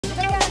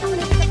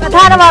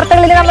പ്രധാന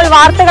വാർത്തകളിൽ നമ്മൾ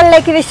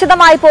വാർത്തകളിലേക്ക്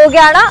വിശദമായി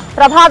പോവുകയാണ്.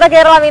 പ്രഭാത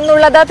കേരളം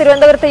ഇന്നുള്ളത്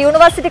തിരുവനന്തപുരത്ത്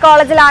യൂണിവേഴ്സിറ്റി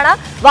കോളേജിലാണ്.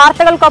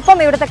 വാർത്തകൾക്കൊപ്പം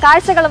ഇവിടുത്തെ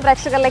കാഴ്ചകളും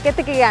പ്രേക്ഷകരിലേക്ക്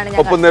എത്തിക്കുകയാണ്.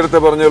 ഒപ്പം നേരത്തെ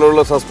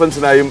പറഞ്ഞതിലുള്ള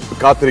സസ്പെൻസിനായും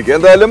കാത്തിരിക്കുക.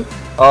 എന്തായാലും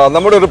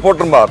നമ്മുടെ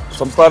റിപ്പോർട്ടർമാർ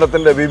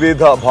സംസ്ഥാനത്തിന്റെ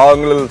വിവിധ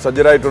ഭാഗങ്ങളിൽ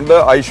സജ്ജരായിട്ടുണ്ട്.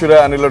 ഐശ്വര്യ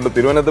അനിലുണ്ട്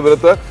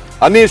തിരുവനന്തപുരത്ത്,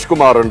 അനീഷ്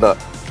കുമാർ ഉണ്ട്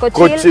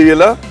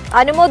കൊച്ചിയില്,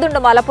 അനുമോദുണ്ട്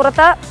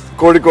മലപ്പുറത്ത്,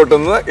 കോഴിക്കോട്ട്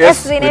നിന്ന്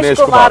എസ് ദിനേഷ്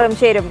കുമാറും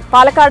ചേരും.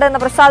 പാലക്കാട് നിന്ന്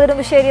പ്രസാദ്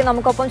ഉമ്മശ്ശേരി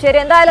നമുക്കൊപ്പം ചേരും.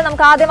 എന്തായാലും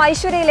നമുക്ക് ആദ്യം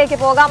ഐശ്വര്യയിലേക്ക്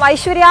പോകാം.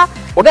 ഐശ്വര്യ,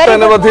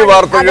 ഒട്ടനവധി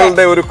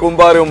വാർത്തകളുടെ ഒരു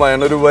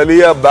കുമ്പാരവുമായാണ്, ഒരു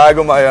വലിയ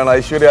ബാഗുമായാണ്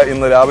ഐശ്വര്യ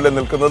ഇന്ന് രാവിലെ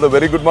നിൽക്കുന്നത്.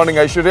 Very good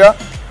morning Aishwarya.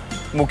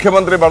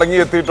 മുഖ്യമന്ത്രി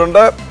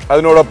മടങ്ങിയെത്തിയിട്ടുണ്ട്.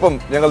 അതിനോടൊപ്പം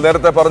ഞങ്ങൾ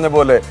നേരത്തെ പറഞ്ഞ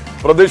പോലെ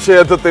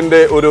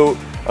പ്രതിഷേധത്തിന്റെ ഒരു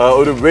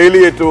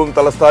വേലിയേറ്റവും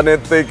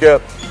തലസ്ഥാനത്തേക്ക്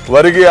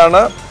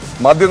വരികയാണ്.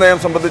 മദ്യനയം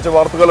സംബന്ധിച്ച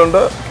വാർത്തകളുണ്ട്,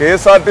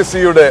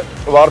 KSRTCയുടെ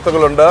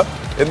വാർത്തകളുണ്ട്.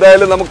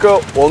 എന്തായാലും നമുക്ക്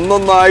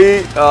ഒന്നൊന്നായി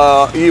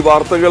ഈ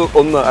വാർത്തകൾ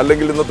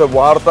അല്ലെങ്കിൽ ഇന്നത്തെ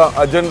വാർത്താ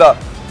അജണ്ട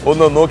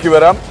ഒന്ന് നോക്കി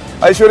വരാം.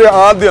 ഐശ്വര്യ,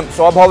 ആദ്യം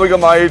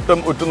സ്വാഭാവികമായിട്ടും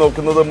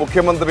ഉറ്റുനോക്കുന്നത്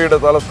മുഖ്യമന്ത്രിയുടെ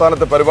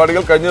തലസ്ഥാനത്തെ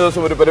പരിപാടികൾ. കഴിഞ്ഞ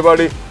ദിവസം ഒരു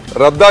പരിപാടി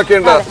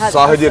റദ്ദാക്കേണ്ട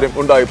സാഹചര്യം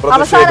ഉണ്ടായി,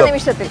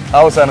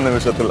 അവസാന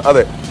നിമിഷത്തിൽ.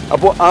 അതെ,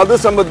 അപ്പോൾ അത്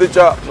സംബന്ധിച്ച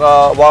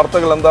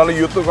വാർത്തകൾ എന്താണ്?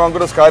 യൂത്ത്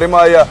കോൺഗ്രസ്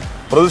കാര്യമായ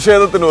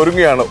പ്രതിഷേധത്തിന്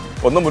ഒരുങ്ങുകയാണ്.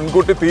 ഒന്ന്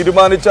മുൻകൂട്ടി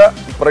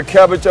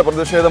പ്രഖ്യാപിച്ച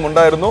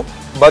പ്രതിഷേധമുണ്ടായിരുന്നു.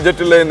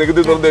 ബജറ്റിലെ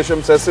നികുതി നിർദ്ദേശം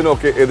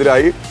സെസ്സിനൊക്കെ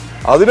എതിരായി.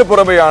 അതിനു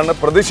പുറമെയാണ്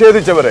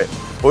പ്രതിഷേധിച്ചവരെ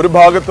ഒരു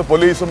ഭാഗത്ത്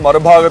പോലീസും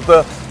മറുഭാഗത്ത്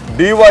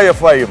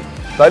DYFIയും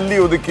തല്ലി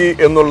ഒതുക്കി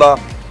എന്നുള്ള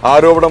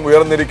ആരോപണം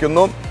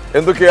ഉയർന്നിരിക്കുന്നു.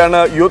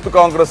 എന്തൊക്കെയാണ് യൂത്ത്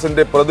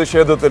കോൺഗ്രസിന്റെ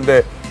പ്രതിഷേധത്തിന്റെ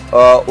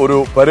ഒരു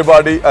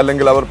പരിപാടി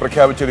അല്ലെങ്കിൽ അവർ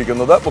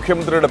പ്രഖ്യാപിച്ചിരിക്കുന്നത്?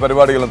 മുഖ്യമന്ത്രിയുടെ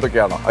പരിപാടികൾ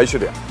എന്തൊക്കെയാണ്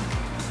ഐശ്വര്യ?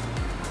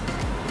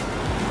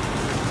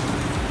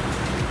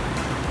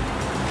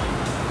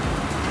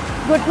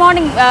 Good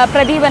morning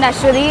Pradeepan,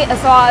 Aswathy.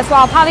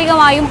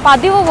 സ്വാഭാവികമായും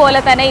പതിവ് പോലെ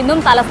തന്നെ ഇന്നും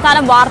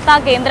തലസ്ഥാനം വാർത്താ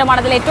കേന്ദ്രമാണ്.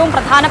 അതിൽ ഏറ്റവും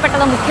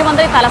പ്രധാനപ്പെട്ടത്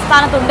മുഖ്യമന്ത്രി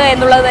തലസ്ഥാനത്തുണ്ട്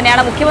എന്നുള്ളത്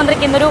തന്നെയാണ്.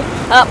 മുഖ്യമന്ത്രിക്ക് ഇന്നൊരു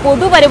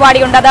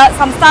പൊതുപരിപാടിയുണ്ട്. അത്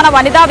സംസ്ഥാന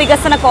വനിതാ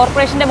വികസന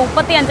കോർപ്പറേഷന്റെ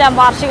 35ാം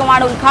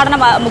വാർഷികമാണ്.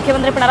 ഉദ്ഘാടനം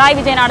മുഖ്യമന്ത്രി പിണറായി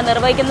വിജയനാണ്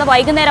നിർവഹിക്കുന്നത്.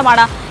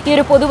 വൈകുന്നേരമാണ് ഈ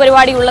ഒരു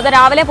പൊതുപരിപാടി ഉള്ളത്.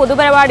 രാവിലെ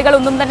പൊതുപരിപാടികൾ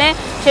ഒന്നും തന്നെ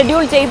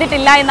ഷെഡ്യൂൾ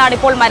ചെയ്തിട്ടില്ല എന്നാണ്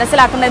ഇപ്പോൾ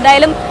മനസ്സിലാക്കുന്നത്.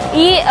 എന്തായാലും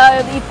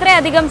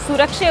ഇത്രയധികം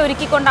സുരക്ഷ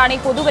ഒരുക്കിക്കൊണ്ടാണ് ഈ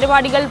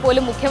പൊതുപരിപാടികൾ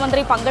പോലും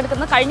മുഖ്യമന്ത്രി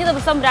പങ്കെടുക്കുന്നത്. കഴിഞ്ഞ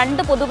ദിവസം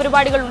 2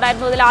 പൊതുപരിപാടികൾ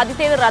ഉണ്ടായിരുന്നു. അതിൽ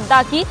ആദ്യത്തേത്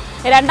റദ്ദാക്കി.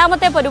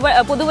 രണ്ടാമത്തെ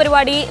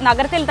പൊതുപരിപാടി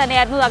നഗരത്തിൽ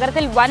തന്നെയായിരുന്നു.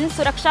 നഗരത്തിൽ വൻ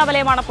സുരക്ഷാ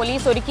വലയമാണ്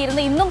പോലീസ്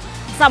ഒരുക്കിയിരുന്നത്. ഇന്നും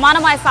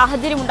സമാനമായ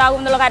സാഹചര്യം ഉണ്ടാകും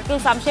എന്നുള്ള കാര്യത്തിൽ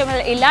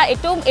സംശയമില്ല.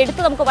 ഏറ്റവും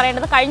എടുത്തു നമുക്ക്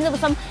പറയേണ്ടത് കഴിഞ്ഞ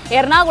ദിവസം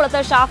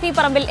എറണാകുളത്ത് ഷാഫി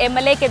പറമ്പിൽ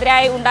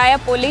MLAക്കെതിരായി ഉണ്ടായ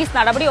പോലീസ്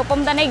നടപടി,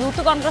 ഒപ്പം തന്നെ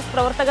യൂത്ത് കോൺഗ്രസ്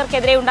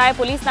പ്രവർത്തകർക്കെതിരെ ഉണ്ടായ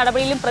പോലീസ്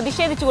നടപടിയിലും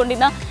പ്രതിഷേധിച്ചുകൊണ്ട്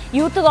ഇന്ന്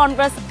യൂത്ത്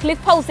കോൺഗ്രസ്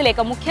ക്ലിഫ്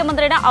ഹൗസിലേക്ക്,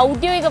 മുഖ്യമന്ത്രിയുടെ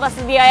ഔദ്യോഗിക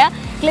വസതിയായ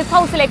ക്ലിഫ്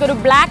ഹൗസിലേക്ക് ഒരു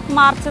ബ്ലാക്ക്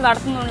മാർച്ച്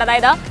നടത്തുന്നുണ്ട്.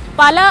 അതായത്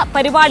പല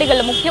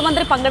പരിപാടികളിലും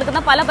മുഖ്യമന്ത്രി പങ്കെടുക്കുന്ന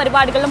പല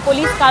പരിപാടികളിലും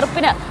പോലീസ്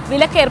കറുപ്പിന്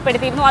വിലക്ക്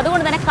ഏർപ്പെടുത്തിയിരുന്നു.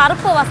 അതുകൊണ്ട് തന്നെ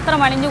കറുപ്പ്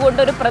വസ്ത്രം അണിഞ്ഞുകൊണ്ട്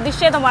ഒരു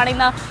പ്രതിഷേധമാണ്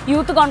ഇന്ന്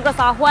യൂത്ത്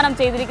കോൺഗ്രസ് ആഹ്വാനം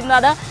ചെയ്തിരിക്കുന്നത്.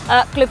 അത്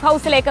ക്ലിഫ്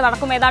ഹൗസിലേക്ക്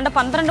നടക്കും. ഏതാണ്ട്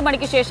 12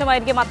 മണിക്ക്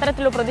ശേഷമായിരിക്കും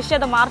അത്തരത്തിലൊരു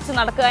പ്രതിഷേധ മാർച്ച്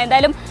നടക്കുക.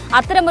 എന്തായാലും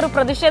അത്തരമൊരു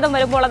പ്രതിഷേധം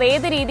വരുമ്പോൾ അത്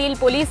ഏത് രീതിയിൽ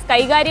പോലീസ്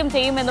കൈകാര്യം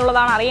ചെയ്യും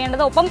എന്നുള്ളതാണ്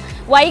അറിയേണ്ടത്. ഒപ്പം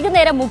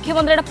വൈകുന്നേരം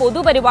മുഖ്യമന്ത്രിയുടെ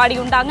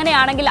പൊതുപരിപാടിയുണ്ട്.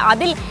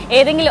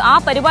 അങ്ങനെയാണെങ്കിൽ ആ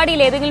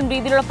പരിപാടിയിൽ ഏതെങ്കിലും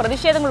രീതിയിലുള്ള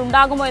പ്രതിഷേധങ്ങൾ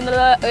ഉണ്ടാകുമോ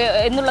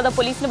എന്നുള്ളത്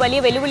പോലീസിന്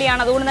വലിയ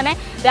വെല്ലുവിളിയാണ്. അതുകൊണ്ട് തന്നെ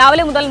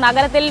രാവിലെ മുതൽ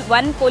നഗരത്തിൽ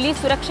വൻ പോലീസ്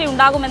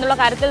സുരക്ഷയുണ്ടാകും എന്നുള്ള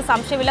കാര്യത്തിൽ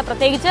സംശയമില്ല.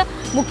 പ്രത്യേകിച്ച്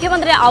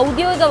മുഖ്യമന്ത്രി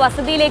ഔദ്യോഗിക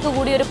വസതിയിലേക്ക്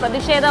കൂടി ഒരു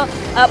പ്രതിഷേധ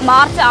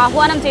മാർച്ച്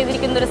ആഹ്വാനം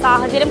ചെയ്തിരിക്കുന്ന ഒരു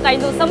സാഹചര്യം.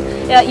 കഴിഞ്ഞ ദിവസം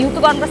യൂത്ത്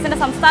കോൺഗ്രസിന്റെ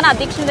സംസ്ഥാന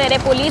അധ്യക്ഷന് നേരെ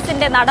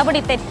പോലീസിന്റെ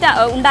നടപടി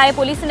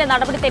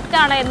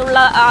തെറ്റാണ്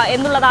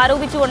എന്നുള്ളത്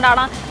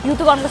ആരോപിച്ചുകൊണ്ടാണ്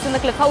യൂത്ത് കോൺഗ്രസ്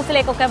ഇന്ന് ക്ലിഫ്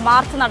ഹൗസിലേക്കൊക്കെ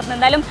മാർച്ച് നടത്തുന്നത്.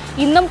 എന്തായാലും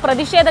ഇന്നും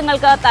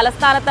പ്രതിഷേധങ്ങൾക്ക്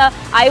തലസ്ഥാനത്ത്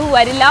അയവ്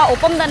വരില്ല.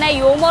 ഒപ്പം തന്നെ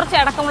യുവമോർച്ച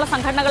അടക്കമുള്ള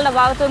സംഘടനകളുടെ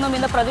ഭാഗത്തു നിന്നും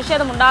ഇന്ന്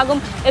പ്രതിഷേധം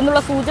ഉണ്ടാകും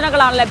എന്നുള്ള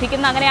സൂചനകളാണ്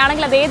ലഭിക്കുന്നത്.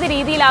 അങ്ങനെയാണെങ്കിൽ അത് ഏത്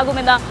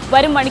രീതിയിലാകുമെന്ന്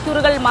വരും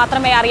മണിക്കൂറുകൾ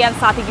മാത്രമേ അറിയാൻ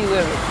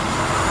സാധിക്കുകയുള്ളൂ.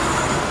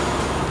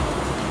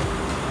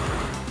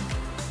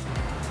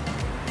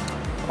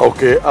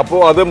 ഓക്കെ,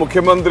 അപ്പോൾ അത്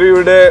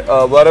മുഖ്യമന്ത്രിയുടെ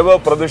വരവ്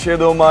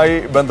പ്രതിഷേധവുമായി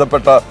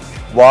ബന്ധപ്പെട്ട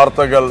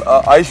വാർത്തകൾ.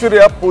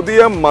 ഐശ്വര്യ, പുതിയ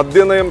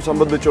മദ്യനയം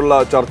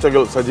സംബന്ധിച്ചുള്ള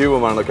ചർച്ചകൾ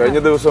സജീവമാണ്. കഴിഞ്ഞ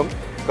ദിവസം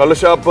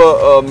കള്ളുഷാപ്പ്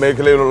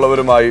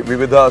മേഖലയിലുള്ളവരുമായി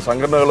വിവിധ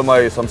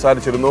സംഘടനകളുമായി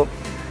സംസാരിച്ചിരുന്നു.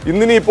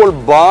 ഇന്നിനിപ്പോൾ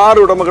ബാർ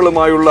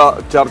ഉടമകളുമായുള്ള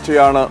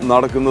ചർച്ചയാണ്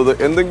നടക്കുന്നത്.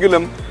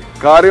 എന്തെങ്കിലും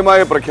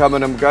കാര്യമായ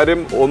പ്രഖ്യാപനം? കാര്യം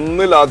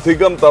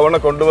ഒന്നിലധികം തവണ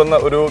കൊണ്ടുവന്ന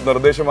ഒരു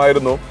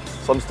നിർദ്ദേശമായിരുന്നു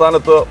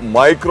സംസ്ഥാനത്ത്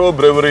മൈക്രോ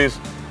ബ്രെവറീസ്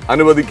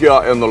അനുവദിക്കുക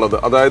എന്നുള്ളത്.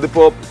 അതായത്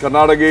ഇപ്പോൾ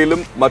കർണാടകയിലും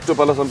മറ്റു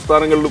പല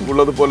സംസ്ഥാനങ്ങളിലും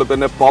ഉള്ളതുപോലെ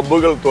തന്നെ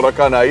പബ്ബുകൾ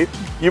തുറക്കാനായി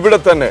ഇവിടെ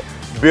തന്നെ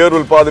ബിയർ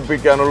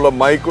ഉൽപ്പാദിപ്പിക്കാനുള്ള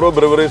മൈക്രോ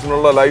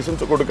ബ്രെവറീസിനുള്ള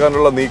ലൈസൻസ്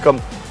കൊടുക്കാനുള്ള നീക്കം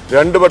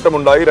 2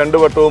 വട്ടമുണ്ടായി.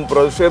 2 വട്ടവും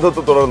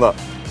പ്രതിഷേധത്തെ തുടർന്ന്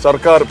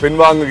സർക്കാർ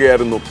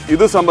പിൻവാങ്ങുകയായിരുന്നു.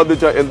 ഇത്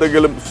സംബന്ധിച്ച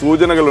എന്തെങ്കിലും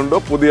സൂചനകളുണ്ടോ?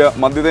 പുതിയ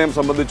മദ്യനയം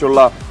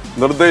സംബന്ധിച്ചുള്ള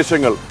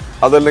നിർദ്ദേശങ്ങൾ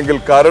അതല്ലെങ്കിൽ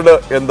കരട്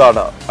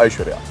എന്താണ്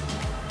ഐശ്വര്യ?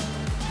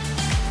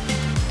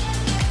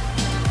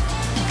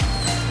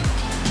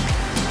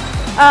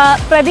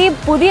 പ്രദീപ്,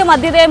 പുതിയ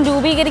മദ്യനയം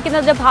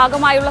രൂപീകരിക്കുന്നതിന്റെ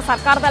ഭാഗമായുള്ള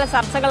സർക്കാർ തല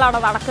ചർച്ചകളാണ്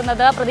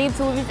നടക്കുന്നത്. പ്രദീപ്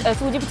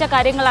സൂചിപ്പിച്ച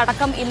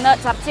കാര്യങ്ങളടക്കം ഇന്ന്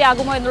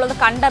ചർച്ചയാകുമോ എന്നുള്ളത്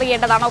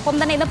കണ്ടറിയേണ്ടതാണ്. ഒപ്പം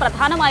തന്നെ ഇന്ന്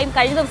പ്രധാനമായും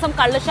കഴിഞ്ഞ ദിവസം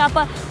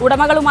കള്ളുഷാപ്പ്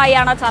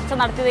ഉടമകളുമായാണ് ചർച്ച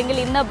നടത്തിയതെങ്കിൽ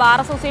ഇന്ന്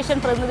ബാർ അസോസിയേഷൻ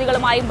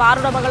പ്രതിനിധികളുമായും ബാർ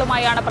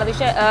ഉടമകളുമായാണ്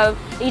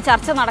ഈ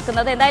ചർച്ച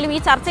നടക്കുന്നത്. എന്തായാലും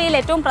ഈ ചർച്ചയിൽ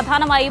ഏറ്റവും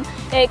പ്രധാനമായും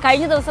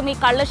കഴിഞ്ഞ ദിവസം ഈ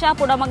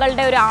കള്ളുഷാപ്പ്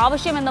ഉടമകളുടെ ഒരു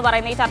ആവശ്യം എന്ന്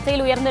പറയുന്നത്, ഈ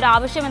ചർച്ചയിൽ ഉയർന്നൊരു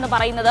ആവശ്യം എന്ന്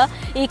പറയുന്നത്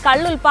ഈ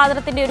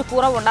കള്ളുൽപാദനത്തിന്റെ ഒരു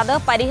കുറവുണ്ട്. അത്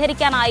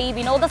പരിഹരിക്കാനായി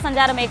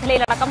വിനോദസഞ്ചാര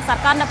മേഖലയിലടക്കം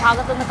സർക്കാരിന്റെ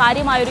ഭാഗത്തുനിന്ന്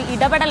കാര്യമായൊരു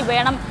ഇടപെടൽ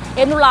വേണം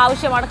എന്നുള്ള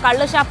ആവശ്യമാണ്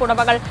കള്ളുഷാപ്പ്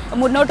ഉടമകൾ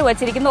മുന്നോട്ട്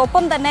വച്ചിരിക്കുന്നത്.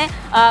 ഒപ്പം തന്നെ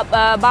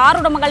ബാർ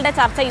ഉടമകളുടെ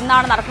ചർച്ച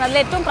ഇന്നാണ് നടക്കുന്നത്. അതിൽ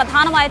ഏറ്റവും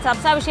പ്രധാനമായ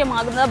ചർച്ചാ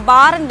വിഷയമാകുന്നത്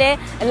ബാറിന്റെ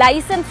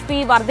ലൈസൻസ് ഫീ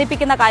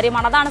വർദ്ധിപ്പിക്കുന്ന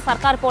കാര്യമാണ്. അതാണ്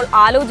സർക്കാർ ഇപ്പോൾ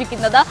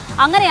ആലോചിക്കുന്നത്.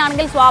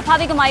 അങ്ങനെയാണെങ്കിൽ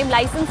സ്വാഭാവികമായും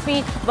ലൈസൻസ് ഫീ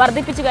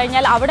വർദ്ധിപ്പിച്ചു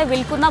കഴിഞ്ഞാൽ അവിടെ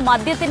വിൽക്കുന്ന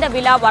മദ്യത്തിന്റെ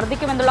വില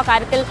വർദ്ധിക്കുമെന്നുള്ള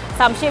കാര്യത്തിൽ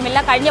സംശയമില്ല.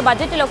 കഴിഞ്ഞ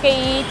ബജറ്റിലൊക്കെ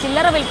ഈ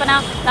ചില്ലറ വിൽപ്പന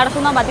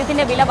നടത്തുന്ന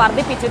മദ്യത്തിന്റെ വില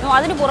വർദ്ധിപ്പിച്ചിരുന്നു.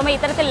 അതിനു പുറമെ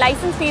ഇത്തരത്തിൽ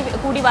ലൈസൻസ് ഫീ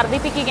കൂടി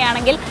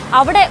വർദ്ധിപ്പിക്കുകയാണെങ്കിൽ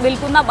അവിടെ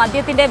വിൽക്കുന്ന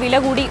മദ്യത്തിന്റെ വില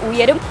കൂടി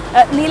ഉയരും.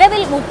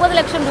 നിലവിൽ 30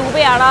 ലക്ഷം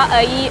രൂപയാണ്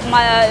ഈ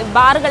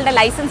ബാറുകളുടെ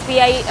ലൈസൻസ് ഫീ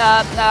ആയി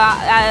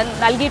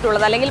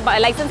നൽകിയിട്ടുള്ളത്, അല്ലെങ്കിൽ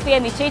ലൈസൻസ് ഫീ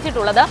ആയി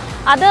നിശ്ചയിച്ചിട്ടുള്ളത്.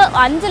 അത്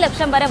 5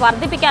 ലക്ഷം വരെ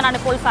വർദ്ധിപ്പിക്കാനാണ്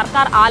ഇപ്പോൾ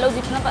സർക്കാർ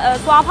ആലോചിക്കുന്നത്.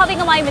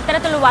 സ്വാഭാവികമായും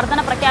ഇത്തരത്തിലൊരു വർധന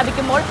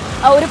പ്രഖ്യാപിക്കുമ്പോൾ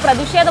ഒരു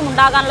പ്രതിഷേധം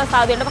ഉണ്ടാകാനുള്ള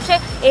സാധ്യതയുണ്ട്. പക്ഷേ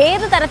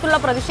ഏത് തരത്തിലുള്ള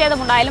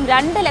പ്രതിഷേധമുണ്ടായാലും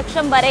 2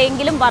 ലക്ഷം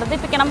വരെയെങ്കിലും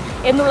വർദ്ധിപ്പിക്കണം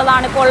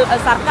എന്നുള്ളതാണ് ഇപ്പോൾ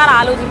സർക്കാർ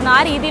ആലോചിക്കുന്നത്.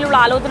 ആ രീതിയിലുള്ള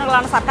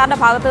ആലോചനകളാണ് സർക്കാരിന്റെ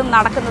ഭാഗത്ത് നിന്ന്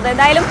നടക്കുന്നത്.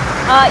 എന്തായാലും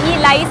ഈ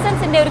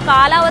ലൈസൻസിന്റെ ഒരു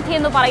കാലാവധി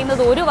എന്ന്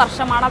പറയുന്നത് 1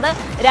 വർഷമാണ്. അത്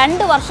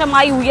 2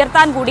 വർഷമായി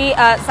ഉയർത്താൻ കൂടി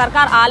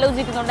സർക്കാർ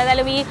ആലോചിക്കുന്നുണ്ട്.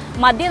 എന്തായാലും ഈ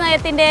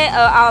മദ്യനയത്തിന്റെ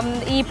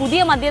ഈ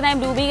പുതിയ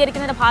മദ്യനയം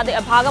രൂപീകരിക്കുന്നതിന്റെ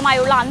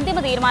ഭാഗമായുള്ള അന്തിമ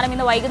തീരുമാനം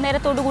ഇന്ന്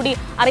വൈകുന്നേരത്തോടു കൂടി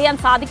അറിയാൻ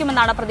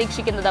സാധിക്കുമെന്നാണ്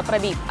പ്രതീക്ഷിക്കുന്നത്.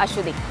 പ്രദീപ്,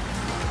 അശ്വതി.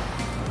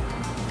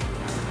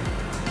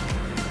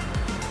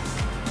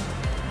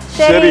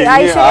 ശരി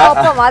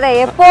ഐശ്വര്യൊപ്പം, അതെ,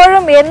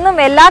 എപ്പോഴും എന്നും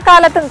എല്ലാ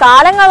കാലത്തും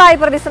കാലങ്ങളായി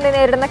പ്രതിസന്ധി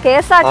നേരിടുന്ന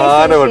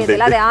KSRTC,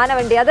 അതെ,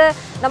 ആനവണ്ടി, അത്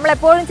നമ്മൾ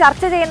എപ്പോഴും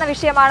ചർച്ച ചെയ്യുന്ന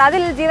വിഷയമാണ്.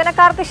 അതിൽ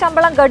ജീവനക്കാർക്ക്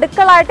ശമ്പളം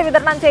ഗഡുക്കളായിട്ട്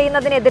വിതരണം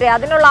ചെയ്യുന്നതിനെതിരെ,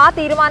 അതിനുള്ള ആ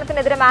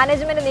തീരുമാനത്തിനെതിരെ,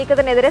 മാനേജ്മെന്റ്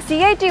നീക്കത്തിനെതിരെ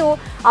CITU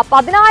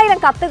 10,000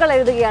 കത്തുകൾ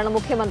എഴുതുകയാണ്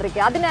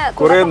മുഖ്യമന്ത്രിക്ക്. അതിന്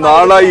കുറെ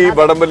നാളായി ഈ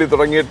വടംവലി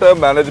തുടങ്ങിയിട്ട്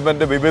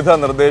മാനേജ്മെന്റ് വിവിധ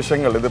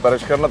നിർദ്ദേശങ്ങൾ, ഇത്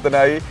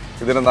പരിഷ്കരണത്തിനായി,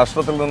 ഇതിന്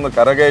നഷ്ടത്തിൽ നിന്ന്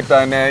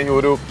കരകയറ്റാനായി,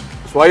 ഒരു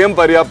സ്വയം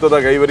പര്യാപ്തത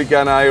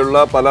കൈവരിക്കാനായുള്ള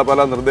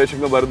പല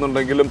നിർദ്ദേശങ്ങൾ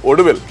വരുന്നുണ്ടെങ്കിലും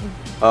ഒടുവിൽ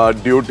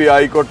ഡ്യൂട്ടി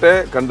ആയിക്കോട്ടെ,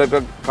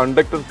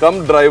 കണ്ടക്ടർ കം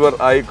ഡ്രൈവർ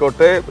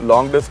ആയിക്കോട്ടെ,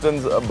 ലോങ്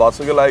ഡിസ്റ്റൻസ്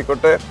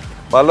ബസ്സുകളായിക്കോട്ടെ,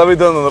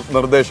 പലവിധ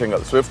നിർദ്ദേശങ്ങൾ,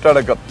 സ്വിഫ്റ്റ്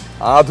അടക്കം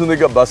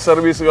ആധുനിക ബസ്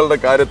സർവീസുകളുടെ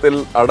കാര്യത്തിൽ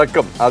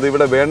അടക്കം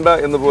അതിവിടെ വേണ്ട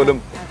എന്ന് പോലും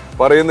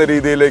പറയുന്ന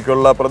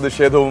രീതിയിലേക്കുള്ള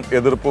പ്രതിഷേധവും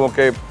എതിർപ്പും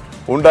ഒക്കെ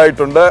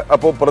ഉണ്ടായിട്ടുണ്ട്.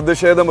 അപ്പോൾ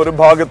പ്രതിഷേധം ഒരു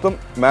ഭാഗത്തും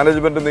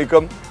മാനേജ്മെന്റ്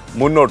നീക്കം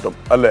മുന്നോട്ടും,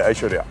 അല്ലേ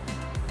ഐശ്വര്യ?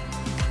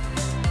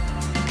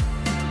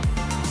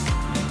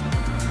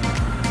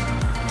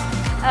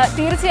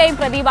 തീർച്ചയായും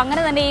പ്രദീപ്,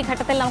 അങ്ങനെ തന്നെ ഈ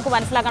ഘട്ടത്തിൽ നമുക്ക്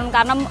മനസ്സിലാക്കണം.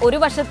 കാരണം ഒരു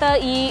വശത്ത്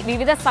ഈ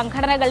വിവിധ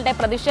സംഘടനകളുടെ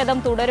പ്രതിഷേധം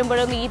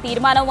തുടരുമ്പോഴും ഈ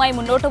തീരുമാനവുമായി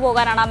മുന്നോട്ട്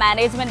പോകാനാണ്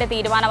മാനേജ്മെന്റ്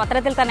തീരുമാനം.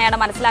 അത്തരത്തിൽ തന്നെയാണ്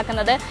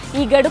മനസ്സിലാക്കുന്നത്.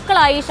 ഈ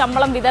ഗഡുക്കളായി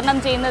ശമ്പളം വിതരണം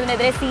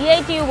ചെയ്യുന്നതിനെതിരെ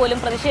CITU പോലും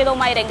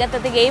പ്രതിഷേധവുമായി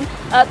രംഗത്തെത്തുകയും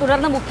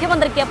തുടർന്ന്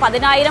മുഖ്യമന്ത്രിക്ക്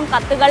 10,000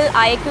 കത്തുകൾ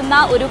അയക്കുന്ന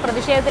ഒരു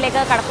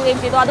പ്രതിഷേധത്തിലേക്ക് കടക്കുകയും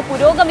ചെയ്തു. അത്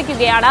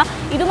പുരോഗമിക്കുകയാണ്.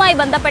 ഇതുമായി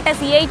ബന്ധപ്പെട്ട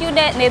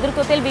CITUവിന്റെ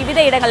നേതൃത്വത്തിൽ വിവിധ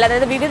ഇടങ്ങളിൽ,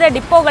 അതായത് വിവിധ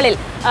ഡിപ്പോകളിൽ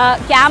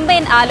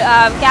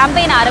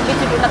ക്യാമ്പയിൻ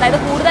ആരംഭിച്ചിട്ടുണ്ട്. അതായത്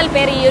കൂടുതൽ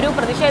പേർ ഈ ഒരു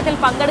പ്രതിഷേധത്തിൽ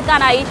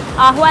പങ്കെടുക്കാനായി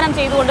ആഹ്വാനം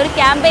ചെയ്തുകൊണ്ട് ഒരു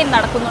ക്യാമ്പയിൻ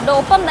നടക്കുന്നുണ്ട്.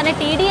 ഒപ്പം തന്നെ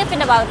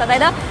TDFന്റെ ഭാഗത്ത്,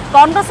 അതായത്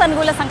കോൺഗ്രസ്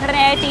അനുകൂല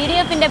സംഘടനയായ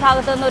TDFന്റെ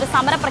ഭാഗത്ത് നിന്ന് ഒരു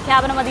സമര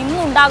പ്രഖ്യാപനം അത് ഇന്നും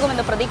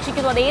ഉണ്ടാകുമെന്ന്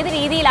പ്രതീക്ഷിക്കുന്നു. അത് ഏത്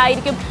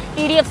രീതിയിലായിരിക്കും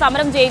TDF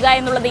സമരം ചെയ്യുക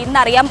എന്നുള്ളത്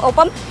ഇന്നറിയാം.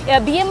 ഒപ്പം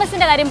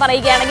BMSന്റെ കാര്യം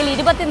പറയുകയാണെങ്കിൽ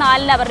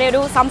 24-ന് അവരുടെ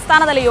ഒരു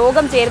സംസ്ഥാനതല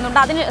യോഗം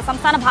ചേരുന്നുണ്ട്,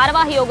 സംസ്ഥാന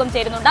ഭാരവാഹി യോഗം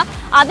ചേരുന്നുണ്ട്.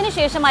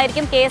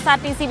 അതിനുശേഷമായിരിക്കും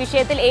KSRTC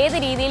വിഷയത്തിൽ ഏത്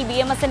രീതിയിൽ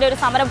BMSന്റെ ഒരു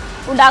സമരം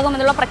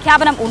ഉണ്ടാകുമെന്നുള്ള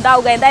പ്രഖ്യാപനം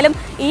ഉണ്ടാവുക. എന്തായാലും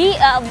ഈ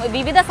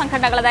വിവിധ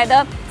സംഘടനകൾ, അതായത്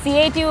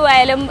CITU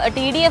ആയാലും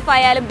TDF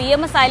ആയാലും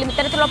BMS ആയാലും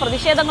ഇത്തരത്തിലുള്ള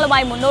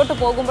പ്രതിഷേധങ്ങളുമായി മുന്നോട്ട്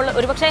പോകുമ്പോൾ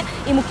ഒരുപക്ഷെ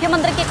ഈ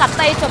മുഖ്യമന്ത്രിക്ക്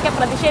കത്തയച്ചൊക്കെ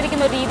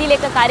പ്രതിഷേധിക്കുന്ന ഒരു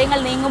രീതിയിലേക്ക് കാര്യങ്ങൾ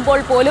നീങ്ങുമ്പോൾ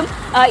പോലും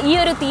ഈ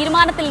ഒരു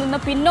തീരുമാനത്തിൽ നിന്ന്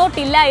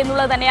പിന്നോട്ടില്ല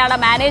എന്നുള്ളത് തന്നെയാണ്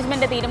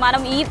മാനേജ്മെന്റ്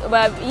തീരുമാനം.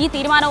 ഈ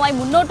തീരുമാനവുമായി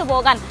മുന്നോട്ട്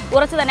പോകാൻ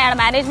ഉറച്ചു തന്നെയാണ്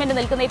മാനേജ്മെന്റ്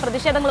നിൽക്കുന്നത്. ഈ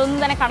പ്രതിഷേധങ്ങളൊന്നും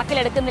തന്നെ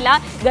കണക്കിലെടുക്കുന്നില്ല.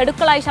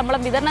 ഗഡുക്കളായി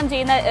ശമ്പളം വിതരണം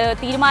ചെയ്യുന്ന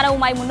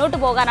തീരുമാനവുമായി മുന്നോട്ട്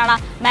പോകാനാണ്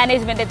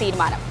മാനേജ്മെന്റ്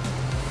തീരുമാനം.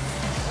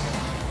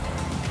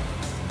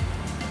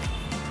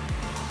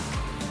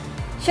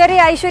 ശരി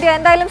ഐശ്വര്യ,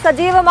 എന്തായാലും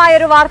സജീവമായ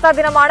ഒരു വാർത്താ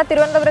ദിനമാണ്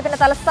തിരുവനന്തപുരത്തിന്റെ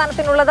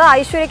തലസ്ഥാനത്തിനുള്ളത്.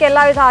 ഐശ്വര്യക്ക്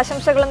എല്ലാവിധ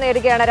ആശംസകളും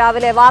നേരുകയാണ്.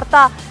 രാവിലെ വാർത്ത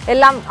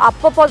എല്ലാം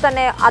അപ്പോൾ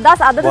തന്നെ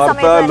അതത്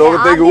സമയത്ത്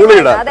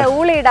അതെ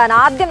ഊളിയിടാൻ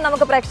ആദ്യം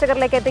നമുക്ക്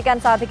പ്രേക്ഷകരിലേക്ക് എത്തിക്കാൻ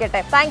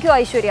സാധിക്കട്ടെ. Thank you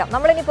Aishwarya.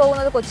 നമ്മളിനി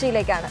പോകുന്നത്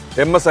കൊച്ചിയിലേക്കാണ്.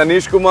 MS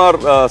അനീഷ് കുമാർ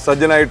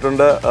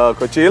സജ്ജനായിട്ടുണ്ട്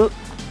കൊച്ചിയിൽ.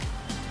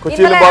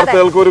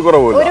 ഒരു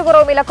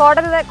കുറവുമില്ല.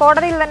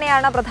 കോടതിയിൽ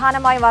തന്നെയാണ്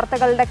പ്രധാനമായും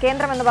വാർത്തകളുടെ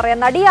കേന്ദ്രം എന്ന് പറയാം.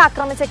 നടിയെ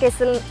ആക്രമിച്ച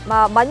കേസിൽ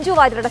മഞ്ജു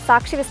വാര്യരുടെ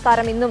സാക്ഷി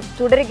വിസ്താരം ഇന്നും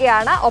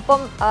തുടരുകയാണ്. ഒപ്പം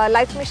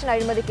ലൈഫ് മിഷൻ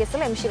അഴിമതി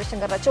കേസിൽ M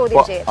ശിവശങ്കറിനെ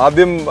ചോദ്യം ചെയ്യും.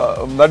 ആദ്യം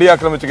നടിയെ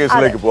ആക്രമിച്ച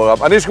കേസിലേക്ക് പോകാം.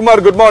 അനീഷ് കുമാർ,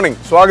 ഗുഡ് മോർണിംഗ്,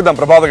 സ്വാഗതം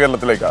പ്രഭാത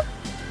കേരളത്തിലേക്ക്.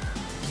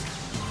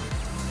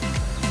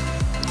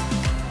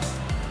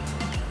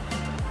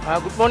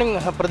 Good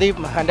morning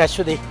Pradeep and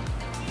Aswathy.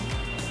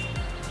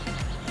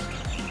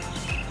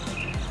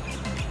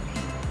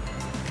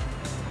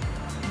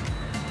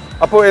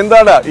 അപ്പോൾ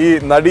എന്താണ് ഈ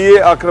നടിയെ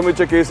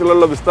ആക്രമിച്ച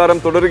കേസിലുള്ള വിസ്താരം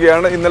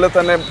തുടരുകയാണ്. ഇന്നലെ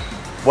തന്നെ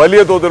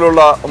വലിയ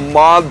തോതിലുള്ള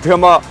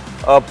മാധ്യമ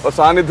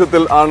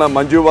സാന്നിധ്യത്തിൽ ആണ്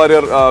മഞ്ജു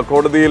വാര്യർ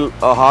കോടതിയിൽ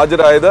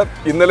ഹാജരായത്.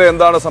 ഇന്നലെ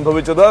എന്താണ്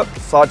സംഭവിച്ചത്?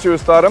 സാക്ഷി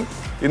വിസ്താരം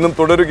ഇന്നും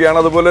തുടരുകയാണ്.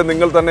 അതുപോലെ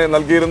നിങ്ങൾ തന്നെ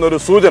നൽകിയിരുന്ന ഒരു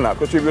സൂചന,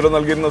 കൊച്ചി ബ്യൂറോ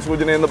നൽകിയിരുന്ന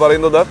സൂചന എന്ന്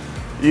പറയുന്നത്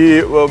ഈ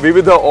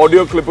വിവിധ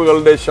ഓഡിയോ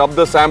ക്ലിപ്പുകളുടെ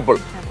ശബ്ദ സാമ്പിൾ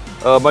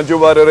മഞ്ജു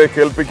വാര്യരെ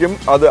കേൾപ്പിക്കും,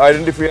 അത്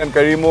ഐഡന്റിഫൈ ചെയ്യാൻ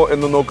കഴിയുമോ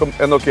എന്ന് നോക്കും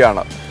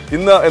എന്നൊക്കെയാണ്.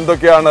 ഇന്ന്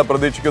എന്തൊക്കെയാണ്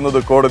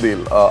പ്രതീക്ഷിക്കുന്നത്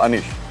കോടതിയിൽ,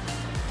 അനീഷ്?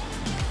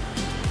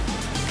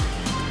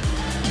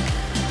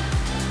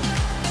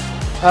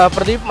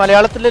 പ്രദീപ്,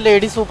 മലയാളത്തിലെ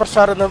ലേഡി സൂപ്പർ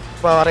സ്റ്റാർ എന്ന്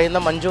പറയുന്ന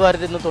മഞ്ജു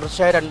വാര്യർ ഇന്ന്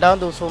തുടർച്ചയായ രണ്ടാം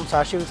ദിവസവും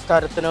സാക്ഷി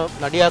വിസ്താരത്തിന്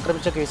നടി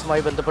ആക്രമിച്ച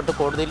കേസുമായി ബന്ധപ്പെട്ട്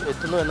കോടതിയിൽ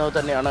എത്തുന്നു എന്നത്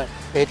തന്നെയാണ്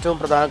ഏറ്റവും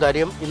പ്രധാന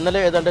കാര്യം. ഇന്നലെ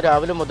ഏതാണ്ട്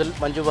രാവിലെ മുതൽ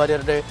മഞ്ജു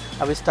വാര്യരുടെ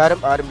വിസ്താരം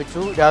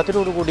ആരംഭിച്ചു.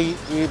 രാത്രിയോടുകൂടി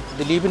ഈ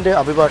ദിലീപിൻ്റെ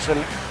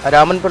അഭിഭാഷകൻ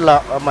രാമൻപിള്ള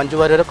മഞ്ജു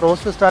വാര്യരെ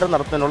ക്രോസ് വിസ്താരം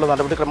നടത്തുന്നതിനുള്ള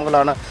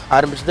നടപടിക്രമങ്ങളാണ്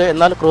ആരംഭിച്ചത്.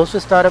 എന്നാൽ ക്രോസ്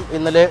വിസ്താരം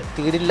ഇന്നലെ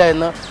തീരില്ല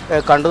എന്ന്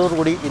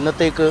കണ്ടതോടുകൂടി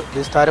ഇന്നത്തേക്ക്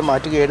വിസ്താരം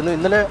മാറ്റുകയായിരുന്നു.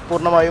 ഇന്നലെ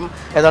പൂർണ്ണമായും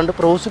ഏതാണ്ട്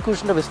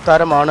പ്രോസിക്യൂഷൻ്റെ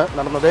വിസ്താരമാണ്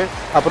നടന്നത്.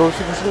 ആ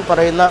പ്രോസിക്യൂഷൻ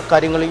പറയുന്ന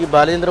കാര്യങ്ങൾ ഈ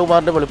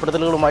ബാലചന്ദ്രകുമാറിൻ്റെ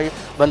വെളിപ്പെടുത്തലുകളുമായി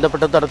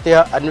ബന്ധപ്പെട്ട് നടത്തിയ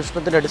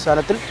അന്വേഷണത്തിൻ്റെ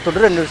അടിസ്ഥാനത്തിൽ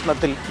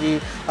തുടരന്വേഷണത്തിൽ ഈ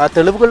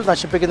തെളിവുകൾ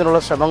നശിപ്പിക്കുന്നതിനുള്ള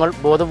ശ്രമങ്ങൾ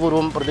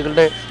ബോധപൂർവം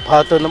പ്രതികളുടെ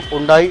ഭാഗത്തു നിന്നും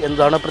ഉണ്ടായി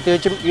എന്നതാണ്.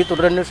 പ്രത്യേകിച്ചും ഈ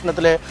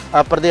തുടരന്വേഷണത്തിലെ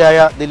പ്രതിയായ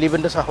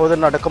ദിലീപിൻ്റെ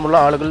സഹോദരൻ അടക്കമുള്ള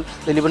ആളുകൾ,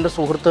 ദിലീപിൻ്റെ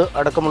സുഹൃത്ത്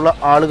അടക്കമുള്ള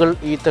ആളുകൾ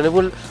ഈ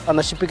തെളിവുകൾ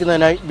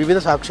നശിപ്പിക്കുന്നതിനായി വിവിധ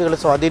സാക്ഷികളെ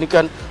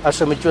സ്വാധീനിക്കാൻ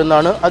ശ്രമിച്ചു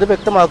എന്നാണ്. അത്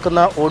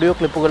വ്യക്തമാക്കുന്ന ഓഡിയോ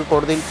ക്ലിപ്പുകൾ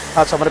കോടതിയിൽ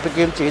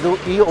സമർപ്പിക്കുകയും ചെയ്തു.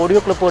 ഈ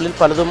ഓഡിയോ ക്ലിപ്പുകളിൽ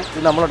പലതും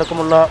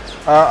നമ്മളടക്കമുള്ള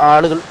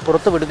ആളുകൾ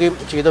പുറത്തുവിടുകയും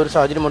ചെയ്ത ഒരു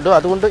സാഹചര്യമുണ്ട്.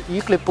 അതുകൊണ്ട് ഈ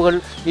ക്ലിപ്പുകൾ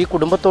ഈ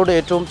കുടുംബത്തോട്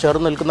ഏറ്റവും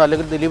ചേർന്ന് നിൽക്കുന്ന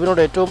അല്ലെങ്കിൽ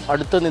ദിലീപിനോട് ഏറ്റവും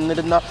അടുത്ത്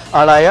നിന്നിരുന്ന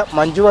ആളായ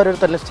മഞ്ജു വാര്യർ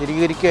തന്നെ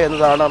സ്ഥിരീകരിക്കുക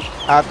എന്നതാണ്.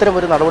 അത്തരം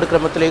ഒരു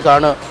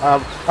നടപടിക്രമത്തിലേക്കാണ്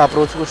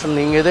പ്രോസിക്യൂഷൻ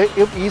നീങ്ങിയത്.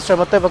 ഈ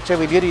ശ്രമത്തെ പക്ഷേ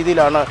വലിയ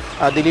രീതിയിലാണ്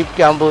ദിലീപ്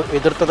ക്യാമ്പ്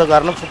എതിർത്തത്.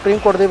 കാരണം സുപ്രീം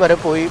കോടതി വരെ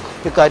പോയി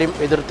ഇക്കാര്യം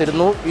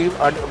എതിർത്തിരുന്നു. ഈ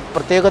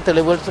പ്രത്യേക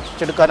തെളിവുകൾ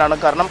സൃഷ്ടിച്ചെടുക്കാനാണ്.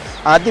 കാരണം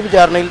ആദ്യ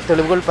വിചാരണയിൽ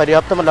തെളിവുകൾ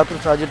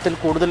പര്യാപ്തമല്ലാത്ത സാഹചര്യത്തിൽ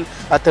കൂടുതൽ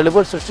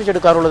തെളിവുകൾ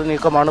സൃഷ്ടിച്ചെടുക്കാനുള്ള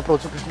നീക്കമാണ്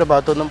പ്രോസിക്യൂഷൻ്റെ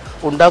ഭാഗത്തു നിന്നും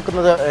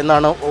ഉണ്ടാക്കുന്നത്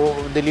എന്നാണ്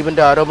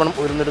ദിലീപിൻ്റെ ആരോപണം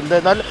ഉയർന്നിരുന്നത്.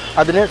 എന്നാൽ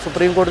അതിനെ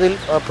സുപ്രീം കോടതിയിൽ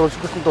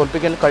പ്രോസിക്യൂഷൻ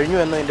തോൽപ്പിക്കാൻ കഴിഞ്ഞു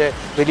എന്നതിൻ്റെ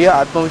വലിയ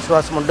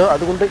ആത്മവിശ്വാസമുണ്ട്.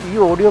 അതുകൊണ്ട് ഈ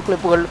ഓഡിയോ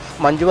ക്ലിപ്പുകൾ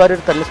മഞ്ജു വാര്യർ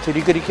തന്നെ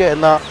സ്ഥിരീകരിക്കുക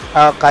എന്ന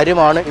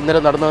കാര്യമാണ്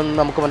ഇന്നലെ നടന്നതെന്ന്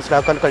നമുക്ക്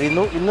മനസ്സിലാക്കാൻ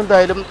കഴിയുന്നു.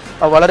 ഇന്നെന്തായാലും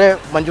വളരെ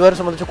മഞ്ജു വാര്യരെ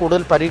സംബന്ധിച്ച്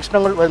കൂടുതൽ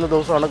പരീക്ഷണങ്ങൾ വരുന്ന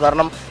ദിവസമാണ്.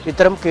 കാരണം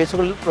ഇത്തരം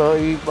കേസുകളിൽ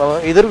ഈ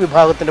എതിർ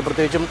വിഭാഗത്തിൻ്റെ,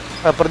 പ്രത്യേകിച്ചും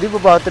പ്രതി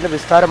വിഭാഗത്തിൻ്റെ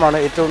വിസ്താരമാണ്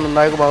ഏറ്റവും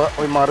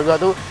നിർണായകമായി മാറുക.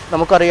 അത്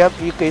നമുക്കറിയാം.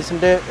 ഈ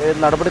കേസിൻ്റെ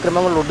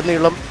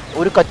നടപടിക്രമങ്ങളിലുടനീളം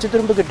ഒരു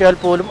കച്ചിത്തുരുമ്പ് കിട്ടിയാൽ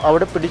പോലും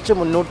അവിടെ പിടിച്ച്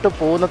മുന്നോട്ട്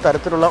പോകുന്ന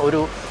തരത്തിലുള്ള ഒരു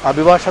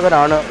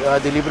അഭിഭാഷകനാണ്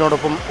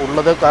ദിലീപിനോടൊപ്പം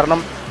ഉള്ളത്.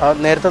 കാരണം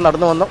നേരത്തെ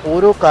നടന്നു വന്ന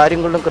ഓരോ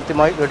കാര്യങ്ങളിലും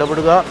കൃത്യമായി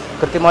ഇടപെടുക,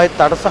 കൃത്യമായി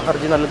തടസ്സ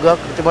ഹർജി നൽകുക,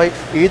 കൃത്യമായി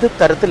ഏത്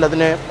തരത്തിൽ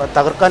അതിനെ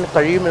തകർക്കാൻ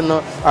കഴിയുമെന്ന്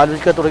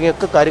ആലോചിക്കുക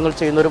തുടങ്ങിയൊക്കെ കാര്യങ്ങൾ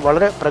ചെയ്യുന്ന ഒരു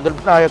വളരെ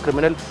പ്രഗത്ഭനായ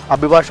ക്രിമിനൽ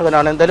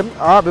അഭിഭാഷകനാണ്. എന്തായാലും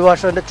ആ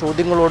അഭിഭാഷകൻ്റെ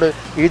ചോദ്യങ്ങളോട്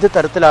ഏത്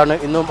തരത്തിലാണ്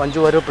ഇന്ന് മഞ്ജു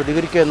വാര്യർ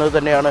പ്രതികരിക്കുക എന്നത്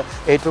തന്നെയാണ്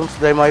ഏറ്റവും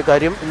ശ്രദ്ധേയമായ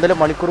കാര്യം. ഇന്നലെ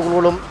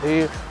മണിക്കൂറുകളോളം ഈ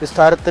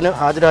വിസ്താരത്തിന്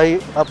ഹാജരായി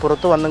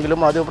പുറത്തു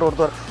വന്നെങ്കിലും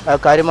മാധ്യമപ്രവർത്തകർ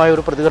കാര്യമായ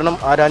ഒരു പ്രതികരണം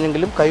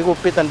ആരാഞ്ഞെങ്കിലും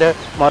കൈകൊപ്പി തൻ്റെ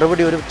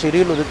മറുപടി ഒരു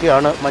ചിരിയിൽ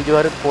ഒതുക്കിയാണ് മഞ്ജു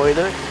വാര്യർ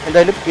പോയത്.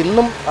 എന്തായാലും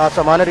ഇന്നും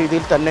സമാന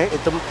രീതിയിൽ തന്നെ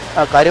എത്തും.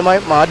 കാര്യമായ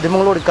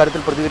മാധ്യമങ്ങളോട്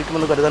ഇക്കാര്യത്തിൽ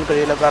പ്രതികരിക്കുമെന്ന് കരുതാൻ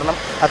കഴിയില്ല. കാരണം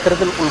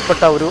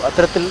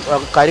അത്തരത്തിൽ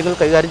കാര്യങ്ങൾ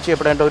കൈകാര്യം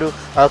ചെയ്യപ്പെടേണ്ട ഒരു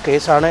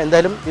കേസാണ്.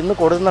 എന്തായാലും ഇന്ന്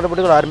കോടതി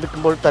നടപടികൾ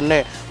ആരംഭിക്കുമ്പോൾ തന്നെ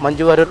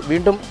മഞ്ജു വാര്യർ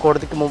വീണ്ടും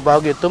കോടതിക്ക്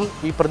മുമ്പാകെ എത്തും.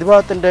 ഈ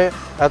പ്രതിഭാഗത്തിൻ്റെ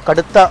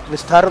കടുത്ത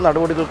വിസ്താര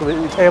നടപടികൾക്ക്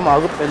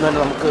വിധേയമാകും എന്ന്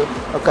തന്നെ നമുക്ക്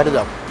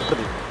കരുതാം.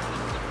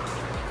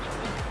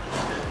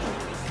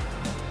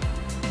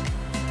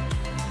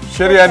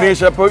 ശരി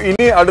അനീഷ്, അപ്പോൾ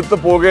ഇനി അടുത്ത്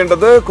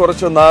പോകേണ്ടത്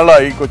കുറച്ച്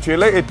നാളായി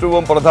കൊച്ചിയിലെ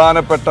ഏറ്റവും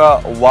പ്രധാനപ്പെട്ട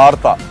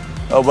വാർത്ത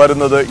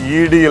വരുന്നത്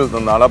EDയിൽ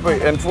നിന്നാണ്. അപ്പോൾ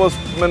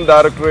എൻഫോഴ്സ്മെന്റ്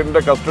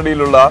ഡയറക്ടറേറ്റിന്റെ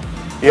കസ്റ്റഡിയിലുള്ള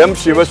M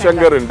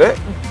ശിവശങ്കറിന്റെ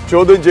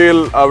ചോദ്യം ചെയ്യൽ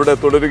അവിടെ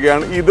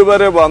തുടരുകയാണ്.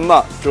 ഇതുവരെ വന്ന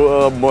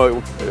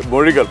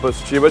മൊഴികൾ ഇപ്പോൾ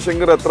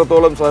ശിവശങ്കർ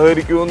എത്രത്തോളം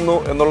സഹകരിക്കുന്നു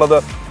എന്നുള്ളത്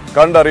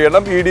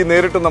കണ്ടറിയണം. ED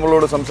നേരിട്ട്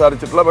നമ്മളോട്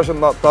സംസാരിച്ചിട്ടില്ല. പക്ഷെ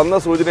തന്ന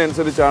സൂചന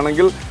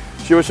അനുസരിച്ചാണെങ്കിൽ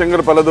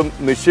ശിവശങ്കർ പലതും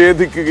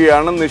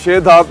നിഷേധിക്കുകയാണ്,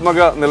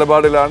 നിഷേധാത്മക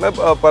നിലപാടിലാണ്,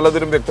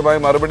 പലതിനും വ്യക്തമായ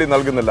മറുപടി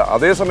നൽകുന്നില്ല.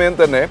 അതേസമയം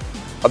തന്നെ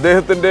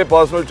അദ്ദേഹത്തിൻ്റെ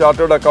പേഴ്സണൽ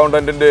ചാർട്ടേഡ്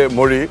അക്കൗണ്ടന്റിന്റെ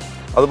മൊഴി,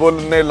 അതുപോലെ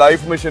തന്നെ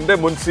ലൈഫ് മിഷന്റെ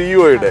മുൻ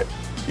സിഇഒയുടെ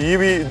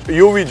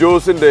UV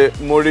ജോസിന്റെ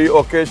മൊഴി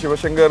ഒക്കെ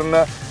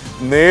ശിവശങ്കറിന്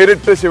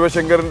നേരിട്ട്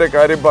ശിവശങ്കറിന്റെ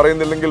കാര്യം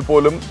പറയുന്നില്ലെങ്കിൽ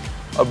പോലും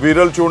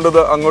വിരൽ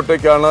ചൂണ്ടത്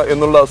അങ്ങോട്ടേക്കാണ്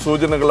എന്നുള്ള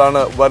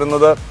സൂചനകളാണ്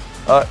വരുന്നത്.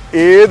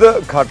 ഏത്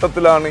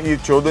ഘട്ടത്തിലാണ് ഈ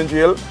ചോദ്യം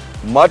ചെയ്യൽ?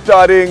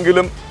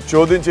 മറ്റാരെയെങ്കിലും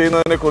ചോദ്യം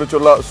ചെയ്യുന്നതിനെ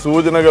കുറിച്ചുള്ള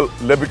സൂചനകൾ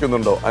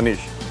ലഭിക്കുന്നുണ്ടോ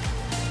അനീഷ്?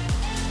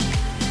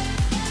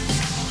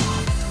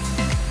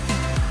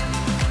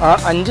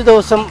 5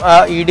 ദിവസം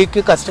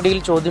EDക്ക് കസ്റ്റഡിയിൽ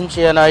ചോദ്യം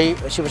ചെയ്യാനായി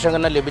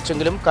ശിവശങ്കറിനെ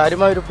ലഭിച്ചെങ്കിലും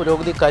കാര്യമായൊരു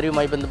പുരോഗതി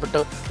കാര്യവുമായി ബന്ധപ്പെട്ട്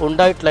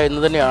ഉണ്ടായിട്ടില്ല എന്ന്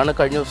തന്നെയാണ്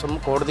കഴിഞ്ഞ ദിവസം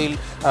കോടതിയിൽ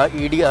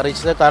ED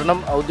അറിയിച്ചത്. കാരണം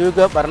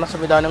ഔദ്യോഗിക ഭരണ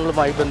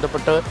സംവിധാനങ്ങളുമായി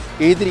ബന്ധപ്പെട്ട്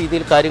ഏത്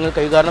രീതിയിൽ കാര്യങ്ങൾ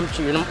കൈകാര്യം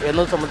ചെയ്യണം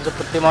എന്നത് സംബന്ധിച്ച്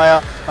കൃത്യമായ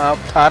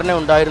ധാരണ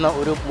ഉണ്ടായിരുന്ന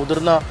ഒരു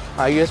മുതിർന്ന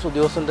IAS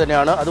ഉദ്യോഗസ്ഥൻ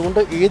തന്നെയാണ്. അതുകൊണ്ട്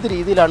ഏത്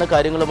രീതിയിലാണ്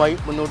കാര്യങ്ങളുമായി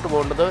മുന്നോട്ട്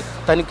പോകേണ്ടത്,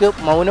 തനിക്ക്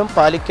മൗനം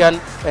പാലിക്കാൻ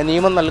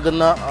നിയമം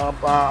നൽകുന്ന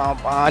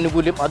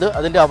ആനുകൂല്യം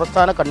അതിൻ്റെ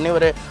അവസാന കണ്ണി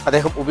വരെ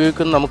അദ്ദേഹം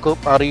ഉപയോഗിക്കുന്നത് നമുക്ക്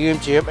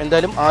അറിയുകയും ചെയ്യാം. വിധേയം.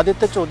 എന്തായാലും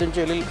ആദ്യത്തെ ചോദ്യം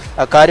ചെയ്യലിൽ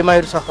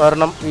കാര്യമായൊരു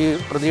സഹകരണം ഈ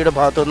പ്രതിയുടെ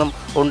ഭാഗത്തു നിന്നും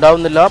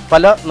ഉണ്ടാവുന്നില്ല.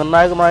 പല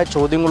നിർണായകമായ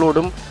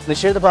ചോദ്യങ്ങളോടും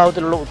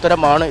നിഷേധഭാവത്തിലുള്ള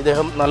ഉത്തരമാണ്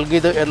ഇദ്ദേഹം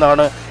നൽകിയത്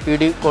എന്നാണ്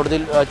ED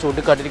കോടതിയിൽ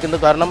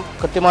ചൂണ്ടിക്കാട്ടിയിരിക്കുന്നത്. കാരണം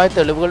കൃത്യമായ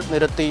തെളിവുകൾ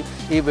നിരത്തി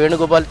ഈ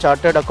വേണുഗോപാൽ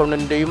ചാർട്ടേഡ്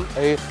അക്കൗണ്ടന്റിൻ്റെയും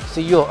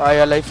CEO ആയ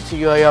ലൈഫ്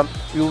CEO ആയ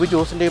UV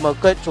ജോസിൻ്റെയും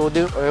ഒക്കെ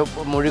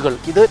മൊഴികൾ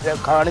ഇത്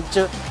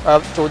കാണിച്ച്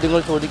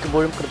ചോദ്യങ്ങൾ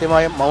ചോദിക്കുമ്പോഴും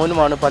കൃത്യമായ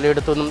മൗനമാണ്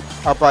പലയിടത്തുനിന്നും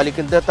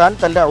പാലിക്കുന്നത്. താൻ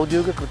തൻ്റെ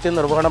ഔദ്യോഗിക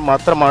കൃത്യനിർവഹണം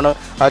മാത്രമാണ്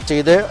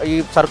ചെയ്ത് ഈ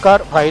സർക്കാർ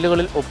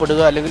ഫയലുകളിൽ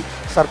ഒപ്പിടുക അല്ലെങ്കിൽ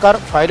സർക്കാർ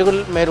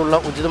ഫയലുകളിൽ മേലുള്ള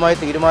ഉചിതമായ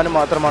തീരുമാനം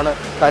മാത്രമാണ്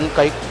താൻ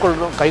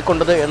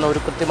കൈക്കൊണ്ടത് എന്ന ഒരു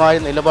കൃത്യമായ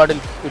നിലപാടിൽ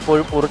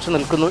ഇപ്പോഴും ഉറച്ചു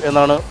നിൽക്കുന്നു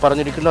എന്നാണ്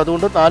പറഞ്ഞിരിക്കുന്നത്.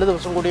 അതുകൊണ്ട് 4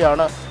 ദിവസം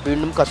കൂടിയാണ്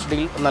വീണ്ടും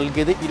കസ്റ്റഡിയിൽ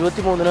നൽകിയത്.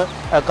 23-ന്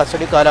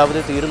കസ്റ്റഡി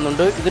കാലാവധി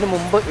തീരുന്നുണ്ട്. ഇതിനു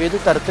മുമ്പ് ഏത്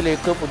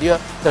തരത്തിലേക്ക് പുതിയ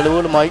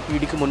തെളിവുകളുമായി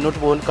EDക്ക് മുന്നോട്ട്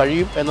പോകാൻ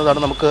കഴിയും എന്നതാണ്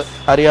നമുക്ക്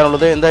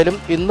അറിയാനുള്ളത്. എന്തായാലും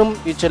ഇന്നും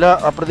ഈ ചില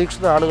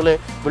അപ്രതീക്ഷിത ആളുകളെ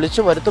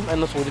വിളിച്ചു വരുത്തും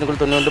എന്ന സൂചനകൾ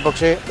തന്നെയുണ്ട്.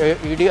 പക്ഷേ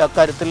ED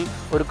അക്കാര്യത്തിൽ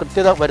ഒരു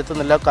കൃത്യത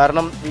വരുത്തുന്നില്ല.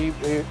 കാരണം ഈ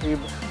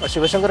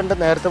ശിവശങ്കറിൻ്റെ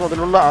നേരത്തെ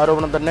മുതലുള്ള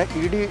ആരോപണം തന്നെ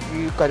ED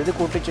ഈ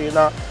കരുതിക്കൂട്ടി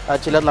ചെയ്യുന്ന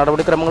ചില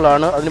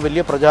നടപടിക്രമങ്ങളാണ്. അതിന്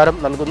വലിയ പ്രചാരം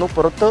നൽകുന്നു.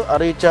 പുറത്ത്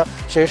അറിയിച്ച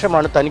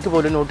ശേഷമാണ് തനിക്ക്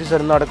പോലും നോട്ടീസ്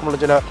തരുന്ന അടക്കമുള്ള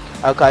ചില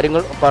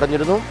കാര്യങ്ങൾ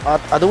പറഞ്ഞിരുന്നു.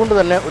 അതുകൊണ്ട്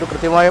തന്നെ ഒരു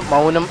കൃത്യമായ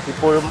മൗനം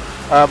ഇപ്പോഴും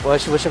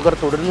ശിവശങ്കർ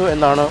തുടരുന്നു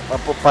എന്നാണ്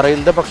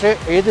പറയുന്നത്. പക്ഷേ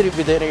ഏതൊരു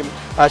വിധേനയും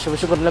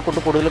ശിവശങ്കറിനെ കൊണ്ട്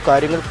കൂടുതൽ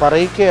കാര്യങ്ങൾ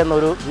പറയിക്കുക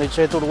എന്നൊരു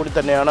നിശ്ചയത്തോടു കൂടി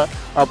തന്നെയാണ്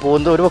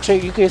പോകുന്നത്. ഒരുപക്ഷെ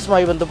ഈ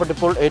കേസുമായി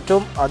ബന്ധപ്പെട്ടിപ്പോൾ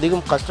ഏറ്റവും അധികം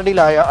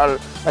കസ്റ്റഡിയിലായ ആൾ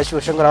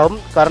ശിവശങ്കറാവും.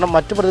 കാരണം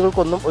മറ്റു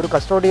പ്രതികൾക്കൊന്നും ഒരു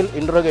കസ്റ്റഡിയൽ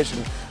ഇൻട്രോഗേഷൻ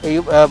ഈ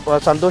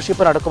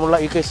സന്തോഷിപ്പൻ അടക്കമുള്ള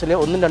ഈ കേസിലെ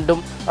 1-2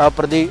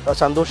 പ്രതി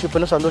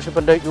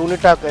സന്തോഷിപ്പൻ്റെ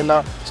യൂണിടാക് എന്ന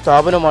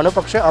സ്ഥാപനമാണ്.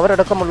 പക്ഷേ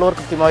അവരടക്കമുള്ളവർ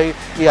കൃത്യമായി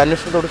ഈ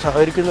അന്വേഷണത്തോട്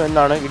സഹകരിക്കുന്നു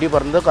എന്നാണ് ED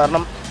പറഞ്ഞത്.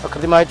 കാരണം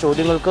കൃത്യമായ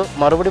ചോദ്യങ്ങൾക്ക്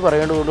മറുപടി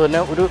പറയേണ്ടതുകൊണ്ട്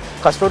തന്നെ ഒരു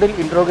കസ്റ്റഡിയൽ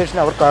ഇൻട്രോഗേഷൻ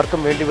അവർക്ക്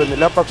ആർക്കും വേണ്ടി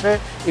വന്നില്ല. പക്ഷേ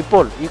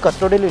ഇപ്പോൾ ഈ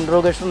കസ്റ്റഡിയൽ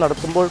ഇൻട്രോഗേഷൻ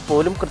നടത്തുമ്പോൾ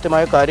പോലും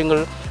കൃത്യമായ കാര്യങ്ങൾ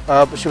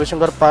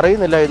ശിവശങ്കർ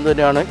പറയുന്നില്ല എന്ന്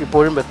തന്നെയാണ്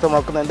ഇപ്പോഴും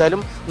വ്യക്തമാക്കുന്നത്.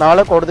 എന്തായാലും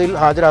നാളെ കോടതിയിൽ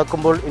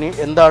ഹാജരാക്കുമ്പോൾ ഇനി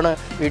എന്താണ്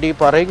ED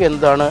പറയുക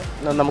എന്നതാണ്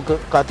നമുക്ക്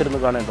കാത്തിരുന്ന്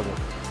കാണേണ്ടത്.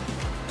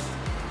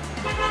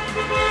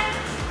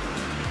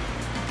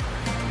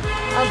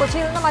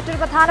 കൊച്ചിയിൽ നിന്ന് മറ്റൊരു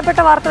പ്രധാനപ്പെട്ട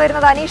വാർത്ത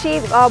വരുന്നത് അനീഷ്, ഈ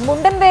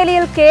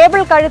മുണ്ടൻവേലിയിൽ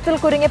കേബിൾ കഴുത്തിൽ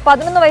കുരുങ്ങി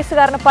 11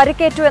 വയസ്സുകാരന്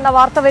പരിക്കേറ്റു എന്ന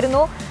വാർത്ത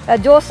വരുന്നു.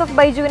 ജോസഫ്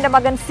ബൈജുവിന്റെ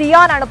മകൻ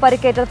സിയാനാണ്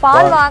പരിക്കേറ്റത്.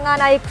 പാൽ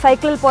വാങ്ങാനായി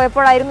സൈക്കിളിൽ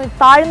പോയപ്പോഴായിരുന്നു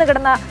താഴ്ന്നു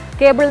കിടന്ന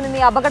കേബിളിൽ നിന്ന്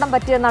ഈ അപകടം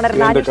പറ്റിയെന്നാണ്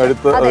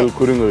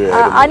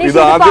അനീഷ്.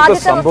 ആദ്യത്തെ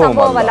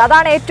സംഭവമല്ല,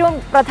 അതാണ് ഏറ്റവും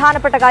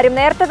പ്രധാനപ്പെട്ട കാര്യം.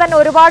 നേരത്തെ തന്നെ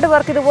ഒരുപാട്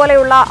പേർക്ക്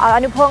ഇതുപോലെയുള്ള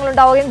അനുഭവങ്ങൾ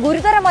ഉണ്ടാവുകയും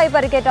ഗുരുതരമായി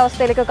പരിക്കേറ്റ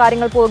അവസ്ഥയിലേക്ക്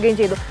കാര്യങ്ങൾ പോവുകയും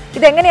ചെയ്തു.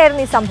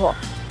 ഇതെങ്ങനെയായിരുന്നു ഈ സംഭവം?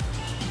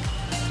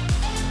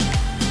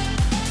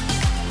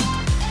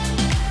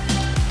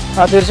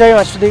 തീർച്ചയായും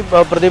അശ്വതി,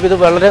 പ്രദീപ്, ഇത്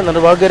വളരെ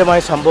നിർഭാഗ്യകരമായ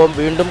സംഭവം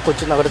വീണ്ടും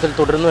കൊച്ചി നഗരത്തിൽ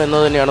തുടരുന്നു എന്ന്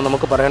തന്നെയാണ്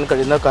നമുക്ക് പറയാൻ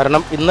കഴിയുന്നത്.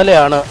 കാരണം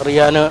ഇന്നലെയാണ്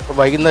റിയാന്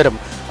വൈകുന്നേരം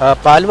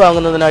പാൽ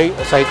വാങ്ങുന്നതിനായി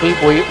സൈക്കിളിൽ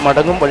പോയി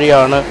മടങ്ങും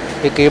വഴിയാണ്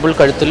ഈ കേബിൾ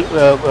കഴുത്തിൽ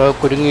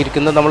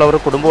കുരുങ്ങിയിരിക്കുന്നത്. നമ്മൾ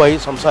അവരുടെ കുടുംബമായി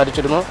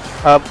സംസാരിച്ചിരുന്നു.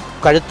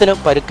 കഴുത്തിന്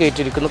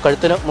പരുക്കേറ്റിരിക്കുന്നു,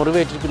 കഴുത്തിന്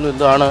മുറിവേറ്റിരിക്കുന്നു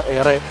എന്നതാണ്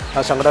ഏറെ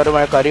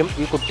സങ്കടകരമായ കാര്യം.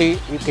 ഈ കുട്ടി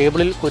ഈ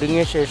കേബിളിൽ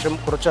കുരുങ്ങിയ ശേഷം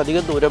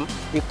കുറച്ചധികം ദൂരം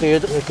ഈ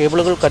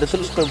കേബിളുകൾ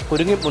കഴുത്തിൽ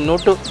കുരുങ്ങി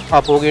മുന്നോട്ട്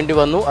പോകേണ്ടി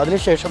വന്നു.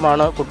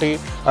 അതിനുശേഷമാണ് കുട്ടി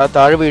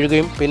താഴെ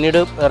വീഴുകയും പിന്നീട്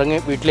ഇറങ്ങി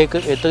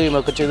വീട്ടിലേക്ക് എത്തുകയും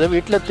ഒക്കെ ചെയ്തത്.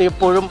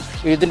 വീട്ടിലെത്തിയപ്പോഴും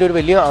ഇതിൻ്റെ ഒരു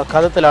വലിയ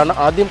ആഘാതത്തിലാണ്.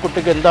 ആദ്യം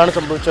കുട്ടിക്ക് എന്താണ്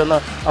സംഭവിച്ചതെന്ന്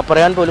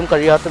പറയാൻ പോലും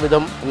കഴിയാത്ത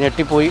വിധം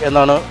ഞെട്ടിപ്പോയി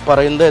എന്നാണ്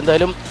പറയുന്നത്.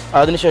 എന്തായാലും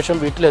അതിനുശേഷം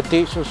വീട്ടിലെത്തി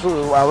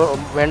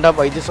വേണ്ട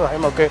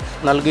വൈദ്യസഹായമൊക്കെ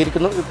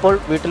നൽകിയിരിക്കുന്നു. ഇപ്പോൾ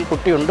വീട്ടിൽ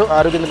കുട്ടിയുണ്ട്.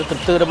 ആരോഗ്യനില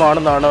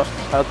തൃപ്തികരമാണെന്നാണ്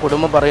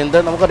കുടുംബം പറയുന്നത്.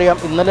 നമുക്കറിയാം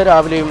ഇന്നലെ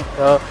രാവിലെയും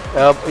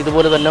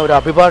ഇതുപോലെ തന്നെ ഒരു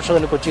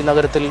അഭിഭാഷകന് കൊച്ചി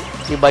നഗരത്തിൽ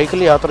ഈ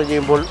ബൈക്കിൽ യാത്ര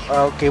ചെയ്യുമ്പോൾ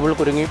കേബിൾ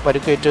കുരുങ്ങി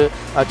പരിക്കേറ്റ്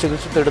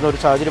ചികിത്സ തേടുന്ന ഒരു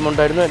സാഹചര്യം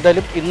ഉണ്ടായിരുന്നു.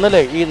 എന്തായാലും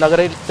ഇന്നലെ ഈ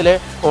നഗരത്തിലെ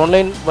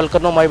ഓൺലൈൻ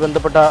വൽക്കരണവുമായി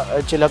ബന്ധപ്പെട്ട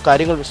ചില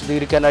കാര്യങ്ങൾ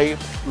വിശദീകരിക്കാനായി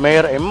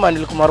മേയർ M.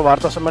 അനിൽകുമാർ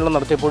വാർത്താസമ്മേളനം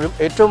നടത്തിയപ്പോഴും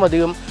ഏറ്റവും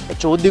അധികം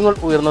ചോദ്യങ്ങൾ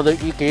ഉയർന്നത്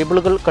ഈ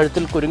കേബിളുകൾ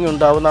കഴുത്തിൽ കുരുങ്ങി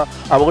ഉണ്ടാകുന്ന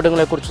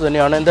അപകടങ്ങളെക്കുറിച്ച്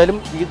തന്നെയാണ്. എന്തായാലും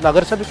ഈ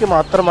നഗരസഭയ്ക്ക്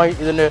മാത്രമായി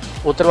ഇതിൻ്റെ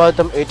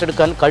ഉത്തരവാദിത്തം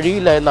ഏറ്റെടുക്കാൻ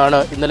കഴിയില്ല എന്നാണ്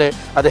ഇന്നലെ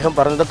അദ്ദേഹം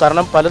പറഞ്ഞത്.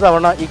 കാരണം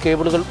പലതവണ ഈ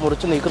കേബിളുകൾ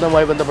മുറിച്ച്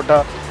നീക്കുന്നതുമായി ബന്ധപ്പെട്ട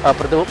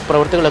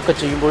പ്രവൃത്തികളൊക്കെ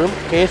ചെയ്യുമ്പോഴും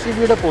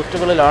KCBയുടെ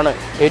പോസ്റ്റുകളിലാണ്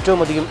ഏറ്റവും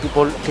അധികം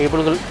ഇപ്പോൾ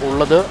കേബിളുകൾ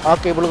ഉള്ളത്. ആ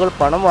കേബിളുകൾ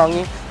പണം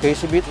വാങ്ങി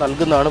KCB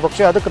നൽകുന്നതാണ്.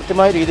 പക്ഷേ അത്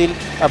കൃത്യമായ രീതിയിൽ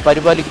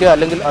പരിപാലിക്കുക,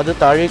 അല്ലെങ്കിൽ അത്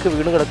താഴേക്ക്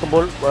വീണ്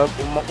കിടക്കുമ്പോൾ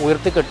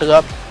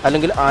ഉയർത്തിക്കെട്ടുക,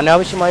 അല്ലെങ്കിൽ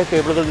അനാവശ്യമായ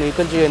കേബിളുകൾ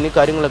നീക്കം ചെയ്യുക എന്നീ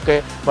കാര്യങ്ങളൊക്കെ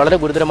വളരെ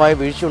ഗുരുതരമായ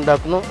വീഴ്ച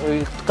ഉണ്ടാക്കുന്നു.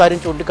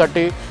 ഇക്കാര്യം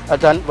ചൂണ്ടിക്കാട്ടി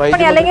താൻ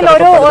അല്ലെങ്കിൽ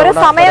ഒരു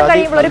സമയം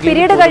കഴിയുമ്പോൾ, ഒരു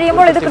പീരീഡ്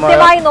കഴിയുമ്പോൾ ഇത്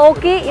കൃത്യമായി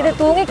നോക്കി ഇത്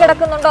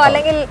തൂങ്ങിക്കിടക്കുന്നുണ്ടോ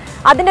അല്ലെങ്കിൽ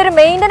അതിന്റെ ഒരു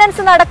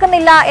മെയിൻ്റനൻസ്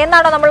നടക്കുന്നില്ല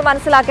എന്നാണോ നമ്മൾ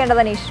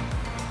മനസ്സിലാക്കേണ്ടത് അനീഷ്?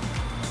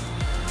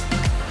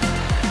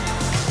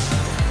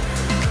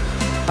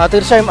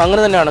 തീർച്ചയായും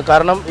അങ്ങനെ തന്നെയാണ്.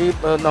 കാരണം ഈ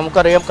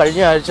നമുക്കറിയാം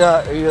കഴിഞ്ഞ ആഴ്ച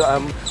ഈ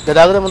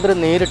ഗതാഗത മന്ത്രി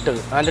നേരിട്ട്,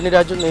 ആന്റണി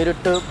രാജു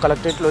നേരിട്ട്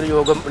കളക്ടറേറ്റിൽ ഒരു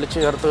യോഗം വിളിച്ചു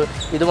ചേർത്ത്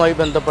ഇതുമായി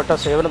ബന്ധപ്പെട്ട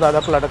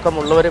സേവനദാതാക്കൾ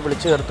അടക്കമുള്ളവരെ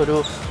വിളിച്ചു ചേർത്തൊരു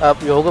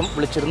യോഗം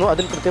വിളിച്ചിരുന്നു.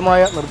 അതിൽ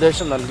കൃത്യമായ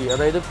നിർദ്ദേശം നൽകി.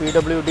 അതായത്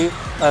PWD,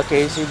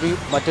 KCB,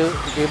 മറ്റ്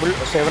കേബിൾ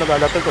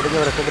സേവനദാതാക്കൾ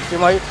തുടങ്ങിയവരൊക്കെ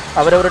കൃത്യമായി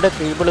അവരവരുടെ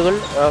കേബിളുകൾ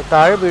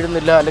താഴെ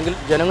വീഴുന്നില്ല, അല്ലെങ്കിൽ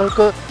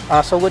ജനങ്ങൾക്ക്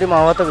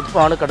അസൗകര്യമാവാത്ത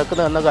വിധമാണ്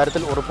കിടക്കുന്നത് എന്ന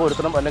കാര്യത്തിൽ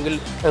ഉറപ്പുവരുത്തണം. അല്ലെങ്കിൽ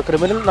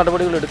ക്രിമിനൽ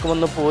നടപടികൾ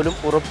എടുക്കുമെന്ന് പോലും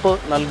ഉറപ്പ്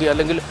നൽകി,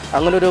 അല്ലെങ്കിൽ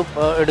അങ്ങനൊരു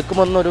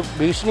എടുക്കുമെന്നൊരു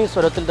ഭീഷണി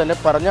സ്വരത്തിൽ തന്നെ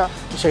പറഞ്ഞ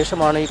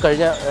ശേഷമാണ് ഈ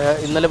കഴിഞ്ഞ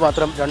ഇന്നലെ ഇന്നലെ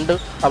മാത്രം 2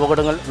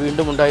 അപകടങ്ങൾ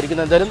വീണ്ടും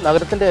ഉണ്ടായിരിക്കുന്നത്. എന്തായാലും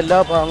നഗരത്തിൻ്റെ എല്ലാ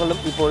ഭാഗങ്ങളും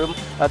ഇപ്പോഴും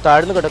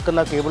താഴ്ന്നു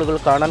കിടക്കുന്ന കേബിളുകൾ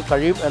കാണാൻ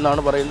കഴിയും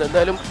എന്നാണ് പറയുന്നത്.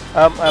 എന്തായാലും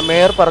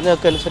മേയർ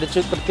പറഞ്ഞതൊക്കെ അനുസരിച്ച്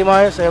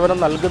കൃത്യമായ സേവനം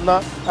നൽകുന്ന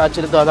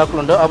ചില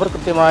ദാതാക്കളുണ്ട്. അവർ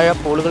കൃത്യമായ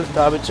പോളുകൾ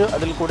സ്ഥാപിച്ച്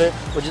അതിൽ കൂടെ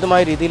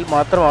ഉചിതമായ രീതിയിൽ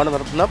മാത്രമാണ്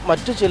നടത്തുന്നത്.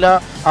 മറ്റു ചില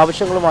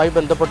ആവശ്യങ്ങളുമായി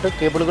ബന്ധപ്പെട്ട്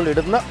കേബിളുകൾ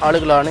ഇടുന്ന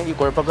ആളുകളാണ് ഈ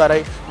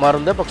കുഴപ്പക്കാരായി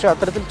മാറുന്നത്. പക്ഷേ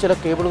അത്തരത്തിൽ ചില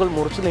കേബിളുകൾ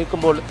മുറിച്ചു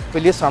നീക്കുമ്പോൾ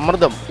വലിയ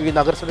സമ്മർദ്ദം ഈ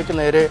നഗരസഭയ്ക്ക്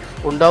നേരെ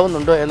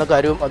ഉണ്ടാവുന്നുണ്ട് എന്ന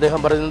കാര്യവും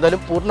അദ്ദേഹം പറയുന്നത്.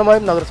 എന്തായാലും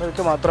പൂർണ്ണമായും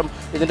നഗരസഭയ്ക്ക് മാത്രം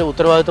ഇതിൻ്റെ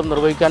ഉത്തരവാദിത്വം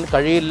നിർവഹിക്കാൻ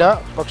കഴിയില്ല.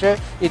 പക്ഷേ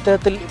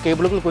ഇത്തരത്തിൽ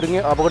കേബിളുകൾ കുരുങ്ങി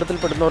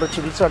അപകടത്തിൽപ്പെടുന്നവർ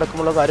ചികിത്സ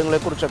അടക്കമുള്ള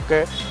കാര്യങ്ങളെക്കുറിച്ചൊക്കെ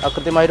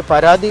കൃത്യമായൊരു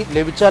പരാതി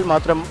ലഭിച്ചാൽ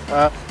മാത്രം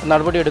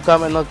നടപടിയെടുക്കാം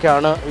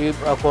എന്നൊക്കെയാണ് ഈ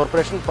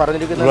കോർപ്പറേഷൻ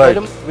പറഞ്ഞിരിക്കുന്നത്.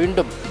 എന്തായാലും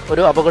വീണ്ടും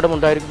ഒരു അപകടം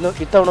ഉണ്ടായിരിക്കുന്നു.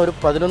 ഇത്തവണ ഒരു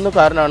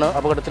 11-കാരനാണ്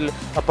അപകടത്തിൽ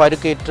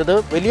പരിക്കേറ്റത്.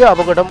 വലിയ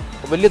അപകടം,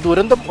 വലിയ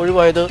ദുരന്തം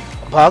ഒഴിവായത്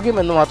ഭാഗ്യം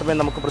എന്ന് മാത്രമേ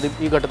നമുക്ക്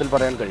ഈ ഘട്ടത്തിൽ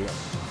പറയാൻ കഴിയൂ.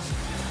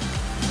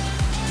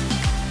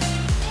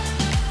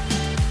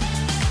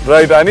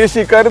 റൈറ്റ് അനീഷ്,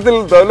 ഇക്കാര്യത്തിൽ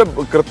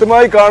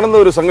കൃത്യമായി കാണുന്ന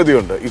ഒരു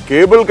സംഗതിയുണ്ട്. ഈ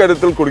കേബിൾ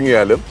കരുത്തിൽ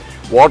കുടുങ്ങിയാലും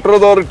വാട്ടർ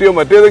അതോറിറ്റിയോ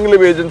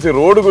മറ്റേതെങ്കിലും ഏജൻസി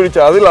റോഡ് കുഴിച്ച്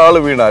അതിൽ ആൾ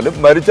വീണാലും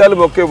മരിച്ചാലും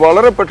ഒക്കെ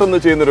വളരെ പെട്ടെന്ന്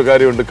ചെയ്യുന്നൊരു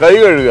കാര്യമുണ്ട്, കൈ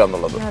കഴുകുക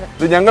എന്നുള്ളത്.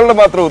 ഇത് ഞങ്ങളുടെ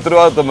മാത്രം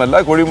ഉത്തരവാദിത്വമല്ല,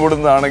 കുഴി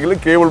മൂടുന്നതാണെങ്കിലും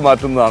കേബിൾ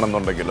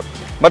മാറ്റുന്നതാണെന്നുണ്ടെങ്കിലും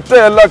മറ്റേ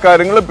എല്ലാ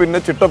കാര്യങ്ങളും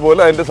പിന്നെ ചിട്ട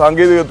പോലെ അതിന്റെ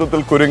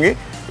സാങ്കേതികത്വത്തിൽ കുരുങ്ങി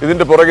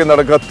ഇതിന്റെ പുറകെ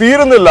നടക്കുക.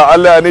 തീരുന്നില്ല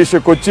അല്ല അനീഷ്,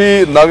 കൊച്ചി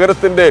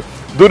നഗരത്തിന്റെ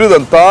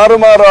ദുരിതം,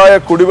 താറുമാറായ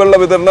കുടിവെള്ള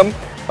വിതരണം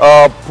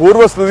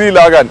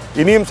പൂർവ്വസ്ഥിതിയിലാകാൻ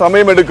ഇനിയും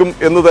സമയമെടുക്കും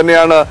എന്ന്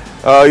തന്നെയാണ്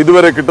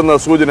ഇതുവരെ കിട്ടുന്ന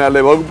സൂചന.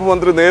 അല്ലെ, വകുപ്പ്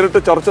മന്ത്രി നേരിട്ട്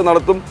ചർച്ച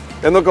നടത്തും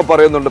എന്നൊക്കെ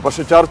പറയുന്നുണ്ട്.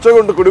 പക്ഷെ ചർച്ച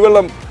കൊണ്ട്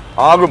കുടിവെള്ളം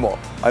ആകുമോ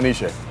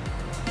അനീഷേ?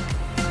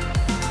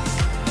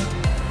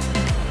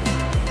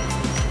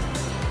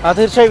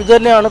 തീർച്ചയായും ഇത്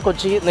തന്നെയാണ്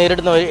കൊച്ചി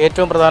നേരിടുന്ന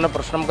ഏറ്റവും പ്രധാന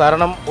പ്രശ്നം.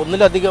 കാരണം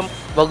ഒന്നിലധികം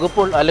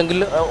വകുപ്പുകൾ അല്ലെങ്കിൽ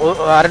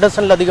 1/2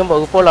 ഡസനിലധികം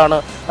വകുപ്പുകളാണ്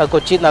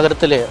കൊച്ചി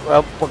നഗരത്തിലെ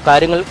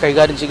കാര്യങ്ങൾ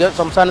കൈകാര്യം ചെയ്യുക.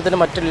 സംസ്ഥാനത്തിന്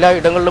മറ്റെല്ലാ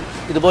ഇടങ്ങളിലും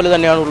ഇതുപോലെ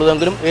തന്നെയാണ്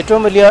ഉള്ളതെങ്കിലും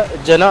ഏറ്റവും വലിയ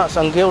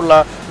ജനസംഖ്യയുള്ള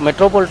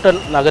മെട്രോപൊളിറ്റൻ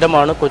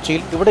നഗരമാണ്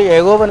കൊച്ചിയിൽ. ഇവിടെ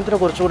ഏകോപനത്തിന്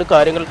കുറച്ചുകൂടി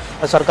കാര്യങ്ങൾ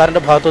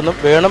സർക്കാരിൻ്റെ ഭാഗത്തുനിന്നും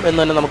വേണം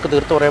എന്ന് തന്നെ നമുക്ക്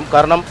തീർത്തു പറയാം.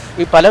 കാരണം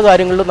ഈ പല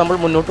കാര്യങ്ങളിലും നമ്മൾ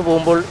മുന്നോട്ട്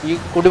പോകുമ്പോൾ ഈ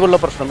കുടിവെള്ള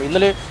പ്രശ്നം,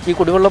 ഇന്നലെ ഈ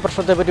കുടിവെള്ള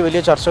പ്രശ്നത്തെപ്പറ്റി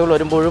വലിയ ചർച്ചകൾ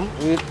വരുമ്പോഴും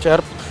ഈ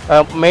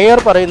മേയർ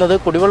പറയുന്നത്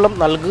കുടിവെള്ളം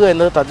നൽകുക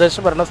എന്നത് തദ്ദേശ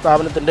ഭരണ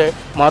സ്ഥാപനത്തിൻ്റെ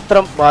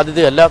മാത്രം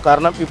ബാധ്യതയല്ല.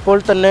 കാരണം ഇപ്പോൾ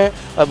തന്നെ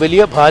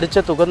വലിയ ഭാരിച്ച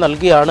തുക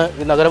നൽകിയാണ്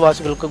ഈ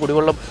നഗരവാസികൾക്ക്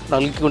കുടിവെള്ളം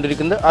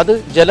നൽകിക്കൊണ്ടിരിക്കുന്നത്. അത്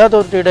ജല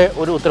അതോറിറ്റിയുടെ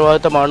ഒരു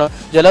ഉത്തരവാദിത്തമാണ്.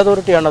 ജല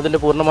അതോറിറ്റിയാണ് അതിൻ്റെ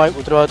പൂർണ്ണമായ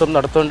ഉത്തരവാദിത്തം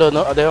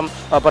നടത്തേണ്ടതെന്ന് അദ്ദേഹം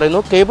പറയുന്നു.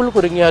 കേബിൾ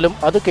കുരുങ്ങിയാലും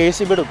അത്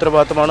KCBയുടെ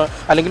ഉത്തരവാദിത്തമാണ്,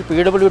 അല്ലെങ്കിൽ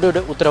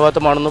PWDയുടെ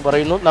ഉത്തരവാദിത്തമാണെന്ന്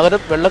പറയുന്നു.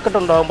 നഗരം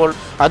വെള്ളക്കെട്ടുണ്ടാകുമ്പോൾ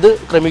അത്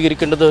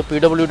ക്രമീകരിക്കേണ്ടത്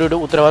PWDയുടെ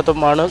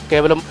ഉത്തരവാദിത്തമാണ്,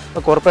 കേവലം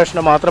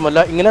കോർപ്പറേഷന് മാത്രമല്ല.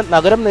 ഇങ്ങനെ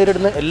നഗരം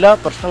നേരിടുന്ന എല്ലാ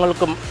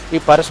പ്രശ്നങ്ങൾക്കും ഈ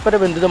പരസ്പര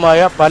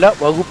ബന്ധിതമായ പല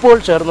വകുപ്പുകൾ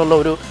ചേർന്നുള്ള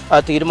ഒരു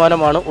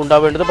തീരുമാനമാണ്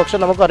ഉണ്ടാവേണ്ടത്. പക്ഷെ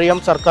നമുക്കറിയാം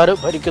സർക്കാർ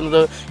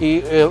ഭരിക്കുന്നത് ഈ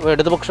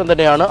ഇടതുപക്ഷം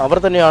തന്നെയാണ്, അവർ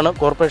തന്നെയാണ്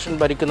കോർപ്പറേഷൻ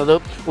ഭരിക്കുന്നത്.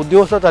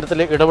 ഉദ്യോഗസ്ഥ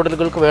തലത്തിലെ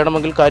ഇടപെടലുകൾക്ക്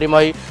വേണമെങ്കിൽ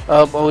കാര്യമായി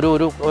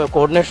ഒരു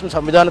കോർഡിനേഷൻ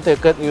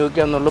സംവിധാനത്തെയൊക്കെ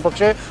നിയോഗിക്കുക എന്നുള്ളൂ.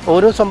 പക്ഷേ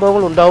ഓരോ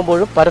സംഭവങ്ങൾ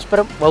ഉണ്ടാകുമ്പോഴും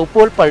പരസ്പരം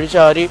വകുപ്പുകൾ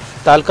പഴിച്ചാരി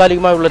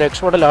താൽക്കാലികമായുള്ള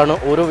രക്ഷപ്പെടലാണ്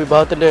ഓരോ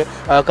വിഭാഗത്തിൻ്റെ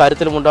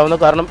കാര്യത്തിലും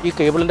ഉണ്ടാകുന്നത്. കാരണം ഈ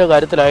കേബിളിൻ്റെ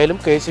കാര്യത്തിലായാലും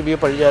KCBയെ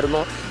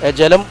പഴിച്ചായിരുന്നു.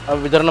 ജലം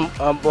വിതരണം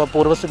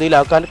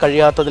പൂർവ്വസ്ഥിതിയിലാക്കാൻ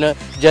കഴിയാത്തതിന്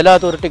ജല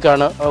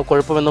അതോറിറ്റിക്കാണ്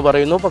കുഴപ്പമെന്ന്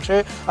പറയുന്നു. പക്ഷേ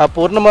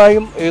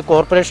പൂർണ്ണമായും ഈ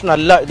കോർപ്പറേഷൻ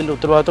അല്ല ഇതിൻ്റെ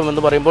ഉത്തരവാദിത്വം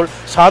എന്ന് പറയുമ്പോൾ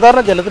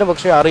സാധാരണ ജനത്തിന്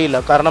പക്ഷേ അറിയില്ല.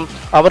 കാരണം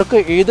അവർക്ക്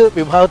ഏത്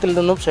വിഭാഗത്തിൽ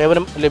നിന്നും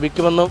സേവനം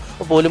ലഭിക്കുമെന്ന്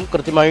പോലും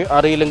കൃത്യമായി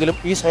അറിയില്ലെങ്കിലും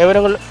ഈ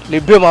സേവനങ്ങൾ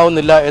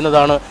ലഭ്യമാവുന്നില്ല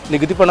എന്നതാണ്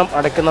നികുതി പണം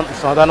അടയ്ക്കുന്ന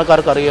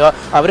സാധാരണക്കാർക്ക് അറിയുക.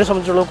 അവരെ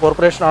സംബന്ധിച്ചുള്ള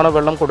കോർപ്പറേഷനാണ്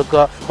വെള്ളം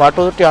കൊടുക്കുക, വാട്ടർ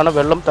അതോറിറ്റിയാണ്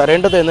വെള്ളം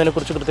തരേണ്ടത്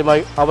എന്നതിനെക്കുറിച്ച്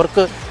കൃത്യമായി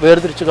അവർക്ക്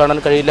വേർതിരിച്ച് കാണാൻ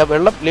കഴിയില്ല.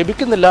 വെള്ളം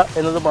ലഭിക്കുന്നില്ല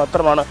എന്നത്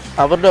മാത്രമാണ്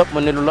അവരുടെ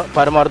മുന്നിലുള്ള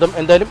പരമാർത്ഥം.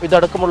 എന്തായാലും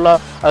ഇതടക്കമുള്ള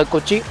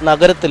കൊച്ചി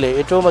നഗരത്തിലെ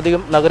ഏറ്റവും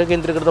അധികം നഗര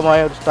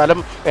കേന്ദ്രീകൃതമായ ഒരു സ്ഥലം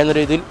എന്ന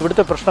രീതിയിൽ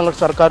ഇവിടുത്തെ പ്രശ്നങ്ങൾ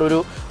സർക്കാർ ഒരു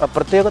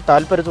പ്രത്യേക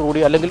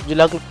താല്പര്യത്തോടുകൂടി അല്ലെങ്കിൽ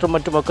ജില്ലാ കളക്ടറും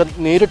മറ്റുമൊക്കെ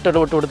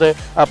നേരിട്ടിടപെട്ട് ഇവിടുത്തെ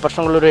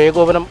പ്രശ്നങ്ങളൊരു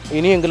ഏകോപനം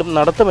ഇനിയെങ്കിലും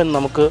നടത്തുമെന്ന്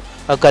നമുക്ക്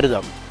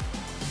കരുതാം.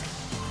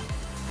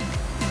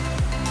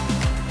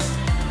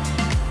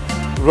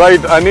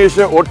 റൈറ്റ്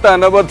അനീഷ്,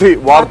 ഒട്ടനവധി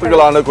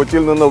വാർത്തകളാണ്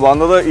കൊച്ചിയിൽ നിന്ന്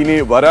വന്നത്, ഇനി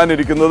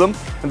വരാനിരിക്കുന്നതും.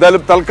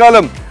 എന്തായാലും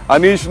തൽക്കാലം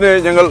അനീഷിനെ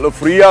ഞങ്ങൾ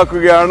ഫ്രീ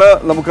ആക്കുകയാണ്.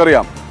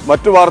 നമുക്കറിയാം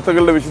മറ്റു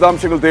വാർത്തകളുടെ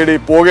വിശദാംശങ്ങൾ തേടി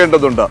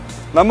പോകേണ്ടതുണ്ട്.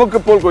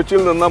 നമുക്കിപ്പോൾ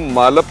കൊച്ചിയിൽ നിന്ന്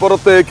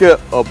മലപ്പുറത്തേക്ക്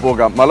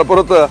പോകാം.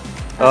 മലപ്പുറത്ത്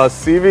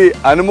CV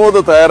അനുമോദ്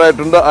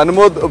തയ്യാറായിട്ടുണ്ട്.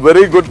 Anumod,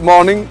 very good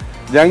morning.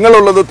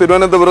 ഞങ്ങളുള്ളത്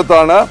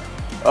തിരുവനന്തപുരത്താണ്,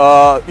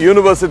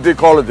 യൂണിവേഴ്സിറ്റി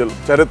കോളേജിൽ.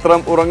 ചരിത്രം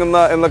ഉറങ്ങുന്ന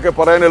എന്നൊക്കെ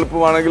പറയാൻ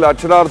എളുപ്പമാണെങ്കിൽ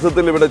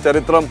അക്ഷരാർത്ഥത്തിൽ ഇവിടെ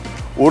ചരിത്രം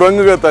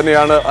ഉറങ്ങുക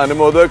തന്നെയാണ്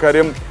അനുമോദ്.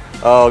 കാര്യം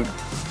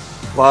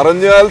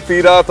പറഞ്ഞാൽ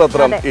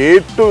തീരാത്തത്ര A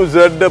to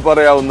Z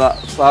പറയാവുന്ന,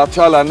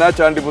 സാക്ഷാൽ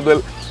അന്നാചാണ്ടി മുതൽ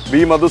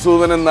B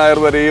മധുസൂദനൻ നായർ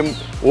വരെയും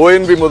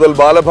ONV മുതൽ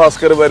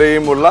ബാലഭാസ്കർ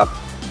വരെയും ഉള്ള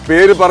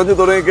പേര് പറഞ്ഞു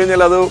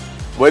തുടങ്ങിക്കഴിഞ്ഞാൽ അത്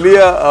വലിയ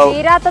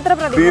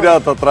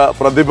തീരാത്തത്ര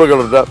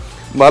പ്രതിഭകളുണ്ട്.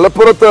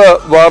 മലപ്പുറത്ത്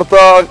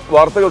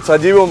വാർത്തകൾ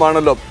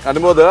സജീവമാണല്ലോ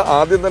അനുമോദ്.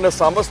 ആദ്യം തന്നെ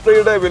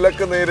സമസ്തയുടെ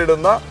വിലക്ക്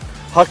നേരിടുന്ന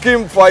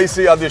ഹക്കീം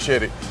ഫൈസി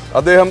അധ്യക്ഷേരി,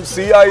 അദ്ദേഹം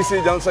CIC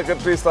ജനറൽ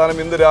സെക്രട്ടറി സ്ഥാനം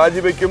ഇന്ന്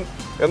രാജിവെക്കും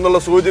എന്നുള്ള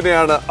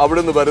സൂചനയാണ്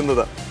അവിടുന്ന്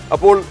വരുന്നത്.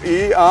 അപ്പോൾ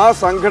ആ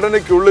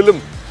സംഘടനയ്ക്കുള്ളിലും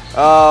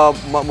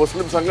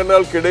മുസ്ലിം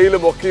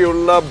സംഘടനകൾക്കിടയിലും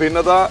ഒക്കെയുള്ള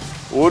ഭിന്നത,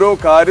 ഓരോ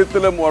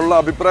കാര്യത്തിലും ഉള്ള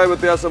അഭിപ്രായ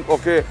വ്യത്യാസം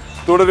ഒക്കെ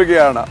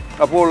തുടരുകയാണ്.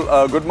 അപ്പോൾ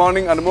ഗുഡ്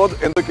മോർണിംഗ് അനുമോദ്,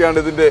 എന്തൊക്കെയാണ്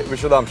ഇതിന്റെ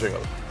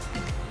വിശദാംശങ്ങൾ?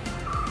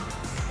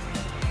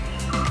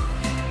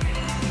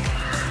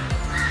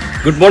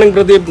 Good morning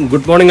Pradeep,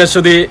 good morning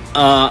Aswathy.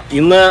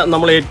 ഇന്ന്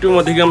നമ്മൾ ഏറ്റവും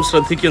അധികം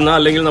ശ്രദ്ധിക്കുന്ന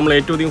അല്ലെങ്കിൽ നമ്മൾ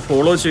ഏറ്റവും അധികം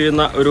ഫോളോ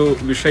ചെയ്യുന്ന ഒരു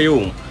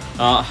വിഷയവും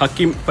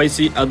ഹക്കീം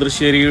ഫൈസി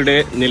അദൃശ്ശേരിയുടെ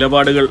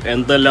നിലപാടുകൾ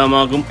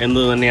എന്തെല്ലാമാകും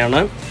എന്ന്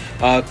തന്നെയാണ്.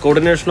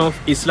 Coordination of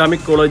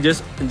Islamic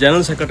colleges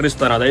general secretary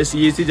സ്ഥാനം, അതായത്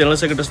CAC ജനറൽ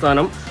സെക്രട്ടറി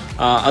സ്ഥാനം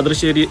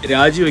അദൃശ്ശേരി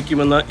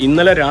രാജിവെക്കുമെന്ന്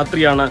ഇന്നലെ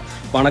രാത്രിയാണ്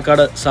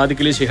പാണക്കാട്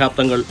സാദിഖ് അലി ശിഹാബ്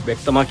തങ്ങൾ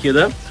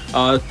വ്യക്തമാക്കിയത്.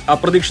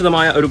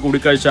 അപ്രതീക്ഷിതമായ ഒരു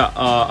കൂടിക്കാഴ്ച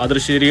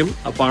അദൃശ്ശേരിയും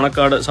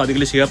പാണക്കാട് സാദിഖ്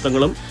അലി ശിഹാബ്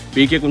തങ്ങളും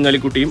PK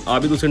കുഞ്ഞാലിക്കുട്ടിയും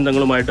ആബിദ് ഹുസൈൻ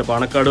തങ്ങളുമായിട്ട്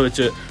പാണക്കാട്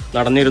വെച്ച്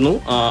നടന്നിരുന്നു.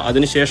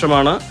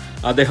 അതിനുശേഷമാണ്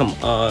അദ്ദേഹം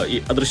ഈ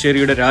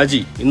അദൃശ്ശേരിയുടെ രാജി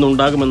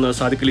ഇന്നുണ്ടാകുമെന്ന്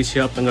സാദിഖ് അലി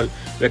ശിഹാബ് തങ്ങൾ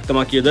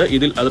വ്യക്തമാക്കിയത്.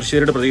 ഇതിൽ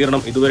അദൃശ്ശേരിയുടെ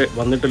പ്രതികരണം ഇതുവരെ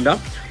വന്നിട്ടില്ല.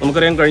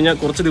 നമുക്കറിയാം, കഴിഞ്ഞ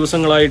കുറച്ച്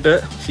ദിവസങ്ങളായിട്ട്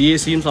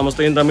CACയും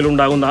സമസ്തയും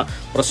തമ്മിലുണ്ടാകുന്ന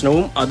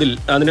പ്രശ്നവും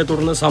അതിനെ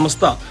തുടർന്ന്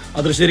സമസ്ത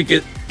അദൃശ്ശേരിക്ക്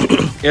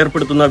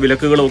ഏർപ്പെടുത്തുന്ന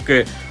വിലക്കുകളും ഒക്കെ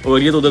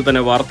വലിയ തോതിൽ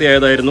തന്നെ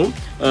വാർത്തയായതായിരുന്നു.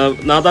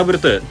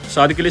 നാദാപുരത്ത്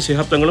സാദിഖ് അലി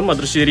ശിഹാബ് തങ്ങളും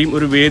അദൃശ്ശേരിയും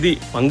ഒരു വേദി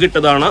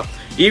പങ്കിട്ടതാണ്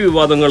ഈ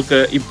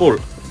വിവാദങ്ങൾക്ക് ഇപ്പോൾ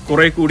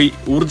കുറെ കൂടി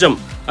ഊർജം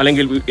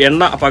അല്ലെങ്കിൽ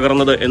എണ്ണ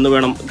പകർന്നത് എന്ന്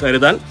വേണം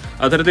കരുതാൻ.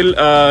 അത്തരത്തിൽ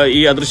ഈ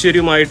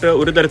അദൃശ്ശേരിയുമായിട്ട്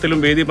ഒരു തരത്തിലും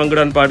വേദി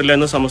പങ്കിടാൻ പാടില്ല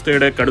എന്ന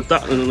സമസ്തയുടെ കടുത്ത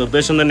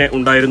നിർദ്ദേശം തന്നെ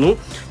ഉണ്ടായിരുന്നു.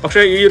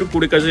 പക്ഷേ ഈ ഒരു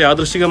കൂടിക്കാഴ്ച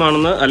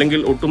യാദൃശ്ചികമാണെന്ന് അല്ലെങ്കിൽ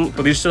ഒട്ടും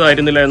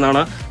പ്രതീക്ഷിച്ചതായിരുന്നില്ല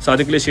എന്നാണ്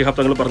സാദിഖ് അലി ശിഹാബ്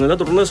തങ്ങൾ പറഞ്ഞത്.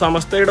 തുടർന്ന്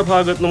സമസ്തയുടെ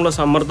ഭാഗത്തു നിന്നുള്ള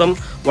സമ്മർദ്ദം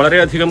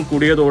വളരെയധികം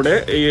കൂടിയതോടെ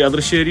ഈ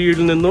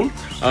അദൃശ്ശേരിയിൽ നിന്നും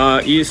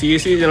ഈ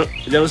CAC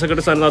ജനറൽ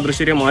സെക്രട്ടറി സ്ഥാനത്ത്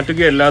അദൃശ്ശേരിയെ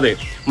മാറ്റുകയല്ലാതെ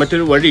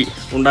മറ്റൊരു വഴി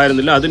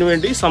ഉണ്ടായിരുന്നില്ല.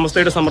 അതിനുവേണ്ടി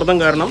സമസ്തയുടെ സമ്മർദ്ദം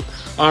കാരണം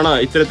ആണ്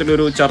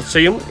ഇത്തരത്തിലൊരു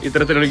ചർച്ചയും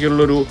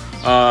ഇത്തരത്തിലുള്ളൊരു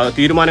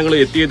തീരുമാനങ്ങൾ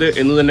എത്തിയത്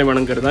എന്ന് തന്നെ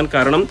വേണം കരുതാൻ.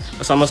 കാരണം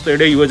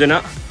സമസ്തയുടെ യുവജന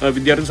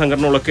വിദ്യാർത്ഥി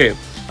സംഘടനകളൊക്കെ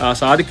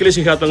സാദിഖ് അലി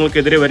ശിഹാബ്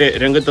തങ്ങൾക്കെതിരെ വരെ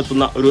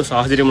രംഗത്തെത്തുന്ന ഒരു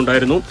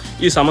സാഹചര്യമുണ്ടായിരുന്നു.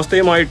 ഈ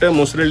സമസ്തയുമായിട്ട്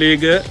മുസ്ലിം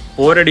ലീഗ്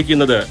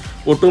പോരടിക്കുന്നത്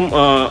ഒട്ടും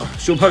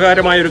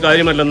ശുഭകരമായ ഒരു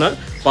കാര്യമല്ലെന്ന്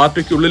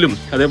പാർട്ടിക്കുള്ളിലും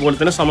അതേപോലെ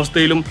തന്നെ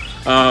സമസ്തയിലും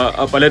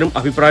പലരും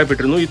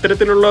അഭിപ്രായപ്പെട്ടിരുന്നു.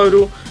 ഇത്തരത്തിലുള്ള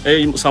ഒരു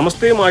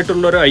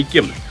സമസ്തയുമായിട്ടുള്ള ഒരു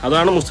ഐക്യം,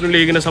 അതാണ് മുസ്ലിം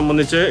ലീഗിനെ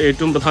സംബന്ധിച്ച്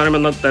ഏറ്റവും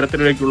പ്രധാനമെന്ന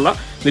തരത്തിലേക്കുള്ള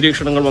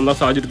നിരീക്ഷണങ്ങൾ വന്ന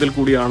സാഹചര്യത്തിൽ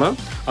കൂടിയാണ്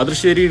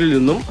അദൃശ്ശേരിയിൽ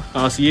നിന്നും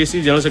CAC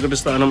ജനറൽ സെക്രട്ടറി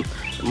സ്ഥാനം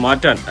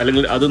മാറ്റാൻ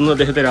അല്ലെങ്കിൽ അതിൽ നിന്ന്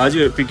അദ്ദേഹത്തെ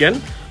രാജിവെപ്പിക്കാൻ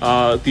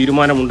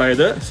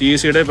തീരുമാനമുണ്ടായത്.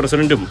 CACയുടെ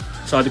പ്രസിഡന്റും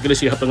സാദിഖ് അലി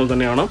ശിഹാബ് തങ്ങൾ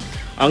തന്നെയാണ്.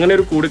 അങ്ങനെ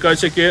ഒരു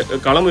കൂടിക്കാഴ്ചയ്ക്ക്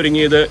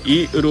കളമൊരുങ്ങിയത് ഈ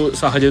ഒരു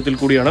സാഹചര്യത്തിൽ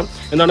കൂടിയാണ്.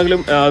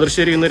 എന്താണെങ്കിലും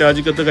അദൃശ്ശേരി ഇന്ന്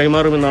രാജിക്കത്ത്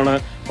കൈമാറുമെന്നാണ്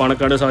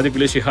പാണക്കാട് സാദിഖ്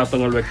അലി ശിഹാബ്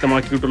തങ്ങൾ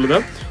വ്യക്തമാക്കിയിട്ടുള്ളത്.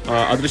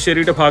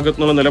 അദൃശ്ശേരിയുടെ ഭാഗത്തു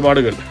നിന്നുള്ള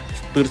നിലപാടുകൾ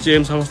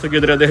തീർച്ചയായും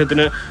സമസ്തയ്ക്കെതിരെ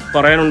അദ്ദേഹത്തിന്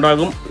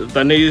പറയാനുണ്ടാകും.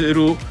 തന്നെ ഈ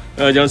ഒരു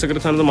ജനറൽ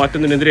സെക്രട്ടറി സ്ഥാനത്ത്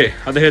മാറ്റുന്നതിനെതിരെ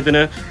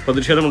അദ്ദേഹത്തിന്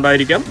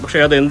പ്രതിഷേധമുണ്ടായിരിക്കാം. പക്ഷേ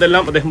അത്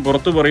എന്തെല്ലാം അദ്ദേഹം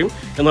പുറത്തു പറയും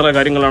എന്നുള്ള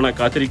കാര്യങ്ങളാണ്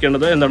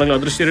കാത്തിരിക്കേണ്ടത്. എന്താണെങ്കിലും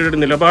അദൃശ്ശേരിയുടെ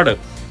നിലപാട്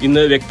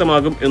ഇന്ന്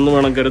വ്യക്തമാകും എന്ന്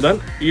വേണം കരുതാൻ.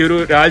 ഈ ഒരു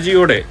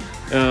രാജിയോടെ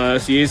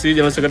CAC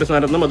ജനറൽ സെക്രട്ടറി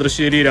സ്ഥാനത്ത് നിന്നും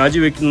അദൃശ്ശേരി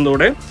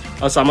രാജിവെക്കുന്നതോടെ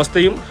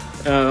സമസ്തയും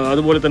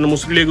അതുപോലെ തന്നെ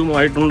മുസ്ലിം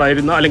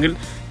ലീഗുമായിട്ടുണ്ടായിരുന്ന അല്ലെങ്കിൽ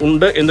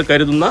ഉണ്ട് എന്ന്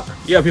കരുതുന്ന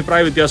ഈ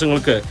അഭിപ്രായ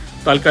വ്യത്യാസങ്ങൾക്ക്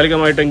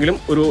താൽക്കാലികമായിട്ടെങ്കിലും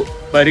ഒരു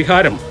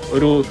പരിഹാരം,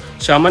 ഒരു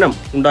ശമനം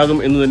ഉണ്ടാകും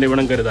എന്ന് തന്നെ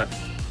വേണം കരുതാൻ.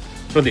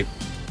 പ്രദീപ്.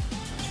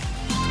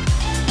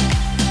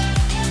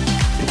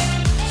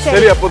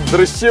 ശരി, അപ്പൊ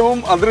ദൃശ്യവും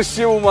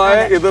അദൃശ്യവുമായ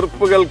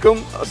എതിർപ്പുകൾക്കും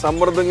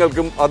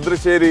സമ്മർദ്ദങ്ങൾക്കും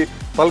അദൃശ്ശേരി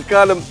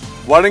തൽക്കാലം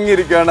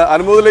വഴങ്ങിയിരിക്കുകയാണ്.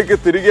 അനുമോദിലേക്ക്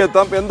തിരികെ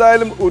എത്താം.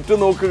 എന്തായാലും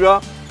ഉറ്റുനോക്കുക,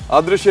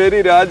 അദൃശ്ശേരി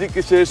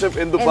രാജിക്ക് ശേഷം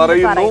എന്ത്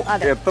പറയുന്നു,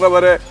 എത്ര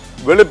വരെ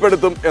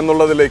വെളിപ്പെടുത്തും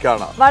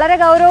എന്നുള്ളതിലേക്കാണ്. വളരെ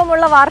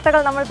ഗൗരവമുള്ള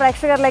വാർത്തകൾ നമ്മൾ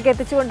പ്രേക്ഷകരിലേക്ക്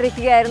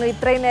എത്തിച്ചുകൊണ്ടിരിക്കുകയായിരുന്നു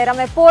ഇത്രയും നേരം.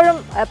 എപ്പോഴും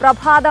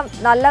പ്രഭാതം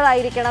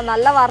നല്ലതായിരിക്കണം,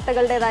 നല്ല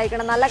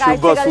വാർത്തകളുടേതായിരിക്കണം, നല്ല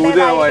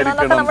കാഴ്ചകളുടേതായിരിക്കണം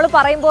എന്നൊക്കെ നമ്മൾ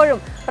പറയുമ്പോഴും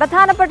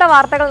പ്രധാനപ്പെട്ട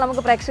വാർത്തകൾ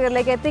നമുക്ക്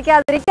പ്രേക്ഷകരിലേക്ക്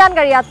എത്തിക്കാതിരിക്കാൻ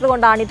കഴിയാത്തത്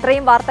കൊണ്ടാണ്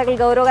ഇത്രയും വാർത്തകൾ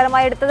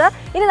ഗൗരവകരമായി എടുത്തത്.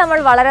 ഇനി നമ്മൾ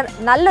വളരെ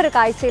നല്ലൊരു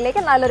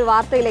കാഴ്ചയിലേക്ക്, നല്ലൊരു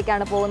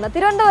വാർത്തയിലേക്കാണ് പോകുന്നത്.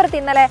 തിരുവനന്തപുരത്ത്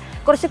ഇന്നലെ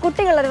കുറച്ച്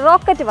കുട്ടികൾ ഒരു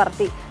റോക്കറ്റ്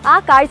പറത്തി. ആ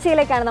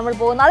കാഴ്ചയിലേക്കാണ് നമ്മൾ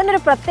പോകുന്നത്.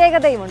 അതിനൊരു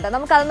പ്രത്യേകതയുമുണ്ട്,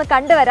 നമുക്കതൊന്ന്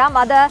കണ്ടുവരാം.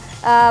 അത്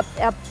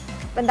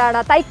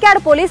തൈക്കാട്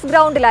പോലീസ്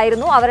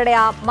ഗ്രൗണ്ടിലായിരുന്നു അവരുടെ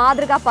ആ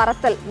മാതൃകാ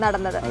പറത്തൽ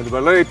നടന്നത്.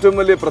 വളരെ ഏറ്റവും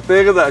വലിയ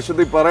പ്രത്യേകത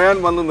അശ്വതി പറയാൻ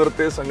വന്ന്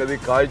നിർത്തിയ സംഗതി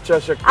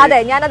കാഴ്ചശക്തി. അതെ,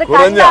 ഞാനത്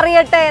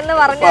കണ്ടറിയട്ടെ എന്ന്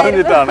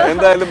പറഞ്ഞിട്ടാണ്.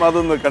 എന്തായാലും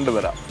അതൊന്ന്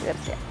കണ്ടുവരാം.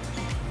 തീർച്ചയായും.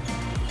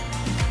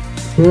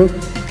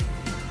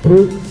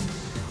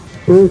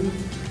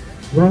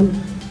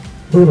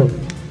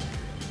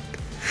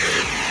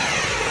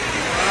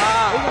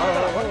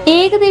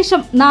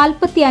 ഏകദേശം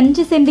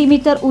 45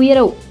 സെന്റിമീറ്റർ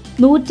ഉയരവും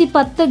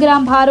 110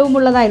 ഗ്രാം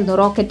ഭാരവുമുള്ളതായിരുന്നു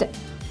റോക്കറ്റ്.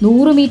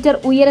 100 മീറ്റർ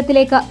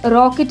ഉയരത്തിലേക്ക്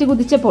റോക്കറ്റ്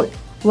കുതിച്ചപ്പോൾ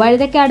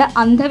വഴുതക്കാട്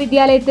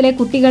അന്ധവിദ്യാലയത്തിലെ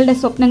കുട്ടികളുടെ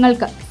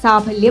സ്വപ്നങ്ങൾക്ക്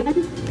സാഫല്യം.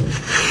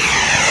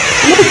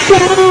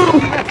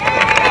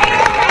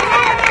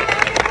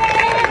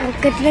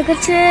 റോക്കറ്റിനെ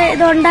കുറിച്ച്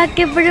ഇത്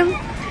ഉണ്ടാക്കിയപ്പോഴും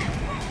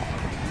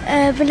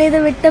പിന്നെ ഇത്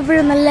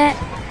വിട്ടപ്പോഴും നല്ല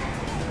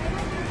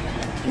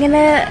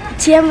ഇങ്ങനെ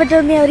ചെയ്യാൻ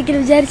പറ്റുമെന്ന് ഞാൻ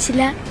ഒരിക്കലും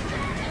വിചാരിച്ചില്ല.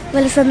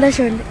 നല്ല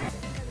സന്തോഷമുണ്ട്.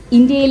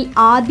 ഇന്ത്യയിൽ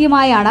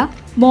ആദ്യമായാണ്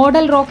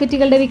മോഡൽ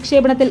റോക്കറ്റുകളുടെ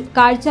വിക്ഷേപണത്തിൽ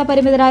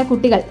കാഴ്ചാപരിമിതരായ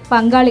കുട്ടികൾ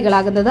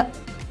പങ്കാളികളാകുന്നത്.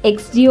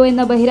 XGO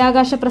എന്ന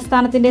ബഹിരാകാശ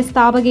പ്രസ്ഥാനത്തിന്റെ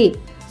സ്ഥാപകയും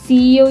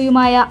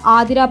സിഇഒയുമായ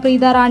ആതിര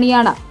പ്രീത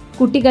റാണിയാണ്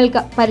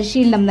കുട്ടികൾക്ക്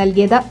പരിശീലനം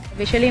നൽകിയത്.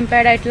 വിഷ്വലി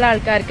ഇംപയർഡ് ആയിട്ടുള്ള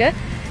ആൾക്കാർക്ക്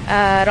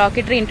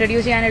റോക്കറ്ററി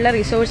ഇൻട്രൊഡ്യൂസ് ചെയ്യാനുള്ള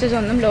റിസോഴ്സസ്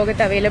ഒന്നും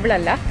ലോകത്ത് അവൈലബിൾ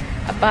അല്ല.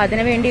 അപ്പോൾ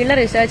അതിനു വേണ്ടിയുള്ള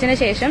റിസർച്ചിന്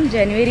ശേഷം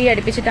ജനുവരി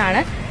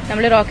അടുപ്പിച്ചിട്ടാണ്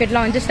നമ്മൾ റോക്കറ്റ്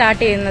ലോഞ്ച്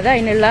സ്റ്റാർട്ട് ചെയ്യുന്നത്,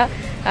 അതിനുള്ള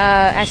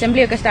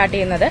അസംബ്ലി ഒക്കെ സ്റ്റാർട്ട്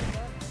ചെയ്യുന്നത്.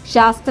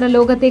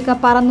 ശാസ്ത്രലോകത്തേക്ക്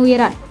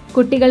പറന്നുയരാൻ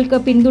കുട്ടികൾക്ക്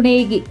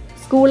പിന്തുണയേകി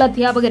സ്കൂൾ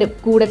അധ്യാപകരും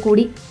കൂടെ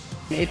കൂടി.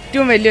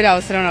 ഏറ്റവും വലിയൊരു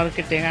അവസരമാണ് അവർക്ക്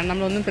കിട്ടിയത്. കാരണം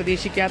നമ്മളൊന്നും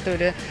പ്രതീക്ഷിക്കാത്ത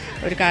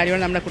ഒരു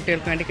കാര്യമാണ് നമ്മുടെ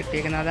കുട്ടികൾക്ക് വേണ്ടി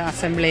കിട്ടിയിരിക്കുന്നത്. അത്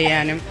അസംബിൾ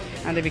ചെയ്യാനും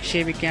അത്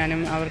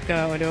വിക്ഷേപിക്കാനും അവർക്ക്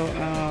ഓരോ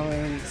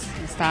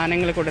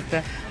സ്ഥാനങ്ങൾ കൊടുത്ത്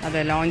അത്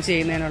ലോഞ്ച്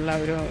ചെയ്യുന്നതിനുള്ള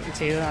ഒരു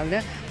ചെയ്തത്. അതിൽ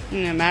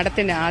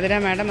മാഡത്തിൻ്റെ ആതിര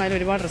മാഡം അതിൽ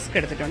ഒരുപാട് റിസ്ക്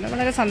എടുത്തിട്ടുണ്ട്.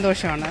 വളരെ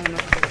സന്തോഷമാണ്.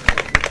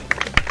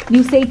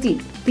 News18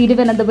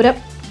 തിരുവനന്തപുരം.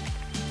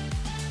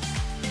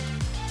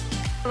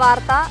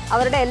 വാർത്ത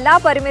അവരുടെ എല്ലാ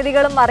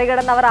പരിമിതികളും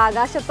മറികടന്ന് അവർ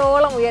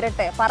ആകാശത്തോളം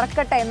ഉയരട്ടെ,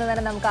 പറക്കട്ടെ എന്ന്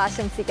തന്നെ നമുക്ക്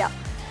ആശംസിക്കാം.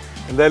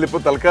 എന്തായാലും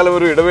ഇപ്പോൾ തൽക്കാലം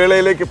ഒരു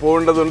ഇടവേളയിലേക്ക്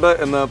പോകേണ്ടതുണ്ട്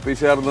എന്ന്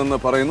PCR നിന്ന്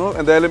പറയുന്നു.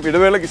 എന്തായാലും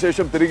ഇടവേളയ്ക്ക്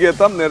ശേഷം തിരികെ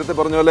എത്താം. നേരത്തെ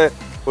പറഞ്ഞ പോലെ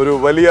ഒരു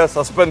വലിയ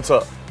സസ്പെൻസ്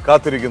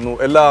കാത്തിരിക്കുന്നു.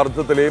 എല്ലാ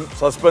അർത്ഥത്തിലെയും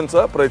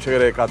സസ്പെൻസ്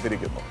പ്രേക്ഷകരെ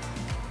കാത്തിരിക്കുന്നു.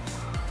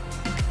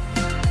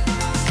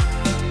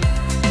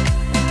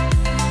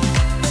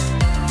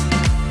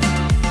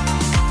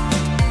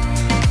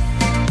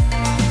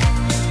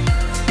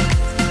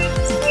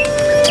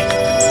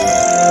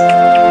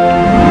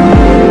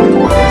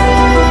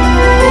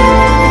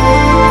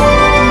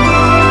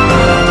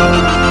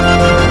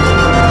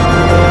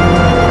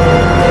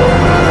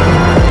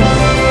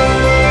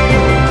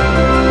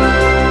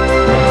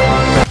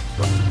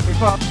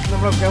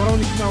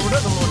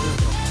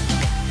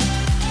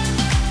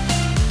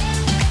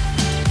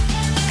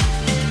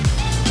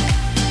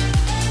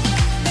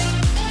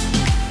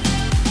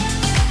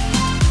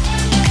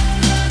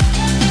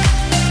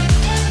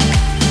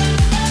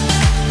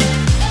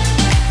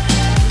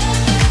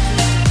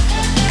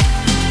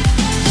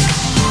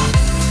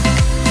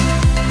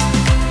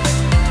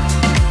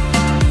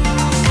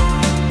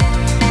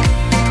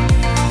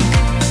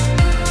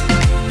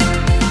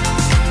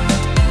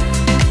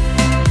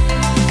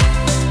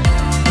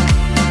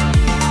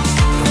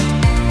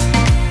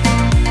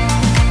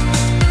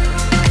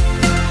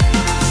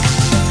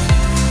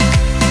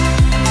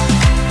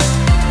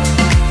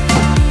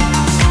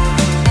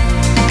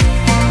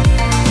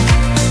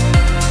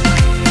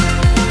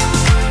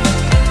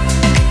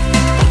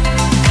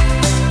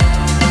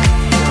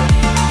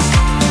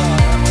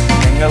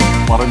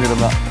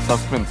 പറഞ്ഞിരുന്ന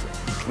സസ്പെൻസ്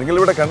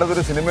നിങ്ങളിവിടെ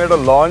കണ്ടതൊരു സിനിമയുടെ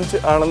ലോഞ്ച്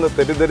ആണെന്ന്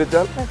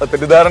തെറ്റിദ്ധരിച്ചാൽ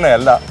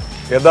തെറ്റിദ്ധാരണയല്ല,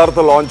 യഥാർത്ഥ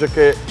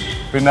ലോഞ്ചൊക്കെ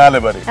പിന്നാലെ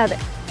വരും.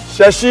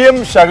 ശശിയും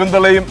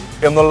ശകുന്തളയും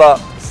എന്നുള്ള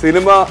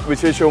സിനിമ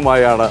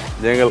വിശേഷവുമായാണ്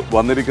ഞങ്ങൾ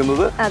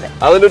വന്നിരിക്കുന്നത്.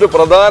 അതിലൊരു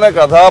പ്രധാന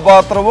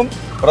കഥാപാത്രവും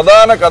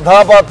പ്രധാന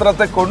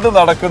കഥാപാത്രത്തെ കൊണ്ടു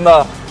നടക്കുന്ന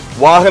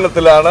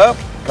വാഹനത്തിലാണ്.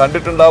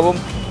 കണ്ടിട്ടുണ്ടാവും,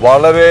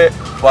 വളരെ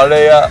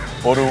പഴയ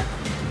ഒരു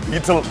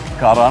ബീറ്റിൽ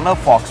കാറാണ്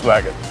ഫോക്സ്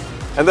വാഗൺ.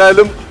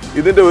 എന്തായാലും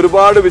ഇതിന്റെ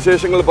ഒരുപാട്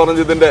വിശേഷങ്ങൾ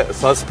പറഞ്ഞ് ഇതിന്റെ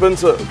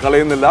സസ്പെൻസ്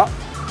കളയുന്നില്ല.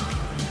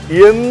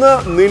 എന്ന്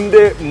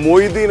നിന്റെ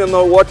മൊയ്തീൻ എന്ന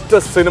ഒറ്റ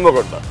സിനിമ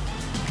കൊണ്ട്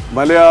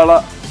മലയാള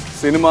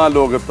സിനിമാ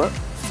ലോകത്ത്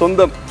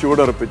സ്വന്തം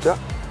ചൂടുറപ്പിച്ച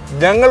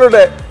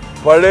ഞങ്ങളുടെ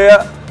പഴയ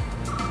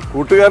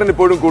കൂട്ടുകാരൻ,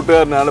 ഇപ്പോഴും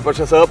കൂട്ടുകാരനാണ്,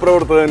 പക്ഷെ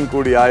സഹപ്രവർത്തകൻ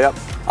കൂടിയായ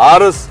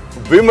RS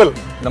വിമൽ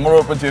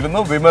നമ്മളോടൊപ്പം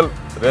ചേരുന്നു. വിമൽ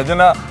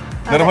രചന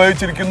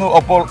നിർവഹിച്ചിരിക്കുന്നു.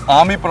 അപ്പോൾ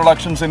ആമി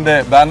പ്രൊഡക്ഷൻസിന്റെ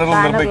ബാനറിൽ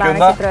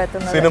നിർമ്മിക്കുന്ന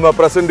സിനിമ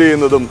പ്രസന്റ്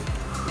ചെയ്യുന്നതും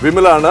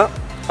വിമലാണ്.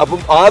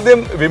 അപ്പം ആദ്യം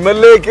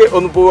വിമലിലേക്ക്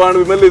ഒന്ന് പോവാണ്.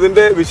 വിമൽ,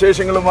 ഇതിന്റെ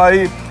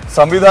വിശേഷങ്ങളുമായി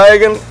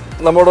സംവിധായകൻ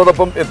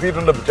നമ്മളോടൊപ്പം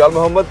എത്തിയിട്ടുണ്ട്, ബിച്ചാൽ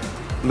മുഹമ്മദ്.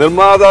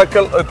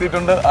 നിർമ്മാതാക്കൾ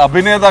എത്തിയിട്ടുണ്ട്,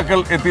 അഭിനേതാക്കൾ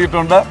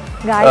എത്തിയിട്ടുണ്ട്,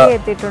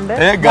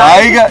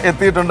 ഗായിക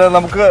എത്തിയിട്ടുണ്ട്.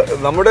 നമുക്ക്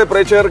നമ്മുടെ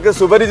പ്രേക്ഷകർക്ക്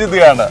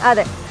സുപരിചിതയാണ്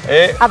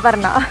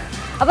അപർണ.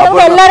 അപ്പൊ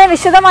നമുക്ക് എല്ലാവരും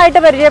വിശദമായിട്ട്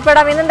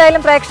പരിചയപ്പെടാം.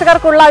 ഇന്നെന്തായാലും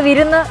പ്രേക്ഷകർക്കുള്ള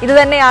വിരുന്ന് ഇത്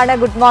തന്നെയാണ്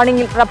ഗുഡ്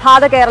മോർണിംഗിൽ,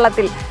 പ്രഭാത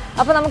കേരളത്തിൽ.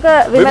 അപ്പൊ നമുക്ക്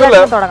വിമലിൽ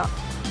തുടങ്ങാം.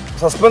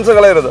 സസ്പെൻസ്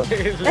കളയരുത്,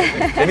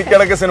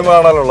 എനിക്കിടയ്ക്ക് സിനിമ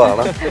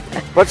കാണാനുള്ളതാണ്.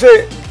 പക്ഷേ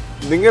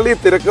നിങ്ങൾ ഈ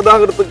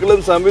തിരക്കഥാകൃത്തുക്കളും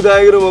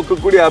സംവിധായകരും ഒക്കെ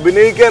കൂടി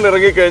അഭിനയിക്കാൻ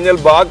ഇറങ്ങിക്കഴിഞ്ഞാൽ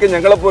ബാക്കി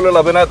ഞങ്ങളെ പോലെയുള്ള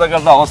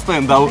അഭിനേതാക്കളുടെ അവസ്ഥ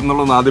എന്താവും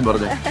എന്നുള്ളത് ആദ്യം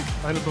പറഞ്ഞു.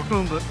 അതിന് തൊട്ട്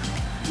മുമ്പ്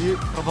ഈ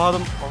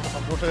പ്രഭാതം വളരെ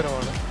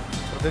സന്തോഷകരമാണ്.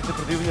 പ്രത്യേകിച്ച്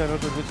പ്രദീപ്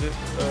ഞാനോട്ട് ഒരുമിച്ച്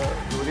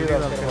ജോലി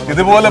ചെയ്ത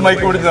ഇതുപോലെ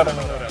മൈക്ക് പിടിച്ച്.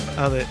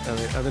 അതെ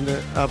അതെ, അതിൻ്റെ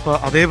അപ്പോൾ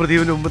അതേ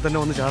പ്രദീപിന് മുമ്പ് തന്നെ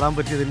ഒന്ന് ചാടാൻ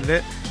പറ്റിയതിൻ്റെ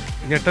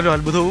ഞെട്ടലും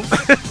അത്ഭുതവും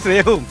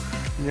സ്നേഹവും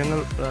ഞങ്ങൾ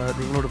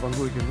നിങ്ങളോട്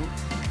പങ്കുവയ്ക്കുന്നു.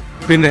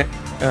 പിന്നെ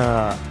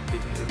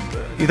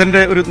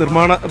ഇതിൻ്റെ ഒരു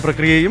നിർമ്മാണ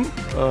പ്രക്രിയയും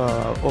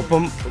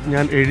ഒപ്പം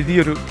ഞാൻ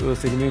എഴുതിയൊരു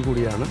സിനിമയും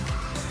കൂടിയാണ്.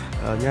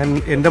 ഞാൻ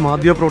എൻ്റെ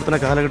മാധ്യമപ്രവർത്തന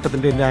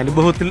കാലഘട്ടത്തിൻ്റെ എൻ്റെ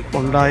അനുഭവത്തിൽ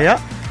ഉണ്ടായ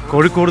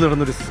കോഴിക്കോട്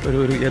നടന്നൊരു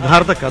ഒരു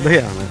യഥാർത്ഥ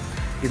കഥയാണ്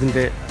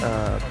ഇതിൻ്റെ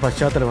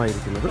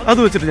പശ്ചാത്തലമായിരിക്കുന്നത്. അത്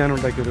വെച്ചിട്ട് ഞാൻ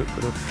ഉണ്ടാക്കിയൊരു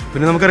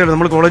പിന്നെ നമുക്കറിയാലോ,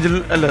 നമ്മൾ കോളേജിൽ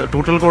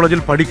ട്യൂട്ടോറിയൽ കോളേജിൽ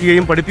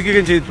പഠിക്കുകയും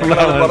പഠിപ്പിക്കുകയും ചെയ്തിട്ടുള്ള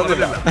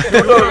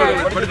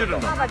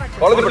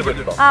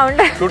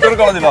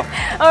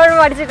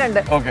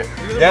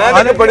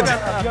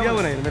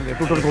അധ്യാപനായിരുന്നല്ലേ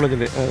ട്യൂട്ടോറിയൽ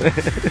കോളേജിൽ,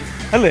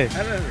 അല്ലേ?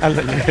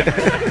 അല്ലല്ലേ,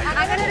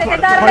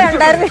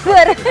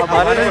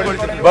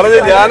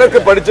 ഞാനൊക്കെ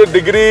പഠിച്ച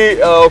ഡിഗ്രി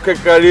ഒക്കെ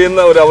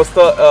കഴിയുന്ന ഒരു അവസ്ഥ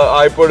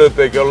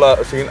ആയപ്പോഴത്തേക്കുള്ള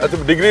സീൻ,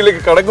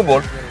 ഡിഗ്രിയിലേക്ക്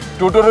കടക്കുമ്പോൾ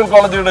ട്യൂട്ടോറിയൽ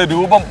കോളേജുകളുടെ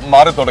രൂപം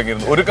മാറി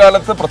തുടങ്ങിയിരുന്നു. ഒരു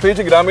കാലത്ത്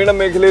പ്രത്യേകിച്ച് ഗ്രാമീണ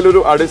മേഖലയിൽ ഒരു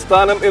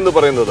അടിസ്ഥാനം എന്ന്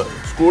പറയുന്നത്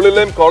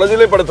സ്കൂളിലെയും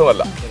കോളേജിലെയും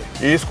പഠിത്തമല്ല.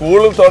 ഈ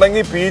സ്കൂളിൽ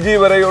തുടങ്ങി PG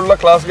വരെയുള്ള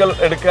ക്ലാസ്സുകൾ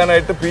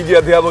എടുക്കാനായിട്ട് PG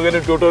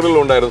അധ്യാപകന് ട്യൂട്ടോറിയൽ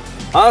ഉണ്ടായിരുന്നു.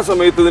 ആ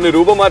സമയത്ത് ഇതിന്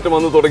രൂപമാറ്റം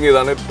വന്നു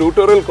തുടങ്ങിയതാണ്.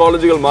 ട്യൂട്ടോറിയൽ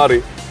കോളേജുകൾ മാറി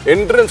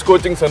എൻട്രൻസ്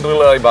കോച്ചിങ്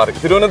സെന്ററുകളായി മാറി.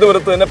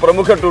 തിരുവനന്തപുരത്ത് തന്നെ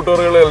പ്രമുഖ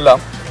ട്യൂട്ടോറിയലുകളെല്ലാം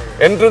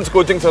എൻട്രൻസ്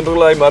കോച്ചിങ്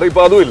സെന്ററുകളായി മാറി.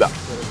 ഇപ്പൊ അതുമില്ല.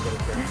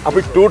 അപ്പൊ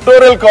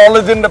ട്യൂട്ടോറിയൽ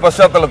കോളേജിന്റെ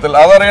പശ്ചാത്തലത്തിൽ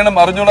അതറിയണം,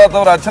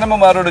 അറിഞ്ഞൂടാത്തവർ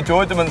അച്ഛനമ്മമാരോട്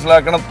ചോദിച്ച്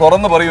മനസ്സിലാക്കണം.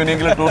 തുറന്നു പറയൂ,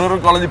 ഇനിയെങ്കിലും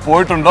ട്യൂട്ടോറിയൽ കോളേജിൽ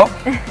പോയിട്ടുണ്ടോ,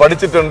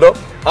 പഠിച്ചിട്ടുണ്ടോ?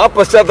 ആ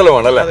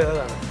പശ്ചാത്തലമാണ് അല്ലേ?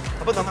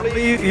 അപ്പൊ നമ്മൾ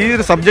ഈ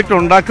ഒരു സബ്ജക്റ്റ്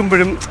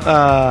ഉണ്ടാക്കുമ്പോഴും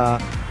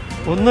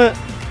ഒന്ന്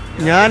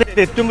ഞാൻ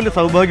ഏറ്റവും വലിയ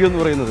സൗഭാഗ്യം എന്ന്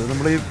പറയുന്നത്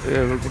നമ്മൾ ഈ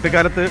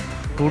കുട്ടിക്കാലത്ത്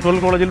ട്യൂട്ടോറിയൽ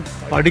കോളേജിൽ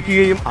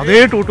പഠിക്കുകയും അതേ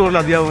ട്യൂട്ടോറിയൽ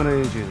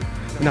അധ്യാപകനാവുകയും ചെയ്തു.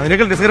 പിന്നെ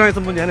അതിനേക്കാൾ രസകരമായ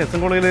സംഭവം, ഞാൻ എസ് എൻ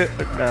കോളേജിൽ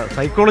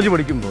സൈക്കോളജി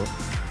പഠിക്കുമ്പോൾ,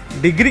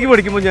 ഡിഗ്രിക്ക്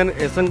പഠിക്കുമ്പോൾ ഞാൻ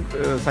S N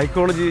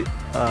psychology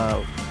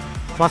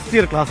first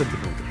year class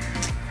എടുത്തിട്ടുണ്ട്.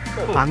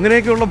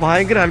 അങ്ങനെയൊക്കെയുള്ള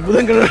ഭയങ്കര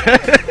അത്ഭുതങ്ങളുടെ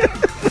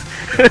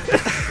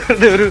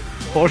ഒരു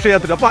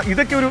ഘോഷയാത്ര. അപ്പൊ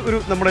ഇതൊക്കെ ഒരു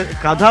നമ്മുടെ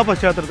കഥാ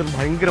പശ്ചാത്തലത്തിൽ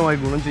ഭയങ്കരമായി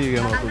ഗുണം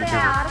ചെയ്യുകയാണ്.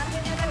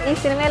 ഈ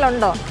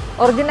സിനിമയിലുണ്ടോ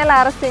ഒറിജിനൽ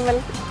ആർഎസ്എംഎൽ?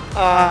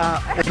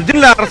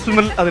 ഒറിജിനൽ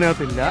ആർഎസ്എംഎൽ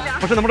അതിനകത്തില്ല.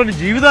 പക്ഷെ നമ്മുടെ ഒരു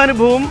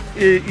ജീവിതാനുഭവം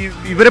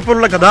ഇവരെ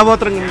പോലുള്ള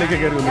കഥാപാത്രങ്ങളിലേക്ക്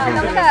കയറി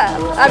വന്നിട്ടുണ്ട്.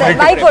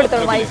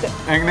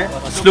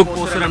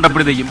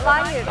 കണ്ടപ്പോഴത്തേക്കും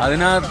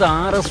അതിനകത്ത്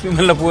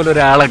ആർഎസ്എംഎല്ലിനെ പോലെ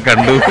ഒരാളെ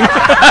കണ്ടു.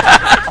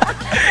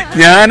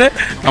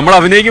 നമ്മൾ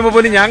അഭിനയിക്കുമ്പോൾ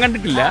പോലും ഞാൻ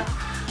കണ്ടിട്ടില്ല.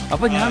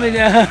 അപ്പൊ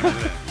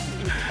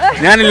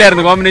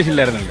ഞാനില്ലായിരുന്നു, കോമ്പിനേഷൻ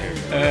ഇല്ലായിരുന്നല്ലേ.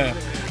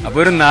 അപ്പൊ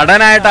ഒരു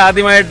നടനായിട്ട്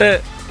ആദ്യമായിട്ട്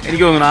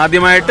എനിക്ക് തോന്നുന്നു,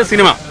 ആദ്യമായിട്ട്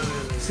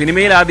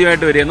സിനിമയിൽ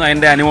ആദ്യമായിട്ട് വരുന്നു.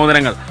 അതിന്റെ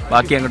അനുമോദനങ്ങൾ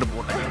ബാക്കി അങ്ങോട്ട്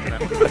പോട്ടെ.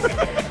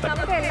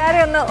 നമുക്ക്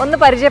എല്ലാവരും ഒന്ന്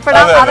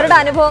പരിചയപ്പെടാം, അവരുടെ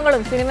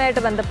അനുഭവങ്ങളും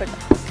സിനിമയായിട്ട് ബന്ധപ്പെട്ട്.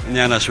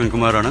 ഞാൻ അശ്വിൻ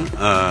കുമാറാണ്.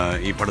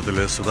 ഈ പടത്തിൽ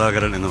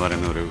സുധാകരൻ എന്ന്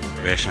പറയുന്ന ഒരു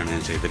വേഷമാണ്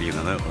ഞാൻ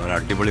ചെയ്തിരിക്കുന്നത്. ഒരു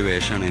അടിപൊളി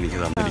വേഷമാണ് എനിക്ക്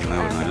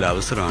തന്നിരിക്കുന്നത്. ഒരു നല്ല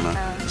അവസരമാണ്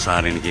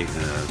സാർ എനിക്ക്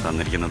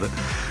തന്നിരിക്കുന്നത്.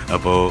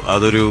 അപ്പോൾ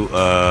അതൊരു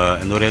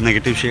എന്താ പറയുക,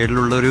 നെഗറ്റീവ്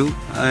ഷെയ്ഡിലുള്ളൊരു,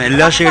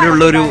 എല്ലാ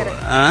ഷെയ്ഡിലുള്ളൊരു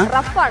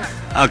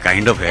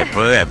കൈൻഡ് ഓഫ്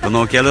എപ്പോൾ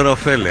നോക്കിയാലും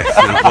റഫല്ലേ.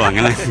 അപ്പോൾ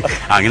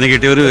അങ്ങനെ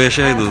കിട്ടിയൊരു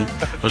വേഷമായിരുന്നു.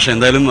 പക്ഷെ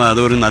എന്തായാലും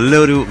അതൊരു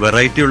നല്ലൊരു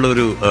വെറൈറ്റി ഉള്ള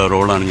ഒരു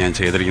റോളാണ് ഞാൻ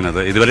ചെയ്തിരിക്കുന്നത്.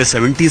 ഇതുവരെ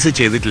 70s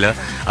ചെയ്തിട്ടില്ല.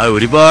 അത്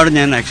ഒരുപാട്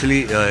ഞാൻ ആക്ച്വലി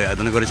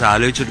അതിനെക്കുറിച്ച്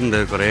ആലോചിച്ചിട്ടുണ്ട്,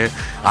 കുറേ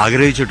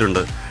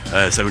ആഗ്രഹിച്ചിട്ടുണ്ട്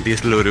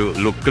 70s ഒരു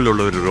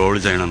ലുക്കിലുള്ള ഒരു റോൾ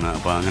ചെയ്യണമെന്ന്.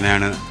 അപ്പോൾ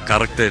അങ്ങനെയാണ്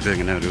കറക്റ്റായിട്ട്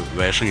ഇങ്ങനെ ഒരു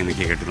വേഷം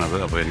എനിക്ക് കിട്ടുന്നത്.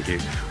 അപ്പോൾ എനിക്ക്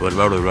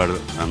ഒരുപാട്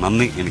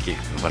നന്ദി എനിക്ക്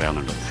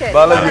പറയാനുണ്ട്.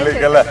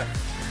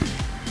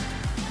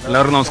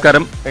 എല്ലാവർക്കും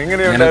നമസ്കാരം.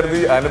 എങ്ങനെയുണ്ടായിരുന്നു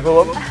ഈ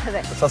അനുഭവം?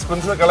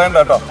 സസ്പെൻസ് കളയണ്ട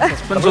കേട്ടോ.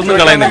 സസ്പെൻസ് ഒന്നും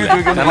കളയുന്നില്ല,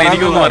 കാരണം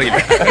എനിക്കൊന്നും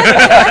അറിയില്ല.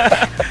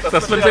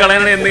 സസ്പെൻസ്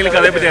കളയണേ എന്തെങ്കിലും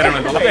കഥയെ പറ്റി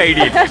അറിയണം, നമുക്ക്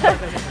ഐഡിയ ഇല്ല,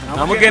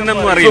 നമുക്ക് തന്നെ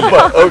ഒന്നും അറിയില്ല.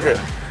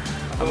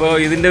 അപ്പോൾ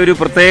ഇതിൻ്റെ ഒരു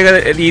പ്രത്യേക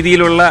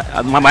രീതിയിലുള്ള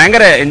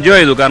ഭയങ്കര എൻജോയ്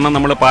ചെയ്തു. കാരണം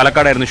നമ്മൾ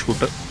പാലക്കാടായിരുന്നു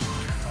ഷൂട്ട്.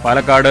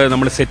 പാലക്കാട്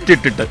നമ്മൾ സെറ്റ്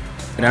ഇട്ടിട്ട്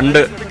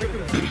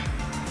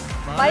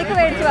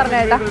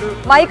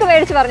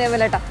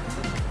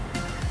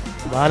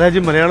ബാലാജി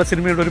മലയാള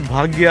സിനിമയുടെ ഒരു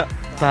ഭാഗ്യ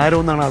താരം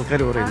എന്നാണ്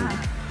ആൾക്കാർ പറയുന്നത്.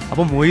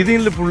 അപ്പോൾ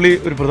മൊയ്തീനിൽ പുള്ളി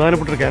ഒരു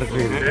പ്രധാനപ്പെട്ട ഒരു ക്യാരക്ടർ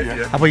ചെയ്തു.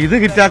 അപ്പോൾ ഇത്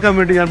ഹിറ്റാക്കാൻ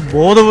വേണ്ടി ഞാൻ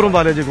ബോധപൂർവ്വം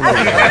ബാലാജി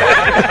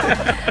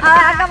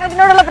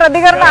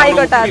പ്രതികരണം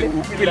ആയിക്കോട്ടെ.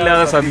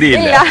 ഉപ്പില്ലാതെ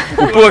സദ്യയില്ല.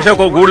 ഉപ്പ് പക്ഷെ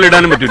കൂടുതൽ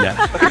ഇടാനും പറ്റില്ല,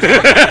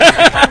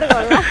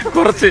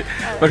 കുറച്ച്,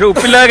 പക്ഷെ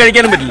ഉപ്പില്ലാതെ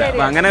കഴിക്കാനും പറ്റില്ല.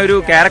 അപ്പം അങ്ങനെ ഒരു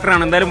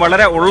ക്യാരക്ടറാണ്. എന്തായാലും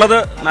വളരെ ഉള്ളത്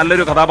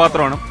നല്ലൊരു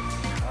കഥാപാത്രമാണ്.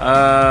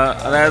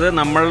 അതായത്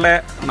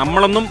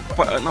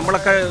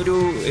നമ്മളൊക്കെ ഒരു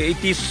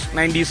 80s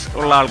 90s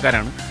ഉള്ള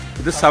ആൾക്കാരാണ്.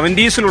 ഇത്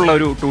 70s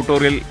ഒരു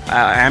ട്യൂട്ടോറിയൽ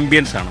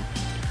ആംബിയൻസ് ആണ്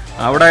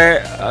അവിടെ.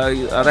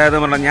 അതായത്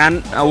പറഞ്ഞാൽ ഞാൻ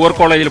അവർ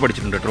കോളേജിൽ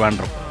പഠിച്ചിട്ടുണ്ട്,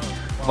 ട്രിവാൻഡ്രം.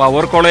 അപ്പോൾ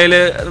അവർ കോളേജിൽ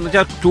എന്ന്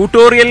വെച്ചാൽ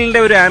ട്യൂട്ടോറിയലിൻ്റെ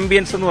ഒരു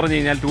ആംബിയൻസ് എന്ന് പറഞ്ഞു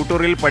കഴിഞ്ഞാൽ,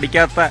 ട്യൂട്ടോറിയൽ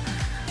പഠിക്കാത്ത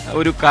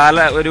ഒരു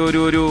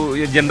ഒരു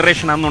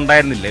ജനറേഷൻ അന്ന്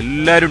ഉണ്ടായിരുന്നില്ല.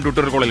 എല്ലാവരും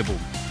ട്യൂട്ടോറിയൽ കോളേജിൽ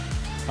പോകും.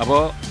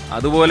 അപ്പോൾ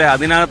അതുപോലെ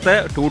അതിനകത്ത്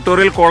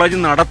ട്യൂട്ടോറിയൽ കോളേജ്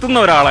നടത്തുന്ന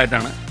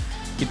ഒരാളായിട്ടാണ്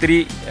ഇത്തിരി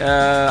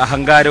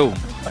അഹങ്കാരവും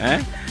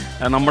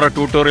നമ്മുടെ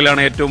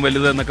ട്യൂട്ടോറിയലാണ് ഏറ്റവും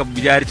വലുത് എന്നൊക്കെ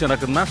വിചാരിച്ച്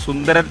നടക്കുന്ന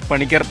സുന്ദരൻ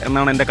പണിക്കർ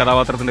എന്നാണ് എൻ്റെ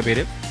കഥാപാത്രത്തിൻ്റെ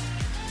പേര്.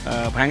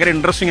 ഭയങ്കര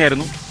ഇൻട്രസ്റ്റിംഗ്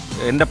ആയിരുന്നു.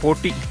 എൻ്റെ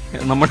പോട്ടി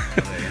നമ്മൾ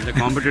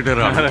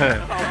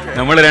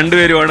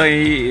രണ്ടുപേരുമാണ്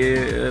ഈ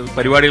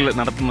പരിപാടികൾ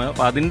നടത്തുന്നത്.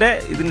 അപ്പോൾ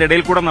ഇതിൻ്റെ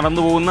ഇടയിൽ കൂടെ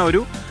നടന്നു പോകുന്ന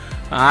ഒരു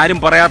ആരും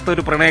പറയാത്ത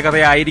ഒരു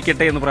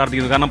പ്രണയകഥയായിരിക്കട്ടെ എന്ന്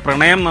പ്രാർത്ഥിക്കുന്നു. കാരണം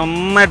പ്രണയം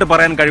നന്നായിട്ട്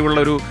പറയാൻ കഴിവുള്ള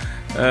ഒരു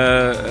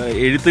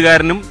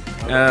എഴുത്തുകാരനും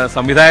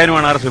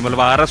സംവിധായകനുമാണ് ആർ എസ് വിമൽ.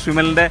 അപ്പോൾ ആർ എസ്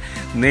വിമലിൻ്റെ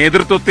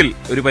നേതൃത്വത്തിൽ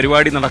ഒരു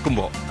പരിപാടി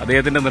നടക്കുമ്പോൾ,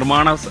 അദ്ദേഹത്തിൻ്റെ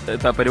നിർമ്മാണ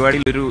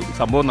പരിപാടിയിൽ ഒരു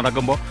സംഭവം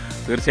നടക്കുമ്പോൾ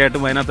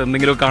തീർച്ചയായിട്ടും അതിനകത്ത്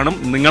എന്തെങ്കിലും കാണും.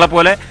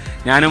 നിങ്ങളെപ്പോലെ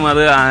ഞാനും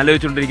അത്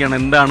ആലോചിച്ചുകൊണ്ടിരിക്കുകയാണ്,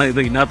 എന്താണ് ഇത്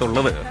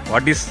ഇതിനകത്തുള്ളത്,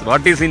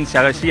 what is in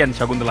Sasi and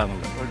Shakuntala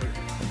എന്നുള്ളത്.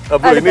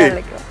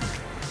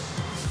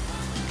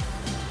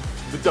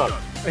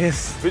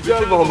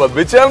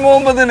 ബിച്ചാൽ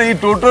മുഹമ്മദിന് ഈ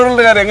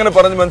ട്യൂട്ടോറിയലിന്റെ കാര്യം എങ്ങനെ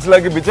പറഞ്ഞ്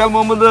മനസ്സിലാക്കി? ബിച്ചാൽ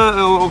മുഹമ്മദ്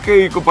ഒക്കെ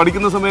ഈ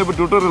പഠിക്കുന്ന സമയത്ത്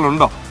ട്യൂട്ടോറിയൽ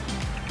ഉണ്ടോ?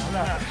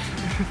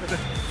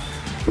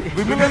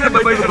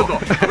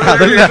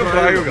 അതല്ല,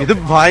 ഇത്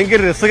ഭയങ്കര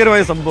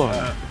രസകരമായ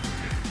സംഭവമാണ്.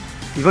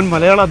 ഇവൻ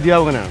മലയാള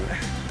അധ്യാപകനാണ്.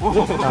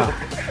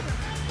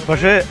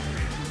 പക്ഷേ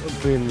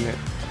പിന്നെ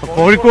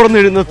കോഴിക്കോടെന്ന്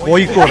എഴുതുന്നത്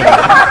കോഴിക്കോട്.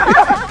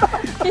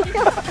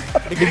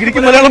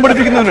 ഡിഗ്രിക്ക് മലയാളം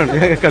പഠിപ്പിക്കുന്നവനാണ്,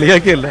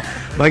 കളിയാക്കിയല്ല.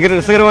 ഭയങ്കര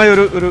രസകരമായ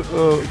ഒരു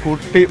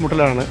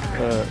കൂട്ടിമുട്ടലാണ്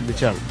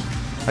ബിച്ചാൽ.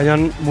 അത് ഞാൻ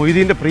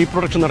മൊയ്തീൻ്റെ പ്രീ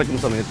പ്രൊഡക്ഷൻ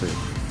നടക്കുന്ന സമയത്ത്,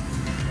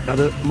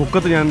 അത്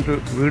മുക്കത്ത് ഞാനൊരു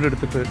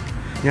വീടെടുത്തിട്ട്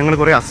ഞങ്ങൾ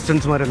കുറേ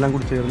അസിസ്റ്റൻസ്മാരെല്ലാം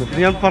കൂടി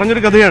ചേർന്നിട്ട് ഞാൻ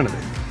പറഞ്ഞൊരു കഥയാണിത്.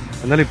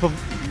 എന്നാലും ഇപ്പം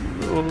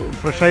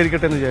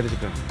ഫ്രഷായിരിക്കട്ടെ എന്ന്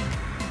വിചാരിച്ചിട്ടാണ്.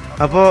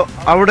 അപ്പോൾ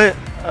അവിടെ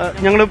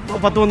ഞങ്ങൾ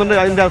 10-12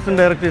 അതിൻ്റെ assistant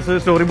directors,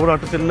 story board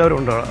artist എല്ലാവരും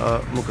ഉണ്ട്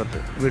മുക്കത്ത്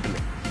വീട്ടിൽ.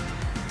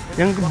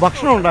 ഞങ്ങൾക്ക്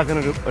ഭക്ഷണം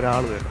ഉണ്ടാക്കാനൊരു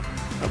ഒരാൾ വേണം.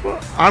 അപ്പോൾ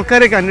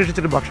ആൾക്കാരെയൊക്കെ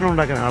അന്വേഷിച്ചിട്ട് ഭക്ഷണം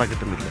ഉണ്ടാക്കാൻ ആളെ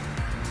കിട്ടുന്നില്ല.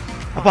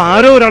 അപ്പോൾ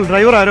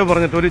ഡ്രൈവർ ആരോ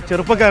പറഞ്ഞിട്ട് ഒരു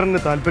ചെറുപ്പക്കാരന്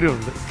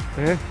താല്പര്യമുണ്ട്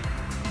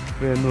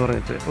എന്ന്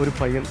പറഞ്ഞിട്ട് ഒരു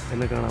പയ്യൻ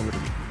എന്നെ കാണാൻ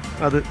വരുന്നു.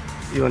 അത്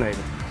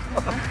ഇവനായിരുന്നു.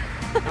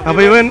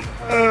 അപ്പോൾ ഇവൻ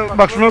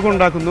ഭക്ഷണമൊക്കെ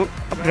ഉണ്ടാക്കുന്നു.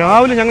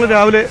 ഞങ്ങൾ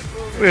രാവിലെ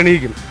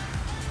എണീക്കും.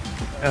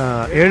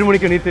 7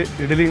 മണിക്ക് എണീറ്റ്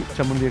ഇഡലിയും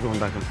ചമ്മന്തിയൊക്കെ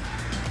ഉണ്ടാക്കും.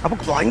 അപ്പോൾ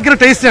ഭയങ്കര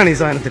ടേസ്റ്റാണ് ഈ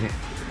സാധനത്തിന്.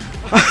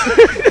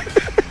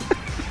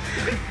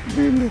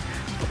 പിന്നെ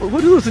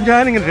ഒരു ദിവസം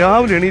ഞാനിങ്ങനെ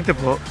രാവിലെ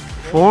എണീറ്റപ്പോൾ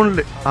ഫോണിൽ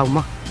അമ്മ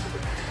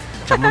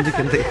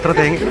ചമ്മന്തിക്ക് എന്താ ഇത്ര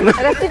തേങ്ങ,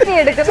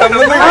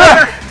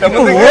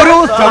 ഓരോ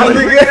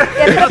ചമ്മന്തിക്ക്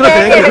എത്ര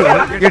തേങ്ങ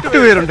വേണം, 8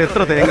 പേരുണ്ട്,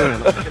 എത്ര തേങ്ങ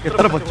വേണം,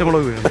 എത്ര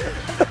പച്ചമുളക് വേണം.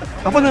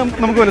 അപ്പം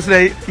നമുക്ക്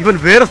മനസ്സിലായി ഇവൻ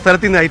വേറെ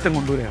സ്ഥലത്ത് നിന്ന് ഐറ്റം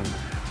കൊണ്ടുവരികയാണ്.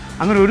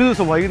 അങ്ങനെ ഒരു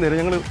ദിവസം വൈകുന്നേരം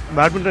ഞങ്ങൾ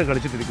ബാഡ്മിൻ്റൺ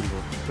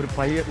കളിച്ചിട്ടിരിക്കുമ്പോൾ ഒരു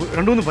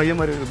 2-3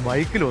 പയ്യന്മാർ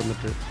ബൈക്കിൽ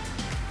വന്നിട്ട്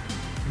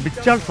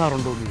ബിച്ചാൾ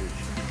സാറുണ്ടോ എന്ന് ചോദിച്ചു.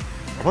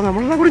 അപ്പോൾ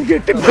നമ്മളെല്ലാം കൂടി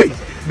ഞെട്ടിപ്പോയി.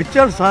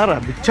 ബിച്ചാൾ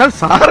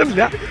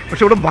സാറില്ല,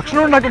 പക്ഷെ ഇവിടെ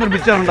ഭക്ഷണം ഉണ്ടാക്കുന്ന ഒരു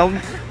ബിച്ചാളുണ്ടാവും,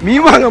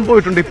 മീൻ വാങ്ങാൻ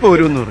പോയിട്ടുണ്ട്, ഇപ്പോൾ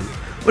വരുമെന്ന് പറഞ്ഞു.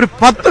 ഒരു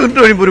 10 മിനിറ്റ്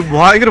കഴിയുമ്പോൾ ഒരു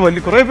ഭയങ്കര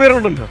വലിയ കുറേ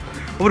പേരുണ്ടല്ലോ,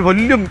 ഒരു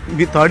വലിയ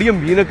തടിയും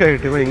മീനൊക്കെ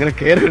ആയിട്ട് ഇവൻ ഇങ്ങനെ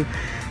കയറി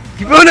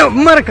ഇവനെ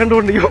ഉമ്മാരെ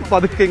കണ്ടുകൊണ്ട് ഇവൻ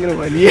പതുക്കെ ഇങ്ങനെ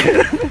വലിയ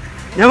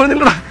ഞാൻ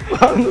പറഞ്ഞില്ലടാ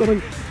എന്ന്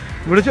പറഞ്ഞു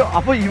വിളിച്ചു.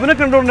 അപ്പോൾ ഇവനെ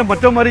കണ്ടുകൊണ്ട്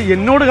മറ്റന്മാർ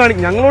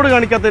ഞങ്ങളോട്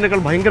കാണിക്കാത്തതിനേക്കാൾ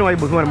ഭയങ്കരമായി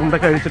ബഹുമാനം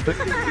മുണ്ടൊക്കെ അഴിച്ചിട്ട്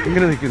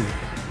ഇങ്ങനെ നിൽക്കുന്നു.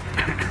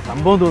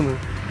 സംഭവം തോന്നുന്നു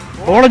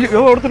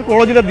അവിടുത്തെ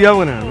കോളേജിലെ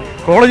അധ്യാപകനാണ്.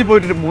 കോളേജിൽ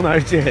പോയിട്ട് 3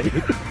 ആഴ്ചയായി.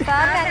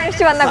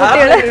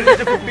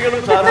 കുട്ടികളും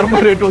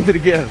സാറന്മാരായിട്ട്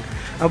വന്നിരിക്കുകയാണ്.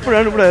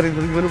 അപ്പോഴാണ് ഇവിടെ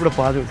അറിയുന്നത് ഇവനിവിടെ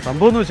പാചകം.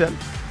 സംഭവം എന്ന് വെച്ചാൽ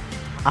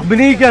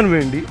അഭിനയിക്കാൻ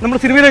വേണ്ടി നമ്മൾ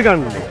സിനിമയിലെ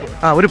കാണുന്നുണ്ട്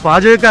ഒരു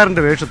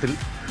പാചകക്കാരന്റെ വേഷത്തിൽ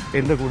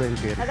എന്റെ കൂടെ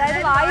എനിക്ക്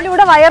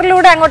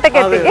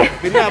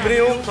പിന്നെ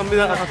അഭിനയവും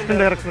അസിസ്റ്റന്റ്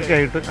ഡയറക്ടറൊക്കെ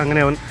ആയിട്ട്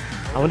അങ്ങനെ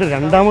അവന്റെ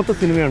 2ാമത്തെ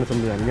സിനിമയാണ്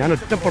സംവിധാനം. ഞാൻ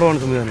ഒറ്റപ്പടമാണ്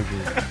സംവിധാനം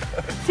ചെയ്യുന്നത്.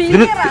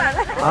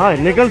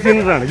 എന്നേക്കാൾ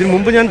സീനിയറാണ്. ഇതിന്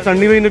മുമ്പ് ഞാൻ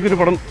സണ്ണി വൈനൊക്കെ ഒരു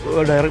പടം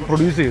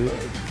പ്രൊഡ്യൂസ് ചെയ്തു,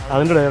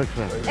 അതിന്റെ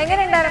ഡയറക്ടറാണ്.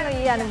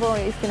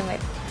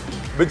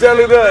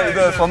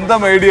 ഇത്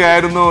സ്വന്തം ഐഡിയ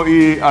ആയിരുന്നു ഈ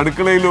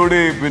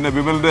അടുക്കളയിലൂടെ പിന്നെ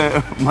വിമലിന്റെ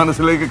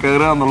മനസ്സിലേക്ക്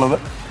കയറുക എന്നുള്ളത്?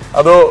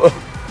 അതോ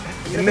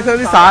എന്നെ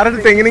സംബന്ധിച്ച്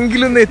സാറടുത്ത്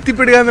എങ്ങനെയെങ്കിലും ഒന്ന്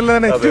എത്തിപ്പെടുക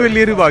എന്നുള്ളതാണ് ഏറ്റവും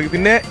വലിയൊരു ഭാഗ്യം.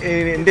 പിന്നെ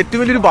എൻ്റെ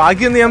ഏറ്റവും വലിയൊരു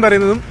ഭാഗ്യം എന്ന് ഞാൻ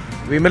പറയുന്നതും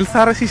വിമൽ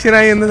സാറ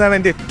ശിഷ്യനായി എന്നതാണ്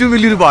എൻ്റെ ഏറ്റവും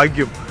വലിയൊരു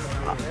ഭാഗ്യം.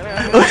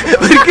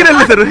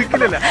 ഒരിക്കലല്ല സാർ,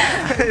 ഒരിക്കലല്ല.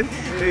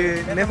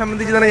 എന്നെ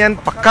സംബന്ധിച്ച് തന്നെ ഞാൻ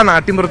പക്കാ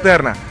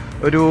നാട്ടിൻപുറത്തുകാരനാണ്.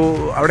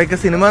 അവിടെയൊക്കെ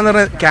സിനിമ എന്ന്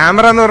പറഞ്ഞാൽ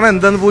ക്യാമറ എന്ന് പറഞ്ഞാൽ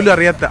എന്താന്ന് പോലും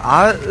അറിയാത്ത ആ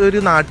ഒരു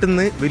നാട്ടിൽ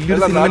നിന്ന്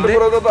വലിയൊരു സിനിമന്റെ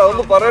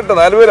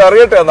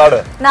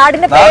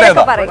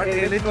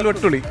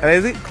ഒട്ടുള്ളി,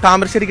 അതായത്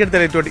താമരശ്ശേരിക്ക് അടുത്ത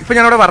എലറ്റുള്ളി. ഇപ്പൊ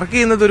ഞാൻ അവിടെ വർക്ക്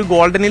ചെയ്യുന്നത് ഒരു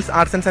golden hills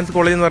arts and science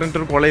college എന്ന്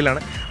പറഞ്ഞിട്ടൊരു കോളേജിലാണ്.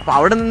 അപ്പൊ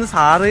അവിടെ നിന്ന്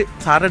സാറ്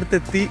അടുത്ത്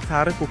എത്തി,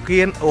 സാറ് കുക്ക്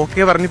ചെയ്യാൻ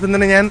ഓക്കെ പറഞ്ഞപ്പോൾ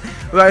തന്നെ ഞാൻ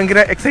ഭയങ്കര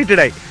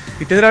എക്സൈറ്റഡ് ആയി.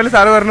 പിറ്റേ രാവിലെ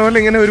സാറ് പറഞ്ഞ പോലെ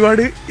ഇങ്ങനെ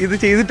ഒരുപാട് ഇത്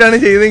ചെയ്തിട്ടാണ്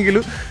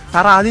ചെയ്തെങ്കിലും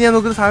സാർ ആദ്യം ഞാൻ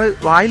നോക്കുന്നത് സാറ്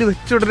വായിൽ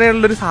വെച്ചുടനെ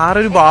ഉള്ളൊരു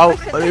സാറൊരു ഭാവം,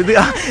 അതായത്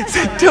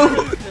സെറ്റും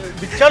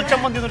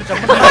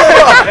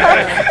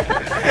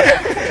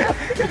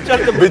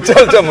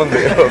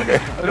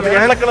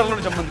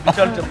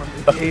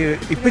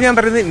ഇപ്പൊ ഞാൻ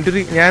പറയുന്നത്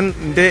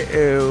എന്റെ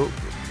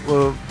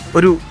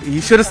ഒരു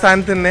ഈശ്വര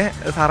സ്ഥാനത്ത് തന്നെ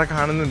സാറെ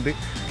കാണുന്നുണ്ട്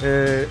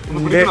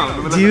എന്റെ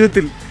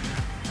ജീവിതത്തിൽ.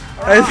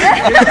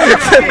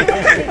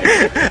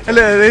 അല്ല,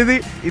 അതായത്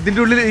ഇതിന്റെ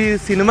ഉള്ളിൽ ഈ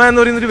സിനിമ എന്ന്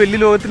പറയുന്ന ഒരു വലിയ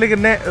ലോകത്തിലേക്ക്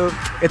എന്നെ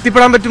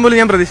എത്തിപ്പെടാൻ പറ്റുമ്പോൾ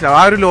ഞാൻ പ്രതീക്ഷിച്ചു.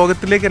 ആ ഒരു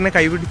ലോകത്തിലേക്ക് എന്നെ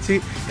കൈപിടിച്ച്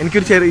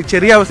എനിക്കൊരു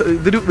ചെറിയ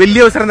ഇതൊരു വലിയ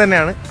അവസരം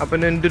തന്നെയാണ്. അപ്പം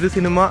എൻ്റെ ഒരു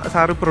സിനിമ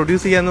സാറ്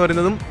പ്രൊഡ്യൂസ് ചെയ്യുക എന്ന്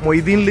പറയുന്നതും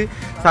മൊയ്തീനിൽ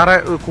സാറെ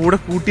കൂടെ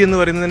കൂട്ടി എന്ന്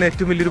പറയുന്നതിന്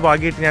ഏറ്റവും വലിയൊരു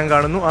ഭാഗ്യമായിട്ട് ഞാൻ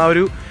കാണുന്നു.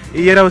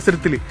 ഈ ഒരു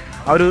അവസരത്തിൽ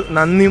ആ ഒരു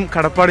നന്ദിയും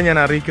കടപ്പാടും ഞാൻ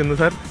അറിയിക്കുന്നു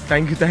സാർ.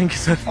 Thank you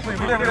sir.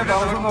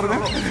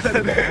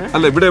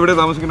 അല്ല, ഇവിടെ എവിടെ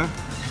താമസിക്കണേ?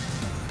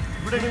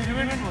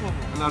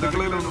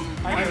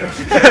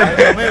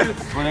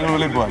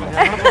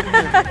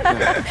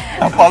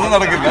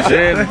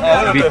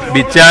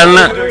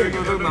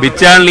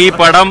 ബിച്ചാളിന് ഈ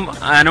പടം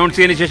അനൗൺസ്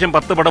ചെയ്തതിനു ശേഷം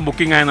 10 പടം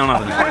ബുക്കിംഗ് ആയെന്നാണ്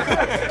അറിഞ്ഞത്.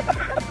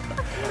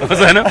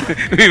 അവസാനം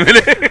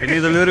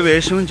ഇതിലൊരു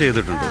വേഷവും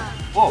ചെയ്തിട്ടുണ്ട്.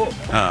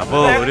 അപ്പോ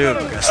ഒരു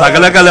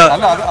സകല കല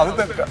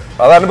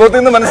അത് അനുഭവത്തിൽ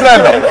നിന്ന്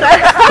മനസ്സിലായല്ലോ.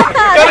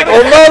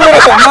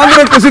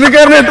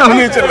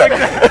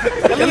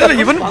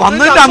 ഇവൻ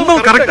വന്നതിന്റെ അന്ന്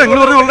കറക്റ്റ് നിങ്ങൾ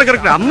പറഞ്ഞ വളരെ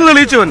കറക്റ്റ്. അന്ന്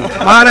തെളിയിച്ചവൻ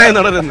മഹാനായ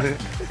നടനെന്ന്.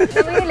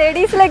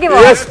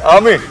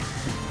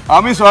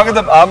 ആമി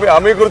സ്വാഗതം.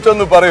 ആമിയെ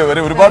കുറിച്ചൊന്ന് പറയൂ,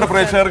 ഒരുപാട്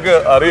പ്രേക്ഷകർക്ക്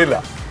അറിയില്ല.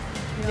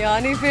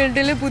 ഞാൻ ഈ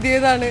ഫീൽഡിൽ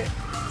പുതിയതാണ്.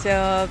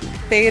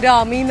 പേര്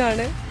ആമി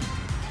എന്നാണ്.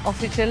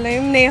 ഒഫീഷ്യൽ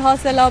നെയിം നേഹ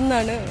സലാം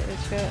എന്നാണ്.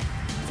 പക്ഷെ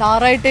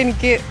സാറായിട്ട്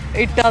എനിക്ക്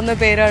ഇട്ടാന്ന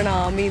പേരാണ്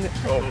ആമിന്ന്.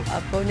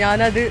 അപ്പോൾ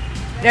ഞാനത്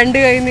 2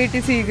 കൈ നീട്ടി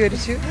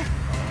സ്വീകരിച്ചു.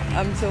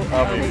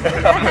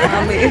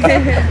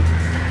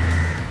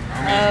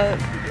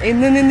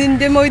 ഇന്ന്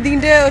നിന്നിന്റെ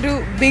മൊയ്തീന്റെ ഒരു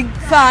ബിഗ്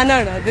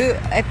ഫാനാണ്. അത്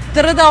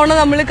എത്ര തവണ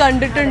നമ്മൾ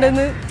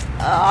കണ്ടിട്ടുണ്ടെന്ന്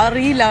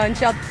അറിയില്ല.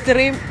 പക്ഷെ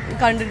അത്രയും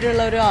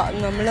കണ്ടിട്ടുള്ള ഒരു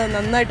നമ്മൾ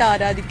നന്നായിട്ട്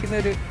ആരാധിക്കുന്ന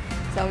ഒരു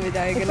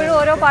സംവിധായകൻ.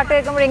 ഓരോ പാട്ട്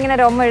കേൾക്കുമ്പോൾ ഇങ്ങനെ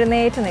രോമം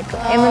എഴുന്നേറ്റ് നിൽക്കും.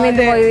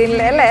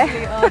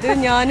 അത്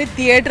ഞാൻ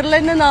തിയേറ്ററിൽ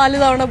തന്നെ 4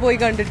 തവണ പോയി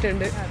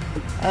കണ്ടിട്ടുണ്ട്.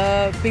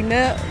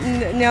 പിന്നെ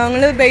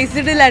ഞങ്ങൾ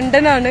ബേസ്ഡ്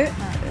ലണ്ടനാണ്.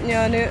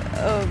 ഞാൻ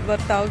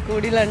ഭർത്താവ്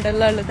കൂടി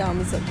ലണ്ടനിലാണ്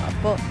താമസം.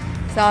 അപ്പോൾ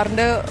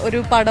സാറിൻ്റെ ഒരു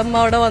പടം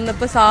അവിടെ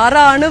വന്നപ്പോൾ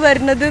സാറാണ്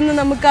വരുന്നതെന്ന്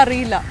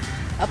നമുക്കറിയില്ല.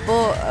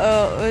 അപ്പോൾ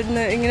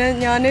ഇങ്ങനെ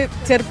ഞാൻ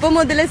ചെറുപ്പം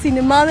മുതലേ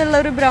സിനിമ എന്നുള്ള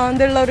ഒരു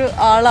ഭ്രാന്തുള്ള ഒരു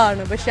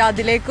ആളാണ്. പക്ഷെ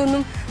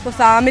അതിലേക്കൊന്നും ഇപ്പോൾ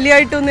ഫാമിലി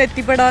ആയിട്ടൊന്നും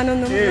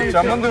എത്തിപ്പെടാനൊന്നും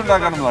ചമ്മന്തി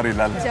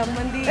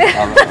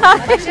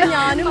പക്ഷെ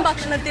ഞാനും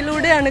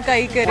ഭക്ഷണത്തിലൂടെയാണ്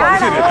കൈ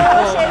കയറിയത്.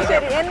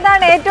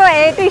 എന്താണ്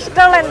ഏറ്റവും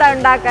ഇഷ്ടമുള്ള എന്താ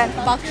ഉണ്ടാക്കാൻ?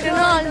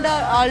 ഭക്ഷണം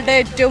ആളുടെ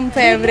ഏറ്റവും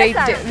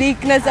ഫേവറേറ്റ്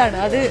വീക്ക്നെസ് ആണ്.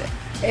 അത്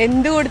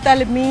എന്ത്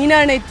കൊടുത്താലും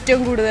മീനാണ്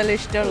ഏറ്റവും കൂടുതൽ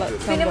ഇഷ്ടമുള്ള.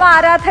 സിനിമ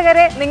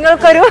ആരാധകരെ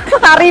നിങ്ങൾക്കൊരു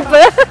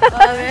അറിയിപ്പ്.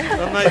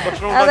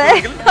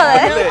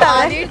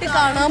 ആദ്യമായിട്ട്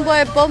കാണാൻ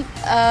പോയപ്പം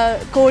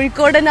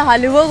കോഴിക്കോട് തന്നെ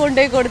ഹലുവ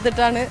കൊണ്ടുപോയി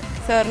കൊടുത്തിട്ടാണ്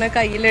സാറിനെ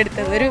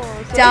കയ്യിലെടുത്തത്. ഒരു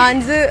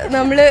ചാൻസ്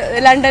നമ്മൾ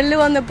ലണ്ടനിൽ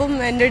വന്നപ്പം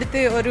എൻ്റെ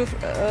അടുത്ത് ഒരു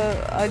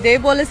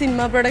ഇതേപോലെ സിനിമ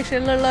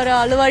പ്രൊഡക്ഷനിലുള്ള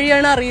ഒരാൾ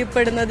വഴിയാണ്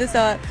അറിയപ്പെടുന്നത്.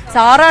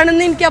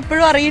 സാറാണെന്ന് എനിക്ക്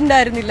അപ്പോഴും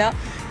അറിയണ്ടായിരുന്നില്ല.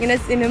 ഇങ്ങനെ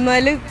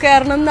സിനിമയിൽ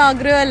കയറണം എന്ന്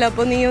ആഗ്രഹമല്ല,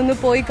 അപ്പോൾ നീ ഒന്ന്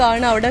പോയി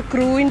കാണുക, അവിടെ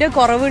ക്രൂവിൻ്റെ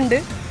കുറവുണ്ട്,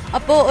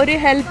 അപ്പോൾ ഒരു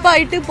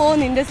ഹെൽപ്പായിട്ട്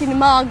നിൻ്റെ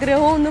സിനിമ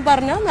ആഗ്രഹം എന്ന്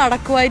പറഞ്ഞാൽ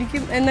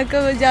നടക്കുമായിരിക്കും എന്നൊക്കെ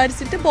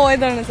വിചാരിച്ചിട്ട്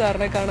പോയതാണ്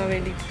സാറിനെ കാണാൻ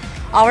വേണ്ടി.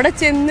 അവിടെ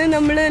ചെന്ന്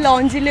നമ്മൾ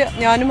ലോഞ്ചിൽ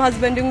ഞാനും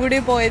ഹസ്ബൻഡും കൂടി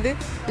പോയത്.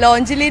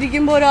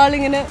 ലോഞ്ചിലിരിക്കുമ്പോൾ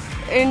ഒരാളിങ്ങനെ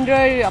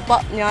അപ്പം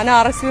ഞാൻ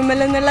RS വിമൽ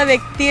എന്നുള്ള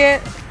വ്യക്തിയെ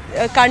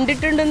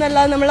കണ്ടിട്ടുണ്ടെന്നല്ല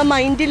നമ്മളെ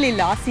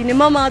മൈൻഡിലില്ല, ആ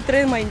സിനിമ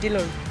മാത്രമേ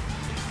മൈൻഡിലുള്ളൂ.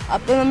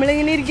 അപ്പോൾ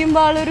നമ്മളിങ്ങനെ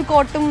ഇരിക്കുമ്പോൾ ആളൊരു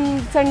കോട്ടും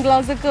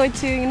സൺഗ്ലാസൊക്കെ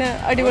വെച്ച് ഇങ്ങനെ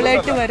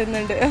അടിപൊളിയായിട്ട്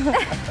വരുന്നുണ്ട്.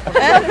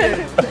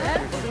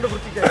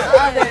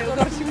 അതെ,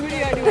 കുറച്ചും കൂടി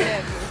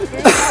അടിപൊളിയായിരുന്നു.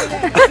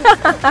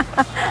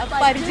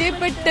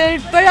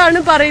 പരിചയപ്പെട്ടപ്പോഴാണ്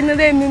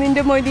പറയുന്നത് എന്ന്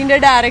നിന്റെ മൊയ്തീൻ്റെ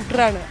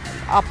ഡയറക്ടറാണ്.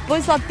 അപ്പോൾ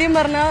സത്യം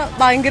പറഞ്ഞാൽ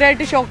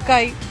ഭയങ്കരമായിട്ട്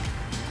ഷോക്കായി.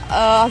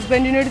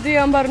 ഹസ്ബൻഡിൻ്റെ അടുത്ത്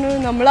ഞാൻ പറഞ്ഞു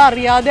നമ്മൾ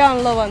അറിയാതെ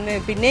ആണല്ലോ വന്നത്.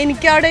 പിന്നെ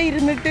എനിക്കവിടെ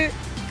ഇരുന്നിട്ട്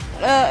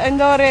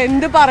എന്താ പറയുക,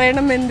 എന്ത്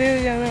പറയണം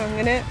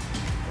അങ്ങനെ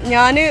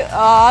ഞാൻ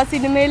ആ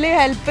സിനിമയിൽ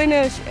ഹെൽപ്പിന്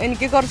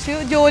എനിക്ക് കുറച്ച്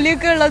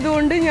ജോലിയൊക്കെ ഉള്ളത്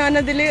കൊണ്ട്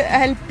ഞാനതിൽ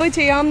ഹെൽപ്പ്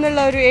ചെയ്യാം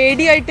എന്നുള്ള ഒരു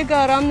AD ആയിട്ട്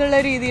കയറാം എന്നുള്ള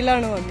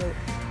രീതിയിലാണ് വന്നത്.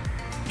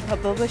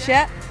 അപ്പോൾ പക്ഷേ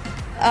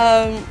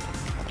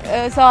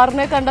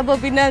സാറിനെ കണ്ടപ്പോൾ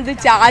പിന്നെ അത്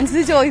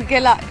ചാൻസ്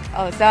ചോദിക്കല,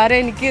 സാറെ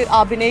എനിക്ക്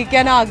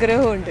അഭിനയിക്കാൻ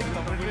ആഗ്രഹമുണ്ട്.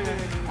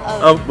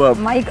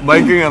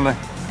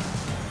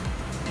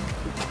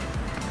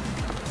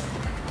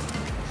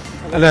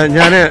 അല്ല,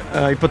 ഞാൻ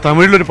ഇപ്പോൾ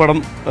തമിഴിലൊരു പടം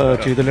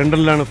ചെയ്തു,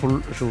 ലണ്ടനിലാണ് ഫുൾ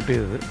ഷൂട്ട്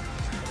ചെയ്തത്.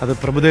 അത്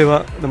പ്രഭുദേവ,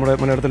 നമ്മുടെ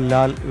മലയാളത്തിൽ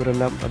ലാൽ,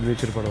 ഇവരെല്ലാം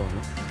അഭിനയിച്ചൊരു പടമാണ്.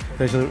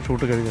 ഏകദേശം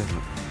ഷൂട്ട്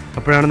കഴിഞ്ഞായിരുന്നു.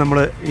 അപ്പോഴാണ് നമ്മൾ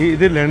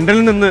ഇത്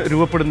ലണ്ടനിൽ നിന്ന്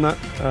രൂപപ്പെടുന്ന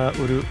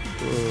ഒരു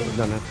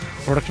എന്താണ്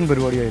പ്രൊഡക്ഷൻ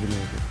പരിപാടിയായിരുന്നു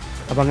ഇത്.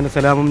 അപ്പോൾ അങ്ങനെ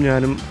സലാമും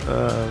ഞാനും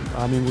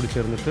ആമിയും കൂടി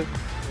ചേർന്നിട്ട്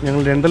ഞങ്ങൾ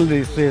ലണ്ടനിൽ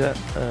രജിസ്റ്റർ ചെയ്ത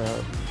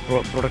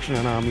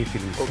പ്രൊഡക്ഷനാണ് ആമി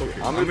ഫിലിംസ്.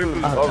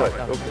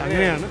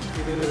 അങ്ങനെയാണ്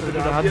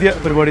ആദ്യ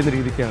പരിപാടി എന്ന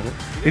രീതിക്കാണ്.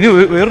 ഇനി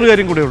വേറൊരു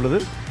കാര്യം കൂടെ ഉള്ളത്,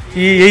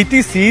 ഈ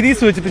 80s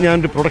സീരീസ് വെച്ചിട്ട്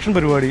ഞാനൊരു പ്രൊഡക്ഷൻ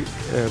പരിപാടി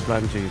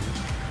പ്ലാൻ ചെയ്യുന്നു.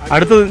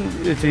 അടുത്തത്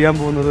ചെയ്യാൻ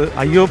പോകുന്നത്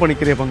അയ്യോ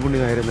പണിക്കരെ പങ്കുണ്ണി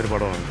നായർ എന്നൊരു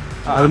പടമാണ്.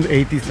 അതും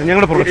 80s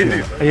ഞങ്ങളുടെ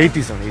പ്രൊഡക്ഷനാണ്.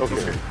 80s ആണ്.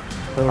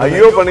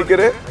 അയ്യോ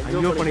പണിക്കരെ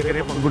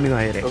പങ്കുണ്ണി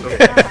നായരെ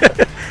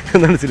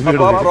എന്നാണ്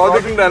സിനിമയുടെ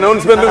പ്രോജക്ടിന്റെ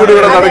അനൗൺസ്മെന്റ് കൂടി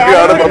ഇവിടെ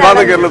നടക്കുകയാണ് പ്രഭാത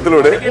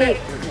കേരളത്തിലൂടെ.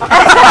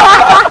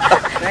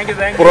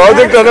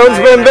 പ്രോജക്ട്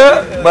അനൗൺസ്മെന്റ്,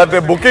 മറ്റേ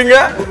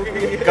ബുക്കിംഗ്,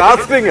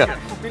 കാസ്റ്റിംഗ്.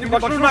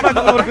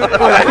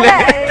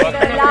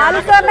 ലാലു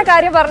സാറിന്റെ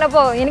കാര്യം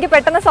പറഞ്ഞപ്പോ എനിക്ക്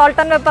പെട്ടെന്ന് സോൾട്ട്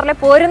ആൻഡ് പെപ്പറിലെ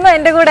പോരുന്നു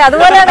എന്റെ കൂടെ,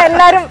 അതുപോലെയാണ്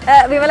എല്ലാരും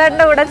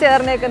വിമലേട്ടന്റെ കൂടെ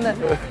ചേർന്നേക്കുന്നത്.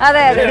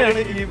 അതെ അതെ,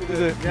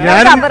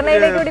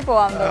 അപർണയിലേക്ക് കൂടി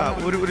പോവാം.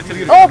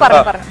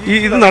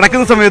 ഇത്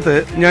നടക്കുന്ന സമയത്ത്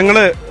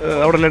ഞങ്ങള്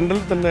അവിടെ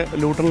ലണ്ടനിൽ തന്നെ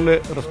ലൂട്ടണിലെ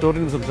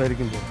റെസ്റ്റോറന്റിൽ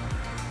സംസാരിക്കുമ്പോൾ,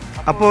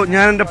 അപ്പോൾ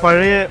ഞാൻ എൻ്റെ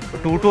പഴയ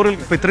ട്യൂട്ടോറിയൽ,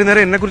 ഇപ്പം ഇത്രയും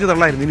നേരം എന്നെക്കുറിച്ച്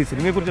തള്ളായിരുന്നു, ഇനി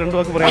സിനിമയെക്കുറിച്ച് രണ്ടു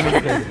വാക്ക് പറയാൻ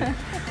വേണ്ടിയിട്ടായിരുന്നു.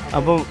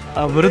 അപ്പം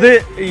വെറുതെ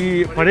ഈ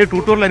പഴയ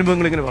ട്യൂട്ടോറിയൽ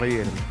അനുഭവങ്ങൾ ഇങ്ങനെ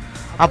പറയുകയായിരുന്നു.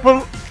 അപ്പം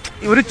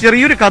ഒരു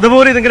ചെറിയൊരു കഥ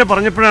പോലെ ഇതിങ്ങനെ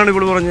പറഞ്ഞപ്പോഴാണ്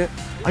ഇവള് പറഞ്ഞ്,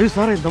 അയ്യോ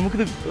സാറേ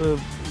നമുക്കിത്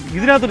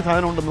ഇതിനകത്തൊരു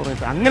സാധനം ഉണ്ടെന്ന്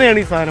പറഞ്ഞിട്ട് അങ്ങനെയാണ്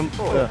ഈ സാധനം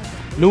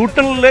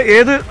ലൂട്ടണിലെ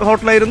ഏത്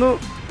ഹോട്ടലായിരുന്നു,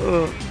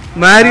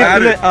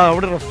 മാരിയറ്റിലെ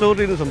അവിടെ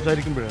റെസ്റ്റോറൻറ്റിൽ നിന്ന്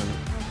സംസാരിക്കുമ്പോഴാണ്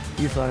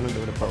ഈ സാധനം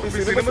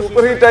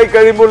സൂപ്പർ ഹിറ്റ് ആയി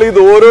കഴിയുമ്പോൾ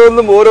ഇത്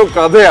ഓരോന്നും ഓരോ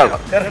കഥയാണ്.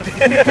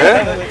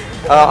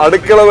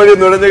 അടുക്കള വഴി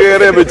നുഴഞ്ഞു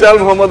കയറിയ ബിച്ചാൽ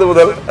മുഹമ്മദ്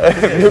മുതൽ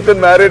ന്യൂട്ടൺ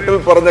മാരിയറ്റിൽ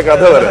പറഞ്ഞ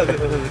കഥ വരെ.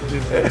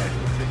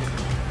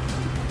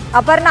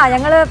 അപർണ,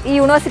 ഞങ്ങള് ഈ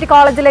യൂണിവേഴ്സിറ്റി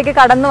കോളേജിലേക്ക്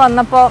കടന്നു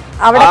വന്നപ്പോ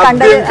അവിടെ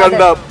കണ്ട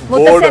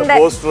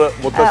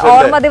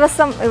ഓർമ്മ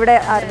ദിവസം ഇവിടെ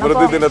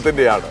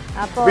ദിനത്തിന്റെയാണ്.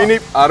 ഇനി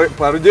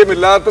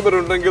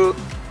പരിചയമില്ലാത്തവരുണ്ടെങ്കിൽ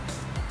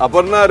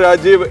അപർണ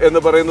രാജീവ് എന്ന്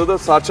പറയുന്നത്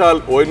സാക്ഷാൽ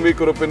ONV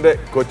കുറുപ്പിന്റെ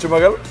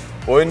കൊച്ചുമകൾ,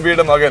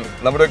 ONVയുടെ മകൻ,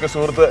 നമ്മുടെയൊക്കെ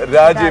സുഹൃത്ത്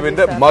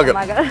രാജീവിന്റെ മകൻ.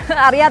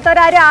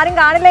 അറിയാത്തവരാരും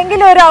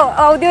കാണില്ലെങ്കിൽ ഒരു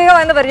ഔദ്യോഗികം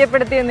എന്ന്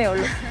പരിചയപ്പെടുത്തിയെന്നേ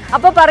ഉള്ളൂ.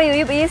 അപ്പൊ പറയൂ,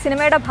 ഈ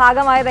സിനിമയുടെ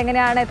ഭാഗമായത്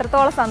എങ്ങനെയാണ്,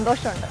 എത്രത്തോളം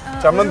സന്തോഷമുണ്ട്?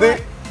 ചമ്മന്തി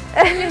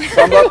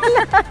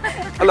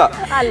അല്ല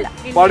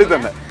പാടി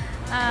തന്നെ.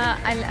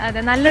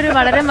 അതെ, നല്ലൊരു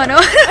വളരെ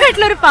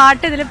മനോഹരമായിട്ടുള്ളൊരു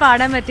പാട്ട് ഇതിൽ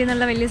പാടാൻ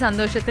പറ്റിയെന്നുള്ള വലിയ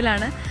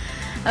സന്തോഷത്തിലാണ്.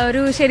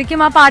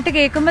 ശരിക്കും ആ പാട്ട്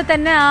കേൾക്കുമ്പോൾ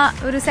തന്നെ ആ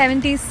ഒരു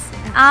 70s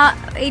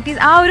 80s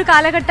ആ ഒരു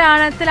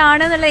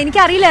കാലഘട്ടത്തിലാണെന്നുള്ള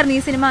എനിക്കറിയില്ലായിരുന്നു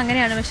ഈ സിനിമ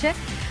അങ്ങനെയാണ്. പക്ഷെ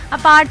ആ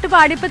പാട്ട്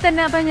പാടിയപ്പോൾ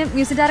തന്നെ, അപ്പം ഞാൻ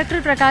മ്യൂസിക് ഡയറക്ടർ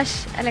പ്രകാശ്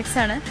അലക്സ്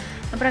ആണ്,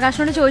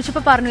 പ്രകാശിനോട്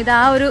ചോദിച്ചപ്പോൾ പറഞ്ഞു ഇത്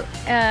ആ ഒരു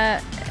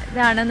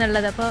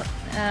ഇതാണെന്നുള്ളത്. അപ്പോൾ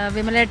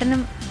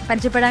വിമലേട്ടനും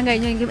പരിചയപ്പെടാൻ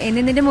കഴിഞ്ഞു. എനിക്ക്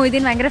എന്നിന്റെ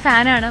മൊയ്തീൻ ഭയങ്കര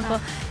ഫാനാണ്. അപ്പോൾ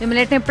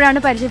വിമലേട്ടൻ എപ്പോഴാണ്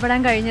പരിചയപ്പെടാൻ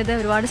കഴിഞ്ഞത്.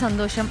 ഒരുപാട്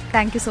സന്തോഷം.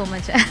 Thank you so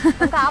much.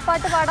 ആ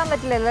പാട്ട് പാടാൻ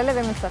പറ്റില്ലല്ലോ അല്ലേ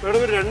വിമൽ സർ?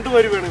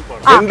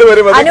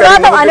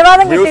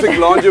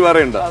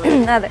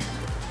 അതെ.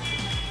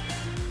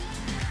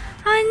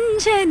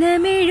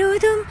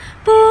 അഞ്ജനമെഴുതും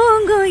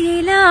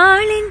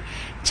പൂങ്കുയിലാളിൻ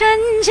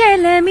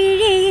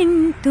ചഞ്ചലമിഴിയിൻ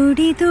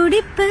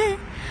തുടിതുടിപ്പ്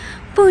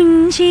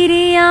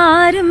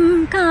പുഞ്ചിരിയാരും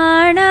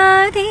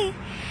കാണാതെ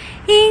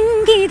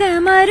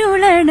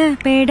ഇംഗിതമരുളണ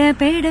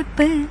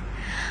പെടപെടപ്പ്.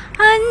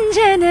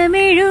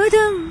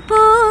 അഞ്ജനമെഴുതും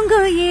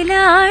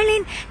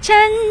പൂങ്കുയിലാളിൻ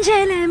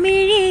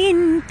ചഞ്ചലമിഴിയിൻ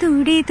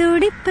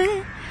തുടിതുടിപ്പ്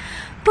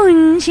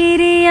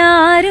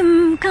പുഞ്ചിരിയാരും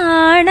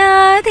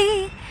കാണാതെ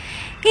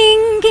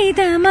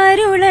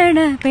ഇംഗിതമരുളണ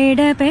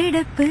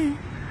പെടപെടപ്പ്.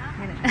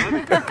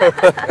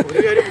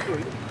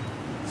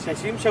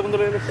 ശശിയും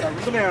ശകുന്തളയാണ്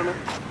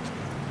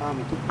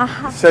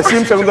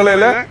ശശിയും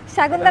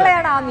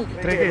ശകുന്തളയാണ് ആമി.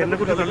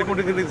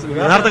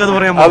 യഥാർത്ഥ കഥ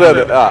പറയാൻ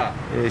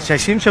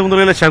ശശിയും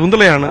ശകുന്തളയിലെ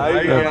ശകുന്തളയാണ്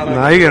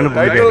നായികയാണ്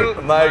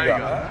നായിക.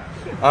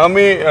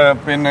 ആമി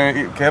പിന്നെ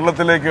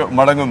കേരളത്തിലേക്ക്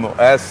മടങ്ങുന്നു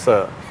ആസ്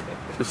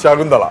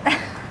ശകുന്തള.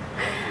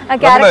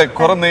 നമ്മളെ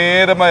കുറെ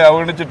നേരമായി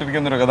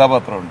അവഗണിച്ചിട്ടിരിക്കുന്ന ഒരു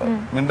കഥാപാത്രമുണ്ട്,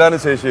 മിണ്ടാനും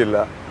ശേഷിയില്ല.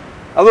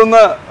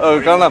 അതൊന്ന്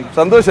കാണാം.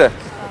 സന്തോഷേ,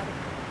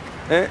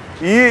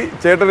 ഈ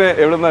ചേട്ടനെ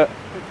എവിടുന്ന്?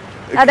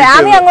 അതെ,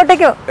 ആമി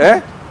അങ്ങോട്ടേക്കോ?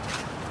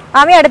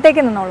 ആമി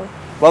അടുത്തേക്ക് നിന്നോളൂ,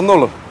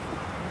 വന്നോളൂ.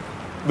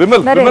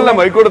 വിമലിനെ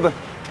മൈക്ക് കൊടുത്ത്.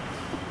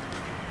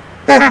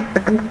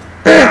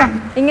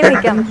 ഇങ്ങനെ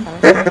നിൽക്കാം.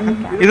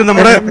 ഇത്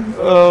നമ്മുടെ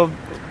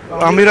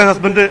ആമിയുടെ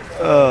ഹസ്ബൻഡ്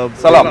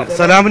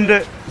സലാമിന്റെ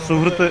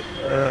സുഹൃത്ത്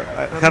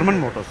ഹെർമൻ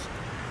മോട്ടോഴ്സ്,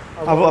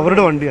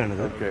 അവരുടെ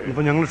വണ്ടിയാണിത്.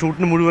 ഇപ്പൊ ഞങ്ങൾ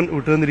ഷൂട്ടിന് മുഴുവൻ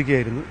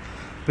വിട്ടുതന്നിരിക്കുകയായിരുന്നു.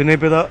 പിന്നെ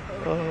ഇപ്പൊ ഇതാ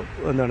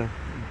എന്താണ്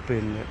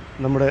പിന്നെ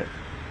നമ്മുടെ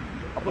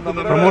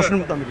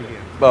പ്രൊമോഷനും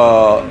തന്നിരിക്കുകയാണ്.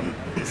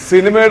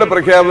 സിനിമയുടെ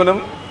പ്രഖ്യാപനം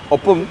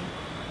ഒപ്പം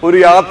ഒരു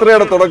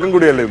യാത്രയുടെ തുടക്കം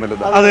കൂടിയല്ലേ ഇന്നലെ?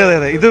 അതെ അതെ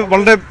അതെ. ഇത്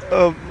വളരെ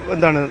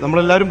എന്താണ്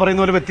നമ്മളെല്ലാവരും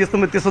പറയുന്ന പോലെ വ്യത്യസ്തം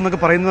എന്നൊക്കെ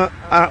പറയുന്ന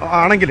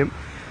ആണെങ്കിലും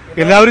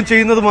എല്ലാവരും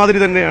ചെയ്യുന്നത് മാതിരി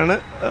തന്നെയാണ്.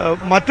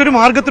 മറ്റൊരു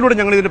മാർഗത്തിലൂടെ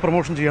ഞങ്ങൾ ഇതിന്റെ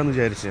പ്രൊമോഷൻ ചെയ്യാമെന്ന്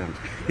വിചാരിച്ചതാണ്.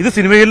 ഇത്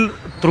സിനിമയിൽ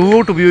ത്രൂ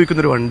ഔട്ട്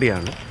ഉപയോഗിക്കുന്ന ഒരു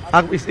വണ്ടിയാണ്,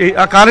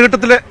 ആ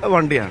കാലഘട്ടത്തിലെ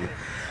വണ്ടിയാണ്.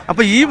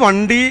 അപ്പോൾ ഈ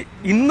വണ്ടി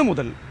ഇന്ന്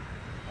മുതൽ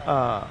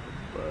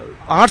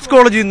ആർട്സ്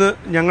കോളേജിൽ നിന്ന്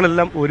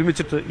ഞങ്ങളെല്ലാം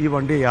ഒരുമിച്ചിട്ട് ഈ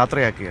വണ്ടിയെ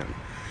യാത്രയാക്കുകയാണ്.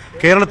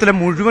 കേരളത്തിലെ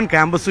മുഴുവൻ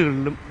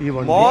ക്യാമ്പസുകളിലും ഈ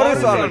വണ്ടി.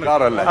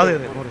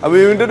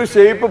 ഇതിന്റെ ഒരു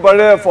ഷേപ്പ്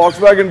പഴയ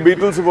ഫോക്സ് വാഗൺ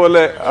ബീറ്റിൽസ്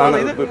പോലെ ആണ്.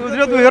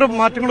 ഇതിനകത്ത് വേറെ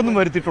മാറ്റങ്ങളൊന്നും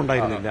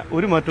വരുത്തിയിട്ടുണ്ടായിരുന്നില്ല,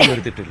 ഒരു മാറ്റവും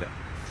വരുത്തിയിട്ടില്ല.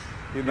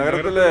 ഈ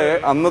നഗരത്തിലെ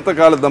അന്നത്തെ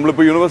കാലത്ത്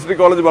നമ്മളിപ്പോൾ യൂണിവേഴ്സിറ്റി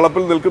കോളേജ്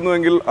വളപ്പിൽ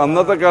നിൽക്കുന്നുവെങ്കിൽ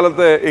അന്നത്തെ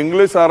കാലത്തെ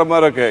ഇംഗ്ലീഷ്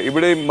സാറന്മാരൊക്കെ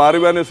ഇവിടെയും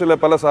മാറിവാനൂസിലെ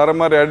പല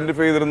സാറന്മാരെ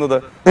ഐഡന്റിഫൈ ചെയ്തിരുന്നത്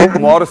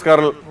മോറിസ്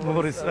കാറിൽ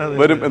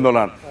വരും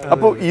എന്നുള്ളതാണ്.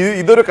 അപ്പോൾ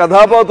ഇതൊരു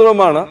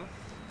കഥാപാത്രമാണ്.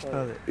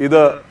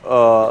 ഇത്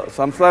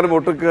സംസ്ഥാനം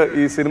ഒട്ടുക്ക്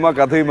ഈ സിനിമ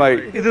കഥയുമായി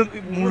ഇത്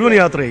മുഴുവൻ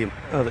യാത്ര ചെയ്യും.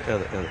 അതെ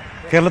അതെ അതെ.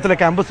 കേരളത്തിലെ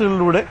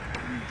ക്യാമ്പസുകളിലൂടെ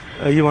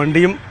ഈ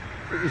വണ്ടിയും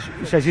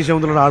ശശി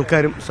ശകുന്തളയുടെ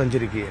ആൾക്കാരും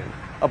സഞ്ചരിക്കുകയാണ്.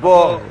 അപ്പോ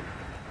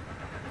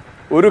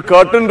ഒരു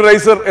കർട്ടൻ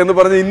റൈസർ എന്ന്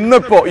പറഞ്ഞ്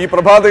ഇന്നിപ്പോ ഈ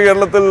പ്രഭാത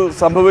കേരളത്തിൽ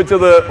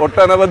സംഭവിച്ചത്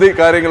ഒട്ടനവധി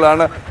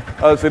കാര്യങ്ങളാണ്.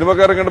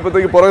 സിനിമക്കാരൻ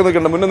കണ്ടപ്പോഴത്തേക്ക് പുറകെ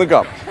നിൽക്കണ്ട, മുന്നേ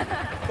നിൽക്കാം.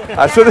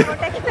 അശ്വതി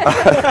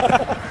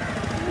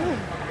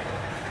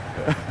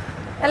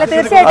അല്ല,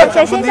 തീർച്ചയായിട്ടും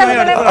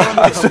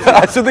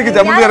അശ്വതിക്ക്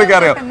ചമ്മന്തി അരക്കാൻ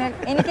അറിയാം.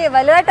 എനിക്ക്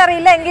വലുതായിട്ട്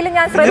അറിയില്ല, എങ്കിലും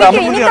ഞാൻ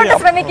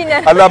ശ്രമിക്കും.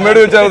 അല്ല, അമ്മയോട്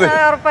ചോദിച്ചാൽ മതി.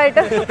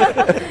 ഉറപ്പായിട്ടും.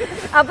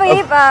 അപ്പൊ ഈ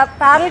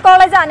പാരൽ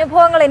കോളേജ്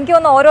അനുഭവങ്ങൾ എനിക്ക്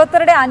തോന്നുന്നു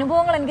ഓരോരുത്തരുടെ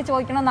അനുഭവങ്ങൾ എനിക്ക്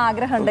ചോദിക്കണമെന്ന്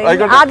ആഗ്രഹമുണ്ട്.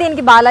 ആദ്യം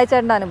എനിക്ക്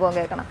ബാലാച്ചേട്ടന്റെ അനുഭവം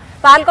കേൾക്കണം.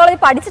 പാരൽ കോളേജ്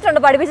പഠിച്ചിട്ടുണ്ട്,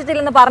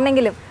 പഠിപ്പിച്ചിട്ടില്ലെന്ന്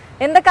പറഞ്ഞെങ്കിലും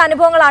എന്തൊക്കെ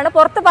അനുഭവങ്ങളാണ്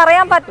പുറത്ത്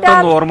പറയാൻ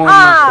പറ്റാത്ത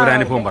ഒരു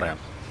അനുഭവം പറയാം.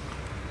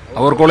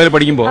 അവർ കോളേജിൽ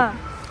പഠിക്കുമ്പോൾ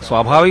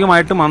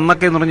സ്വാഭാവികമായിട്ടും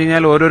അന്നൊക്കെ എന്ന് പറഞ്ഞു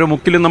കഴിഞ്ഞാൽ ഓരോരോ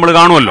മുക്കിലും നമ്മൾ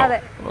കാണുമല്ലോ,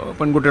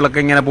 പെൺകുട്ടികളൊക്കെ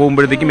ഇങ്ങനെ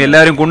പോകുമ്പോഴത്തേക്കും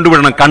എല്ലാവരും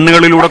കൊണ്ടുവിടണം,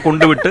 കണ്ണുകളിലൂടെ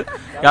കൊണ്ടുവിട്ട്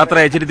യാത്ര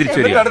അയച്ചിട്ട് തിരിച്ചു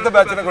വരിക.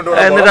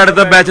 എന്നിട്ട്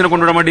അടുത്ത ബാച്ചിനെ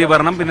കൊണ്ടുവിടാൻ വേണ്ടി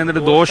പറയണം. പിന്നെ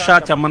എന്നിട്ട് ദോശ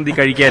ചമ്മന്തി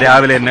കഴിക്കുക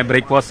രാവിലെ തന്നെ,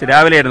 ബ്രേക്ക്ഫാസ്റ്റ്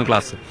രാവിലെ ആയിരുന്നു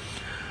ക്ലാസ്.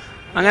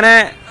 അങ്ങനെ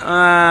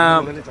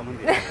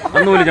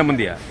അന്ന് പോലും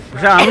ചമ്മന്തിയാ.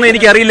 പക്ഷെ അന്ന്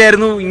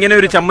എനിക്കറിയില്ലായിരുന്നു ഇങ്ങനെ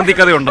ഒരു ചമ്മന്തി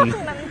കഥ ഉണ്ടെന്ന്.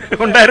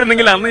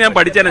 ഉണ്ടായിരുന്നെങ്കിൽ അന്ന് ഞാൻ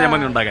പഠിച്ചേനെ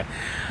ചമ്മന്തി ഉണ്ടാക്കാൻ.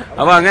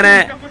 അപ്പൊ അങ്ങനെ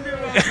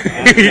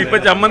ഇപ്പൊ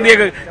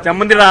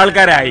ചമ്മന്തിയുടെ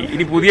ആൾക്കാരായി,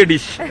 ഇനി പുതിയ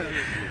ഡിഷ്.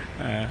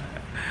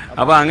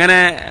 അപ്പൊ അങ്ങനെ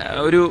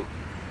ഒരു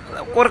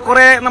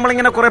കുറെ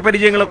നമ്മളിങ്ങനെ കുറെ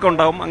പരിചയങ്ങളൊക്കെ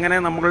ഉണ്ടാവും. അങ്ങനെ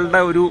നമ്മളുടെ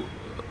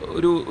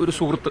ഒരു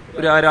സുഹൃത്ത്,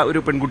 ഒരു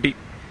പെൺകുട്ടി,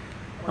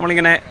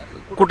 നമ്മളിങ്ങനെ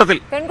കൂട്ടത്തിൽ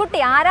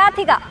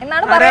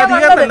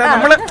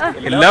നമ്മള്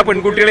എല്ലാ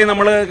പെൺകുട്ടികളെയും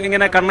നമ്മൾ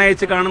ഇങ്ങനെ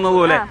കണ്ണയച്ച് കാണുന്നത്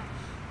പോലെ.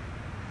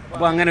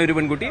 അപ്പൊ അങ്ങനെ ഒരു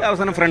പെൺകുട്ടി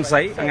അവസാനം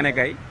ഫ്രണ്ട്സായി,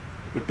 അങ്ങനെയൊക്കെ ആയി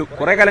വിട്ടു.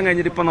 കുറെ കാലം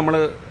കഴിഞ്ഞിട്ട് ഇപ്പൊ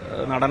നമ്മള്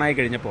നടനായി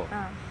കഴിഞ്ഞപ്പോ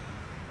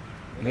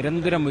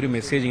നിരന്തരം ഒരു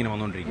മെസ്സേജ് ഇങ്ങനെ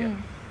വന്നോണ്ടിരിക്കുക.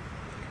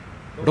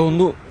 ഇവിടെ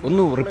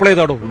ഒന്ന് റിപ്ലൈ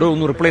ചെയ്താടോ,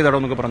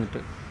 എന്നൊക്കെ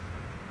പറഞ്ഞിട്ട്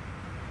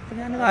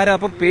ഞാൻ ആരാ.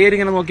 അപ്പം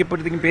പേരിങ്ങനെ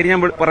നോക്കിയപ്പോഴത്തേക്കും, പേര് ഞാൻ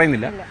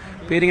പറയുന്നില്ല,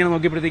 പേരിങ്ങനെ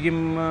നോക്കിയപ്പോഴത്തേക്കും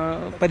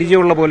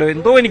പരിചയമുള്ള പോലെ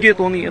എന്തോ എനിക്ക്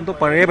തോന്നി, എന്തോ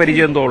പഴയ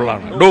പരിചയം എന്തോ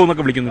ഉള്ളതാണ്. ഡോ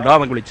എന്നൊക്കെ വിളിക്കുന്നു, ഡാ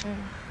എന്നൊക്കെ വിളിച്ചു.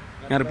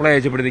 ഞാൻ റിപ്ലൈ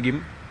അയച്ചപ്പോഴത്തേക്കും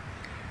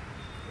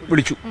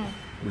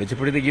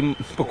വിളിച്ചപ്പോഴത്തേക്കും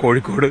ഇപ്പൊ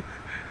കോഴിക്കോട്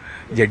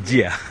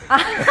ജഡ്ജിയാ.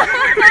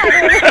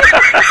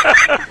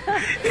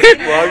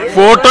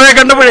 ഫോട്ടോയെ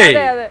കണ്ടപ്പോഴേ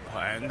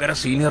ഭയങ്കര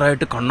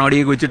സീനിയറായിട്ട്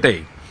കണ്ണാടിയൊക്കെ വെച്ചിട്ടേ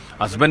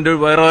ഹസ്ബൻഡ്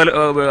വേറെ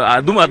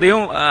അതും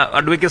അദ്ദേഹം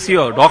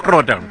അഡ്വക്കസിയോ ഡോക്ടറോ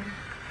ഒറ്റാണ്.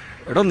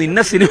 എടോ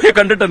നിന്നെ സിനിമയെ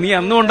കണ്ടിട്ട് നീ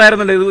അന്നും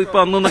ഉണ്ടായിരുന്നല്ലോ ഇത് ഇപ്പൊ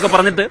അന്നൊക്കെ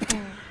പറഞ്ഞിട്ട്.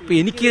 അപ്പൊ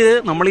എനിക്ക്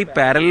നമ്മൾ ഈ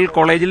പാരലൽ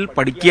കോളേജിൽ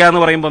പഠിക്കുക എന്ന്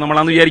പറയുമ്പോൾ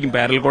നമ്മളന്ന് വിചാരിക്കും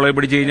പാരലൽ കോളേജ്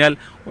പഠിച്ചു കഴിഞ്ഞാൽ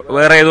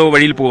വേറെ ഏതോ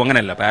വഴിയിൽ പോകും.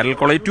 അങ്ങനെയല്ല, പാരലൽ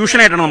കോളേജ്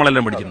ട്യൂഷനായിട്ടാണ്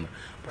നമ്മളെല്ലാം പഠിക്കുന്നത്.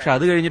 പക്ഷെ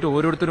അത് കഴിഞ്ഞിട്ട്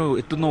ഓരോരുത്തരും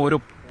എത്തുന്ന ഓരോ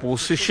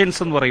പൊസിഷൻസ്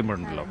എന്ന്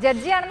പറയുമ്പോഴുണ്ടല്ലോ,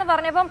 ജഡ്ജിയാണെന്ന്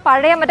പറഞ്ഞപ്പം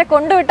പഴയ മറ്റേ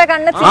കൊണ്ടുവിട്ട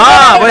കണ്ണ്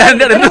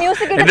എന്റെ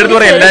അടുത്ത്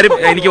പറയാം എല്ലാവരും,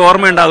 എനിക്ക്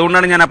ഓർമ്മയുണ്ട്.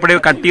 അതുകൊണ്ടാണ് ഞാൻ അപ്പോഴേ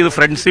കട്ട് ചെയ്ത്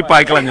ഫ്രണ്ട്ഷിപ്പ്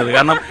ആയിക്കളഞ്ഞത്.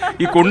 കാരണം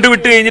ഈ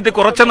കൊണ്ടുവിട്ട് കഴിഞ്ഞിട്ട്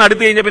കുറച്ചൊന്ന്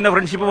അടുത്ത് കഴിഞ്ഞാൽ പിന്നെ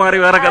ഫ്രണ്ട്ഷിപ്പ് മാറി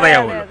വേറെ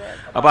കഥയാവുമല്ലോ.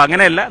 അപ്പൊ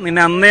അങ്ങനെയല്ല,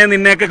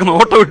 നിന്നെയൊക്കെ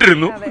നോട്ടം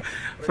ഇട്ടിരുന്നു,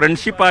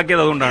 ഫ്രണ്ട്ഷിപ്പ്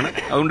ആക്കിയത് അതുകൊണ്ടാണ്.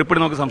 അതുകൊണ്ട്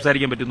ഇപ്പോഴും നമുക്ക്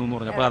സംസാരിക്കാൻ പറ്റുന്നു എന്ന്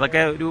പറഞ്ഞു. അപ്പൊ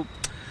അതൊക്കെ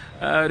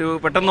ഒരു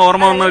പെട്ടെന്ന്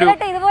ഓർമ്മ വന്ന ഒരു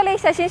ഇതുപോലെ ഈ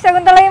ശശി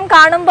ശകുന്തളയും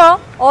കാണുമ്പോ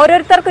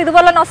ഓരോരുത്തർക്കും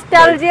ഇതുപോലെ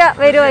നൊസ്റ്റാൾജിയ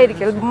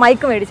വരുമായിരിക്കും.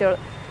 മൈക്ക് മേടിച്ചോളൂ.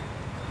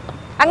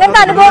 അങ്ങനത്തെ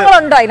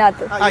അനുഭവങ്ങളുണ്ടോ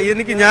അതിനകത്ത്?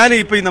 ഞാൻ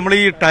ഇപ്പൊ നമ്മൾ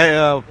ഈ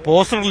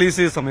പോസ്റ്റർ റിലീസ്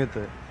ചെയ്ത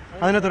സമയത്ത്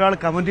അതിനകത്ത് ഒരാൾ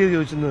കമന്റ് ചെയ്ത്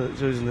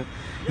ചോദിച്ചത്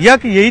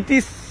ഇയാൾക്ക്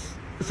 80s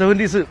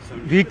 70s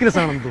വീക്ക്നെസ്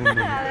ആണെന്ന്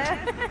തോന്നുന്നു.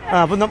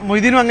 അപ്പൊ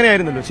മൊയ്തീനും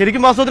അങ്ങനെയായിരുന്നല്ലോ.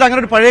 ശരിക്കും വാസ്തവത്തിൽ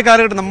അങ്ങനെ ഒരു പഴയ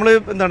കാലഘട്ടം നമ്മൾ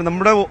എന്താണ്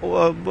നമ്മുടെ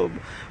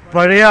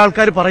പഴയ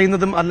ആൾക്കാർ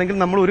പറയുന്നതും അല്ലെങ്കിൽ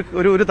നമ്മൾ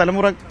ഒരു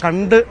തലമുറ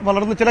കണ്ട്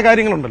വളർന്ന ചില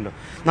കാര്യങ്ങളുണ്ടല്ലോ.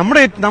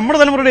 നമ്മുടെ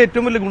തലമുറയുടെ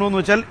ഏറ്റവും വലിയ ഗുണമെന്ന്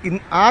വെച്ചാൽ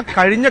ആ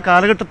കഴിഞ്ഞ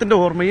കാലഘട്ടത്തിന്റെ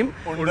ഓർമ്മയും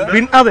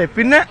അതെ,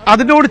 പിന്നെ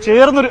അതിനോട്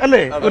ചേർന്നൊരു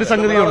അല്ലേ ഒരു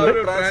സംഗതിയുണ്ട്.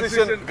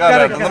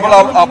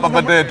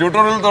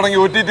 ട്യൂട്ടോറിയൽ തുടങ്ങി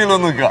OTT-ൽ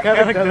വന്ന്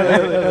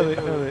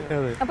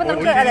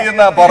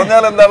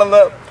പറഞ്ഞാൽ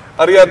എന്താണെന്ന്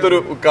അറിയാത്തൊരു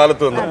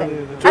കാലത്ത് നിന്ന്.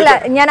 അല്ല,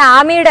 ഞാൻ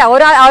ആമിയുടെ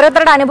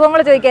ഓരോരുത്തരുടെ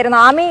അനുഭവങ്ങൾ ചോദിക്കായിരുന്നു.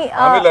 ആമി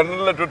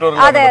ലണ്ടനിലെ ട്യൂട്ടോറിയൽ.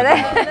 അതെ അതെ,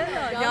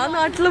 ഞാൻ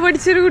നാട്ടില്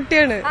പഠിച്ചൊരു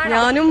കുട്ടിയാണ്.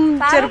 ഞാനും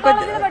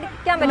ചെറുപ്പത്തിൽ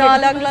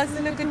 4ാം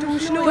ക്ലാസ്സിലൊക്കെ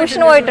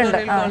ട്യൂഷന് പോയിട്ടുണ്ട്.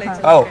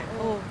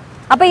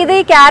 അപ്പൊ ഇത്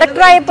ഈ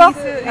ക്യാരക്ടർ ആയപ്പോ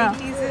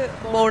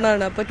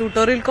പോണാണ്. അപ്പൊ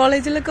ട്യൂട്ടോറിയൽ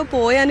കോളേജിലൊക്കെ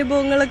പോയ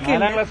അനുഭവങ്ങളൊക്കെ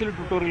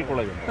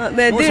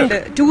ഉണ്ട്.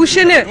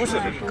 ട്യൂഷന്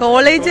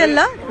കോളേജ് അല്ല,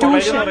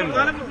 ട്യൂഷൻ.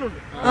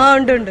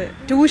 ഉണ്ട്.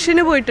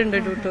 ട്യൂഷന് പോയിട്ടുണ്ട്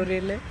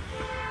ട്യൂട്ടോറിയല്.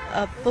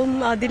 അപ്പം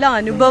അതിലെ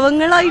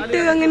അനുഭവങ്ങളായിട്ട്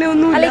അങ്ങനെ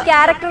ഒന്നും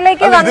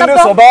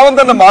സ്വഭാവം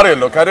തന്നെ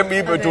മാറിയല്ലോ. കാര്യം ഈ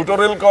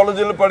ട്യൂട്ടോറിയൽ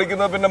കോളേജിൽ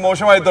പഠിക്കുന്നത് പിന്നെ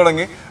മോശമായി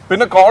തുടങ്ങി,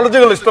 പിന്നെ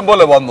കോളേജുകൾ ഇഷ്ടം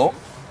പോലെ വന്നു.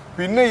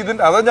 പിന്നെ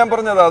അതാ ഞാൻ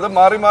പറഞ്ഞത്, അത്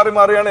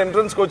മാറിയാണ്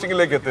എൻട്രൻസ്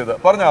കോച്ചിങ്ങിലേക്ക് എത്തിയത്.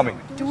 പറഞ്ഞാമി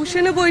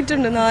ട്യൂഷന്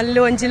പോയിട്ടുണ്ട്.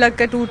 4ലും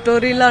 5ലൊക്കെ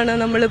ട്യൂട്ടോറിയലാണ്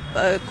നമ്മൾ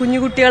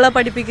കുഞ്ഞുകുട്ടികളെ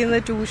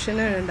പഠിപ്പിക്കുന്ന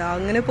ട്യൂഷന് ഉണ്ട്.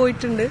 അങ്ങനെ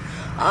പോയിട്ടുണ്ട്.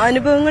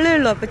 അനുഭവങ്ങളേ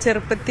ഉള്ളൂ. അപ്പൊ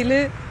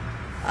ചെറുപ്പത്തില്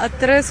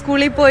അത്ര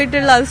സ്കൂളിൽ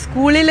പോയിട്ടുള്ള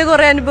സ്കൂളിൽ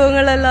കുറെ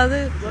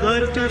അനുഭവങ്ങളല്ലാതെ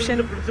ട്യൂഷൻ.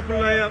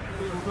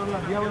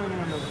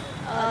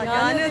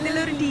 ഞാൻ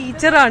ഇതിലൊരു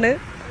ടീച്ചറാണ്,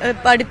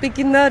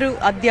 പഠിപ്പിക്കുന്ന ഒരു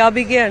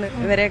അധ്യാപികയാണ്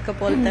ഇവരെയൊക്കെ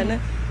പോലെ തന്നെ.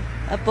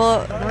 അപ്പോ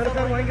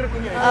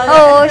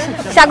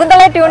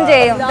ശകുന്തളയെ ട്യൂൺ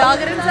ചെയ്യും.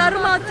 സുധാകരൻ സാറ്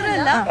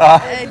മാത്രമല്ല,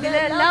 ഇതിലെ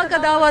എല്ലാ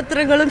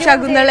കഥാപാത്രങ്ങളും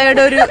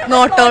ശകുന്തളയുടെ ഒരു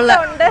നോട്ടമുള്ള.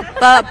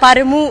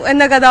 പരമു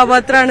എന്ന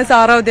കഥാപാത്രമാണ്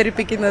സാറ്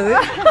അവതരിപ്പിക്കുന്നത്.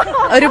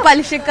 ഒരു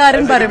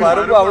പലിശക്കാരൻ പരമു.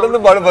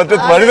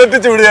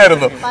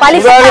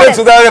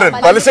 സുധാകരൻ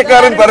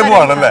പലിശക്കാരൻ പരമു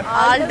ആണല്ലേ.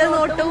 ആളുടെ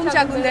നോട്ടവും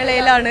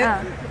ശകുന്തളയിലാണ്.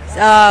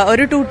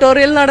 ഒരു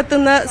ട്യൂട്ടോറിയൽ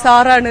നടത്തുന്ന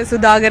സാറാണ്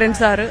സുധാകരൻ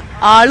സാറ്.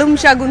 ആളും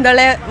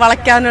ശകുന്തളയെ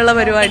വളയ്ക്കാനുള്ള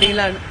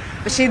പരിപാടിയിലാണ്.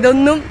 പക്ഷെ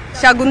ഇതൊന്നും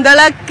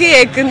ശകുന്തളക്ക്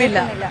ഏക്കുന്നില്ല.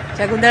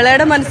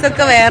 ശകുന്തളയുടെ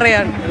മനസ്സൊക്കെ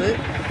വേറെയാണ്. അത്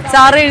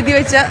സാറ് എഴുതി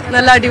വെച്ച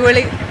നല്ല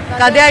അടിപൊളി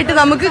കഥയായിട്ട്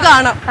നമുക്ക്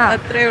കാണാം.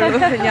 അത്രേ ഉള്ളൂ.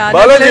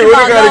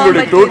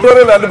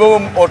 ട്യൂട്ടോറിയൽ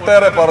അനുഭവം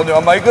ഒട്ടേറെ പറഞ്ഞു.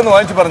 ആ മൈക്കൊന്ന്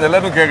വാങ്ങിച്ചു പറഞ്ഞു,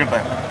 എല്ലാവരും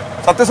കേൾക്കട്ടെ.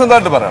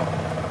 സത്യസന്ധമായിട്ട് പറയണം.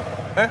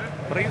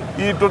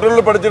 ഈ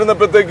ട്യൂട്ടോറിയൽ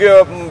പഠിച്ചിരുന്നപ്പോഴത്തേക്ക്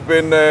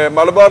പിന്നെ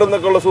മലബാർ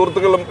നിന്നൊക്കെയുള്ള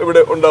സുഹൃത്തുക്കളും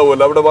ഇവിടെ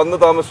ഉണ്ടാവുമല്ലോ. അവിടെ വന്ന്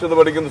താമസിച്ചത്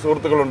പഠിക്കുന്ന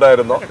സുഹൃത്തുക്കൾ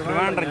ഉണ്ടായിരുന്നോ?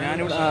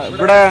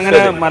 ഇവിടെ അങ്ങനെ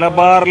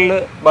മലബാറിൽ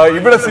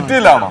ഇവിടെ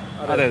സിറ്റിയിലാണോ?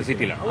 അതെ,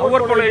 സിറ്റിയിലാണ്.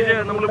 ഓവർ കോളേജ്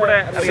നമ്മളിവിടെ.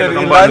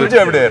 ലഞ്ച്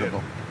എവിടെയായിരുന്നു?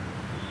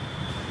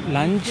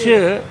 ലഞ്ച്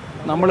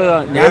നമ്മള്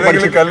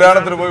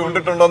കല്യാണത്തിന് പോയി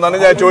ഉണ്ടിട്ടുണ്ടോന്നാണ്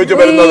ഞാൻ ചോദിച്ചു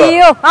വരുന്നത്.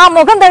 ആ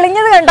മുഖം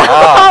തെളിഞ്ഞത് കണ്ടോ?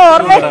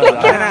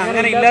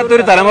 അങ്ങനെ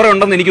ഇല്ലാത്തൊരു തലമുറ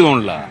ഉണ്ടെന്ന് എനിക്ക്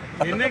തോന്നില്ല.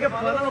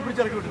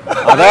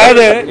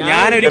 അതായത്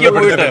ഞാൻ ഒരിക്കൽ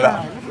പോയിട്ട്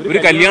ഒരു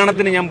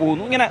കല്യാണത്തിന് ഞാൻ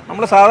പോകുന്നു. ഇങ്ങനെ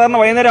നമ്മൾ സാധാരണ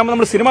വൈകുന്നേരം ആകുമ്പോൾ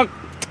നമ്മൾ സിനിമ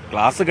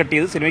ക്ലാസ് കട്ട്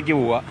ചെയ്ത് സിനിമയ്ക്ക്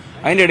പോവുക.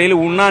 അതിന്റെ ഇടയിൽ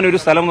ഉണ്ണാൻ ഒരു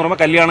സ്ഥലം എന്ന് പറയുമ്പോൾ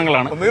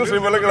കല്യാണങ്ങളാണ്.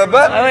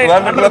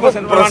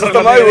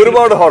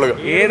 ഒരുപാട് ഹാളുകൾ,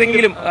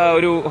 ഏതെങ്കിലും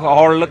ഒരു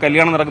ഹാളിൽ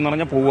കല്യാണം നടക്കുന്ന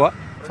പറഞ്ഞാൽ പോവുക.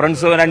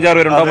 ഫ്രണ്ട്സ് 5-6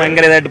 പേരുണ്ടാവും,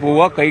 ഭയങ്കര ഇതായിട്ട്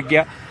പോവുക, കഴിക്കുക.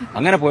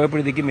 അങ്ങനെ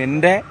പോയപ്പോഴത്തേക്കും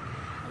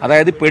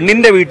അതായത്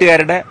പെണ്ണിന്റെ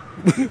വീട്ടുകാരുടെ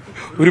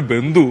ഒരു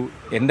ബന്ധു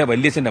എൻ്റെ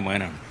വല്യച്ഛൻ്റെ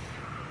മകനാണ്.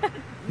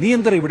 നീ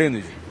എന്താ ഇവിടെയെന്ന്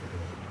ചോദിച്ചു.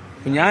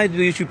 ഞാൻ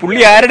ചോദിച്ചു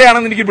പുള്ളി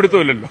ആരുടെയാണെന്ന് എനിക്ക്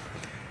പിടുത്തമില്ലല്ലോ.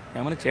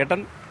 ഞാൻ പറഞ്ഞു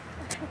ചേട്ടൻ,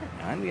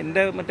 ഞാൻ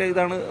എൻ്റെ മറ്റേ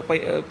ഇതാണ്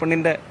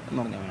പെണ്ണിൻ്റെ എന്ന്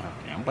പറഞ്ഞാൽ,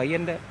 ഞാൻ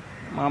പയ്യൻ്റെ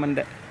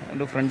മാമൻ്റെ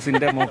എൻ്റെ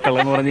ഫ്രണ്ട്സിൻ്റെ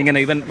മക്കളെന്ന് പറഞ്ഞ് ഇങ്ങനെ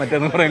ഇവൻ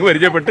മറ്റേന്ന് പറഞ്ഞ്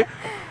പരിചയപ്പെട്ട്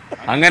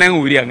അങ്ങനെ അങ്ങ്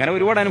ഊരി. അങ്ങനെ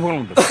ഒരുപാട്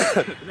അനുഭവങ്ങളുണ്ട്.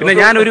 പിന്നെ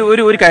ഞാൻ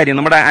ഒരു കാര്യം,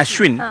 നമ്മുടെ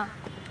അശ്വിൻ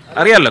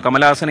അറിയാമല്ലോ,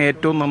 കമലഹാസനെ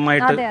ഏറ്റവും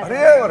നന്നായിട്ട്.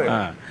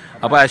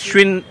 അപ്പൊ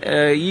അശ്വിൻ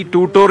ഈ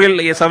ട്യൂട്ടോറിയൽ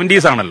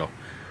 70s ആണല്ലോ.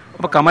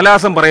 അപ്പൊ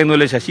കമലഹാസൻ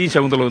പറയുന്നല്ലേ ശശി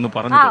ശകുന്തള എന്ന്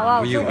പറഞ്ഞു.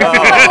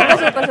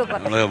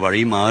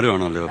 വഴി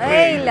മാറുവാണല്ലോ.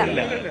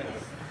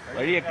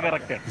 വഴിയൊക്കെ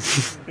കറക്റ്റാണ്.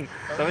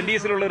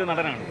 70s ഒരു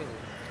നടനാണ്.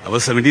 അപ്പോൾ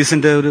 70s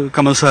ഒരു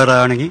കമൽ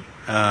സാറാണെങ്കിൽ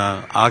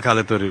ആ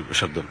കാലത്തൊരു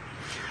ശബ്ദം.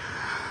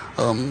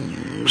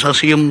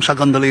 ശശിയും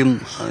ശകുന്തളയും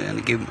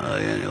എനിക്ക്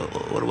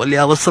ഒരു വലിയ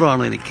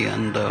അവസരമാണ് എനിക്ക്.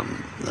 ആൻഡ്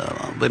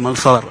വിമൽ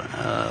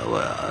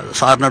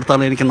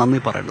സാറിനടുത്താണ് എനിക്ക് നന്ദി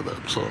പറയേണ്ടത്.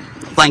 So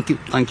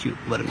thank you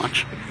very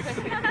much.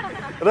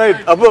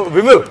 അപ്പൊ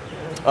വിമൽ,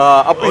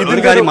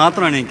 ഒരു കാര്യം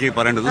മാത്രമാണ് എനിക്ക്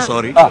പറയേണ്ടത്.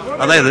 സോറി.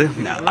 അതായത്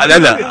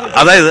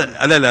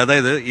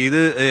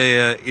ഇത്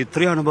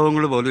ഇത്രയും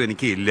അനുഭവങ്ങൾ പോലും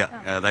എനിക്ക് ഇല്ല.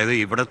 അതായത്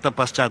ഇവിടുത്തെ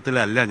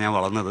പശ്ചാത്തലമല്ല ഞാൻ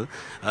വളർന്നത്,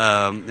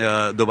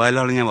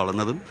 ദുബായിലാണ് ഞാൻ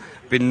വളർന്നതും.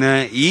 പിന്നെ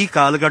ഈ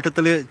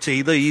കാലഘട്ടത്തിൽ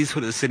ചെയ്ത ഈ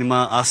സിനിമ,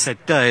 ആ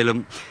സെറ്റായാലും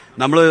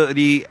നമ്മൾ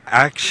ഈ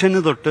ആക്ഷന്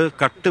തൊട്ട്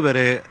കട്ട്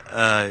വരെ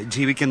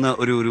ജീവിക്കുന്ന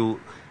ഒരു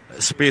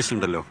സ്പേസ്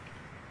ഉണ്ടല്ലോ,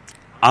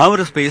 ആ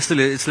ഒരു സ്പേസിൽ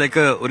ഇറ്റ്സ്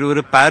ലൈക്ക്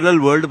ഒരു പാരലൽ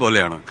വേൾഡ്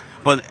പോലെയാണ്.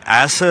 അപ്പോൾ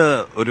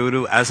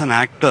as an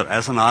actor,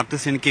 as an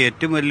artist എനിക്ക്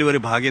ഏറ്റവും വലിയൊരു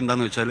ഭാഗ്യം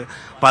എന്താണെന്ന് വെച്ചാൽ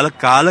പല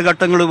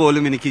കാലഘട്ടങ്ങൾ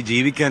പോലും എനിക്ക്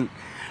ജീവിക്കാൻ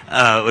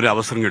ഒരു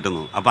അവസരം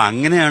കിട്ടുന്നു. അപ്പം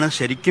അങ്ങനെയാണ്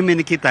ശരിക്കും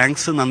എനിക്ക്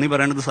നന്ദി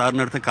പറയേണ്ടത്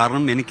സാറിൻ്റെ അടുത്ത്.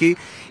 കാരണം എനിക്ക്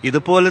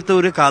ഇതുപോലത്തെ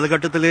ഒരു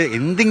കാലഘട്ടത്തിൽ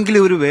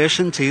എന്തെങ്കിലും ഒരു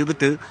വേഷം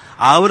ചെയ്തിട്ട്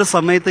ആ ഒരു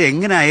സമയത്ത്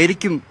എങ്ങനെ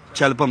ആയിരിക്കും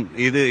ചിലപ്പം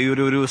ഈ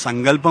ഒരു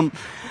സങ്കല്പം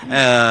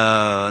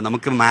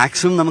നമുക്ക്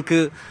മാക്സിമം നമുക്ക്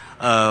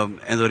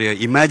എന്താ പറയുക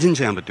ഇമാജിൻ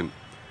ചെയ്യാൻ പറ്റും.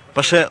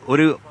 പക്ഷെ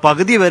ഒരു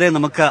പകുതി വരെ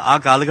നമുക്ക് ആ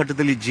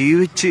കാലഘട്ടത്തിൽ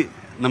ജീവിച്ച്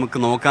നമുക്ക്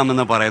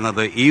നോക്കാമെന്ന്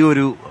പറയുന്നത് ഈ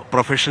ഒരു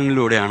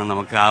പ്രൊഫഷനിലൂടെയാണ്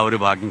നമുക്ക് ആ ഒരു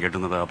ഭാഗ്യം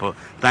കിട്ടുന്നത്. അപ്പോൾ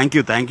താങ്ക്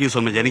യു സോ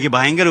മച്ച്. എനിക്ക്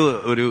ഭയങ്കര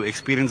ഒരു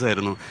എക്സ്പീരിയൻസ്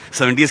ആയിരുന്നു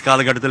 70s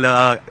കാലഘട്ടത്തിൽ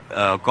ആ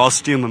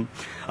കോസ്റ്റ്യൂമും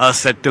ആ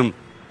സെറ്റും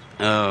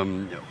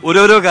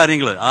ഓരോരോ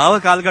കാര്യങ്ങൾ. ആ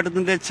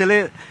കാലഘട്ടത്തിൻ്റെ ചില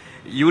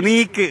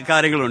യുണീക്ക്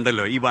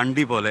കാര്യങ്ങളുണ്ടല്ലോ, ഈ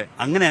വണ്ടി പോലെ,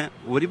 അങ്ങനെ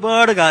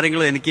ഒരുപാട്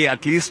കാര്യങ്ങൾ എനിക്ക്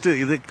അറ്റ്ലീസ്റ്റ്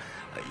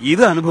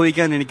ഇത്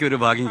അനുഭവിക്കാൻ എനിക്കൊരു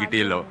ഭാഗ്യം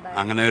കിട്ടിയല്ലോ.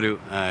 അങ്ങനെ ഒരു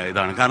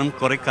ഇതാണ്. കാരണം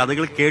കുറെ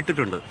കഥകൾ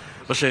കേട്ടിട്ടുണ്ട്,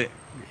 പക്ഷെ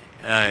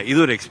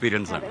ഇതൊരു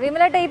എക്സ്പീരിയൻസ് ആണ്.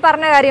 വിമലേട്ട ഈ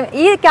പറഞ്ഞ കാര്യം,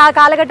 ഈ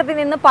കാലഘട്ടത്തിൽ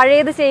നിന്ന്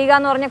പഴയത് ചെയ്യുക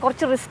എന്ന് പറഞ്ഞാൽ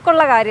കുറച്ച് റിസ്ക്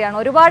ഉള്ള കാര്യമാണ്.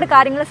 ഒരുപാട്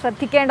കാര്യങ്ങൾ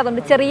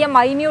ശ്രദ്ധിക്കേണ്ടതുണ്ട്, ചെറിയ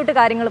മൈന്യൂട്ട്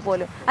കാര്യങ്ങൾ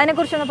പോലും.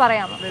 അതിനെക്കുറിച്ചൊന്ന്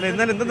പറയാമോ?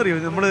 എന്നാലും എന്തെന്നറിയോ,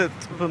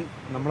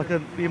 നമ്മളൊക്കെ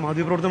ഈ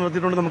മാധ്യമപ്രവർത്തനം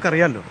നടത്തിയിട്ടുണ്ട്,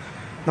 നമുക്കറിയാമല്ലോ.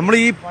 നമ്മൾ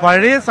ഈ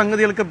പഴയ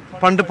സംഗതികൾക്ക്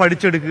പണ്ട്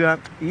പഠിച്ചെടുക്കുക.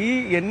 ഈ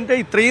എൻ്റെ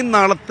ഇത്രയും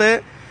നാളത്തെ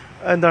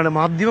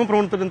മാധ്യമ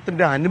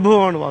പ്രവർത്തനത്തിൻ്റെ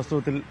അനുഭവമാണ്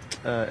വാസ്തവത്തിൽ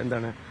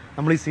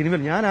നമ്മൾ ഈ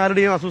സിനിമയിൽ ഞാൻ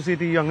ആരുടെയും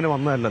അസോസിയേറ്റ് ചെയ്യുക അങ്ങനെ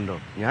വന്നതല്ലോ.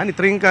 ഞാൻ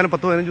ഇത്രയും കാലം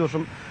 10-15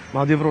 വർഷം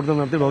മാധ്യമപ്രവർത്തനം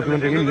നടത്തി,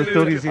 ഡോക്യുമെന്ററി, ന്യൂസ്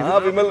സ്റ്റോറീസ്.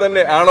 വിമൽ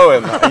തന്നെ ആണോ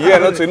എന്ന് ഈ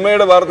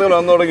സിനിമയുടെ വാർത്തകൾ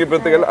വന്നു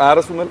തുടങ്ങിയപ്പോഴത്തേക്ക്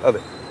RS വിമൽ.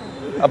 അതെ,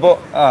 അപ്പോ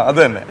അത്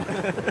തന്നെ.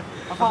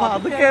 അപ്പൊ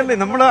അതൊക്കെയല്ലേ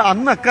നമ്മൾ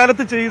അന്ന്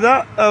അക്കാലത്ത് ചെയ്ത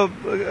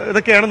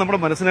ഇതൊക്കെയാണ് നമ്മുടെ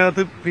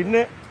മനസ്സിനകത്ത്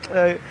പിന്നെ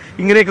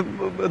ഇങ്ങനെയൊക്കെ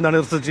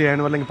റിസർച്ച്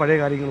ചെയ്യാനും അല്ലെങ്കിൽ പഴയ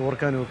കാര്യങ്ങൾ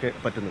ഓർക്കാനും ഒക്കെ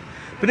പറ്റുന്നത്.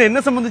 പിന്നെ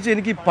എന്നെ സംബന്ധിച്ച്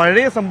എനിക്ക്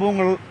പഴയ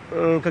സംഭവങ്ങൾ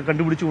ഒക്കെ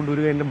കണ്ടുപിടിച്ച്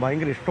കൊണ്ടുവരിക എൻ്റെ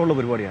ഭയങ്കര ഇഷ്ടമുള്ള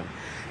പരിപാടിയാണ്.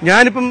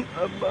 ഞാനിപ്പം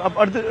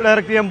അടുത്ത്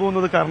ഡയറക്റ്റ് ചെയ്യാൻ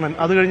പോകുന്നത് കാരണം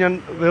അത് കഴിഞ്ഞ് ഞാൻ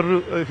വേറൊരു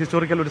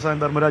ഹിസ്റ്റോറിക്കൽ ഒരു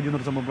സാധനം ധർമ്മരാജ്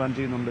എന്നൊരു സംഭവം പ്ലാൻ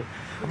ചെയ്യുന്നുണ്ട്.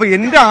 അപ്പോൾ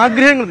എൻ്റെ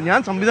ആഗ്രഹങ്ങൾ, ഞാൻ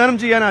സംവിധാനം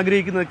ചെയ്യാൻ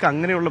ആഗ്രഹിക്കുന്നതൊക്കെ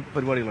അങ്ങനെയുള്ള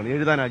പരിപാടികളാണ്,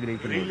 എഴുതാൻ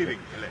ആഗ്രഹിക്കുന്നത്.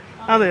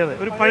 അതെ,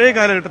 ഒരു പഴയ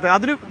കാലഘട്ടത്തെ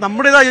അതിന്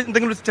നമ്മുടേതായ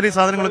എന്തെങ്കിലും ചെറിയ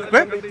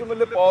സാധനങ്ങളൊക്കെ. ഏറ്റവും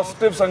വലിയ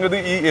പോസിറ്റീവ് സംഗതി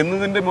ഈ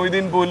എന്നതിന്റെ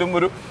മൊയ്തീൻ പോലും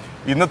ഒരു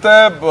ഇന്നത്തെ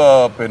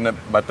പിന്നെ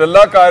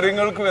മറ്റെല്ലാ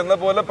കാര്യങ്ങൾക്കും എന്ന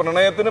പോലെ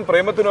പ്രണയത്തിനും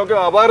പ്രേമത്തിനും ഒക്കെ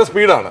അപാര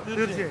സ്പീഡാണ്.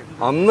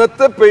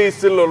 അന്നത്തെ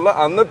പേസിലുള്ള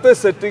അന്നത്തെ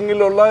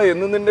സെറ്റിങ്ങിലുള്ള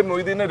എന്നതിന്റെ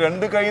മൊയ്തീനെ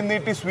 2 കൈ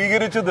നീട്ടി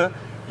സ്വീകരിച്ചത്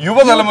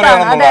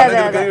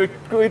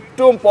യുവതലമുറയാണെന്നുള്ളതാണ്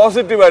ഏറ്റവും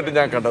പോസിറ്റീവായിട്ട്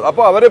ഞാൻ കണ്ടത്.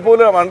 അപ്പൊ അവരെ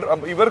പോലും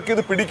ഇവർക്ക്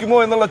ഇത് പിടിക്കുമോ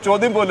എന്നുള്ള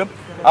ചോദ്യം പോലും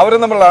അവരെ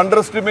നമ്മൾ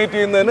അണ്ടർ എസ്റ്റിമേറ്റ്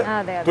ചെയ്യുന്നതിന്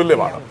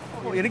തുല്യമാണ്.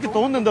 എനിക്ക്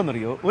തോന്നുന്നത്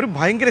എന്താണെന്നറിയോ, ഒരു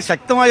ഭയങ്കര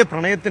ശക്തമായ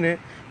പ്രണയത്തിന്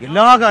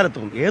എല്ലാ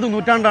കാലത്തും, ഏത്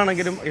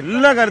നൂറ്റാണ്ടാണെങ്കിലും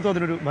എല്ലാ കാലത്തും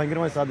അതിനൊരു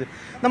ഭയങ്കരമായ സാധ്യത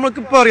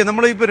നമുക്കിപ്പോൾ അറിയാം.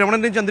 നമ്മളിപ്പോൾ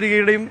രമണന്റെയും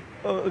ചന്ദ്രികയുടെയും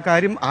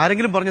കാര്യം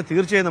ആരെങ്കിലും പറഞ്ഞാൽ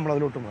തീർച്ചയായും നമ്മൾ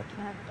അതിലോട്ട് മാറ്റും,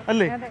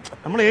 അല്ലേ?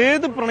 നമ്മൾ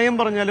ഏത് പ്രണയം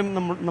പറഞ്ഞാലും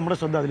നമ്മുടെ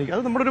ശ്രദ്ധ അതിലേക്ക്,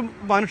 അത് നമ്മുടെ ഒരു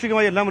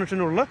മാനുഷികമായ എല്ലാ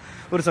മനുഷ്യനുള്ള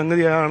ഒരു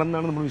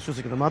സംഗതിയാണെന്നാണ് നമ്മൾ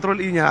വിശ്വസിക്കുന്നത്.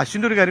 മാത്രമല്ല ഈ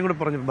അശ്വിൻ്റെ ഒരു കാര്യം കൂടെ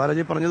പറഞ്ഞു,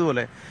 ബാലാജി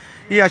പറഞ്ഞതുപോലെ,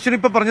 ഈ അശ്വിൻ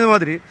ഇപ്പം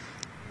പറഞ്ഞതുമാതിരി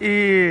ഈ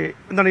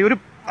ഈ ഒരു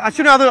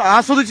അശ്വിൻ അത്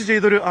ആസ്വദിച്ച്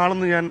ചെയ്തൊരു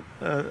ആളെന്ന് ഞാൻ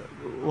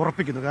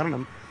ഉറപ്പിക്കുന്നു.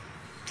 കാരണം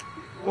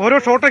ഓരോ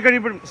ഷോട്ടൊക്കെ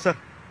കഴിയുമ്പോഴും സാർ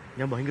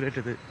ഞാൻ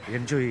ഭയങ്കരമായിട്ട് ഇത്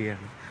എൻജോയ്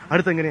ചെയ്യുകയാണ്,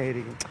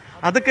 അടുത്തെങ്ങനെയായിരിക്കും,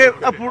 അതൊക്കെ.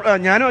 അപ്പോൾ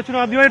ഞാനും അച്ഛനും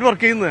ആദ്യമായിട്ട്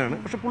വർക്ക് ചെയ്യുന്നതാണ്.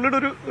 പക്ഷെ പുള്ളിയുടെ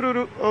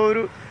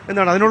ഒരു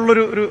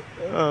അതിനുള്ളൊരു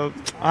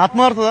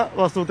ആത്മാർത്ഥത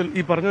വാസ്തവത്തിൽ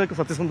ഈ പറഞ്ഞതൊക്കെ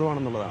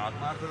സത്യസന്ധമാണെന്നുള്ളതാണ്.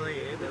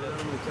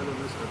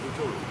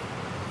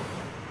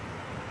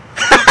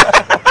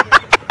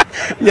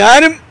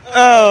 ഞാനും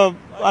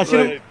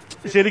അശ്വിനും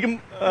ശരിക്കും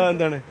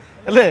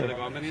അല്ലേ,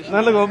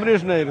 നല്ല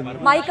കോമ്പിനേഷൻ ആയിരുന്നു.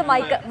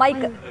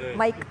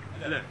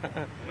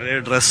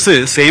 ഡ്രസ്സ്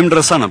സെയിം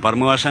ഡ്രസ്സാണ്,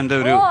 പർമ്മഭാഷന്റെ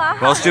ഒരു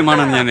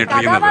കോസ്റ്റ്യൂമാണ് ഞാൻ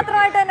ഇട്ടിരിക്കുന്നത്.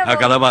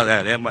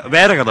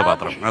 വേറെ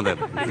കഥാപാത്രം. അതെ.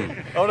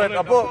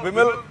 അപ്പോ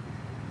വിമൽ,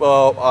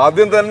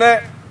 ആദ്യം തന്നെ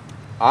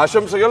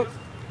ആശംസകൾ,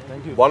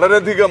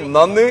 വളരെയധികം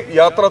നന്ദി.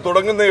 യാത്ര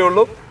തുടങ്ങുന്നേ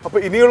ഉള്ളൂ. അപ്പൊ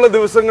ഇനിയുള്ള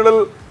ദിവസങ്ങളിൽ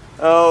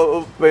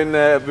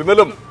പിന്നെ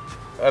വിമലും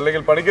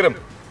അല്ലെങ്കിൽ പണിക്കരും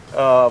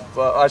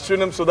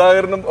അശ്വിനും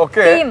സുധാകരനും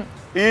ഒക്കെ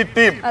ഈ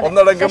ടീം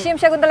ഒന്നടങ്കം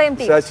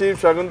ശശിയും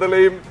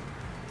ശകുന്തളയും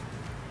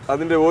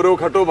അതിന്റെ ഓരോ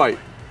ഘട്ടവുമായി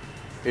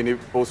ഇനി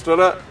പോസ്റ്റർ,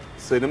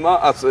 സിനിമ,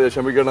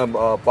 ക്ഷമിക്കണം,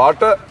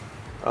 പാട്ട്,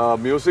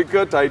 മ്യൂസിക്,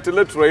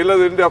 ടൈറ്റില്, ട്രെയിലർ,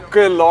 ഇതിന്റെ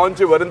ഒക്കെ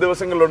ലോഞ്ച് വരും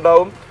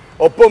ദിവസങ്ങളിലുണ്ടാവും.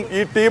 ഒപ്പം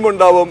ഈ ടീം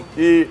ഉണ്ടാവും,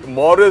 ഈ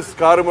മോറിസ്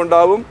കാറും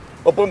ഉണ്ടാവും,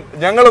 ഒപ്പം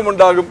ഞങ്ങളും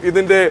ഉണ്ടാകും.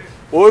 ഇതിന്റെ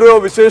ഓരോ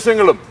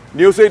വിശേഷങ്ങളും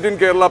News18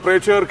 കേരള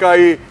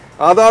പ്രേക്ഷകർക്കായി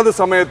അതാത്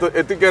സമയത്ത്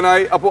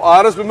എത്തിക്കാനായി. അപ്പോൾ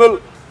RS Vimal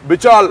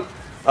Bichal,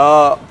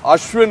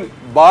 Ashwin,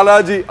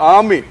 Balaji,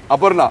 Ami,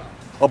 Aparna.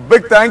 A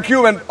big thank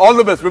you and all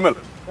the best, Vimal.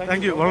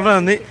 Thank you. വളരെ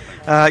നന്ദി.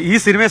 ഈ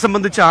സിനിമയെ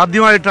സംബന്ധിച്ച്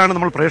ആദ്യമായിട്ടാണ്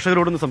നമ്മൾ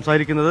പ്രേക്ഷകരോടൊന്ന്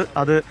സംസാരിക്കുന്നത്.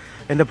 അത്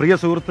എൻ്റെ പ്രിയ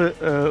സുഹൃത്ത്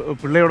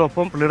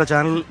പിള്ളയോടൊപ്പം പുള്ളിയുടെ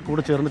ചാനൽ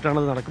കൂടെ ചേർന്നിട്ടാണ്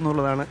അത്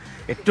നടക്കുന്നുള്ളതാണ്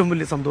ഏറ്റവും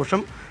വലിയ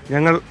സന്തോഷം.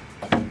 ഞങ്ങൾ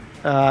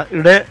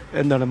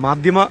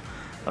മാധ്യമ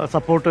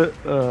സപ്പോർട്ട്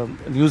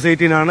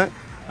News18 ആണ്.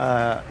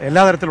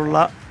 എല്ലാ തരത്തിലുള്ള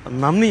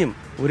നന്ദിയും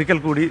ഒരിക്കൽ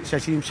കൂടി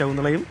ശശിയും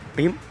ശകുന്തളയും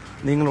ടീം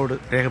നിങ്ങളോട്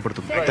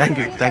രേഖപ്പെടുത്തുന്നു. Thank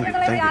you.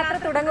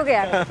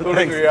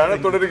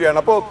 തുടരുകയാണ്.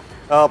 അപ്പോൾ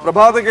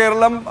പ്രഭാത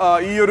കേരളം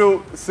ഈ ഒരു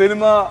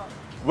സിനിമ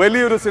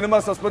വലിയൊരു സിനിമ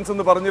സസ്പെൻസ്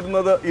എന്ന്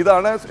പറഞ്ഞിരുന്നത്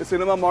ഇതാണ്.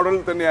 സിനിമ മോഡൽ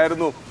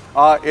തന്നെയായിരുന്നു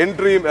ആ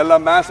എൻട്രിയും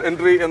എല്ലാം മാസ്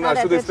എൻട്രി എന്ന്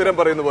അശ്വതി സ്ഥിരം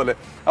പറയുന്ന പോലെ.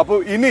 അപ്പോൾ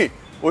ഇനി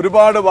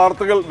ഒരുപാട്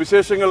വാർത്തകൾ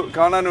വിശേഷങ്ങൾ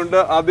കാണാനുണ്ട്.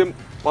 ആദ്യം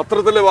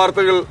പത്രത്തിലെ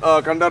വാർത്തകൾ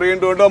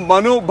കണ്ടറിയേണ്ടതുണ്ട്.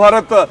 മനു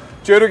ഭരത്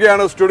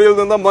ചേരുകയാണ് സ്റ്റുഡിയോയിൽ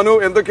നിന്ന്. മനു,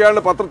 എന്തൊക്കെയാണ്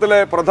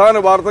പത്രത്തിലെ പ്രധാന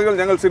വാർത്തകൾ?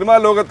 ഞങ്ങൾ സിനിമാ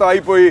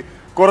ലോകത്തായിപ്പോയി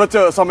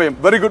കുറച്ച് സമയം.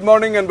 Very good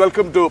morning and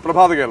welcome to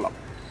പ്രഭാത Keralam.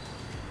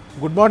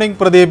 Good morning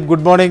Pradeep,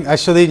 good morning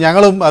Aswathy.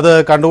 ഞങ്ങളും അത്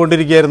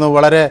കണ്ടുകൊണ്ടിരിക്കുകയായിരുന്നു.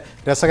 വളരെ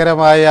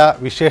രസകരമായ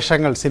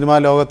വിശേഷങ്ങൾ സിനിമാ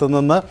ലോകത്തു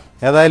നിന്ന്.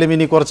 ഏതായാലും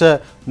ഇനി കുറച്ച്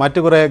മറ്റു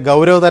കുറേ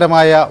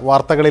ഗൗരവതരമായ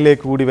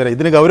വാർത്തകളിലേക്ക് കൂടി വരാം.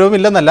 ഇതിന്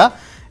ഗൗരവമില്ലെന്നല്ല,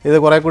 ഇത്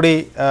കുറേ കൂടി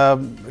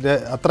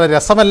അത്ര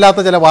രസമല്ലാത്ത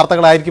ചില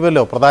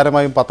വാർത്തകളായിരിക്കുമല്ലോ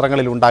പ്രധാനമായും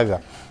പത്രങ്ങളിൽ ഉണ്ടാകുക.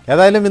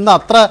 ഏതായാലും ഇന്ന്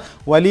അത്ര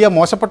വലിയ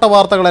മോശപ്പെട്ട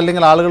വാർത്തകൾ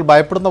അല്ലെങ്കിൽ ആളുകൾ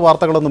ഭയപ്പെടുന്ന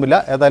വാർത്തകളൊന്നുമില്ല.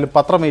 ഏതായാലും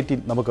പത്രം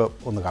 18 നമുക്ക്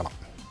ഒന്ന് കാണാം.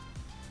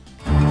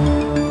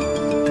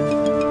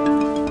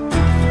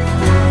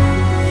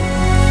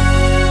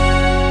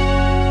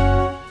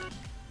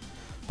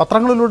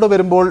 പത്രങ്ങളിലൂടെ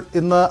വരുമ്പോൾ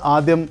ഇന്ന്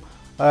ആദ്യം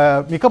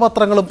മിക്ക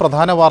പത്രങ്ങളും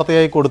പ്രധാന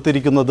വാർത്തയായി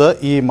കൊടുത്തിരിക്കുന്നത്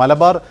ഈ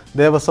മലബാർ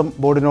ദേവസ്വം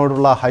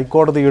ബോർഡിനോടുള്ള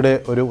ഹൈക്കോടതിയുടെ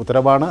ഒരു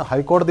ഉത്തരവാണ്.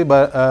 ഹൈക്കോടതി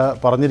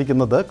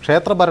പറഞ്ഞിരിക്കുന്നത്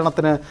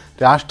ക്ഷേത്രഭരണത്തിന്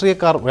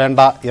രാഷ്ട്രീയക്കാർ വേണ്ട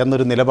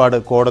എന്നൊരു നിലപാട്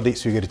കോടതി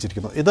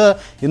സ്വീകരിച്ചിരിക്കുന്നു. ഇത്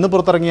ഇന്ന്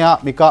പുറത്തിറങ്ങിയ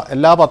മിക്ക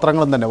എല്ലാ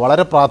പത്രങ്ങളും തന്നെ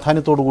വളരെ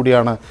പ്രാധാന്യത്തോടു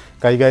കൂടിയാണ്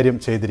കൈകാര്യം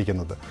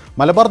ചെയ്തിരിക്കുന്നത്.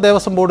 മലബാർ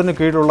ദേവസ്വം ബോർഡിന്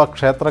കീഴിലുള്ള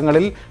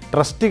ക്ഷേത്രങ്ങളിൽ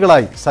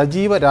ട്രസ്റ്റികളായി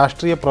സജീവ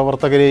രാഷ്ട്രീയ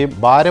പ്രവർത്തകരെയും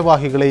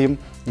ഭാരവാഹികളെയും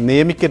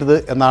നിയമിക്കരുത്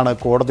എന്നാണ്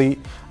കോടതി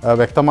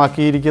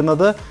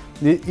വ്യക്തമാക്കിയിരിക്കുന്നത്.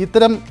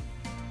 ഇത്തരം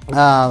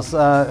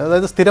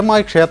അതായത്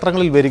സ്ഥിരമായി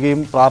ക്ഷേത്രങ്ങളിൽ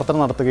വരികയും പ്രാർത്ഥന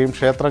നടത്തുകയും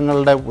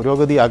ക്ഷേത്രങ്ങളുടെ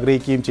പുരോഗതി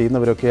ആഗ്രഹിക്കുകയും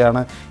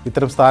ചെയ്യുന്നവരൊക്കെയാണ്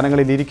ഇത്തരം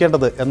സ്ഥാനങ്ങളിൽ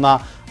ഇരിക്കേണ്ടത്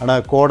എന്നാണ്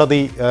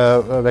കോടതി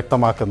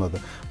വ്യക്തമാക്കുന്നത്.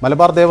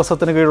 മലബാർ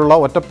ദേവസ്വത്തിന് കീഴിലുള്ള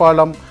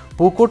ഒറ്റപ്പാലം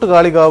പൂക്കോട്ട്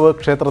കാളികാവ്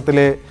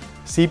ക്ഷേത്രത്തിലെ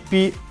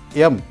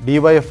CPM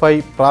DYFI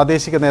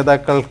പ്രാദേശിക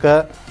നേതാക്കൾക്ക്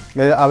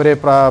അവരെ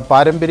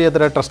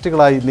പാരമ്പര്യേതര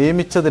ട്രസ്റ്റുകളായി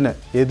നിയമിച്ചതിന്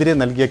എതിരെ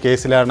നൽകിയ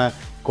കേസിലാണ്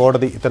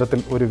കോടതി ഇത്തരത്തിൽ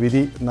ഒരു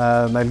വിധി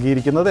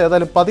നൽകിയിരിക്കുന്നത്.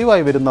 ഏതായാലും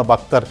പതിവായി വരുന്ന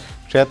ഭക്തർ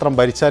ക്ഷേത്രം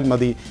ഭരിച്ചാൽ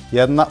മതി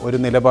എന്ന ഒരു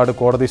നിലപാട്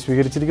കോടതി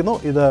സ്വീകരിച്ചിരിക്കുന്നു.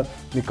 ഇത്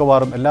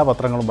മിക്കവാറും എല്ലാ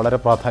പത്രങ്ങളും വളരെ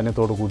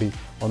പ്രാധാന്യത്തോടു കൂടി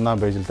ഒന്നാം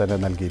പേജിൽ തന്നെ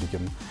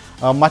നൽകിയിരിക്കുന്നു.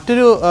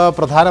 മറ്റൊരു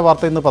പ്രധാന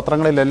വാർത്ത ഇന്ന്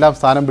പത്രങ്ങളിലെല്ലാം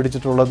സ്ഥാനം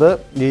പിടിച്ചിട്ടുള്ളത്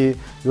ഈ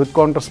യൂത്ത്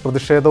കോൺഗ്രസ്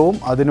പ്രതിഷേധവും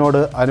അതിനോട്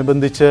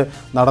അനുബന്ധിച്ച്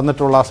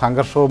നടന്നിട്ടുള്ള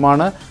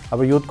സംഘർഷവുമാണ്.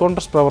 അപ്പോൾ യൂത്ത്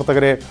കോൺഗ്രസ്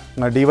പ്രവർത്തകരെ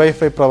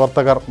DYFI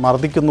പ്രവർത്തകർ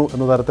മർദ്ദിക്കുന്നു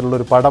എന്ന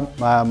തരത്തിലുള്ളൊരു പടം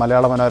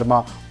മലയാള മനോരമ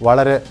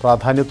വളരെ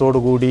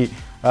പ്രാധാന്യത്തോടു കൂടി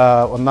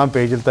ഒന്നാം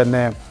പേജിൽ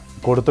തന്നെ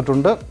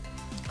കൊടുത്തിട്ടുണ്ട്.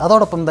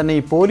 അതോടൊപ്പം തന്നെ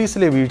ഈ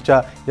പോലീസിലെ വീഴ്ച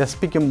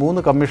SP-ക്കും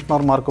 3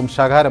 കമ്മീഷണർമാർക്കും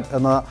ശകാരം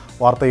എന്ന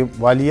വാർത്തയും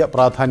വലിയ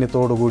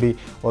പ്രാധാന്യത്തോടുകൂടി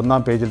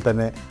ഒന്നാം പേജിൽ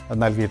തന്നെ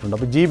നൽകിയിട്ടുണ്ട്.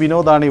 അപ്പോൾ G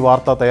വിനോദാണ് ഈ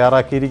വാർത്ത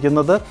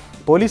തയ്യാറാക്കിയിരിക്കുന്നത്.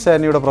 പോലീസ്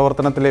സേനയുടെ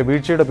പ്രവർത്തനത്തിലെ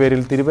വീഴ്ചയുടെ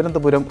പേരിൽ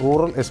തിരുവനന്തപുരം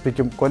റൂറൽ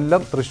SP-ക്കും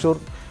കൊല്ലം, തൃശ്ശൂർ,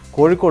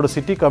 കോഴിക്കോട്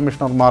സിറ്റി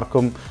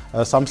കമ്മീഷണർമാർക്കും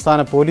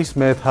സംസ്ഥാന പോലീസ്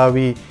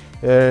മേധാവി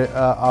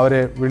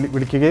അവരെ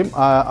വിളിക്കുകയും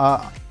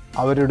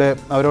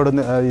അവരോട്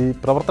ഈ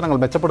പ്രവർത്തനങ്ങൾ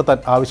മെച്ചപ്പെടുത്താൻ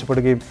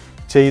ആവശ്യപ്പെടുകയും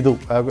ചെയ്തു.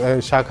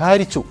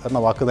 ശകാരിച്ചു എന്ന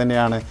വാക്ക്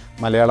തന്നെയാണ്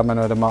മലയാള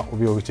മനോരമ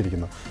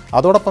ഉപയോഗിച്ചിരിക്കുന്നത്.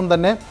 അതോടൊപ്പം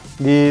തന്നെ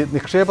ഈ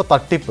നിക്ഷേപ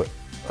തട്ടിപ്പ്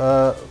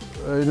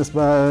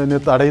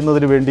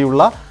തടയുന്നതിന്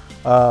വേണ്ടിയുള്ള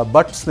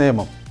ബഡ്സ്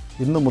നിയമം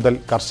ഇന്നു മുതൽ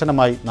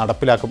കർശനമായി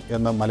നടപ്പിലാക്കും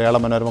എന്ന് മലയാള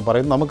മനോരമ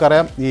പറയുന്നു.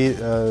 നമുക്കറിയാം ഈ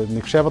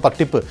നിക്ഷേപ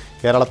തട്ടിപ്പ്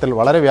കേരളത്തിൽ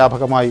വളരെ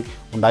വ്യാപകമായി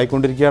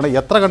ഉണ്ടായിക്കൊണ്ടിരിക്കുകയാണ്.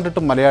 എത്ര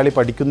കണ്ടിട്ടും മലയാളി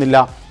പഠിക്കുന്നില്ല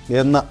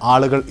എന്ന്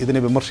ആളുകൾ ഇതിനെ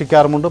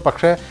വിമർശിക്കാറുമുണ്ട്.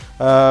 പക്ഷേ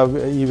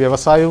ഈ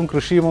വ്യവസായവും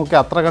കൃഷിയുമൊക്കെ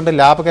അത്ര കണ്ട്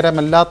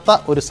ലാഭകരമല്ലാത്ത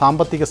ഒരു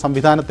സാമ്പത്തിക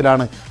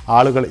സംവിധാനത്തിലാണ്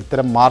ആളുകൾ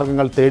ഇത്തരം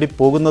മാർഗങ്ങൾ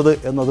തേടിപ്പോകുന്നത്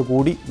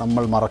എന്നതുകൂടി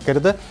നമ്മൾ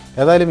മറക്കരുത്.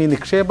 ഏതായാലും ഈ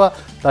നിക്ഷേപ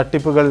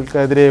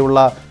തട്ടിപ്പുകൾക്കെതിരെയുള്ള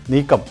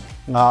നീക്കം,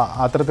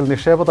 അത്തരത്തിൽ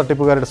നിക്ഷേപ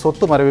തട്ടിപ്പുകാരുടെ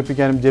സ്വത്ത്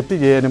മരവിപ്പിക്കാനും ജപ്തി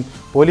ചെയ്യാനും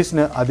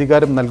പോലീസിന്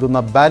അധികാരം നൽകുന്ന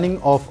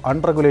banning of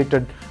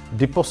unregulated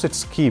deposit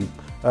scheme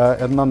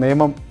എന്ന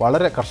നിയമം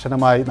വളരെ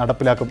കർശനമായി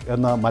നടപ്പിലാക്കും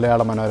എന്ന്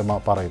മലയാള മനോരമ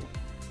പറയുന്നു.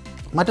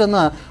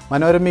 മറ്റൊന്ന്,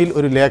 മനോരമയിൽ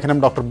ഒരു ലേഖനം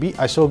ഡോക്ടർ B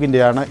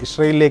അശോകിൻ്റെയാണ്.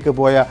 ഇസ്രയേലിലേക്ക്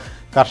പോയ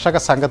കർഷക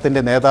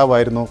സംഘത്തിൻ്റെ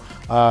നേതാവായിരുന്നു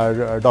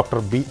ഡോക്ടർ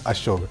B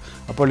അശോക്.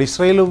 അപ്പോൾ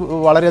ഇസ്രയേൽ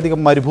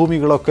വളരെയധികം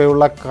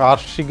മരുഭൂമികളൊക്കെയുള്ള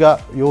കാർഷിക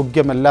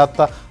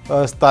യോഗ്യമല്ലാത്ത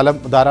സ്ഥലം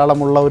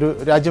ധാരാളമുള്ള ഒരു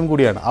രാജ്യം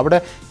കൂടിയാണ്.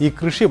 അവിടെ ഈ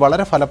കൃഷി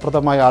വളരെ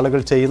ഫലപ്രദമായ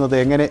ആളുകൾ ചെയ്യുന്നത്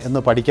എങ്ങനെ എന്ന്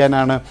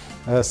പഠിക്കാനാണ്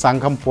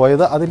സംഘം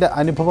പോയത്. അതിൻ്റെ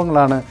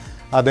അനുഭവങ്ങളാണ്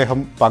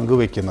അദ്ദേഹം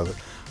പങ്കുവയ്ക്കുന്നത്.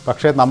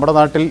 പക്ഷേ നമ്മുടെ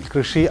നാട്ടിൽ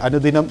കൃഷി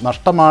അനുദിനം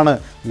നഷ്ടമാണ്,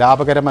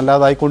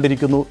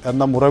 ലാഭകരമല്ലാതായിക്കൊണ്ടിരിക്കുന്നു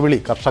എന്ന മുറവിളി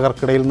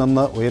കർഷകർക്കിടയിൽ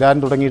നിന്ന് ഉയരാൻ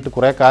തുടങ്ങിയിട്ട്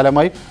കുറേ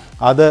കാലമായി.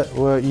 അത്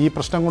ഈ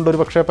പ്രശ്നം കൊണ്ട്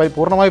ഒരുപക്ഷെ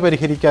പൂർണ്ണമായി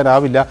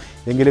പരിഹരിക്കാനാവില്ല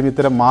എങ്കിലും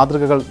ഇത്തരം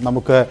മാതൃകകൾ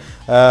നമുക്ക്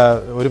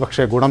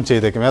ഒരുപക്ഷെ ഗുണം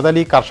ചെയ്തേക്കും.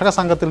 ഏതായാലും ഈ കർഷക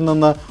സംഘത്തിൽ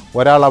നിന്ന്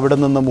ഒരാൾ അവിടെ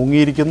നിന്ന്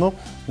മുങ്ങിയിരിക്കുന്നു.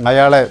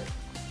 അയാളെ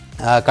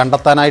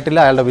കണ്ടെത്താനായിട്ടില്ല.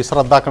 അയാളുടെ വിസ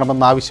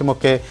റദ്ദാക്കണമെന്ന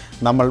ആവശ്യമൊക്കെ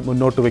നമ്മൾ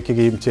മുന്നോട്ട്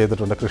വയ്ക്കുകയും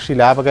ചെയ്തിട്ടുണ്ട്. കൃഷി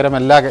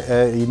ലാഭകരമല്ല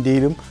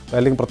ഇന്ത്യയിലും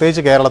അല്ലെങ്കിൽ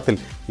പ്രത്യേകിച്ച് കേരളത്തിൽ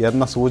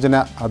എന്ന സൂചന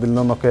അതിൽ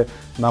നിന്നൊക്കെ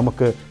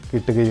നമുക്ക്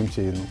കിട്ടുകയും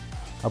ചെയ്യുന്നു.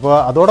 അപ്പോൾ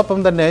അതോടൊപ്പം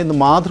തന്നെ ഇന്ന്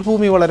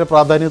മാതൃഭൂമി വളരെ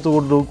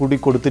പ്രാധാന്യത്തോടു കൂടി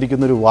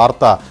കൊടുത്തിരിക്കുന്നൊരു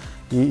വാർത്ത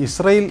ഈ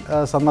ഇസ്രയേൽ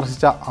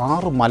സന്ദർശിച്ച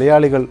 6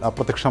 മലയാളികൾ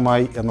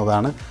അപ്രത്യക്ഷമായി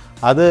എന്നതാണ്.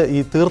 അത്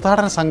ഈ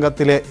തീർത്ഥാടന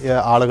സംഘത്തിലെ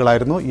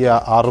ആളുകളായിരുന്നു. ഈ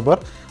 6 പേർ,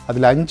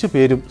 അതിൽ 5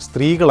 പേരും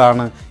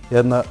സ്ത്രീകളാണ്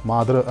എന്ന്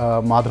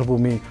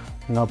മാതൃഭൂമി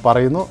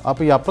പറയുന്നു.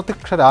 അപ്പോൾ ഈ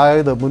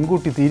അപ്രത്യക്ഷരായത്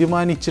മുൻകൂട്ടി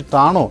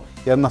തീരുമാനിച്ചിട്ടാണോ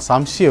എന്ന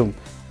സംശയവും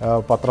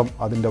പത്രം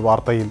അതിൻ്റെ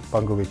വാർത്തയിൽ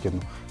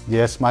പങ്കുവയ്ക്കുന്നു.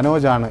 JS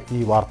മനോജാണ് ഈ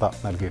വാർത്ത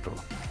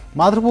നൽകിയിട്ടുള്ളത്.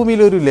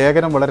 മാതൃഭൂമിയിലൊരു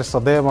ലേഖനം വളരെ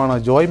ശ്രദ്ധേയമാണ്.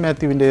 ജോയ്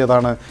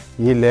മാത്യുവിൻ്റേതാണ്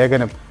ഈ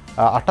ലേഖനം.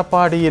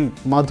 അട്ടപ്പാടിയിൽ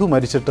മധു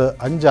മരിച്ചിട്ട്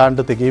 5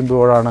 ആണ്ട്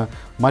തികയുമ്പോഴാണ്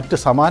മറ്റ്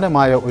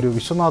സമാനമായ ഒരു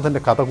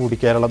വിശ്വനാഥൻ്റെ കഥ കൂടി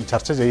കേരളം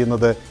ചർച്ച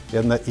ചെയ്യുന്നത്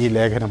എന്ന് ഈ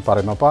ലേഖനം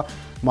പറയുന്നു. അപ്പോൾ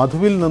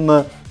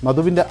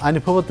മധുവിൻ്റെ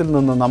അനുഭവത്തിൽ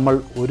നിന്ന് നമ്മൾ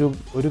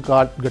ഒരു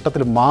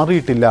ഘട്ടത്തിൽ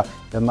മാറിയിട്ടില്ല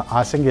എന്ന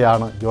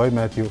ആശങ്കയാണ് ജോയ്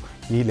മാത്യു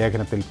ഈ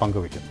ലേഖനത്തിൽ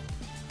പങ്കുവയ്ക്കുന്നത്.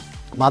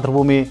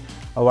 മാതൃഭൂമി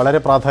വളരെ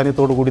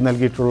പ്രാധാന്യത്തോടു കൂടി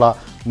നൽകിയിട്ടുള്ള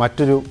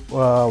മറ്റൊരു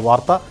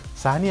വാർത്ത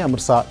സാനിയ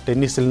മിർസ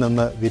ടെന്നീസിൽ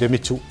നിന്ന്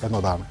വിരമിച്ചു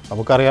എന്നതാണ്.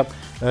 നമുക്കറിയാം,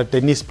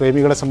 ടെന്നീസ്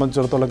പ്രേമികളെ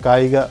സംബന്ധിച്ചിടത്തോളം,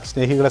 കായിക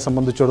സ്നേഹികളെ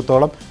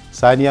സംബന്ധിച്ചിടത്തോളം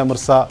സാനിയ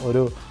മിർസ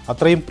ഒരു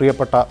അത്രയും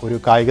പ്രിയപ്പെട്ട ഒരു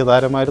കായിക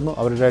താരമായിരുന്നു.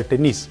 അവരുടെ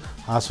ടെന്നീസ്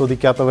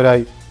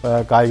ആസ്വദിക്കാത്തവരായി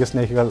കായിക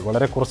സ്നേഹികൾ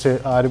വളരെ കുറച്ച്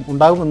ആരും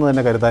ഉണ്ടാകുമെന്ന്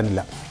തന്നെ കരുതാനില്ല.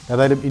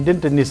 ഏതായാലും ഇന്ത്യൻ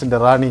ടെന്നീസിൻ്റെ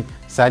റാണി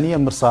സാനിയ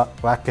മിർസ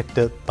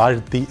റാക്കറ്റ്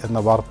താഴ്ത്തി എന്ന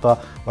വാർത്ത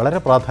വളരെ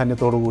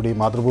പ്രാധാന്യത്തോടുകൂടി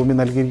മാതൃഭൂമി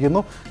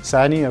നൽകിയിരിക്കുന്നു.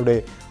 സാനിയയുടെ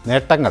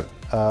നേട്ടങ്ങൾ,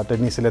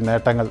 ടെന്നീസിലെ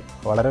നേട്ടങ്ങൾ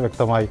വളരെ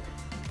വ്യക്തമായി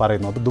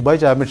പറയുന്നു. അത് ദുബായ്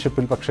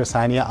ചാമ്പ്യൻഷിപ്പിൽ പക്ഷേ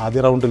സാനിയ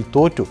ആദ്യ റൗണ്ടിൽ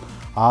തോറ്റു.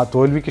 ആ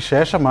തോൽവിക്ക്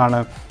ശേഷമാണ്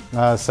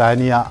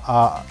സാനിയ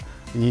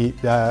ഈ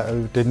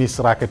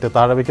ടെന്നീസ് റാക്കറ്റ്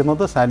താഴെ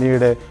വയ്ക്കുന്നത്.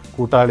 സാനിയയുടെ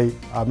കൂട്ടാളി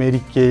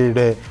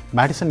അമേരിക്കയുടെ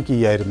മാഡിസൺ കീ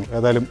ആയിരുന്നു.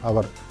 ഏതായാലും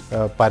അവർ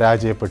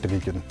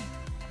പരാജയപ്പെട്ടിരിക്കുന്നു.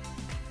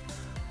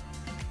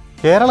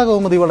 കേരള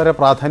കൗമുദി വളരെ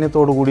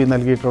പ്രാധാന്യത്തോടു കൂടി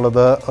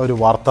നൽകിയിട്ടുള്ളത് ഒരു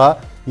വാർത്ത.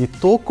 ഈ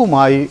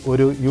തോക്കുമായി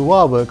ഒരു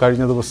യുവാവ്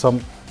കഴിഞ്ഞ ദിവസം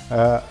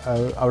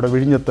അവിടെ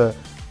വിഴിഞ്ഞത്ത്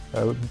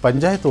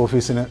പഞ്ചായത്ത്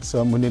ഓഫീസിന്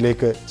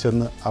മുന്നിലേക്ക്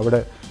ചെന്ന്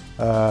അവിടെ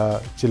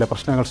ചില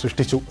പ്രശ്നങ്ങൾ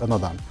സൃഷ്ടിച്ചു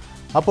എന്നതാണ്.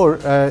 അപ്പോൾ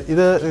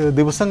ഇത്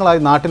ദിവസങ്ങളായി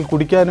നാട്ടിൽ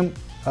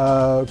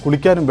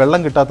കുളിക്കാനും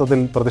വെള്ളം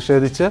കിട്ടാത്തതിൽ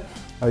പ്രതിഷേധിച്ച്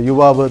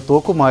യുവാവ്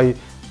തോക്കുമായി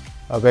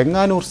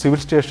വെങ്ങാനൂർ സിവിൽ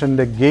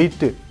സ്റ്റേഷൻ്റെ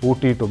ഗേറ്റ്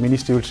പൂട്ടിയിട്ടു, മിനി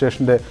സിവിൽ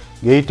സ്റ്റേഷൻ്റെ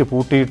ഗേറ്റ്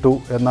പൂട്ടിയിട്ടു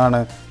എന്നാണ്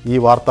ഈ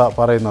വാർത്ത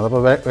പറയുന്നത്.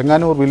 അപ്പോൾ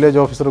വെങ്ങാനൂർ വില്ലേജ്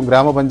ഓഫീസറും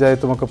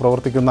ഗ്രാമപഞ്ചായത്തും ഒക്കെ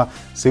പ്രവർത്തിക്കുന്ന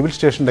സിവിൽ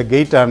സ്റ്റേഷൻ്റെ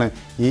ഗേറ്റാണ്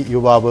ഈ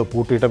യുവാവ്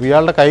പൂട്ടിയിട്ടത്.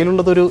 ഇയാളുടെ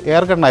കയ്യിലുള്ളതൊരു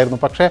എയർ ഗണ്ണായിരുന്നു.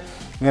 പക്ഷേ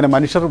ഇങ്ങനെ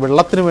മനുഷ്യർ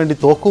വെള്ളത്തിന് വേണ്ടി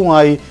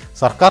തോക്കുമായി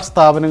സർക്കാർ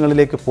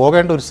സ്ഥാപനങ്ങളിലേക്ക്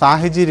പോകേണ്ട ഒരു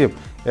സാഹചര്യം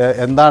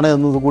എന്താണ്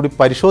എന്നതുകൂടി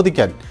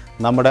പരിശോധിക്കാൻ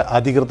നമ്മുടെ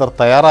അധികൃതർ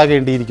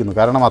തയ്യാറാകേണ്ടിയിരിക്കുന്നു.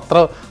 കാരണം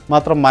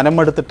അത്രമാത്രം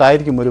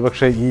മനമെടുത്തിട്ടായിരിക്കും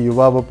ഒരുപക്ഷെ ഈ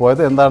യുവാവ്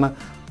പോയത്. എന്താണ്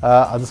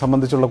അത്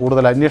സംബന്ധിച്ചുള്ള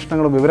കൂടുതൽ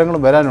അന്വേഷണങ്ങളും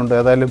വിവരങ്ങളും വരാനുണ്ട്.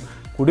 ഏതായാലും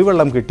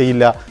കുടിവെള്ളം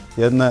കിട്ടിയില്ല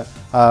എന്ന്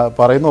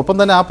പറയുന്നു. ഒപ്പം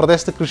തന്നെ ആ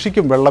പ്രദേശത്ത്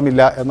കൃഷിക്കും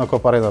വെള്ളമില്ല എന്നൊക്കെ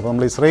പറയുന്നത്. അപ്പോൾ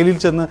നമ്മൾ ഇസ്രയേലിൽ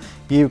ചെന്ന്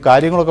ഈ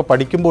കാര്യങ്ങളൊക്കെ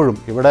പഠിക്കുമ്പോഴും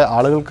ഇവിടെ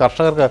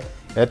കർഷകർക്ക്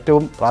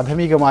ഏറ്റവും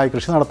പ്രാഥമികമായി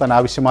കൃഷി നടത്താൻ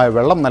ആവശ്യമായ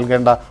വെള്ളം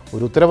നൽകേണ്ട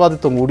ഒരു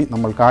ഉത്തരവാദിത്വം കൂടി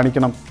നമ്മൾ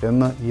കാണിക്കണം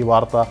എന്ന് ഈ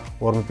വാർത്ത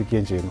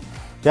ഓർമ്മിപ്പിക്കുകയും ചെയ്യുന്നു.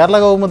 കേരള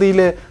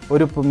കൗമുദിയിലെ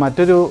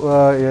മറ്റൊരു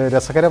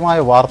രസകരമായ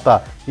വാർത്ത,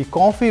 ഈ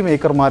കോഫി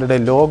മേക്കർമാരുടെ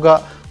ലോക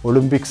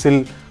ഒളിമ്പിക്സിൽ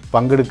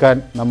പങ്കെടുക്കാൻ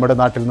നമ്മുടെ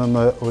നാട്ടിൽ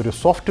നിന്ന് ഒരു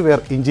സോഫ്റ്റ്വെയർ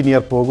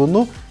എഞ്ചിനീയർ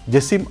പോകുന്നു.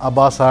 ജസീം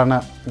അബ്ബാസാണ്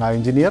ആ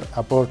എഞ്ചിനീയർ.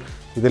 അപ്പോൾ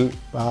ഇതിൽ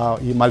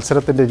ഈ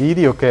മത്സരത്തിൻ്റെ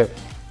രീതിയൊക്കെ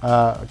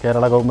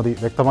കേരള കൗമുദി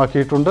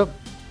വ്യക്തമാക്കിയിട്ടുണ്ട്.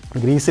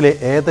 ഗ്രീസിലെ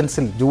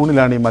ഏതൻസിൽ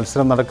ജൂണിലാണ് ഈ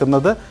മത്സരം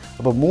നടക്കുന്നത്.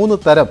 അപ്പോൾ 3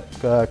 തരം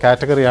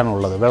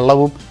കാറ്റഗറിയാണുള്ളത്.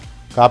 വെള്ളവും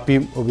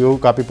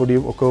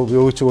കാപ്പിപ്പൊടിയും ഒക്കെ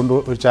ഉപയോഗിച്ചുകൊണ്ട്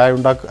ഒരു ചായ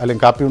ഉണ്ടാക്കുക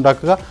അല്ലെങ്കിൽ കാപ്പി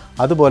ഉണ്ടാക്കുക,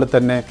 അതുപോലെ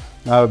തന്നെ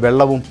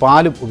വെള്ളവും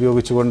പാലും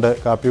ഉപയോഗിച്ചുകൊണ്ട്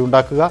കാപ്പി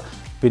ഉണ്ടാക്കുക,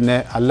 പിന്നെ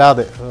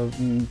അല്ലാതെ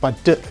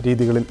മറ്റ്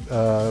രീതികളിൽ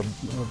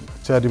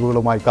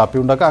ചേരുവകളുമായി കാപ്പി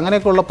ഉണ്ടാക്കുക,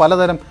 അങ്ങനെയൊക്കെയുള്ള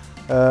പലതരം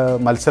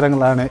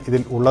മത്സരങ്ങളാണ്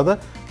ഇതിൽ ഉള്ളത്.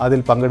 അതിൽ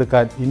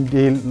പങ്കെടുക്കാൻ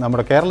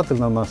നമ്മുടെ കേരളത്തിൽ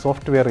നിന്ന്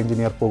സോഫ്റ്റ്വെയർ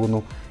എഞ്ചിനീയർ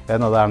പോകുന്നു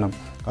എന്നതാണ്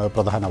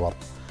പ്രധാന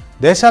വാർത്ത.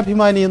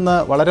 ദേശാഭിമാനി ഇന്ന്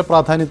വളരെ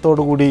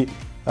പ്രാധാന്യത്തോടുകൂടി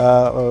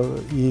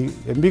ഈ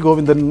MB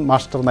ഗോവിന്ദൻ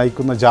മാസ്റ്റർ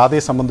നയിക്കുന്ന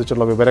ജാഥയെ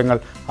സംബന്ധിച്ചുള്ള വിവരങ്ങൾ,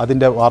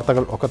 അതിൻ്റെ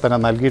വാർത്തകൾ ഒക്കെ തന്നെ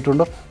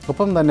നൽകിയിട്ടുണ്ട്.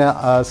 ഒപ്പം തന്നെ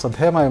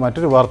ശ്രദ്ധേയമായ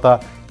മറ്റൊരു വാർത്ത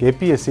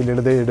KPSC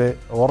ലളിതയുടെ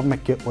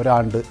ഓർമ്മയ്ക്ക് 1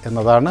 ആണ്ട്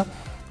എന്നതാണ്.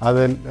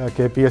 അതിൽ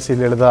KPSC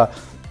ലളിത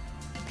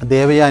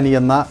ദേവയാനി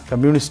എന്ന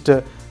കമ്മ്യൂണിസ്റ്റ്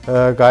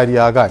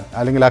കാരിയാകാൻ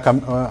അല്ലെങ്കിൽ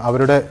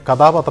അവരുടെ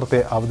കഥാപാത്രത്തെ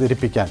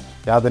അവതരിപ്പിക്കാൻ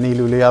യാതനയിൽ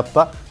ഉലയാത്ത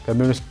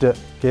കമ്മ്യൂണിസ്റ്റ്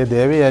K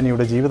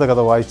ദേവയാനിയുടെ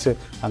ജീവിതകഥ വായിച്ച്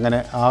അങ്ങനെ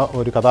ആ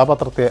ഒരു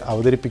കഥാപാത്രത്തെ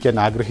അവതരിപ്പിക്കാൻ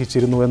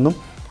ആഗ്രഹിച്ചിരുന്നുവെന്നും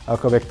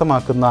ഒക്കെ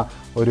വ്യക്തമാക്കുന്ന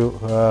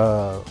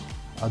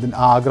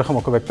ആ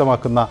ആഗ്രഹമൊക്കെ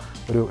വ്യക്തമാക്കുന്ന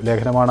ഒരു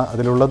ലേഖനമാണ്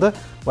അതിലുള്ളത്.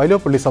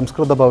 വൈലോപ്പള്ളി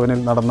സംസ്കൃത ഭവനിൽ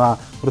നടന്ന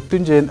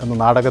മൃത്യുഞ്ജയൻ എന്ന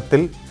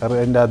നാടകത്തിൽ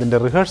അതിൻ്റെ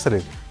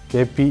റിഹേഴ്സലിൽ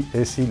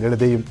KPSC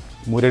ലളിതയും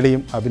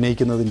മുരളിയും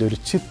അഭിനയിക്കുന്നതിൻ്റെ ഒരു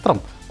ചിത്രം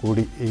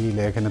കൂടി ഈ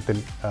ലേഖനത്തിൽ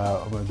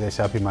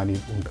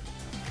ദേശാഭിമാനിയിൽ ഉണ്ട്.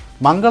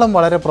 മംഗളം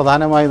വളരെ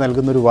പ്രധാനമായി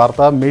നൽകുന്നൊരു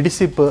വാർത്ത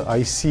മെഡിസിപ്പ്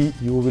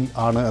ICUവിൽ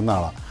ആണ്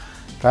എന്നാണ്.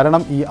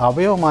 കാരണം ഈ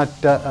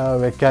അവയവമാറ്റ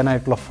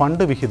വയ്ക്കാനായിട്ടുള്ള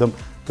ഫണ്ട് വിഹിതം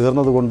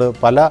തീർന്നതുകൊണ്ട്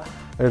പല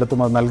ഇടത്തും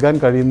അത് നൽകാൻ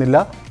കഴിയുന്നില്ല.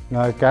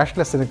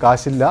 ക്യാഷ്ലെസ്സിന്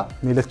കാശില്ല,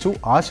 നിലച്ചു,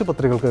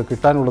 ആശുപത്രികൾക്ക്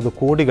കിട്ടാനുള്ളത്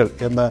കോടികൾ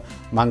എന്ന്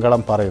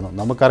മംഗളം പറയുന്നു.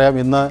 നമുക്കറിയാം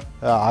ഇന്ന്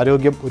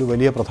ആരോഗ്യം ഒരു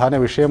വലിയ പ്രധാന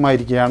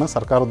വിഷയമായിരിക്കുകയാണ്.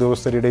 സർക്കാർ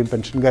ഉദ്യോഗസ്ഥരുടെയും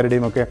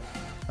പെൻഷൻകാരുടെയും ഒക്കെ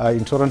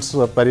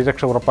ഇൻഷുറൻസ്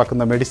പരിരക്ഷ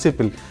ഉറപ്പാക്കുന്ന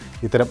മെഡിസിപ്പിൽ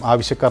ഇത്തരം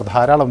ആവശ്യക്കാർ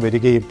ധാരാളം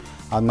വരികയും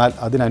എന്നാൽ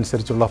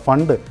അതിനനുസരിച്ചുള്ള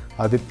ഫണ്ട്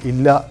അതിൽ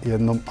ഇല്ല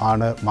എന്നും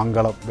ആണ്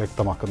മംഗളം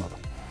വ്യക്തമാക്കുന്നത്.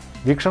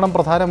 വീക്ഷണം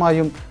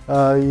പ്രധാനമായും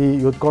ഈ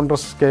യൂത്ത്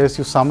കോൺഗ്രസ്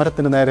KSU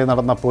സമരത്തിന് നേരെ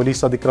നടന്ന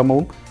പോലീസ്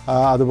അതിക്രമവും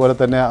അതുപോലെ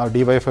തന്നെ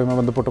DYFIയുമായി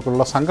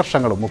ബന്ധപ്പെട്ടുള്ള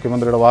സംഘർഷങ്ങളും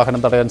മുഖ്യമന്ത്രിയുടെ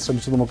വാഹനം തടയാൻ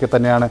ശ്രമിച്ചതുമൊക്കെ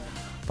തന്നെയാണ്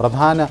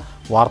പ്രധാന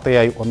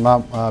വാർത്തയായി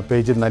ഒന്നാം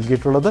പേജിൽ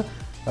നൽകിയിട്ടുള്ളത്.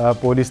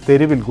 പോലീസ്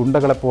തെരുവിൽ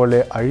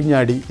ഗുണ്ടകളെപ്പോലെ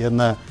അഴിഞ്ഞാടി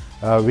എന്ന്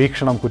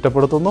വീക്ഷണം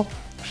കുറ്റപ്പെടുത്തുന്നു.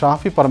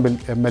 ഷാഫി പറമ്പിൽ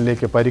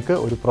MLAക്ക് പരിക്ക്,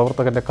 ഒരു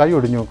പ്രവർത്തകൻ്റെ കൈ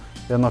ഒടിഞ്ഞു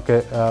എന്നൊക്കെ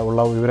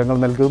ഉള്ള വിവരങ്ങൾ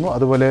നൽകുന്നു.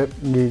 അതുപോലെ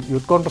ഈ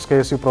യൂത്ത് കോൺഗ്രസ്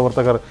KSU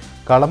പ്രവർത്തകർ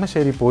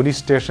കളമശ്ശേരി പോലീസ്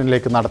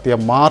സ്റ്റേഷനിലേക്ക് നടത്തിയ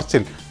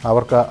മാർച്ചിൽ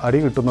അവർക്ക് അടി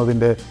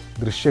കിട്ടുന്നതിൻ്റെ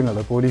ദൃശ്യങ്ങൾ,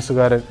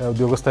 പോലീസുകാരൻ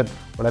ഉദ്യോഗസ്ഥൻ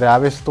വളരെ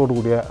ആവേശത്തോടു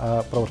കൂടിയ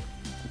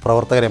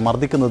പ്രവർത്തകരെ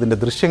മർദ്ദിക്കുന്നതിൻ്റെ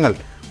ദൃശ്യങ്ങൾ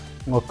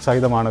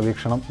സഹിതമാണ്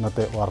വീക്ഷണം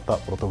ഇന്നത്തെ വാർത്ത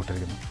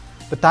പുറത്തുവിട്ടിരിക്കുന്നത്.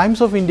 ദ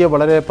ടൈംസ് ഓഫ് ഇന്ത്യ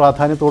വളരെ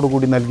പ്രാധാന്യത്തോടു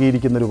കൂടി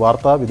നൽകിയിരിക്കുന്നൊരു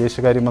വാർത്ത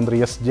വിദേശകാര്യമന്ത്രി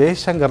S.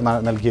 ജയശങ്കർ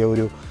നൽകിയ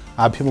ഒരു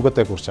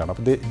അഭിമുഖത്തെക്കുറിച്ചാണ്.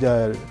 അപ്പോൾ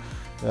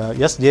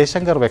S.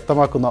 ജയശങ്കർ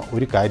വ്യക്തമാക്കുന്ന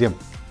ഒരു കാര്യം,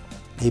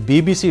 ഈ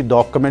BBC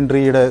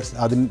ഡോക്യുമെൻ്ററിയുടെ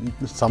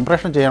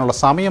സംപ്രേഷണം ചെയ്യാനുള്ള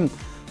സമയം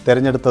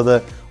തിരഞ്ഞെടുത്തത്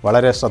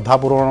വളരെ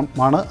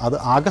ശ്രദ്ധാപൂർവമാണ്. അത്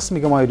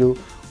ആകസ്മികമായൊരു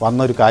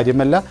വന്നൊരു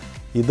കാര്യമല്ല,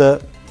 ഇത്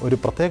ഒരു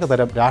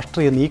പ്രത്യേകതരം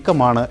രാഷ്ട്രീയ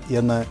നീക്കമാണ്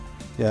എന്ന്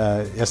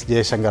S.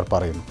 ജയശങ്കർ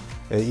പറയുന്നു.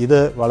 ഇത്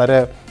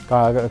വളരെ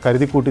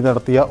കരുതിക്കൂട്ടി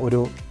നടത്തിയ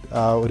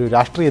ഒരു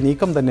രാഷ്ട്രീയ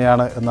നീക്കം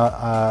തന്നെയാണ്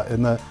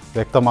എന്ന്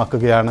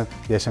വ്യക്തമാക്കുകയാണ്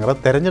ജയശങ്കർ.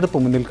 തെരഞ്ഞെടുപ്പ്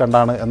മുന്നിൽ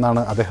കണ്ടാണ്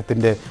എന്നാണ്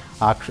അദ്ദേഹത്തിൻ്റെ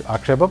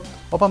ആക്ഷേപം.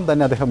 ഒപ്പം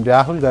തന്നെ അദ്ദേഹം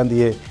രാഹുൽ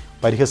ഗാന്ധിയെ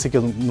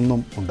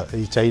പരിഹസിക്കുന്നും ഉണ്ട്.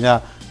 ഈ ചൈന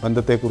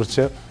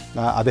ബന്ധത്തെക്കുറിച്ച്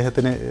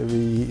അദ്ദേഹത്തിന്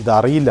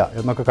ഇതറിയില്ല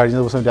എന്നൊക്കെ കഴിഞ്ഞ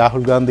ദിവസം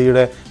രാഹുൽ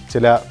ഗാന്ധിയുടെ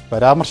ചില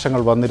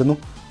പരാമർശങ്ങൾ വന്നിരുന്നു.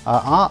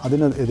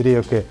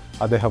 അതിനെതിരെയൊക്കെ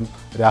അദ്ദേഹം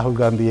രാഹുൽ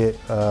ഗാന്ധിയെ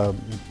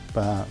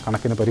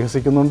കണക്കിന്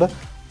പരിഹസിക്കുന്നുണ്ട്.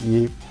 ഈ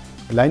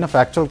ലൈൻ ഓഫ്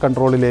ആക്ച്വൽ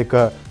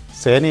കൺട്രോളിലേക്ക്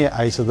സേനയെ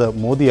അയച്ചത്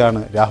മോദിയാണ്,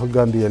 രാഹുൽ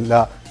ഗാന്ധിയല്ല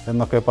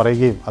എന്നൊക്കെ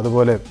പറയുകയും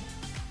അതുപോലെ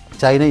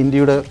ചൈന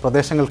ഇന്ത്യയുടെ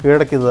പ്രദേശങ്ങൾ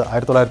കീഴടക്കിയത്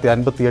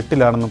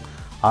 1958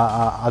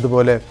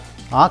 അതുപോലെ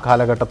ആ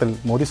കാലഘട്ടത്തിൽ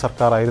മോദി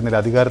സർക്കാർ ആയിരുന്നില്ല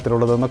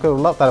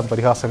അധികാരത്തിലുള്ളതെന്നൊക്കെയുള്ള തരം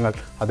പരിഹാസങ്ങൾ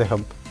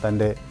അദ്ദേഹം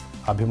തൻ്റെ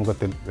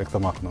അഭിമുഖത്തിൽ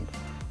വ്യക്തമാക്കുന്നുണ്ട്.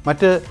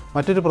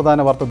 മറ്റൊരു പ്രധാന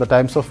വാർത്ത ദ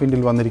ടൈംസ് ഓഫ്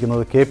ഇന്ത്യയിൽ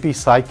വന്നിരിക്കുന്നത് KP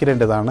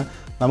സായ്ക്കിരൻ്റെതാണ്.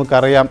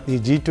 നമുക്കറിയാം ഈ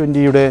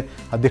G20യുടെ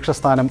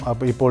അധ്യക്ഷസ്ഥാനം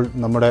ഇപ്പോൾ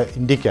നമ്മുടെ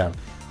ഇന്ത്യക്കാണ്.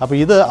 അപ്പോൾ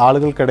ഇത്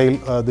ആളുകൾക്കിടയിൽ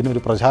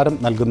ഇതിനൊരു പ്രചാരം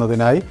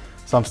നൽകുന്നതിനായി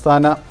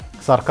സംസ്ഥാന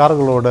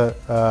സർക്കാരുകളോട്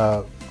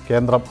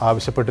കേന്ദ്രം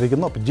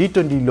ആവശ്യപ്പെട്ടിരിക്കുന്നു. അപ്പോൾ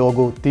G20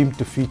 logo theme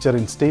to feature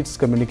in States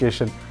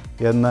communication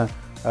എന്ന്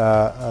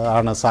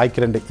ആണ്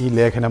സായ്ക്കിരൻ്റെ ഈ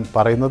ലേഖനം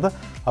പറയുന്നത്.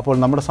 അപ്പോൾ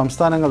നമ്മുടെ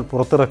സംസ്ഥാനങ്ങൾ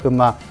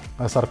പുറത്തിറക്കുന്ന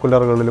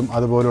സർക്കുലറുകളിലും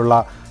അതുപോലുള്ള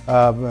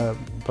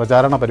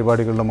പ്രചാരണ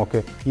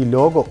പരിപാടികളിലുമൊക്കെ ഈ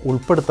ലോഗോ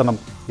ഉൾപ്പെടുത്തണം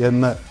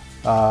എന്ന്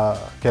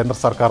കേന്ദ്ര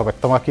സർക്കാർ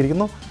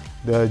വ്യക്തമാക്കിയിരിക്കുന്നു.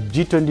 The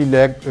G20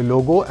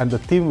 logo and the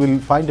theme will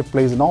find a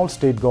place in all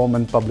state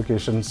government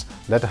publications,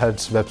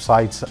 letterheads,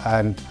 websites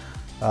and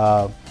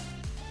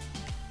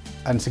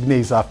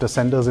signates after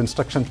center's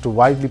instruction to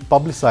widely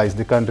publicize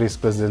the country's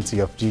presidency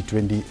of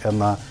G20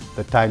 എന്ന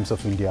The Times of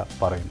India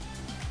പറയുന്നു.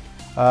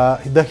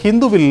 The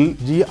ഹിന്ദുവിൽ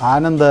G.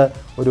 Anand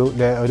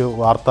ഒരു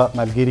വാർത്ത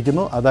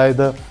നൽകിയിരിക്കുന്നു.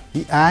 അതായത്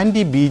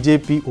ഈ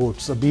BJP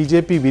votes,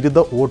 BJP വിരുദ്ധ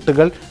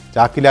വോട്ടുകൾ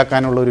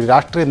ചാക്കിലാക്കാനുള്ള ഒരു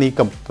രാഷ്ട്രീയ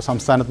നീക്കം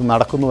സംസ്ഥാനത്ത്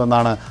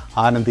നടക്കുന്നുവെന്നാണ്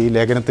ആനന്ദ് ഈ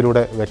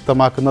ലേഖനത്തിലൂടെ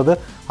വ്യക്തമാക്കുന്നത്.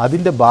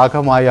 അതിൻ്റെ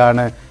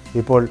ഭാഗമായാണ്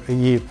ഇപ്പോൾ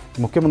ഈ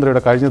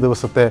മുഖ്യമന്ത്രിയുടെ കഴിഞ്ഞ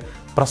ദിവസത്തെ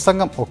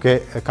പ്രസംഗം ഒക്കെ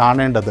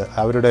കാണേണ്ടത്,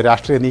 അവരുടെ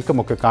രാഷ്ട്രീയ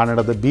നീക്കമൊക്കെ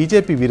കാണേണ്ടത്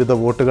BJP വിരുദ്ധ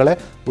വോട്ടുകളെ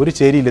ഒരു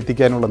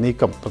ചേരിയിലെത്തിക്കാനുള്ള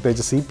നീക്കം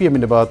പ്രത്യേകിച്ച്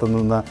CPMൻ്റെ ഭാഗത്തു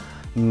നിന്ന്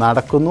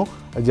നടക്കുന്നു.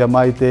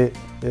 ജമായത്തെ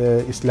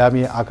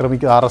ഇസ്ലാമിയെ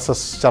ആക്രമിക്കുക,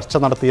 RSS ചർച്ച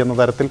നടത്തിയെന്ന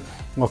തരത്തിൽ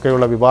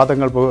ഒക്കെയുള്ള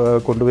വിവാദങ്ങൾ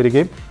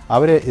കൊണ്ടുവരികയും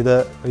അവരെ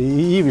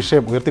ഈ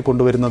വിഷയം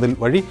ഉയർത്തിക്കൊണ്ടുവരുന്നതിൽ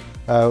വഴി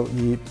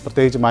ഈ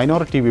പ്രത്യേകിച്ച്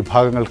മൈനോറിറ്റി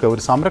വിഭാഗങ്ങൾക്ക്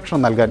ഒരു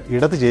സംരക്ഷണം നൽകാൻ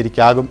ഇടത്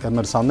ചേരിക്കാകും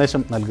എന്നൊരു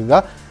സന്ദേശം നൽകുക.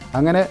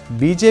 അങ്ങനെ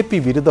BJP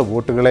വിരുദ്ധ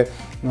വോട്ടുകളെ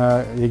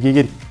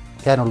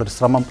ഏകീകരിക്കാനുള്ളൊരു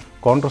ശ്രമം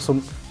കോൺഗ്രസും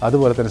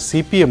അതുപോലെ തന്നെ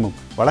CPMും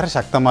വളരെ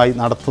ശക്തമായി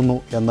നടത്തുന്നു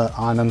എന്ന്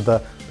ആനന്ദ്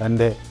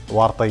തൻ്റെ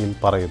വാർത്തയിൽ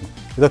പറയുന്നു.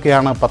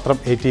 ഇതൊക്കെയാണ് പത്രം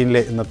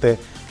 18ലെ ഇന്നത്തെ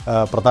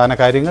പ്രധാന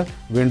കാര്യങ്ങൾ.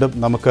 വീണ്ടും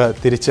നമുക്ക്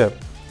തിരിച്ച്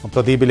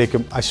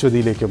പ്രദീപിലേക്കും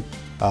അശ്വതിയിലേക്കും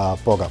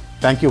പോകാം.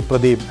 Thank you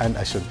Pradeep and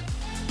Aswathy.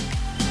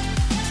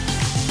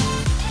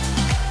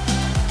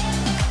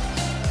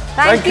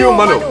 Thank you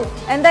Manu.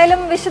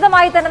 എന്തായാലും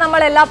വിശദമായി തന്നെ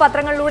നമ്മൾ എല്ലാ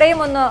പത്രങ്ങളിലൂടെയും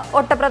ഒന്ന്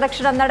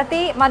ഒട്ടപ്രദക്ഷിണം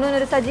നടത്തി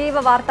മനുവിനൊരു സജീവ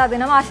വാർത്താ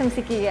ദിനം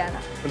ആശംസിക്കുകയാണ്.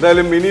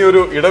 എന്തായാലും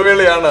ഇനിയൊരു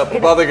ഇടവേളയാണ്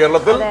പ്രഭാത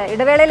കേരളത്തിൽ.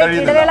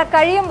 ഇടവേള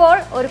കഴിയുമ്പോൾ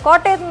ഒരു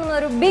കോട്ടയത്ത്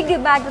നിന്നൊരു ബിഗ്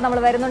ഇമ്പാക്ട്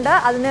നമ്മൾ വരുന്നുണ്ട്.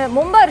 അതിന്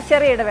മുമ്പ് ഒരു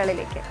ചെറിയ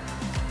ഇടവേളയിലേക്ക്.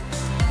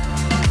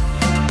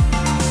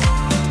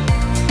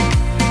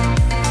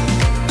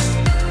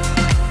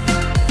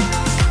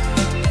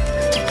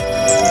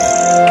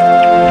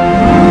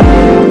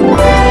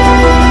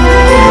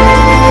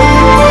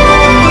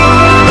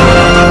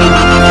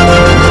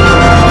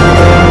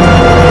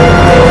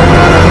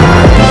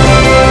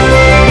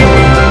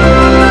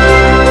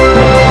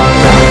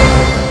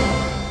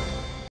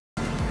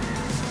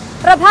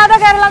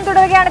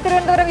 തുടരുകയാണ്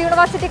തിരുവനന്തപുരം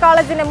യൂണിവേഴ്സിറ്റി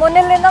കോളേജിന്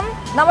മുന്നിൽ നിന്നും.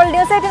 നമ്മൾ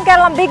ന്യൂസ് 18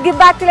 കേരളം ബിഗ് ഗിവ്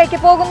ബാക്കിലേക്ക്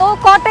പോകുന്നു.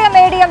 കോട്ടയം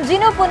ADM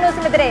ജിനു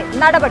പുന്നൂസിനെതിരെ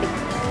നടപടി.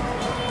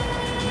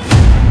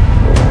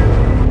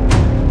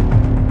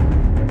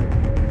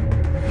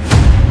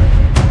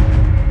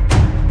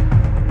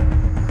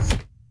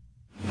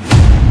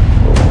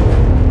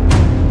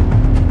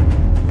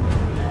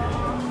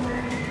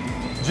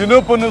 ജിനു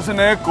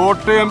പുന്നൂസിനെ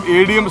കോട്ടയം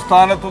ADM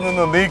സ്ഥാനത്തു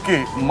നിന്ന്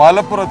നീക്കി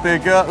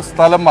മലപ്പുറത്തേക്ക്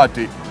സ്ഥലം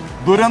മാറ്റി.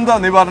 ദുരന്ത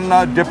നിവാരണ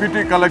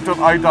ഡെപ്യൂട്ടി കളക്ടർ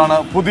ആയിട്ടാണ്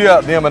പുതിയ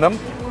നിയമനം.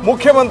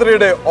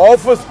 മുഖ്യമന്ത്രിയുടെ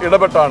ഓഫീസ്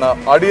ഇടപെട്ടാണ്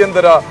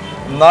അടിയന്തര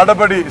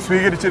നടപടി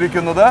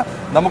സ്വീകരിച്ചിരിക്കുന്നത്.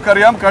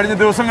 നമുക്കറിയാം, കഴിഞ്ഞ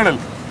ദിവസങ്ങളിൽ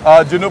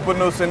ജിനു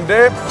പുന്നൂസിന്റെ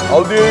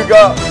ഔദ്യോഗിക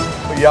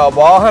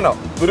വാഹന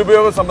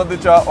ദുരുപയോഗം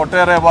സംബന്ധിച്ച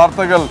ഒട്ടേറെ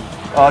വാർത്തകൾ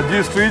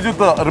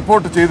ശ്രീജിത്ത്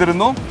റിപ്പോർട്ട്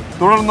ചെയ്തിരുന്നു.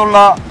 തുടർന്നുള്ള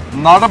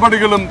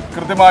നടപടികളും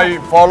കൃത്യമായി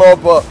ഫോളോ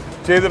അപ്പ്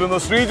ചെയ്തിരുന്നു.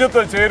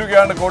 ശ്രീജിത്ത്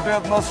ചേരുകയാണ്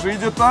കോട്ടയത്ത് നിന്ന്.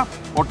 ശ്രീജിത്ത്,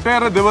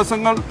 ഒട്ടേറെ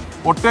ദിവസങ്ങൾ,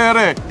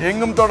 ഒട്ടേറെ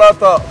എങ്ങും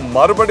തൊടാത്ത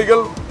മറുപടികൾ,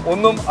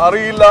 ഒന്നും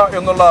അറിയില്ല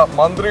എന്നുള്ള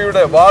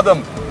മന്ത്രിയുടെ വാദം.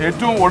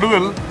 ഏറ്റവും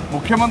ഒടുവിൽ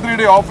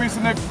മുഖ്യമന്ത്രിയുടെ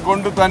ഓഫീസിനെ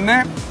കൊണ്ട് തന്നെ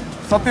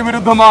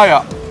സത്യവിരുദ്ധമായ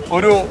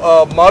ഒരു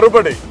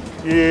മറുപടി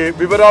ഈ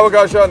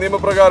വിവരാവകാശ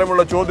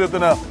നിയമപ്രകാരമുള്ള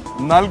ചോദ്യത്തിന്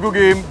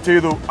നൽകുകയും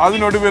ചെയ്തു.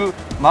 അതിനൊടുവിൽ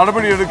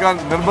നടപടിയെടുക്കാൻ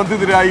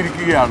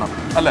നിർബന്ധിതരായിരിക്കുകയാണ്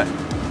അല്ലേ?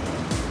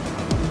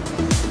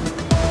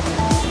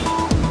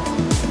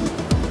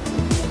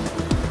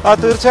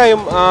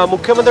 തീർച്ചയായും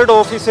മുഖ്യമന്ത്രിയുടെ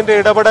ഓഫീസിന്റെ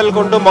ഇടപെടൽ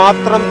കൊണ്ട്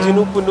മാത്രം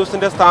ജിനു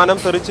പുന്നൂസിന്റെ സ്ഥാനം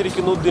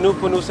തെറിച്ചിരിക്കുന്നു, ജിനു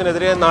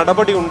പുന്നൂസിനെതിരെ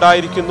നടപടി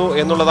ഉണ്ടായിരിക്കുന്നു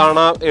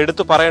എന്നുള്ളതാണ്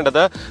എടുത്തു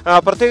പറയേണ്ടത്.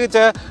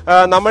 പ്രത്യേകിച്ച്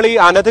നമ്മൾ ഈ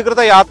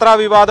അനധികൃത യാത്രാ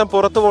വിവാദം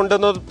പുറത്തു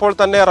കൊണ്ടുവന്നപ്പോൾ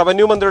തന്നെ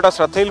റവന്യൂ മന്ത്രിയുടെ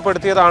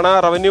ശ്രദ്ധയിൽപ്പെടുത്തിയതാണ്.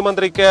 റവന്യൂ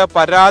മന്ത്രിക്ക്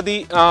പരാതി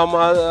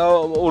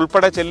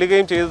ഉൾപ്പെടെ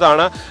ചെല്ലുകയും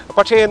ചെയ്തതാണ്.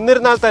 പക്ഷേ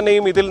എന്നിരുന്നാൽ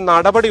തന്നെയും ഇതിൽ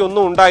നടപടി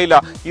ഒന്നും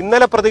ഉണ്ടായില്ല.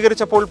 ഇന്നലെ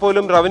പ്രതികരിച്ചപ്പോൾ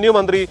പോലും റവന്യൂ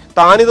മന്ത്രി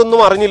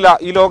താനിതൊന്നും അറിഞ്ഞില്ല,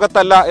 ഈ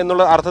ലോകത്തല്ല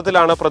എന്നുള്ള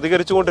അർത്ഥത്തിലാണ്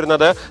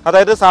പ്രതികരിച്ചുകൊണ്ടിരുന്നത്.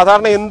 അതായത്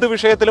സാധാരണ എന്ത്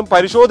വിഷയത്തിലും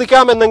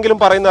പരിശോധിക്കാമെന്നെങ്കിലും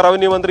പറയുന്ന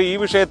റവന്യൂ മന്ത്രി ഈ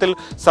വിഷയത്തിൽ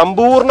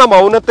സമ്പൂർണ്ണ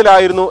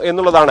മൗനത്തിലായിരുന്നു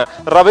എന്നുള്ളതാണ്.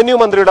 റവന്യൂ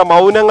മന്ത്രിയുടെ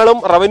മൗനങ്ങളും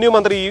റവന്യൂ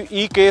മന്ത്രി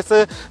ഈ കേസ്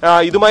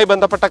ഇതുമായി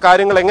ബന്ധപ്പെട്ട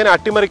കാര്യങ്ങൾ എങ്ങനെ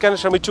അട്ടിമറിക്കാൻ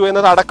ശ്രമിച്ചു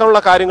എന്നത്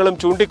അടക്കമുള്ള കാര്യങ്ങളും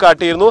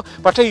ചൂണ്ടിക്കാട്ടിയിരുന്നു.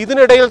 പക്ഷേ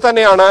ഇതിനിടയിൽ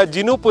തന്നെയാണ്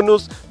ജിനു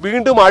പുന്നൂസ്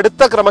വീണ്ടും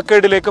അടുത്ത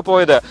ക്രമക്കേടിലേക്ക്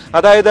പോയത്.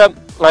 അതായത്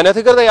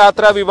അനധികൃത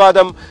യാത്രാ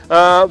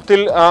വിവാദത്തിൽ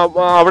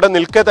അവിടെ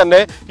നിൽക്കെ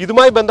തന്നെ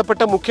ഇതുമായി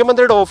ബന്ധപ്പെട്ട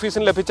മുഖ്യമന്ത്രിയുടെ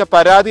ഓഫീസിന് ലഭിച്ച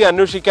പരാതി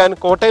അന്വേഷിക്കാൻ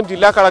കോട്ടയം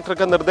ജില്ലാ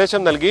കളക്ടർക്ക്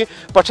നിർദ്ദേശം നൽകി.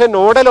 പക്ഷേ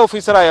നോഡൽ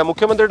ഓഫീസറായ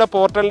മുഖ്യമന്ത്രിയുടെ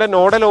പോർട്ടലിന്റെ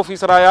നോഡൽ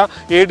ഓഫീസറായ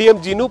ADM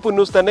ജിനു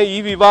പുന്നൂസ് തന്നെ ഈ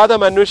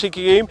വിവാദം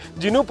അന്വേഷിക്കുകയും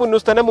ജിനു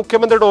പുന്നൂസ് തന്നെ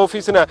മുഖ്യമന്ത്രിയുടെ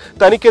ഓഫീസിന്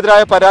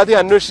തനിക്കെതിരായ പരാതി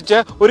അന്വേഷിച്ച്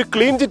ഒരു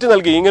ക്ലീൻ ചിറ്റ്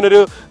നൽകി.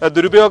 ഇങ്ങനൊരു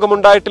ദുരുപയോഗം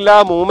ഉണ്ടായിട്ടില്ല,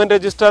 മൂവ്മെന്റ്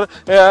രജിസ്റ്റർ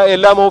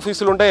എല്ലാം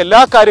ഓഫീസിലുണ്ട്,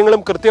 എല്ലാ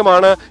കാര്യങ്ങളും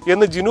കൃത്യമാണ്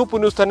എന്ന് ജിനു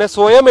പുന്നൂസ് തന്നെ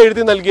സ്വയം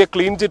എഴുതി നൽകിയ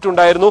ക്ലീൻ ചിറ്റ്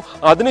ഉണ്ടായിരുന്നു.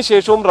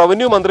 അതിനുശേഷം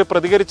റവന്യൂ മന്ത്രി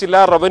പ്രതികരിച്ചില്ല,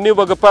 റവന്യൂ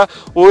വകുപ്പ്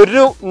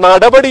ഒരു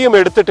നടപടിയും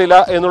എടുത്തിട്ടില്ല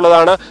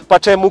എന്നുള്ളതാണ്.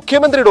 പക്ഷേ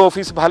മുഖ്യമന്ത്രിയുടെ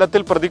ഓഫീസ്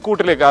ഫലത്തിൽ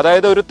പ്രതിക്കൂട്ടിലേക്ക്,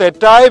 അതായത് ഒരു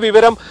തെറ്റായ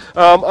വിവരം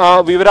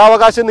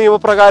വിവരാവകാശ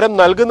നിയമപ്രകാരം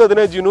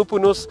നൽകുന്നതിന് ജിനു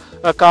പുന്നൂസ്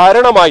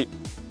കാരണമായി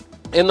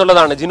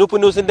എന്നുള്ളതാണ്. ജിനു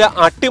പുന്നൂസിന്റെ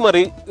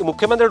അട്ടിമറി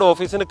മുഖ്യമന്ത്രിയുടെ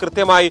ഓഫീസിന്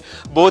കൃത്യമായി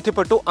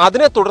ബോധ്യപ്പെട്ടു.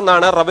 അതിനെ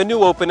തുടർന്നാണ് റവന്യൂ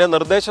വകുപ്പിന്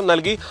നിർദ്ദേശം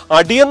നൽകി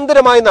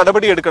അടിയന്തരമായി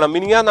നടപടിയെടുക്കണം.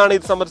 മിനിഞ്ഞാന്നാണ്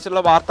ഇത്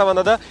സംബന്ധിച്ചുള്ള വാർത്ത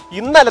വന്നത്.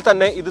 ഇന്നലെ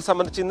തന്നെ ഇത്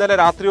സംബന്ധിച്ച്, ഇന്നലെ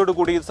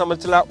രാത്രിയോടുകൂടി ഇത്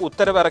സംബന്ധിച്ചുള്ള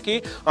ഉത്തരവിറക്കി.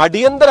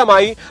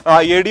 അടിയന്തരമായി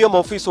ADM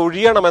ഓഫീസ്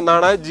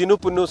ഒഴിയണമെന്നാണ് ജിനു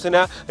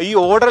പുന്നൂസിന് ഈ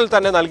ഓർഡറിൽ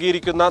തന്നെ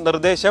നൽകിയിരിക്കുന്ന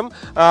നിർദ്ദേശം.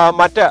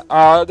 മറ്റ്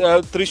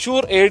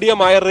തൃശൂർ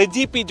ADM ആയ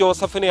റെജി P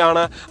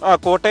ജോസഫിനെയാണ്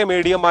കോട്ടയം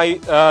ADM ആയി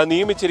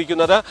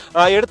നിയമിച്ചിരിക്കുന്നത്.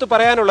 എടുത്തു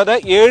പറയാനുള്ളത്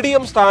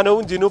ADM സ്ഥാനവും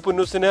ജിനു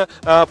പുന്നൂസിന്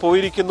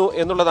പോയിരിക്കുന്നു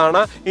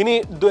എന്നുള്ളതാണ്. ഇനി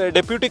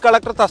ഡെപ്യൂട്ടി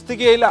കളക്ടർ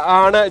തസ്തികയിൽ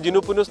ആണ് ജിനു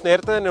പുന്നൂസ്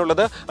നേരത്തെ തന്നെ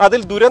ഉള്ളത്.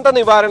 അതിൽ ദുരന്ത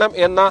നിവാരണം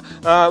എന്ന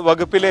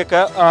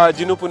വകുപ്പിലേക്ക്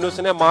ജിനു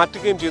പുന്നൂസിനെ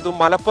മാറ്റുകയും ചെയ്തു.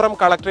 മലപ്പുറം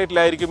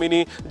കളക്ടറേറ്റിലായിരിക്കും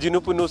ഇനി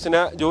ജിനു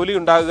പുന്നൂസിന് ജോലി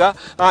ഉണ്ടാകുക.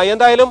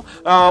 എന്തായാലും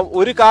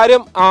ഒരു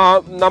കാര്യം,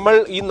 നമ്മൾ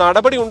ഈ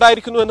നടപടി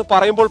ഉണ്ടായിരിക്കുന്നു എന്ന്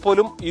പറയുമ്പോൾ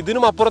പോലും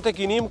ഇതിനും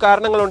അപ്പുറത്തേക്ക് ഇനിയും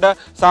കാരണങ്ങളുണ്ട്.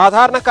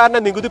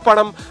 സാധാരണക്കാരന്റെ നികുതി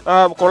പണം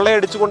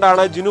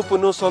കൊള്ളയടിച്ചുകൊണ്ടാണ് ജിനു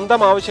പുന്നൂസ്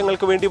സ്വന്തം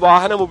ആവശ്യങ്ങൾക്ക് വേണ്ടി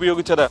വാഹനം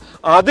ഉപയോഗിച്ചത്.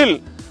 അതിൽ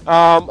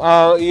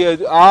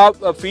ആ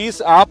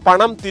ഫീസ്, ആ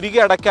പണം തിരികെ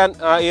അടയ്ക്കാൻ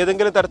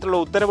ഏതെങ്കിലും തരത്തിലുള്ള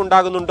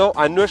ഉത്തരവുണ്ടാകുന്നുണ്ടോ,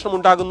 അന്വേഷണം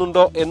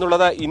ഉണ്ടാകുന്നുണ്ടോ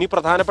എന്നുള്ളത് ഇനി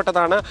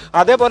പ്രധാനപ്പെട്ടതാണ്.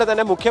 അതേപോലെ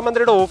തന്നെ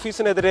മുഖ്യമന്ത്രിയുടെ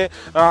ഓഫീസിനെതിരെ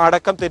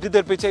അടക്കം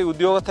തെറ്റിദ്ധരിപ്പിച്ച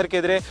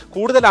ഉദ്യോഗസ്ഥർക്കെതിരെ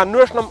കൂടുതൽ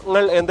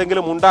അന്വേഷണങ്ങൾ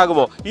എന്തെങ്കിലും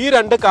ഉണ്ടാകുമോ? ഈ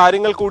രണ്ട്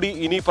കാര്യങ്ങൾ കൂടി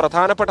ഇനി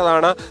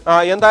പ്രധാനപ്പെട്ടതാണ്.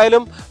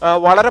 എന്തായാലും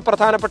വളരെ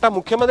പ്രധാനപ്പെട്ട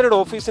മുഖ്യമന്ത്രിയുടെ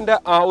ഓഫീസിന്റെ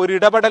ഒരു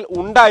ഇടപെടൽ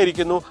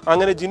ഉണ്ടായിരിക്കുന്നു.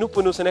 അങ്ങനെ ജിനു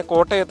പുന്നൂസിനെ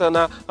കോട്ടയത്ത്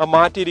നിന്ന്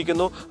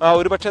മാറ്റിയിരിക്കുന്നു.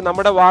 ഒരുപക്ഷെ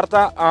നമ്മുടെ വാർത്ത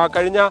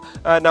കഴിഞ്ഞ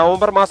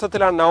നവംബർ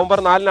മാസത്തിലാണ്, നവംബർ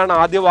 4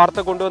 ആദ്യ വാർത്ത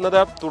കൊണ്ടുവന്നത്.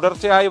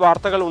 തുടർച്ചയായി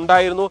വാർത്തകൾ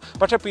ഉണ്ടായിരുന്നു.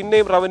 പക്ഷെ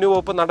പിന്നെയും റവന്യൂ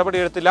വകുപ്പ്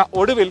നടപടിയെടുത്തില്ല.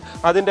 ഒടുവിൽ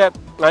അതിന്റെ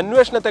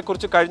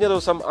അന്വേഷണത്തെക്കുറിച്ച് കഴിഞ്ഞ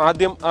ദിവസം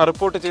ആദ്യം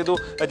റിപ്പോർട്ട് ചെയ്തു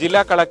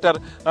ജില്ലാ കളക്ടർ.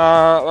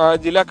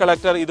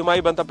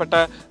 ഇതുമായി ബന്ധപ്പെട്ട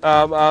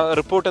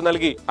റിപ്പോർട്ട്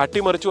നൽകി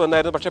അട്ടിമറിച്ചു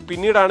എന്നായിരുന്നു. പക്ഷെ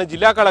പിന്നീടാണ്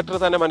ജില്ലാ കളക്ടർ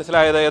തന്നെ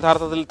മനസ്സിലായത്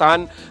യഥാർത്ഥത്തിൽ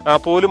താൻ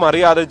പോലും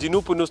അറിയാതെ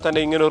ജിനു പുന്നൂസ്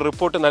തന്നെ ഇങ്ങനെ ഒരു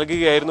റിപ്പോർട്ട്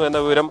നൽകുകയായിരുന്നു എന്ന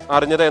വിവരം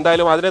അറിഞ്ഞത്.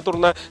 എന്തായാലും അതിനെ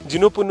തുടർന്ന്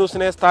ജിനു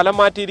പുന്നൂസിനെ സ്ഥലം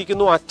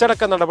മാറ്റിയിരിക്കുന്നു.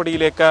 അച്ചടക്ക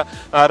നടപടിയിലേക്ക്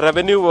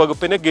റവന്യൂ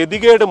വകുപ്പിന്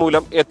ഗതികേട്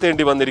മൂലം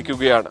എത്തേണ്ടി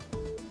വന്നിരിക്കുകയാണ്.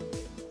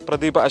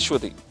 പ്രദീപ്,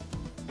 അശ്വതി.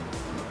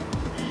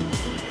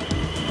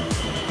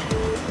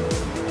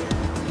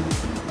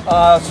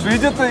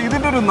 ശ്രീജിത്ത്,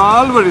 ഇതിൻ്റെ ഒരു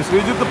നാൾ വഴി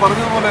ശ്രീജിത്ത്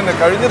പറഞ്ഞതുപോലെ തന്നെ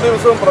കഴിഞ്ഞ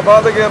ദിവസവും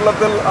പ്രഭാത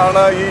കേരളത്തിൽ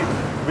ആണ് ഈ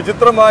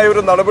വിചിത്രമായ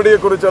ഒരു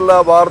നടപടിയെക്കുറിച്ചുള്ള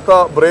വാർത്ത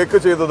ബ്രേക്ക്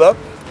ചെയ്തത്.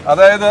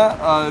 അതായത്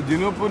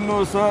ജിനു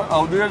പുന്നൂസ്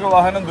ഔദ്യോഗിക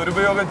വാഹനം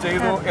ദുരുപയോഗം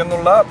ചെയ്തു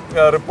എന്നുള്ള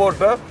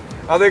റിപ്പോർട്ട്,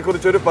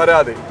 അതേക്കുറിച്ചൊരു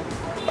പരാതി,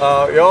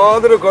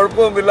 യാതൊരു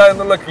കുഴപ്പവുമില്ല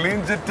എന്നുള്ള ക്ലീൻ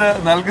ചിറ്റ്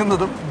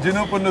നൽകുന്നതും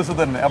ജിനു പുന്നൂസ്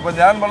തന്നെ. അപ്പം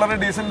ഞാൻ വളരെ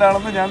ഡീസൻ്റ്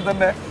ആണെന്ന് ഞാൻ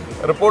തന്നെ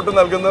റിപ്പോർട്ട്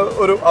നൽകുന്ന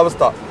ഒരു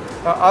അവസ്ഥ.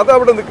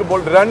 അതവിടെ നിൽക്കുമ്പോൾ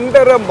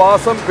 2.5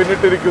 മാസം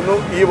പിന്നിട്ടിരിക്കുന്നു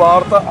ഈ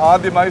വാർത്ത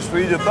ആദ്യമായി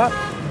ശ്രീജിത്ത്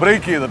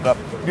ബ്രേക്ക് ചെയ്തിട്ട്.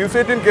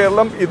 News18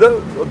 കേരളം ഇത്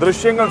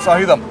ദൃശ്യങ്ങൾ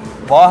സഹിതം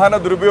വാഹന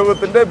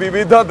ദുരുപയോഗത്തിൻ്റെ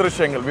വിവിധ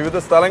ദൃശ്യങ്ങൾ, വിവിധ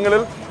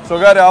സ്ഥലങ്ങളിൽ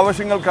സ്വകാര്യ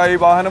ആവശ്യങ്ങൾക്കായി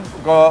വാഹനം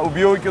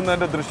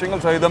ഉപയോഗിക്കുന്നതിൻ്റെ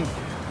ദൃശ്യങ്ങൾ സഹിതം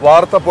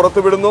വാർത്ത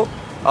പുറത്തുവിടുന്നു.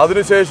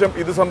 അതിനുശേഷം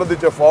ഇത്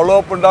സംബന്ധിച്ച് ഫോളോ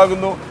അപ്പ്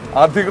ഉണ്ടാകുന്നു,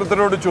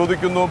 അധികൃതരോട്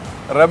ചോദിക്കുന്നു,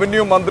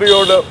 റവന്യൂ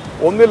മന്ത്രിയോട്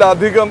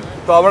ഒന്നിലധികം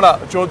തവണ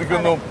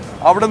ചോദിക്കുന്നു.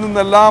 അവിടെ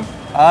നിന്നെല്ലാം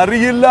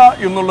അറിയില്ല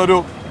എന്നുള്ളൊരു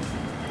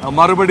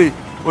മറുപടി,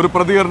 ഒരു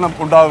പ്രതികരണം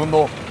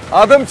ഉണ്ടാകുന്നു.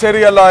 അതും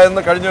ശരിയല്ല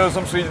എന്ന് കഴിഞ്ഞ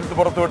ദിവസം ശ്രീജിത്ത്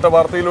പുറത്തുവിട്ട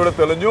വാർത്തയിലൂടെ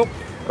തെളിഞ്ഞു.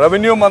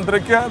 റവന്യൂ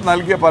മന്ത്രിക്ക്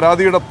നൽകിയ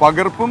പരാതിയുടെ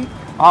പകർപ്പും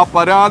ആ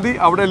പരാതി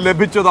അവിടെ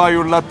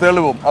ലഭിച്ചതായുള്ള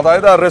തെളിവും,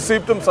 അതായത് ആ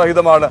റെസിപ്റ്റും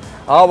സഹിതമാണ്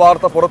ആ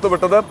വാർത്ത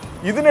പുറത്തുവിട്ടത്.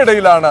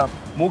 ഇതിനിടയിലാണ്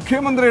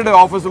മുഖ്യമന്ത്രിയുടെ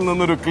ഓഫീസിൽ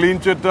നിന്നൊരു ക്ലീൻ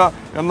ചിറ്റ്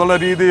എന്നുള്ള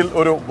രീതിയിൽ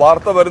ഒരു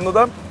വാർത്ത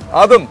വരുന്നത്.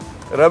 അതും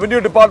റവന്യൂ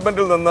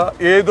ഡിപ്പാർട്ട്മെന്റിൽ നിന്ന്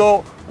ഏതോ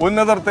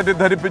ഉന്നതർ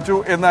തെറ്റിദ്ധരിപ്പിച്ചു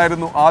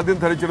എന്നായിരുന്നു ആദ്യം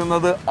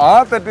ധരിച്ചിരുന്നത്. ആ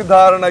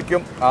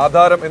തെറ്റിദ്ധാരണയ്ക്കും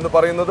ആധാരം എന്ന്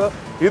പറയുന്നത്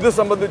ഇത്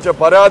സംബന്ധിച്ച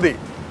പരാതി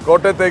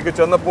കോട്ടയത്തേക്ക്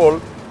ചെന്നപ്പോൾ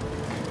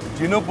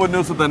ജിനു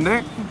പുന്നൂസ് തന്നെ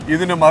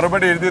ഇതിന്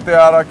മറുപടി എഴുതി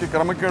തയ്യാറാക്കി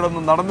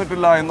ക്രമക്കേടൊന്നും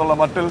നടന്നിട്ടില്ല എന്നുള്ള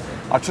മട്ടിൽ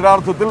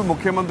അക്ഷരാർത്ഥത്തിൽ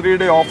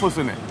മുഖ്യമന്ത്രിയുടെ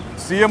ഓഫീസിനെ,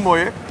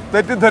 CMOയെ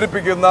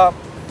തെറ്റിദ്ധരിപ്പിക്കുന്ന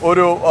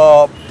ഒരു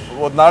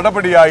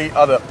നടപടിയായി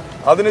അത്.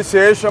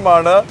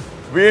 അതിനുശേഷമാണ്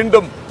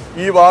വീണ്ടും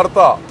ഈ വാർത്ത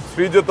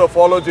ശ്രീജിത്ത്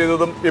ഫോളോ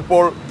ചെയ്തതും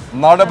ഇപ്പോൾ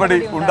നടപടി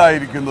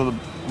ഉണ്ടായിരിക്കുന്നതും.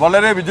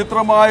 വളരെ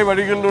വിചിത്രമായ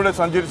വഴികളിലൂടെ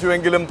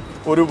സഞ്ചരിച്ചുവെങ്കിലും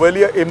ഒരു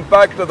വലിയ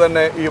ഇമ്പാക്റ്റ്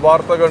തന്നെ ഈ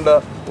വാർത്ത കൊണ്ട്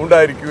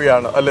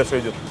ഉണ്ടായിരിക്കുകയാണ്, അല്ലേ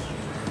ശ്രീജിത്ത്?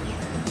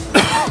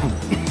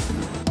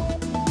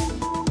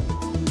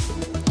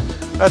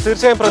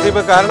 തീർച്ചയായും പ്രദീപ്,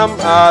 കാരണം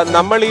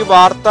നമ്മൾ ഈ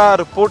വാർത്ത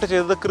റിപ്പോർട്ട്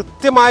ചെയ്തത്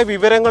കൃത്യമായ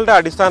വിവരങ്ങളുടെ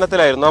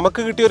അടിസ്ഥാനത്തിലായിരുന്നു.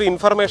 നമുക്ക് കിട്ടിയ ഒരു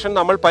ഇൻഫർമേഷൻ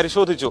നമ്മൾ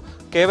പരിശോധിച്ചു.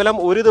 കേവലം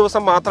ഒരു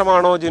ദിവസം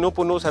മാത്രമാണോ ജിനു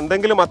പുന്നൂസ്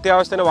എന്തെങ്കിലും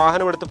അത്യാവശ്യത്തിന്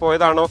വാഹനം എടുത്ത്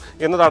പോയതാണോ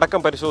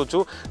എന്നതടക്കം പരിശോധിച്ചു.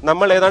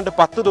 നമ്മൾ ഏതാണ്ട്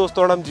 10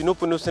 ദിവസത്തോളം ജിനു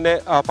പുന്നൂസിനെ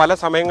പല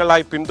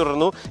സമയങ്ങളിലായി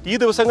പിന്തുടർന്നു. ഈ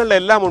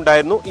ദിവസങ്ങളിലെല്ലാം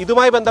ഉണ്ടായിരുന്നു.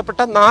 ഇതുമായി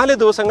ബന്ധപ്പെട്ട 4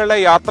 ദിവസങ്ങളിലെ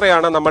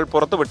യാത്രയാണ് നമ്മൾ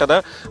പുറത്തുവിട്ടത്.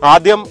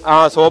 ആദ്യം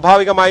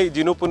സ്വാഭാവികമായി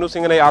ജിനു പുന്നൂസ്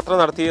ഇങ്ങനെ യാത്ര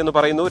നടത്തി എന്ന്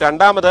പറയുന്നു.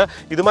 രണ്ടാമത്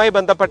ഇതുമായി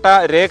ബന്ധപ്പെട്ട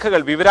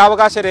രേഖകൾ,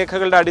 വിവരാവകാശ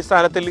രേഖകളുടെ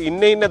അടിസ്ഥാനത്തിൽ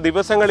ഇന്ന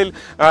ദിവസങ്ങളിൽ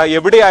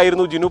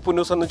എവിടെയായിരുന്നു ജിനു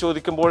പുന്നൂസ് എന്ന്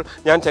ചോദിക്കുമ്പോൾ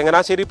ഞാൻ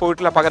ചങ്ങനാശ്ശേരി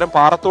പോയിട്ടില്ല, പകരം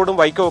പാറത്തോടും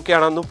വൈക്കം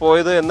ഒക്കെയാണ് അന്ന്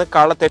പോയത് എന്ന്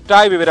തെറ്റായ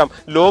വിവരം,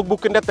 ലോഗ്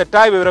ബുക്കിന്റെ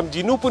തെറ്റായ വിവരം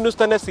ജിനു പുന്നൂസ്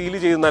തന്നെ സീൽ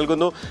ചെയ്ത്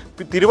നൽകുന്നു.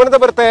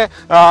 തിരുവനന്തപുരത്തെ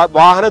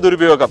വാഹന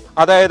ദുരുപയോഗം,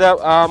 അതായത്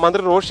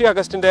മന്ത്രി റോഷി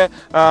അഗസ്റ്റിന്റെ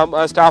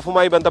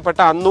സ്റ്റാഫുമായി ബന്ധപ്പെട്ട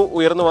അന്ന്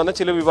ഉയർന്നു വന്ന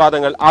ചില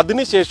വിവാദങ്ങൾ,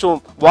 അതിനുശേഷവും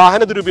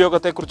വാഹന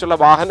ദുരുപയോഗത്തെക്കുറിച്ചുള്ള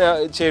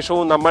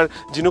ശേഷവും നമ്മൾ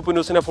ജിനു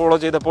പുന്നൂസിനെ ഫോളോ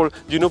ചെയ്തപ്പോൾ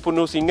ജിനു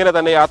പുന്നൂസ് ഇങ്ങനെ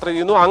തന്നെ യാത്ര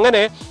ചെയ്യുന്നു.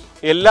 അങ്ങനെ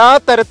എല്ലാ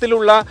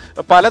തരത്തിലുള്ള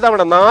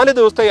പലതവണ 4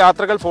 ദിവസത്തെ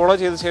യാത്രകൾ ഫോളോ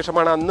ചെയ്ത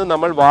ശേഷമാണ് അന്ന്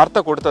നമ്മൾ വാർത്ത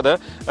കൊടുത്തത്.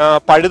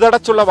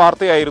 പഴുതടച്ചുള്ള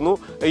വാർത്തയായിരുന്നു.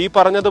 ഈ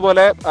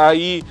പറഞ്ഞതുപോലെ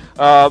ഈ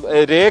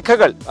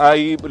രേഖകൾ,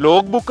 ഈ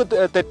ലോഗ് ബുക്ക്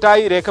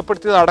തെറ്റായി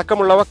രേഖപ്പെടുത്തിയത്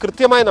അടക്കമുള്ളവ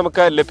കൃത്യമായി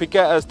നമുക്ക്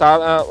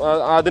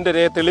അതിൻ്റെ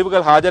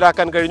തെളിവുകൾ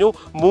ഹാജരാക്കാൻ കഴിഞ്ഞു.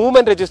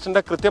 മൂവ്മെന്റ്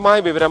രജിസ്റ്ററിന്റെ കൃത്യമായ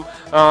വിവരം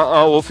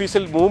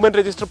ഓഫീസിൽ മൂവ്മെന്റ്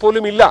രജിസ്റ്റർ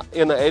പോലും ഇല്ല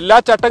എന്ന്, എല്ലാ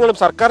ചട്ടങ്ങളും,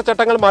 സർക്കാർ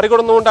ചട്ടങ്ങൾ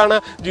മറികടന്നുകൊണ്ടാണ്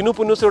ജിനു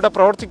പുന്നൂസ് ഇവിടെ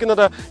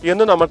പ്രവർത്തിക്കുന്നത്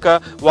എന്ന് നമുക്ക്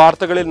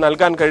വാർത്തകളിൽ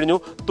നൽകാൻ കഴിഞ്ഞു.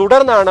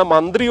 തുടർന്നാണ്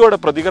മന്ത്രിയോട്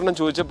പ്രതികരണം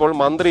ചോദിച്ചപ്പോൾ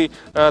മന്ത്രി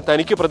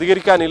തനിക്ക്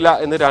പ്രതികരിക്കാനില്ല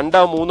എന്ന്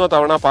 2-3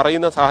 തവണ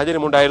പറയുന്ന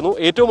സാഹചര്യമുണ്ടായിരുന്നു.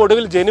 ഏറ്റവും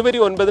ഒടുവിൽ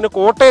ജനുവരി 9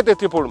 കോട്ടയത്ത്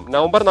എത്തിയപ്പോഴും,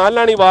 നവംബർ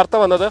 4 ഈ വാർത്ത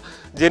വന്നത്,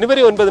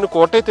 ജനുവരി 9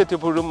 കോട്ടയത്ത്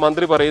എത്തിയപ്പോഴും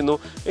മന്ത്രി പറയുന്നു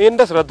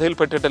എൻ്റെ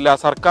ശ്രദ്ധയിൽപ്പെട്ടിട്ടില്ല,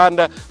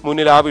 സർക്കാരിൻ്റെ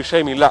മുന്നിൽ ആ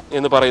വിഷയമില്ല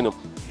എന്ന് പറയുന്നു.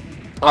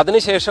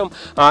 അതിനുശേഷം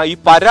ഈ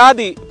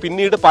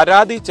പിന്നീട്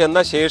പരാതി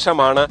ചെന്ന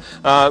ശേഷമാണ്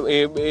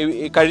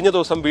കഴിഞ്ഞ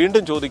ദിവസം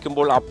വീണ്ടും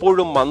ചോദിക്കുമ്പോൾ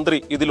അപ്പോഴും മന്ത്രി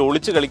ഇതിൽ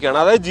ഒളിച്ചു കളിക്കുകയാണ്.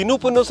 അതായത് ജിനു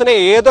പുന്നൂസിനെ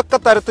ഏതൊക്കെ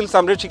തരത്തിൽ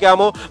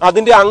സംരക്ഷിക്കാമോ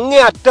അതിൻ്റെ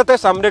അങ്ങേ അറ്റത്തെ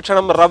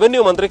സംരക്ഷണം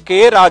റവന്യൂ മന്ത്രി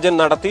കെ രാജൻ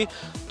നടത്തി.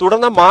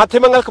 തുടർന്ന്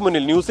മാധ്യമങ്ങൾക്ക്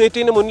മുന്നിൽ,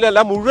 News18 മുന്നിലല്ല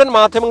മുഴുവൻ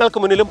മാധ്യമങ്ങൾക്ക്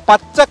മുന്നിലും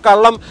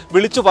പച്ചക്കള്ളം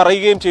വിളിച്ചു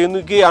പറയുകയും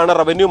ചെയ്യുകയാണ്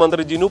റവന്യൂ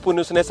മന്ത്രി ജിനു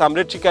പുന്നൂസിനെ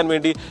സംരക്ഷിക്കാൻ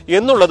വേണ്ടി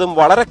എന്നുള്ളതും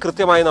വളരെ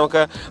കൃത്യമായി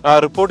നമുക്ക്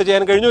റിപ്പോർട്ട്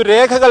ചെയ്യാൻ കഴിഞ്ഞു.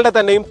 രേഖകളുടെ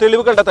തന്നെയും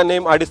തെളിവുകളുടെ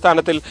തന്നെയും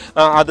അടിസ്ഥാനത്തിൽ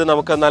അത്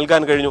നമുക്ക്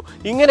നൽകാൻ കഴിഞ്ഞു.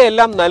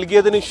 ഇങ്ങനെയെല്ലാം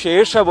നൽകിയതിന്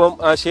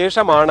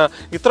ശേഷമാണ്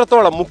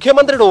ഇത്രത്തോളം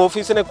മുഖ്യമന്ത്രിയുടെ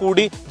ഓഫീസിനെ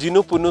കൂടി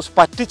ജിനു പുന്നൂസ്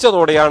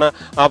പറ്റിച്ചതോടെയാണ്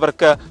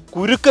അവർക്ക്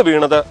കുരുക്ക്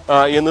വീണത്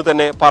എന്ന്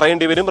തന്നെ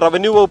പറയേണ്ടി വരും.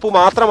 റവന്യൂ വകുപ്പ്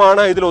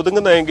മാത്രമാണ് ഇതിൽ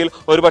ഒതുങ്ങുന്നതെങ്കിൽ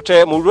ഒരുപക്ഷെ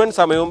മുഴുവൻ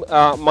സമയവും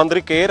മന്ത്രി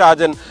കെ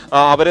രാജൻ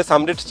അവരെ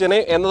സംരക്ഷിച്ചനെ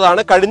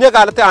എന്നതാണ് കഴിഞ്ഞ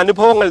കാലത്തെ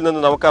അനുഭവങ്ങളിൽ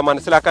നിന്ന് നമുക്ക്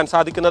മനസ്സിലാക്കാൻ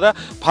സാധിക്കുന്നത്.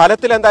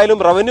 ഫലത്തിൽ എന്തായാലും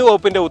റവന്യൂ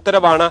വകുപ്പിന്റെ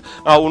ഉത്തരവാണ്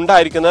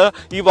ഉണ്ടായിരിക്കുന്നത്.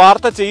 ഈ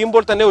വാർത്ത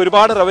ചെയ്യുമ്പോൾ തന്നെ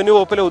ഒരുപാട് റവന്യൂ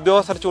വകുപ്പിലെ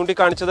ഉദ്യോഗസ്ഥർ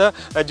ചൂണ്ടിക്കാണിച്ചത്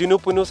ജിനു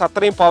പുന്നൂസ്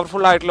അത്രയും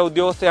പവർഫുൾ ആയിട്ടുള്ള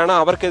ഉദ്യോഗസ്ഥയാണ്,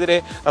 അവർക്കെതിരെ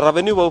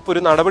റവന്യൂ വകുപ്പ്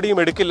ഒരു നടപടിയും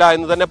എടുക്കില്ല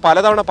എന്ന് തന്നെ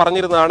പലതവണ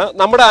പറഞ്ഞിരുന്നതാണ്.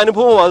 നമ്മുടെ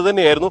അനുഭവം അത്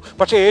തന്നെയായിരുന്നു.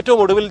 പക്ഷേ ഏറ്റവും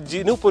ഒടുവിൽ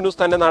ജിനു പുന്നൂസ്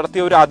തന്നെ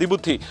നടത്തിയ ഒരു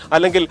അതിബുദ്ധി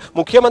അല്ലെങ്കിൽ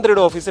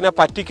മുഖ്യമന്ത്രിയുടെ ഓഫീസിനെ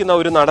പറ്റിക്കുന്ന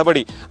ഒരു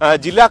നടപടി,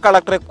 ജില്ലാ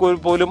കളക്ടറെ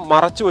പോലും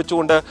മറച്ചു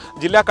വെച്ചുകൊണ്ട്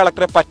ജില്ലാ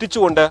കളക്ടറെ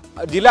പറ്റിച്ചുകൊണ്ട്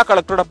ജില്ലാ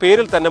കളക്ടറുടെ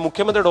പേരിൽ തന്നെ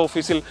മുഖ്യമന്ത്രിയുടെ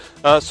ഓഫീസിൽ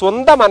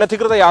സ്വന്തം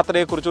അനധികൃത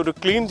യാത്രയെക്കുറിച്ച് ഒരു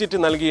ക്ലീൻ ചിറ്റ്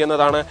നൽകി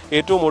എന്നതാണ്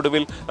ഏറ്റവും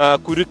ഒടുവിൽ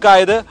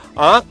കുരുക്കായത്.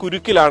 ആ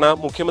കുരുക്കിലാണ്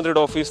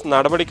മുഖ്യമന്ത്രിയുടെ ഓഫീസ്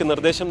നടപടിക്ക്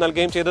നിർദ്ദേശം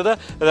നൽകുകയും ചെയ്തത്.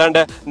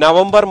 ഏതാണ്ട്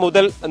നവംബർ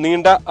മുതൽ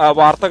നീണ്ട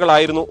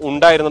വാർത്തകളായിരുന്നു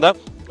ഉണ്ടായിരുന്നത്.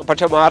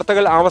 പക്ഷെ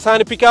വാർത്തകൾ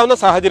അവസാനിപ്പിക്കാവുന്ന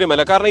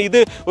സാഹചര്യമല്ല. കാരണം ഇത്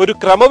ഒരു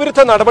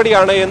ക്രമവിരുദ്ധ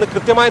നടപടിയാണ് എന്ന്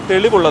കൃത്യമായ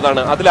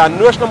തെളിവുള്ളതാണ്. അതിൽ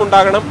അന്വേഷണം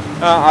ഉണ്ടാകണം.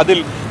 അതിൽ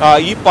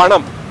ഈ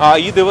പണം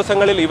ഈ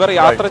ദിവസങ്ങളിൽ ഇവർ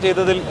യാത്ര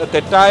ചെയ്തതിൽ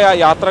തെറ്റായ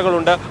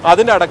യാത്രകളുണ്ട്,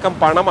 അതിന്റെ അടക്കം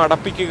പണം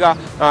അടപ്പിക്കുക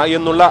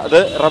എന്നുള്ളത്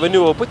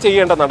റവന്യൂ വകുപ്പ്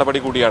ചെയ്യേണ്ട നടപടി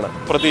കൂടിയാണ്.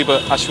 പ്രദീപ്,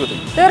 അശ്വതി.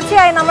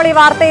 തീർച്ചയായും നമ്മൾ ഈ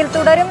വാർത്തയിൽ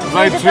തുടരും.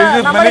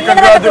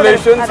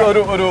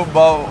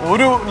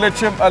 ഒരു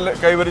ലക്ഷ്യം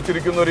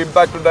കൈവരിച്ചിരിക്കുന്ന ഒരു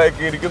ഇമ്പാക്ട്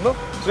ഉണ്ടാക്കിയിരിക്കുന്നു.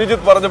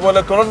 ശ്രീജിത്ത് പറഞ്ഞ പോലെ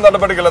തുടർ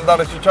നടപടികൾ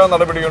എന്താണ്, ശിക്ഷാ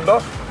നടപടിയുണ്ടോ,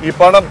 ഈ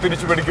പണം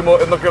തിരിച്ചു പിടിക്കുമോ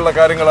എന്നൊക്കെയുള്ള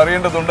കാര്യങ്ങൾ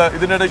അറിയേണ്ടതുണ്ട്.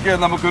 ഇതിനിടയ്ക്ക്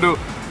നമുക്കൊരു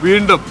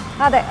വീണ്ടും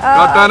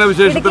കാട്ടാന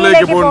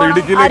വിശേഷത്തിലേക്ക് പോകുന്നുണ്ട്.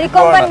 ഇടുക്കിയിലേക്ക്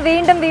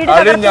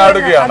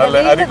അഴിഞ്ഞാടുകയാണ്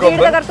അല്ലെ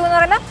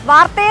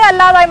വാർത്തയെ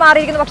അല്ലാതായി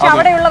മാറിയിരിക്കുന്നു. പക്ഷെ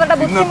അവിടെയുള്ളവരുടെ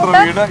ബുദ്ധിമുട്ട്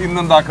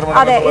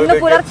അതെ, ഇന്ന്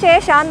പുലർച്ചെ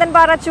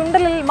ശാന്തൻപാറ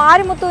ചുണ്ടലിൽ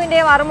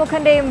മാരിമുത്തുവിന്റെയും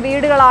അറുമുഖന്റെയും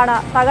വീടുകളാണ്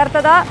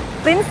തകർത്തത്.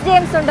 പ്രിൻസ്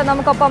ജെയിംസ് ഉണ്ട്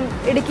നമുക്കൊപ്പം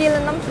ഇടുക്കിയിൽ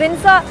നിന്നും.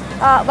 പ്രിൻസ്,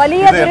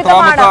 വലിയ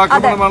ദുരിതമാണ്.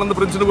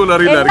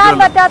 എണ്ണാൻ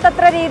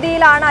പറ്റാത്തത്ര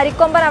രീതിയിലാണ്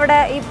അരിക്കൊമ്പൻ അവിടെ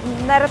ഈ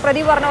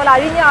പ്രദീപ് പറഞ്ഞ പോലെ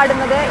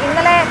അഴിഞ്ഞാടുന്നത്.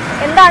 ഇന്നലെ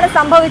എന്താണ്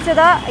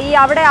സംഭവിച്ചത്? ഈ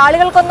അവിടെ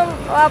ആളുകൾക്കൊന്നും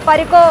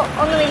പരിക്കോ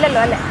ഒന്നും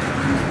ഇല്ലല്ലോ അല്ലെ?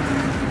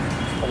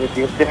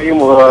 തീർച്ചയായും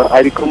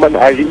അരിക്കൊമ്പൻ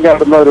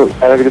അഴിഞ്ഞാടുന്ന ഒരു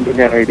സാഹചര്യം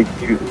തന്നെയാണ്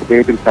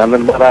ഇടുക്കി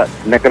ശാന്തൻപാറ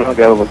നെക്കളം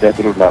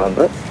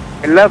ഗ്രാമപഞ്ചായത്തിലുണ്ടാകുന്നത്.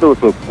 എല്ലാ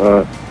ദിവസവും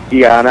ഈ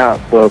ആന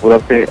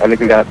പുലർച്ചെ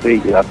അല്ലെങ്കിൽ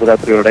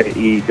അർദ്ധരാത്രിയോടെ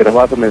ഈ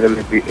ജനവാസ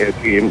മേഖലയിലേക്ക്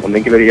എത്തുകയും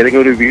ഒന്നെങ്കിൽ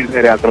ഏതെങ്കിലും ഒരു വീട്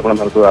നേരെ ആക്രമണം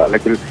നടത്തുക,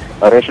 അല്ലെങ്കിൽ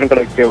റേഷൻ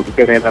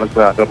കടയ്ക്ക് നേരെ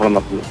നടത്തുക ആക്രമണം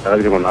നടത്തുന്ന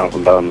സാഹചര്യമാണ്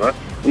ഉണ്ടാകുന്നത്.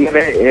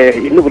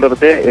 ഇന്ന്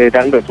പുലർച്ചെ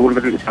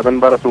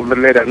ശാന്തൻപാറ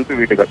ചൂണ്ടലിലെ 2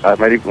 വീടുകൾ,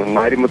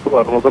 മാരിമുത്തു,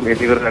 അറുമുഖം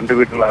എന്നിവർ 2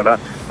 വീടുകളാണ്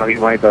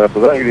ഭാഗികമായി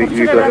തകർത്തത്.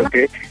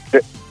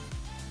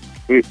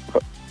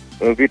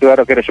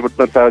 വീട്ടുകാരൊക്കെ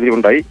രക്ഷപ്പെടുന്ന ഒരു സാഹചര്യം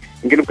ഉണ്ടായി.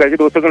 എങ്കിലും കഴിഞ്ഞ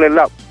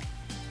ദിവസങ്ങളെല്ലാം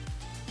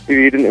ഈ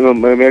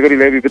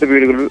മേഖലയിലെ വിവിധ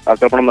വീടുകളിൽ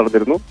ആക്രമണം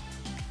നടന്നിരുന്നു.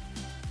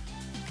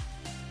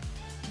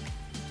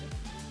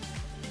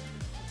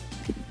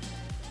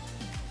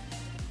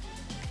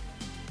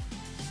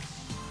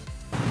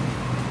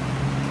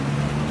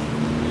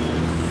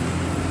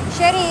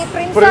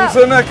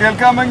 പ്രിൻസിന്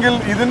കേൾക്കാമെങ്കിൽ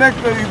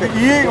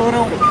ഈ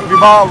ഒരു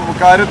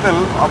കാര്യത്തിൽ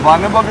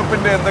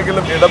വനംവകുപ്പിന്റെ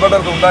എന്തെങ്കിലും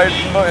ഇടപെടൽ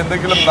ഉണ്ടായിട്ടുണ്ടോ,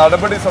 എന്തെങ്കിലും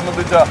നടപടി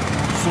സംബന്ധിച്ച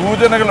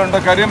സൂചനകളുണ്ടോ?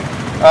 കാര്യം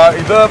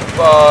ഇത്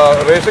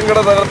റേഷൻ കട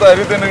തകർത്ത്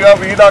അരി തിന്നുക,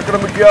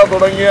 വീടാക്രമിക്കുക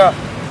തുടങ്ങിയ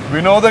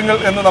വിനോദങ്ങൾ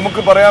എന്ന്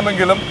നമുക്ക്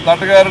പറയാമെങ്കിലും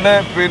നാട്ടുകാരുടെ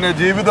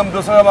ജീവിതം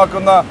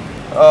ദുസ്സഹമാക്കുന്ന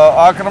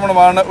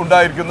ആക്രമണമാണ്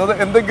ഉണ്ടായിരിക്കുന്നത്.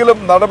 എന്തെങ്കിലും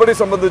നടപടി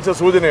സംബന്ധിച്ച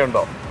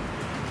സൂചനയുണ്ടോ?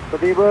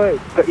 പ്രദീപ്,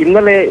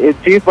 ഇന്നലെ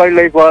ചീഫ് വൈൽഡ്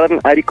ലൈഫ് വാർഡൻ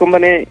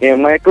അരിക്കൊമ്പനെ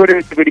മയക്കുവെടി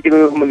വെച്ച്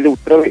പിടിക്കുന്നത് സംബന്ധിച്ച്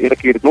ഉത്തരവ്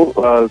ഇറക്കിയിരുന്നു.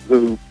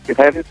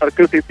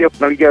 സർക്കിൾ CCF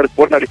നൽകിയ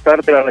റിപ്പോർട്ടിന്റെ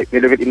അടിസ്ഥാനത്തിലാണ്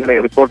നിലവിൽ ഇന്നലെ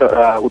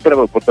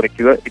ഉത്തരവ്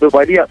പുറത്തിറക്കിയത്. ഇത്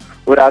വലിയ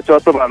ഒരു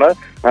ആശ്വാസമാണ്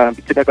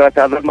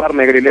ശാന്തൻപാറ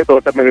മേഖലയിലെ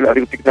തോട്ടം മേഖലയിൽ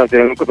അധിവസിക്കുന്ന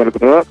ജനങ്ങൾക്ക്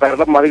നൽകുന്നത്.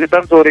 കാരണം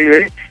മതികെട്ടാൻ ചോരയിലെ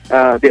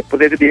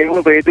പ്രത്യേകിച്ച് ദേവ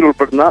പ്രദേശത്തിൽ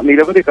ഉൾപ്പെടുന്ന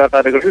നിരവധി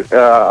കാട്ടാനകളിൽ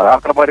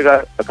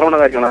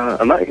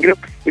ആക്രമണകാരികളാണ്. എങ്കിലും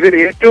ഇതിൽ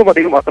ഏറ്റവും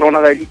അധികം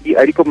ആക്രമണകാരി ഈ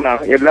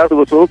അരിക്കൊമ്പനാണ്. എല്ലാ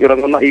ദിവസവും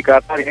ഇറങ്ങുന്ന ഈ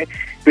കാട്ടാനെ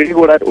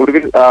പിടികൂടാൻ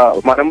ഒടുവിൽ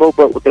വനം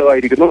വകുപ്പ്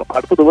ഉത്തരവായിരിക്കുന്നു.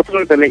 അടുത്ത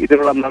ദിവസങ്ങളിൽ തന്നെ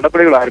ഇതിനുള്ള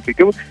നടപടികൾ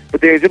ആരംഭിക്കും.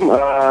 പ്രത്യേകിച്ചും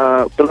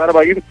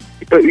പ്രധാനമായും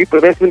ഈ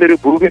പ്രദേശത്തിന്റെ ഒരു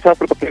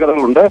ഭൂമിശാസ്ത്ര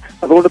പ്രത്യേകതകളുണ്ട്.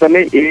 അതുകൊണ്ട്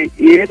തന്നെ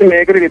ഏത്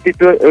മേഖലയിൽ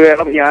എത്തിച്ച്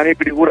വേണം ഈ ആനയെ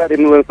പിടികൂടാൻ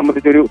എന്നത്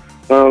സംബന്ധിച്ചൊരു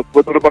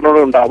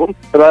തുടർപഠനം ഉണ്ടാവും.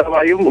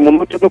 പ്രധാനമായും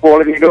 301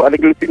 കോളനിയിലോ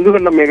അല്ലെങ്കിൽ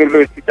സിന്ധുകണ്ഠം മേഖലയിലോ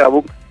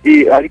എത്തിച്ചാവും ഈ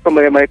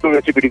അരിക്കൊമ്പനെ മയക്കുവെടി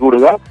വെച്ച്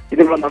പിടികൂടുക.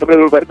 ഇതിനുള്ള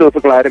നടപടികൾ വരും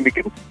ദിവസങ്ങൾ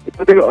ആരംഭിക്കും.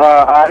 ഇത്തരത്തിൽ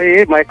ആനയെ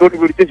മയക്കുവെടി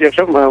പിടിച്ച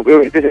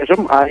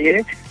ശേഷം ആനയെ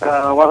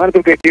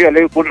വാഹനത്തിൽ കയറ്റുകയോ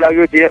അല്ലെങ്കിൽ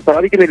കൂടുതലാകുകയോ ചെയ്യാൻ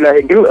സാധിക്കുന്നില്ല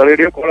എങ്കിൽ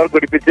റേഡിയോ കോളർ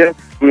ഘടിപ്പിച്ച്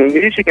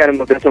നിരീക്ഷിക്കാനും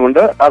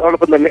നിർദ്ദേശമുണ്ട്.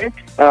 അതോടൊപ്പം തന്നെ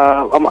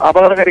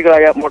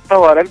അപകടകാരികളായ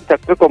മൊട്ടവാലൻ,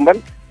 ചക്കക്കൊമ്പൻ,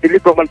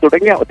 ചില്ലിക്കൊമ്പൻ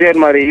തുടങ്ങിയ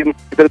ഒറ്റയന്മാരെയും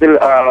ഇത്തരത്തിൽ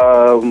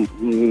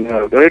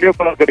റേഡിയോ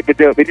കോളർ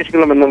ഘടിപ്പിച്ച്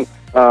നിരീക്ഷിക്കണമെന്നും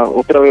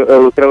ഉത്തരവ്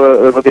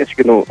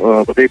നിർദ്ദേശിക്കുന്നു.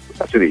 പ്രദീപ്,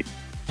 അശ്വതി.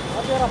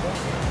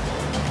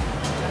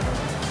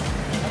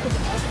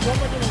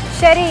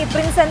 ശരി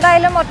പ്രിൻസ്,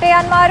 എന്തായാലും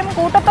ഒറ്റയാന്മാരും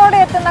കൂട്ടത്തോടെ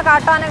എത്തുന്ന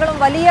കാട്ടാനകളും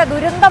വലിയ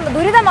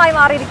ദുരിതമായി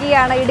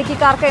മാറിയിരിക്കുകയാണ്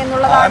ഇടുക്കിക്കാർക്ക്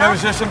എന്നുള്ളതാണ്.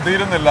 വിശേഷം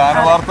തീരുന്നില്ല, ആന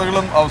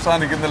വാർത്തകളും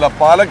അവസാനിക്കുന്നില്ല.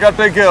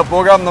 പാലക്കാട്ടേക്ക്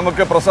പോകാം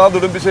നമുക്ക്. പ്രസാദ്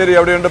ഉടുമ്പിശ്ശേരി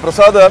അവിടെയുണ്ട്.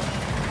 പ്രസാദ്,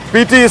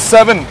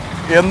 PT7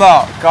 എന്ന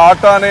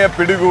കാട്ടാനയെ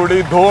പിടികൂടി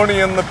ധോണി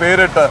എന്ന്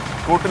പേരിട്ട്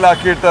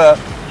കൂട്ടിലാക്കിയിട്ട്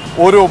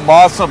 1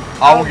 മാസം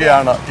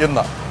ആവുകയാണ്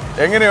ഇന്ന്.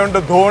 എങ്ങനെയുണ്ട്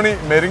ധോണി?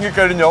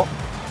 മെരുങ്ങിക്കഴിഞ്ഞോ?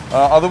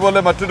 അതുപോലെ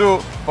മറ്റൊരു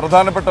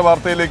പ്രധാനപ്പെട്ട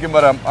വാർത്തയിലേക്കും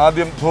വരാം.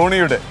 ആദ്യം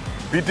ധോണിയുടെ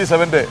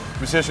PT7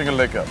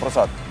 വിശേഷങ്ങളിലേക്ക്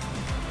Prasad.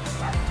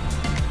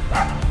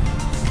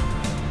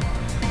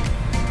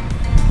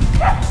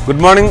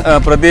 Good morning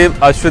Pradeep,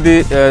 Aswathy.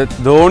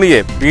 ധോണിയെ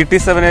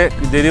PT7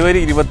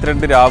 ജനുവരി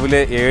 22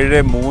 രാവിലെ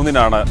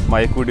 7:03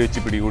 മയക്കുവെടി വെച്ച്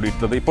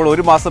പിടികൂടിയിട്ടുള്ളത്. ഇപ്പോൾ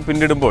ഒരു മാസം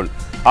പിന്നിടുമ്പോൾ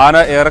ആന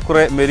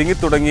ഏറെക്കുറെ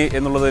മെരുങ്ങിത്തുടങ്ങി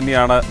എന്നുള്ളത്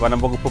തന്നെയാണ് വനം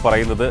വകുപ്പ്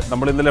പറയുന്നത്.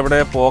 നമ്മൾ ഇന്നലെ അവിടെ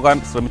പോകാൻ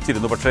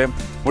ശ്രമിച്ചിരുന്നു, പക്ഷേ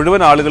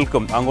മുഴുവൻ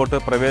ആളുകൾക്കും അങ്ങോട്ട്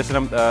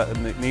പ്രവേശനം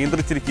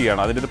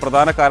നിയന്ത്രിച്ചിരിക്കുകയാണ്. അതിൻ്റെ ഒരു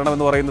പ്രധാന കാരണം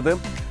എന്ന് പറയുന്നത്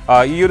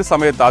ഈ ഒരു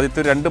സമയത്ത്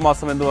ആദ്യത്തെ 2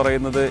 മാസം എന്ന്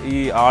പറയുന്നത് ഈ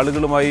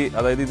ആളുകളുമായി,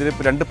 അതായത് ഇതിന്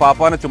 2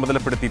 പാപ്പാനെ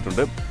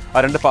ചുമതലപ്പെടുത്തിയിട്ടുണ്ട്.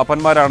 ആ 2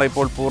 പാപ്പന്മാരാണ്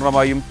ഇപ്പോൾ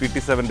പൂർണ്ണമായും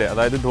PT7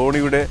 അതായത്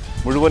ധോണിയുടെ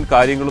മുഴുവൻ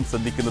കാര്യങ്ങളും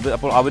ശ്രദ്ധിക്കുന്നത്.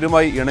 അപ്പോൾ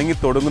അവരുമായി ഇണങ്ങി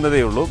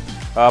തുടങ്ങുന്നതേ ഉള്ളൂ.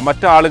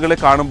 മറ്റാളുകളെ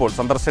കാണുമ്പോൾ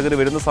സന്ദർശകർ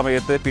വരുന്ന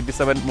സമയത്ത്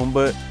PT7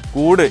 മുമ്പ്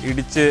കൂട്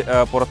ഇടിച്ച്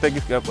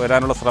പുറത്തേക്ക്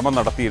വരാനുള്ള ശ്രമം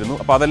നടത്തിയിരുന്നു.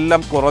 അപ്പോൾ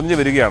അതെല്ലാം കുറഞ്ഞു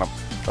വരികയാണ്.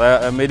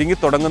 മെരുങ്ങി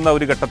തുടങ്ങുന്ന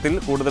ഒരു ഘട്ടത്തിൽ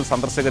കൂടുതൽ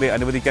സന്ദർശകരെ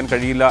അനുവദിക്കാൻ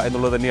കഴിയില്ല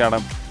എന്നുള്ളത് തന്നെയാണ്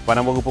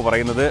വനം വകുപ്പ്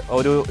പറയുന്നത്.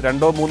 ഒരു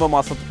 2-3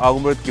 മാസം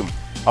ആകുമ്പോഴേക്കും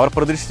അവർ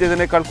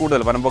പ്രതീക്ഷിച്ചതിനേക്കാൾ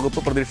കൂടുതൽ, വനം വകുപ്പ്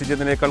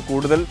പ്രതീക്ഷിച്ചതിനേക്കാൾ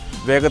കൂടുതൽ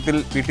വേഗത്തിൽ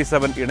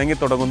PT7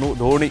 ഇണങ്ങിത്തുടങ്ങുന്നു,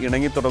 ധോണി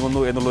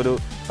ഇണങ്ങിത്തുടങ്ങുന്നു എന്നുള്ളൊരു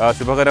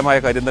ശുഭകരമായ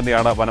കാര്യം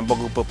തന്നെയാണ് വനം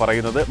വകുപ്പ്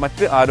പറയുന്നത്.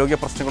 മറ്റ് ആരോഗ്യ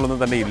പ്രശ്നങ്ങളൊന്നും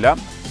തന്നെ ഇല്ല.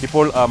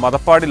 ഇപ്പോൾ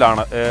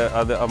മദപ്പാടിലാണ്.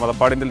 അത്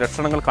മദപ്പാടിൻ്റെ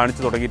ലക്ഷണങ്ങൾ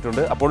കാണിച്ചു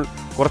തുടങ്ങിയിട്ടുണ്ട്. അപ്പോൾ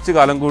കുറച്ചു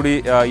കാലം കൂടി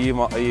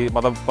ഈ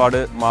മദപ്പാട്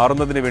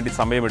മാറുന്നതിന് വേണ്ടി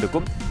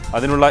സമയമെടുക്കും.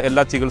 അതിനുള്ള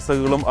എല്ലാ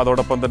ചികിത്സകളും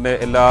അതോടൊപ്പം തന്നെ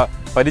എല്ലാ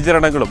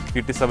പരിചരണങ്ങളും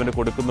PT7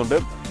 കൊടുക്കുന്നുണ്ട്.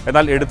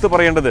 എന്നാൽ എടുത്തു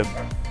പറയേണ്ടത്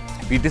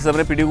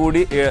PT7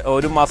 പിടികൂടി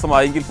ഒരു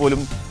മാസമായെങ്കിൽ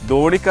പോലും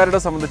ധോണിക്കാരുടെ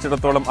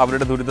സംബന്ധിച്ചിടത്തോളം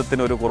അവരുടെ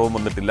ദുരിതത്തിന് ഒരു കുറവും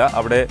വന്നിട്ടില്ല.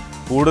 അവിടെ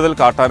കൂടുതൽ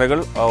കാട്ടാനകൾ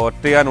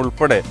ഒറ്റയാൻ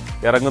ഉൾപ്പെടെ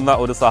ഇറങ്ങുന്ന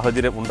ഒരു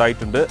സാഹചര്യം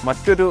ഉണ്ടായിട്ടുണ്ട്.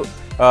 മറ്റൊരു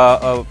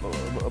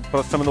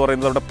പ്രശ്നമെന്ന്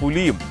പറയുന്നത് അവിടെ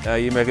പുലിയും,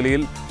 ഈ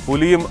മേഖലയിൽ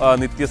പുലിയും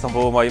നിത്യ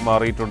സംഭവമായി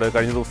മാറിയിട്ടുണ്ട്.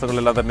 കഴിഞ്ഞ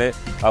ദിവസങ്ങളിലെല്ലാം തന്നെ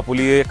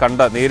പുലിയെ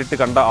നേരിട്ട്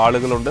കണ്ട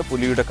ആളുകളുണ്ട്.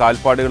 പുലിയുടെ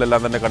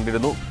കാൽപ്പാടുകളെല്ലാം തന്നെ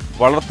കണ്ടിരുന്നു.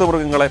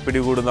 വളർത്തുമൃഗങ്ങളെ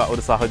പിടികൂടുന്ന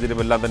ഒരു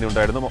സാഹചര്യമെല്ലാം തന്നെ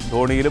ഉണ്ടായിരുന്നു.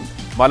 ധോണിയിലും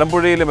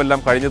മലമ്പുഴയിലുമെല്ലാം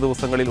കഴിഞ്ഞ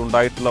ദിവസങ്ങളിൽ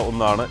ഉണ്ടായിട്ടുള്ള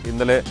ഒന്നാണ്.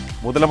 ഇന്നലെ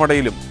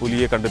മുതലമടയിലും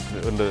പുലിയെ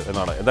കണ്ടിട്ടുണ്ട്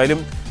എന്നാണ്. എന്തായാലും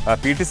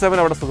PT7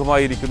 അവിടെ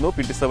സുഖമായിരിക്കുന്നു.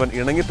 PT7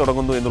 ഇണങ്ങി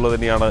തുടങ്ങുന്നു എന്നുള്ളത്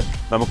തന്നെയാണ്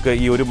നമുക്ക്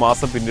ഈ ഒരു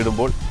മാസം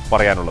പിന്നിടുമ്പോൾ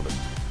പറയാനുള്ളത്.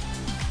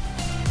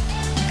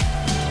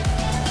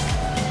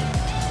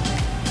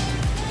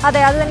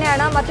 അതെ, അത്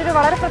തന്നെയാണ് മറ്റൊരു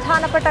വളരെ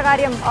പ്രധാനപ്പെട്ട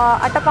കാര്യം.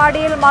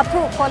 അട്ടപ്പാടിയിൽ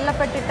മധു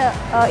കൊല്ലപ്പെട്ടിട്ട്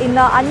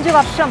ഇന്ന് 5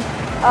 വർഷം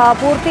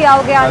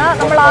പൂർത്തിയാവുകയാണ്.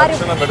 നമ്മൾ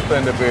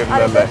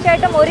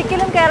തീർച്ചയായിട്ടും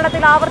ഒരിക്കലും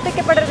കേരളത്തിൽ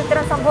ആവർത്തിക്കപ്പെടരുത്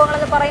ഇത്തരം സംഭവങ്ങൾ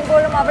എന്ന്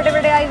പറയുമ്പോഴും അവിടെ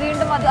ഇവിടെയായി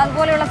വീണ്ടും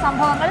അതുപോലെയുള്ള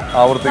സംഭവങ്ങൾ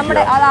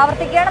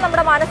ആവർത്തിക്കുകയാണ്.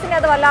 നമ്മുടെ മനസ്സിനെ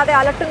അത് വല്ലാതെ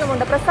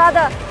അലട്ടുന്നുമുണ്ട്.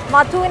 പ്രസാദ്,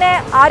 മധുവിനെ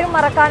ആരും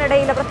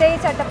മറക്കാനിടയില്ല,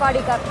 പ്രത്യേകിച്ച്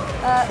അട്ടപ്പാടിക്കാർ.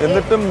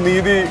 എന്നിട്ടും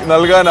നീതി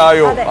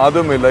നൽകാനായോ?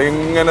 അതുമില്ല.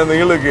 ഇങ്ങനെ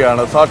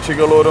നീളുകയാണ്.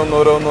 സാക്ഷികൾ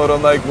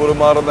ഓരോന്നോരോന്നായി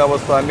കൂറുമാറുന്ന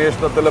അവസ്ഥ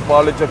അന്വേഷണത്തിലെ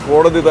പാളിച്ച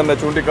കോടതി തന്നെ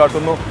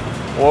ചൂണ്ടിക്കാട്ടുന്നു.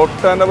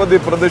 ഒട്ടനവധി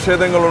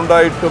പ്രതിഷേധങ്ങൾ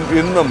ഉണ്ടായിട്ടും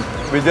ഇന്നും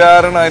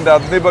വിചാരണ അതിൻ്റെ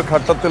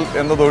അന്തിമഘട്ടത്തിൽ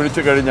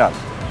എന്നതൊഴിച്ചു കഴിഞ്ഞാൽ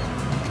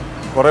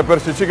കുറെ പേർ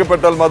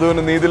ശിക്ഷിക്കപ്പെട്ടാൽ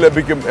മധുവിന് നീതി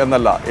ലഭിക്കും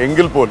എന്നല്ല.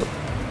 എങ്കിൽ പോലും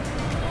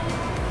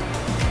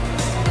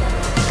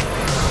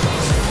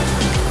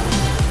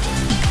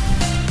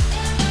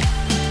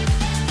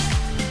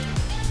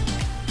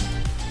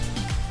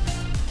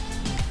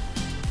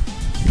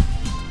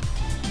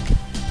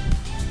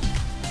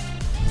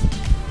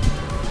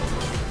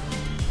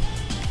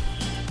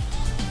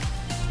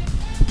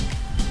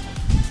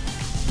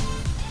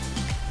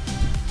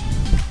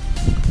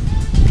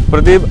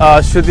പ്രദീപ്,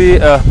 അശ്വതി,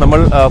 നമ്മൾ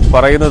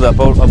പറയുന്നത്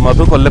അപ്പോൾ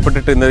മധു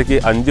കൊല്ലപ്പെട്ടിട്ട് ഇന്നേക്ക്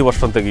 5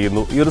 വർഷം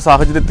തികയുന്നു. ഈ ഒരു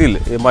സാഹചര്യത്തിൽ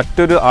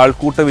മറ്റൊരു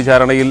ആൾക്കൂട്ട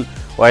വിചാരണയിൽ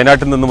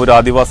വയനാട്ടിൽ നിന്നും ഒരു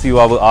ആദിവാസി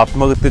യുവാവ്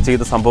ആത്മഹത്യ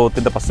ചെയ്ത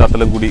സംഭവത്തിന്റെ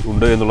പശ്ചാത്തലം കൂടി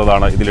ഉണ്ട്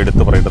എന്നുള്ളതാണ് ഇതിൽ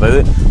എടുത്തു പറയേണ്ടത്.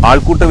 അതായത്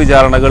ആൾക്കൂട്ട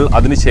വിചാരണകൾ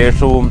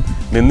അതിനുശേഷവും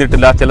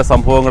നിന്നിട്ടില്ല. ചില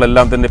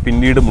സംഭവങ്ങളെല്ലാം തന്നെ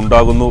പിന്നീടും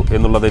ഉണ്ടാകുന്നു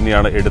എന്നുള്ളത്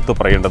തന്നെയാണ് എടുത്തു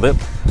പറയേണ്ടത്.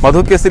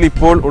 മധു കേസിൽ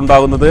ഇപ്പോൾ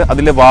ഉണ്ടാകുന്നത്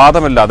അതിലെ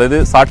വാദമല്ല, അതായത്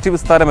സാക്ഷി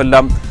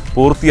വിസ്താരമെല്ലാം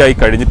പൂർത്തിയായി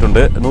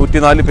കഴിഞ്ഞിട്ടുണ്ട്.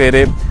 104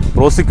 പേരെ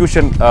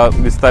പ്രോസിക്യൂഷൻ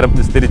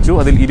വിസ്തരിച്ചു.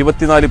 അതിൽ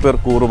 24 പേർ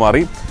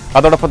കൂറുമാറി.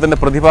 അതോടൊപ്പം തന്നെ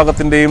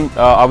പ്രതിഭാഗത്തിന്റെയും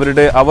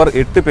അവർ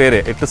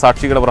 8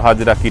 സാക്ഷികളെ അവർ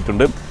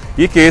ഹാജരാക്കിയിട്ടുണ്ട്.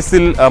 ഈ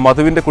കേസിൽ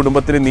മധുവിന്റെ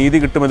കുടുംബത്തിന് നീതി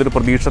കിട്ടുമെന്നൊരു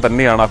പ്രതീക്ഷ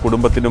തന്നെയാണ് ആ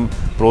കുടുംബത്തിനും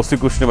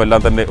പ്രോസിക്യൂഷനും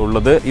എല്ലാം തന്നെ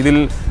ഉള്ളത്. ഇതിൽ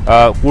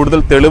കൂടുതൽ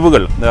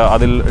തെളിവുകൾ,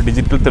 അതിൽ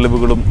ഡിജിറ്റൽ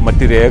തെളിവുകളും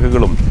മറ്റ്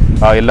രേഖകളും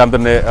എല്ലാം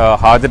തന്നെ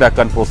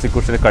ഹാജരാക്കാൻ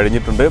പ്രോസിക്യൂഷന്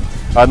കഴിഞ്ഞിട്ടുണ്ട്.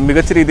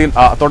 മികച്ച രീതിയിൽ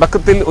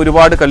തുടക്കത്തിൽ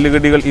ഒരുപാട്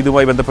കല്ലുകടികൾ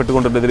ഇതുമായി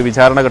ബന്ധപ്പെട്ടുകൊണ്ടുണ്ട്. ഇതിൽ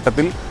വിചാരണ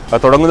ഘട്ടത്തിൽ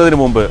തുടങ്ങുന്നതിന്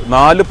മുമ്പ്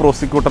 4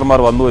 പ്രോസിക്യൂട്ടർമാർ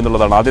വന്നു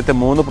എന്നുള്ളതാണ്. ആദ്യത്തെ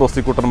 3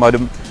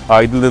 പ്രോസിക്യൂട്ടർമാരും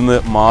ഇതിൽ നിന്ന്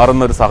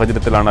മാറുന്ന ഒരു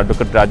സാഹചര്യത്തിലാണ്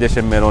അഡ്വക്കേറ്റ് രാജേഷ്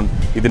എം മേനോൻ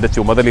ഇതിന്റെ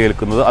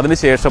ചുമതലയേൽക്കുന്നത്.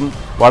 അതിനുശേഷം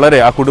വളരെ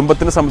ആ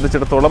കുടുംബത്തിനെ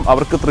സംബന്ധിച്ചിടത്തോളം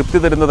അവർക്ക് തൃപ്തി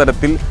തരുന്ന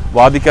തരത്തിൽ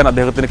വാദിക്കാൻ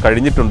അദ്ദേഹത്തിന്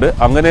കഴിഞ്ഞിട്ടുണ്ട്.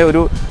 അങ്ങനെ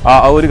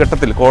ഒരു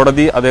ഘട്ടത്തിൽ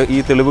കോടതി ഈ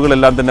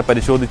തെളിവുകളെല്ലാം തന്നെ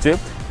പരിശോധിച്ച്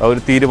ഒരു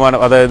തീരുമാനം,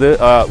 അതായത്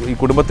ഈ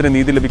കുടുംബത്തിന്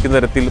നീതി ലഭിക്കുന്ന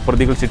തരത്തിൽ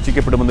പ്രതികൾ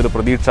ശിക്ഷിക്കപ്പെടുമെന്നൊരു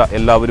പ്രതീക്ഷ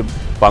എല്ലാവരും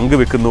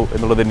പങ്കുവെക്കുന്നു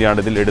എന്നുള്ളത് തന്നെയാണ്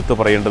ഇതിൽ എടുത്തു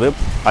പറയേണ്ടത്.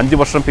 5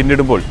 വർഷം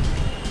പിന്നിടുമ്പോൾ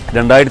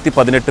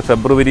 2018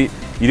 ഫെബ്രുവരി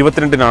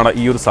 22-നാണ്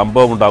ഈ ഒരു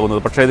സംഭവം ഉണ്ടാകുന്നത്.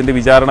 പക്ഷേ ഇതിന്റെ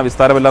വിചാരണ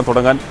വിസ്താരമെല്ലാം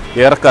തുടങ്ങാൻ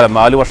ഏറെക്കാലം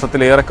 4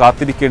 വർഷത്തിലേറെ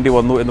കാത്തിരിക്കേണ്ടി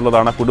വന്നു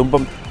എന്നുള്ളതാണ്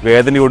കുടുംബം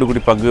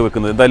വേദനയോടുകൂടി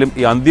പങ്കുവെക്കുന്നത്. എന്തായാലും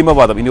ഈ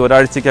അന്തിമവാദം ഇനി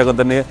ഒരാഴ്ചയ്ക്കകം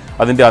തന്നെ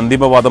അതിന്റെ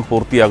അന്തിമവാദം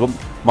പൂർത്തിയാകും.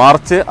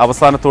 മാർച്ച്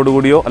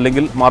അവസാനത്തോടുകൂടിയോ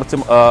അല്ലെങ്കിൽ മാർച്ച്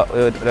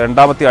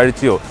രണ്ടാമത്തെ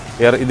ആഴ്ചയോ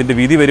ഇതിന്റെ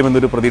വിധി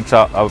വരുമെന്നൊരു പ്രതീക്ഷ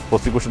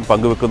പ്രോസിക്യൂഷൻ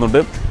പങ്കുവെക്കുന്നുണ്ട്.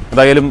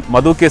 എന്തായാലും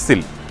മധു കേസിൽ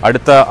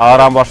അടുത്ത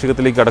 6ാം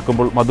വാർഷികത്തിലേക്ക്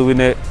കടക്കുമ്പോൾ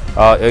മധുവിനെ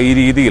ഈ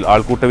രീതിയിൽ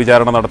ആൾക്കൂട്ട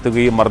വിചാരണ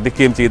നടത്തുകയും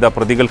മർദ്ദിക്കുകയും ചെയ്ത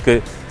പ്രതികൾക്ക്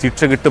ശിക്ഷ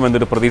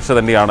കിട്ടുമെന്നൊരു പ്രതീക്ഷ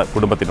തന്നെയാണ്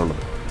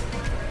കുടുംബത്തിനുള്ളത്.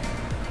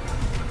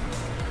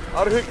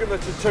 അർഹിക്കുന്ന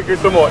ശിക്ഷ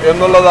കിട്ടുമോ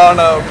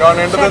എന്നുള്ളതാണ്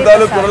കാണേണ്ടത്.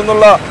 എന്തായാലും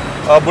തുടർന്നുള്ള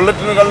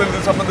ബുള്ളറ്റിനുകളിൽ ഇത്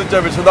സംബന്ധിച്ച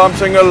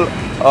വിശദാംശങ്ങൾ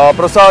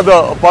പ്രസാദ്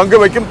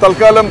പങ്കുവയ്ക്കും.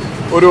 തൽക്കാലം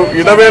ഒരു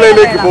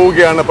ഇടവേളയിലേക്ക്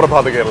പോവുകയാണ്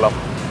പ്രഭാത കേരളം.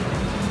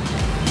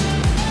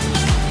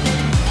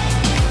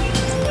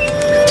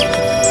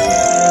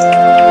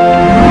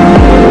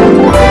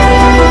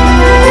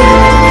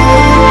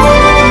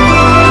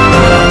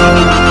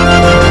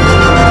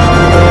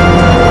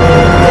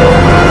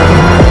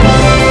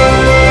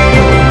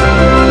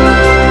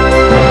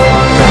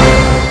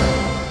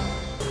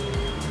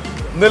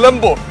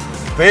 നിലമ്പൂർ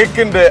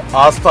തേക്കിന്റെ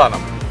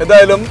ആസ്ഥാനം.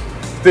 എന്തായാലും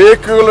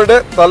തേക്കുകളുടെ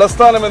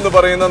തലസ്ഥാനം എന്ന്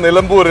പറയുന്ന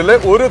നിലമ്പൂരിലെ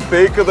ഒരു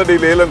തേക്ക് തടി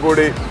ലേലം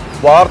കൂടി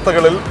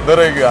വാർത്തകളിൽ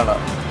നിറയുകയാണ്.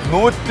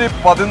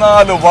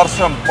 114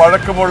 വർഷം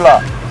പഴക്കമുള്ള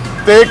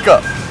തേക്ക്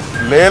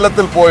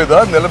ലേലത്തിൽ പോയത്,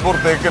 നിലമ്പൂർ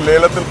തേക്ക്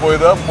ലേലത്തിൽ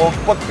പോയത്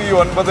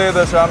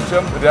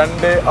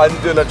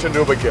 39.25 ലക്ഷം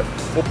രൂപയ്ക്ക്,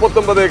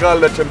 39.4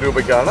 ലക്ഷം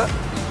രൂപയ്ക്കാണ്.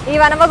 ഈ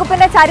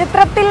വനംവകുപ്പിന്റെ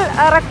ചരിത്രത്തിൽ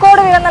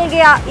റെക്കോർഡ് വില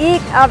നൽകിയ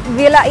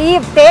ഈ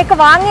തേക്ക്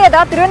വാങ്ങിയത്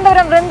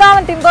തിരുവനന്തപുരം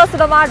വൃന്ദാവൻ ടിമ്പേഴ്സ്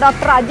ഉടമ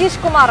ഡോക്ടർ അജീഷ്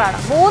കുമാറാണ്.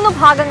 3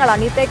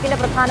 ഭാഗങ്ങളാണ് ഈ തേക്കിന്റെ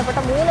പ്രധാനപ്പെട്ട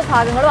 3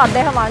 ഭാഗങ്ങളും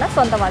അദ്ദേഹമാണ്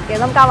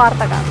സ്വന്തമാക്കിയത്. നമുക്ക് ആ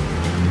വാർത്ത കാണാം.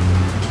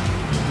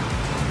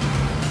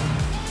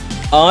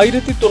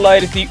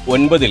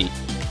 1909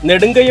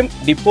 നെടുങ്കയം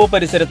ഡിപ്പോ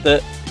പരിസരത്ത്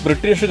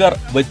ബ്രിട്ടീഷുകാർ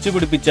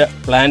വെച്ചുപിടിപ്പിച്ച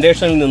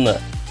പ്ലാന്റേഷനിൽ നിന്ന്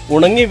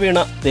ഉണങ്ങി വീണ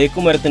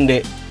തേക്കുമരത്തിന്റെ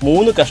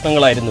 3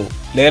 കഷ്ണങ്ങളായിരുന്നു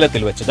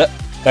ലേലത്തിൽ വെച്ചത്.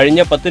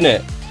 കഴിഞ്ഞ 10-ന്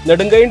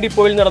നെടുങ്കയം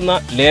ഡിപ്പോയിൽ നടന്ന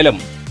ലേലം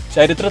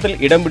ചരിത്രത്തിൽ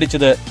ഇടം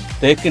പിടിച്ചത്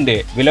തേക്കിന്റെ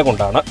വില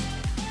കൊണ്ടാണ്.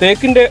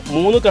 തേക്കിന്റെ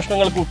 3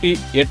 കഷ്ണങ്ങൾ കൂട്ടി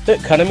 8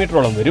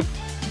 ഘനമീറ്ററോളം വരും.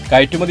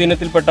 കയറ്റുമതി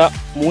ഇനത്തിൽപ്പെട്ട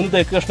 3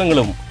 തേക്ക്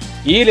കഷ്ണങ്ങളും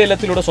ഈ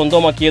ലേലത്തിലൂടെ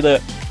സ്വന്തമാക്കിയത്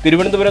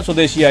തിരുവനന്തപുരം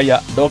സ്വദേശിയായ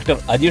ഡോക്ടർ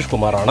അജീഷ്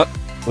കുമാറാണ്.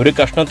 ഒരു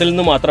കഷ്ണത്തിൽ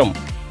നിന്ന് മാത്രം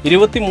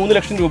 23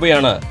 ലക്ഷം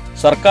രൂപയാണ്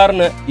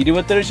സർക്കാരിന്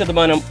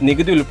 27%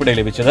 നികുതി ഉൾപ്പെടെ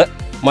ലഭിച്ചത്.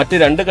 മറ്റ്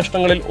 2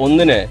 കഷ്ണങ്ങളിൽ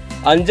ഒന്നിന്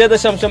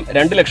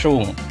 5.2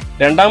 ലക്ഷവും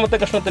രണ്ടാമത്തെ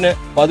കഷ്ണത്തിന്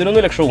 11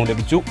 ലക്ഷവും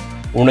ലഭിച്ചു.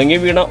 ഉണങ്ങി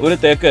വീണ ഒരു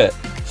തേക്ക്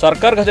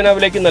സർക്കാർ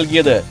ഖജനാവിലേക്ക്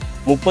നൽകിയത്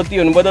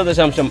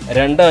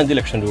 39.25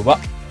 ലക്ഷം രൂപ.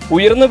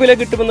 ഉയർന്ന വില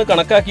കിട്ടുമെന്ന്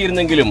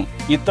കണക്കാക്കിയിരുന്നെങ്കിലും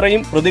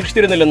ഇത്രയും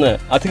പ്രതീക്ഷിച്ചിരുന്നില്ലെന്ന്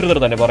അധികൃതർ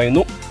തന്നെ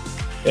പറയുന്നു.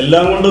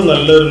 എല്ലാം കൊണ്ടും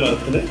നല്ലൊരു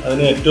മരത്തിന്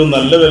അതിന് ഏറ്റവും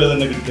നല്ല വില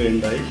തന്നെ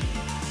കിട്ടുകയുണ്ടായി.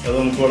 അത്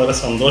നമുക്ക് വളരെ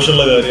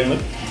സന്തോഷമുള്ള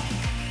കാര്യമാണ്.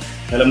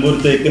 നിലമ്പൂർ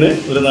തേക്കിന്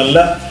ഒരു നല്ല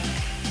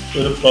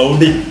ഒരു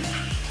പ്രൗഢി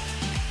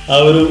ആ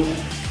ഒരു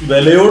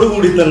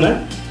വിലയോടുകൂടി തന്നെ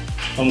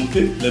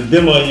നമുക്ക്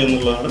ലഭ്യമായി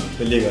എന്നുള്ളതാണ്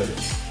വലിയ കാര്യം.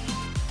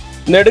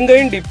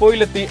 നെടുങ്കയം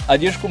ഡിപ്പോയിലെത്തി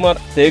അജീഷ് കുമാർ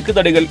തേക്ക്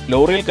തടികൾ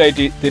ലോറിയിൽ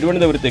കയറ്റി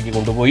തിരുവനന്തപുരത്തേക്ക്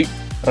കൊണ്ടുപോയി.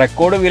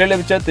 റെക്കോർഡ് വില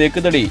ലഭിച്ച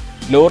തേക്ക് തടി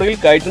ലോറിയിൽ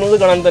കയറ്റുന്നത്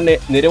കാണാൻ തന്നെ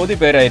നിരവധി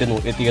പേരായിരുന്നു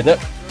എത്തിയത്.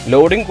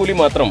 ലോഡിംഗ് കൂലി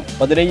മാത്രം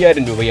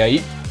 15,000 രൂപയായി.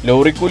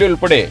 ലോറിക്കൂലി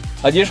ഉൾപ്പെടെ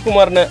അജീഷ്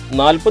കുമാറിന്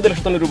 40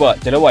 ലക്ഷത്തിന് രൂപ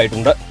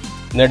ചെലവായിട്ടുണ്ട്.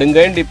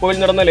 നെടുങ്കയം ഡിപ്പോയിൽ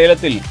നടന്ന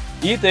ലേലത്തിൽ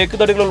ഈ തേക്ക്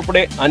തടികൾ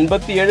ഉൾപ്പെടെ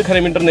 57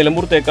 ഘനമീറ്റർ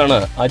നിലമ്പൂർ തേക്കാണ്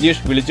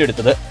അജീഷ്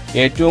വിളിച്ചെടുത്തത്.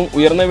 ഏറ്റവും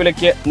ഉയർന്ന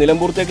വിലയ്ക്ക്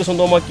നിലമ്പൂർ തേക്ക്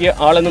സ്വന്തമാക്കിയ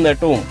ആളെന്ന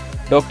നേട്ടവും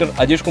ഡോക്ടർ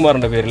അജീഷ്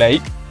കുമാറിന്റെ പേരിലായി.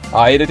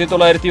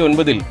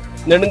 1909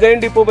 നെടുങ്കയം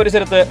ഡിപ്പോ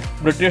പരിസരത്ത്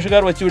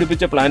ബ്രിട്ടീഷുകാർ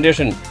വെച്ചുപിടിപ്പിച്ച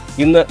പ്ലാന്റേഷൻ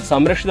ഇന്ന്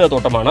സംരക്ഷിത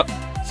തോട്ടമാണ്.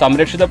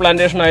 സംരക്ഷിത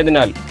പ്ലാന്റേഷൻ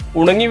ആയതിനാൽ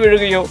ഉണങ്ങി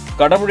വീഴുകയോ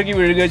കടപുഴകി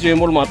വീഴുകയോ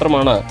ചെയ്യുമ്പോൾ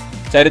മാത്രമാണ്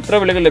ചരിത്ര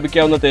വിലകൾ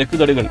ലഭിക്കാവുന്ന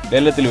തേക്കുതടികൾ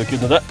ലേലത്തിൽ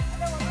വയ്ക്കുന്നത്.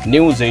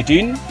 ന്യൂസ്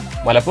 18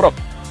 മലപ്പുറം.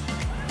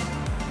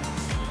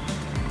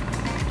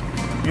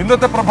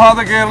 ഇന്നത്തെ പ്രഭാത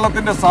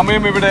കേരളത്തിന്റെ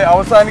സമയം ഇവിടെ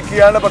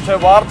അവസാനിക്കുകയാണ്. പക്ഷേ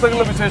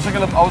വാർത്തകളും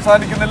വിശേഷങ്ങളും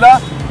അവസാനിക്കുന്നില്ല.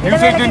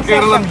 ന്യൂസ് 18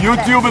 കേരളം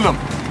യൂട്യൂബിലും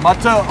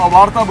മറ്റ്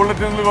വാർത്താ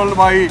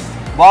ബുള്ളറ്റിനുകളുമായി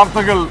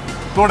വാർത്തകൾ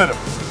തുടരും.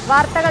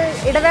 വാർത്തകൾ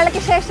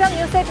ഇടവേളയ്ക്ക് ശേഷം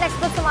ന്യൂസ് 18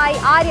 എക്സ്പ്രസുമായി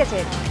ആര്യ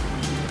ചേരും.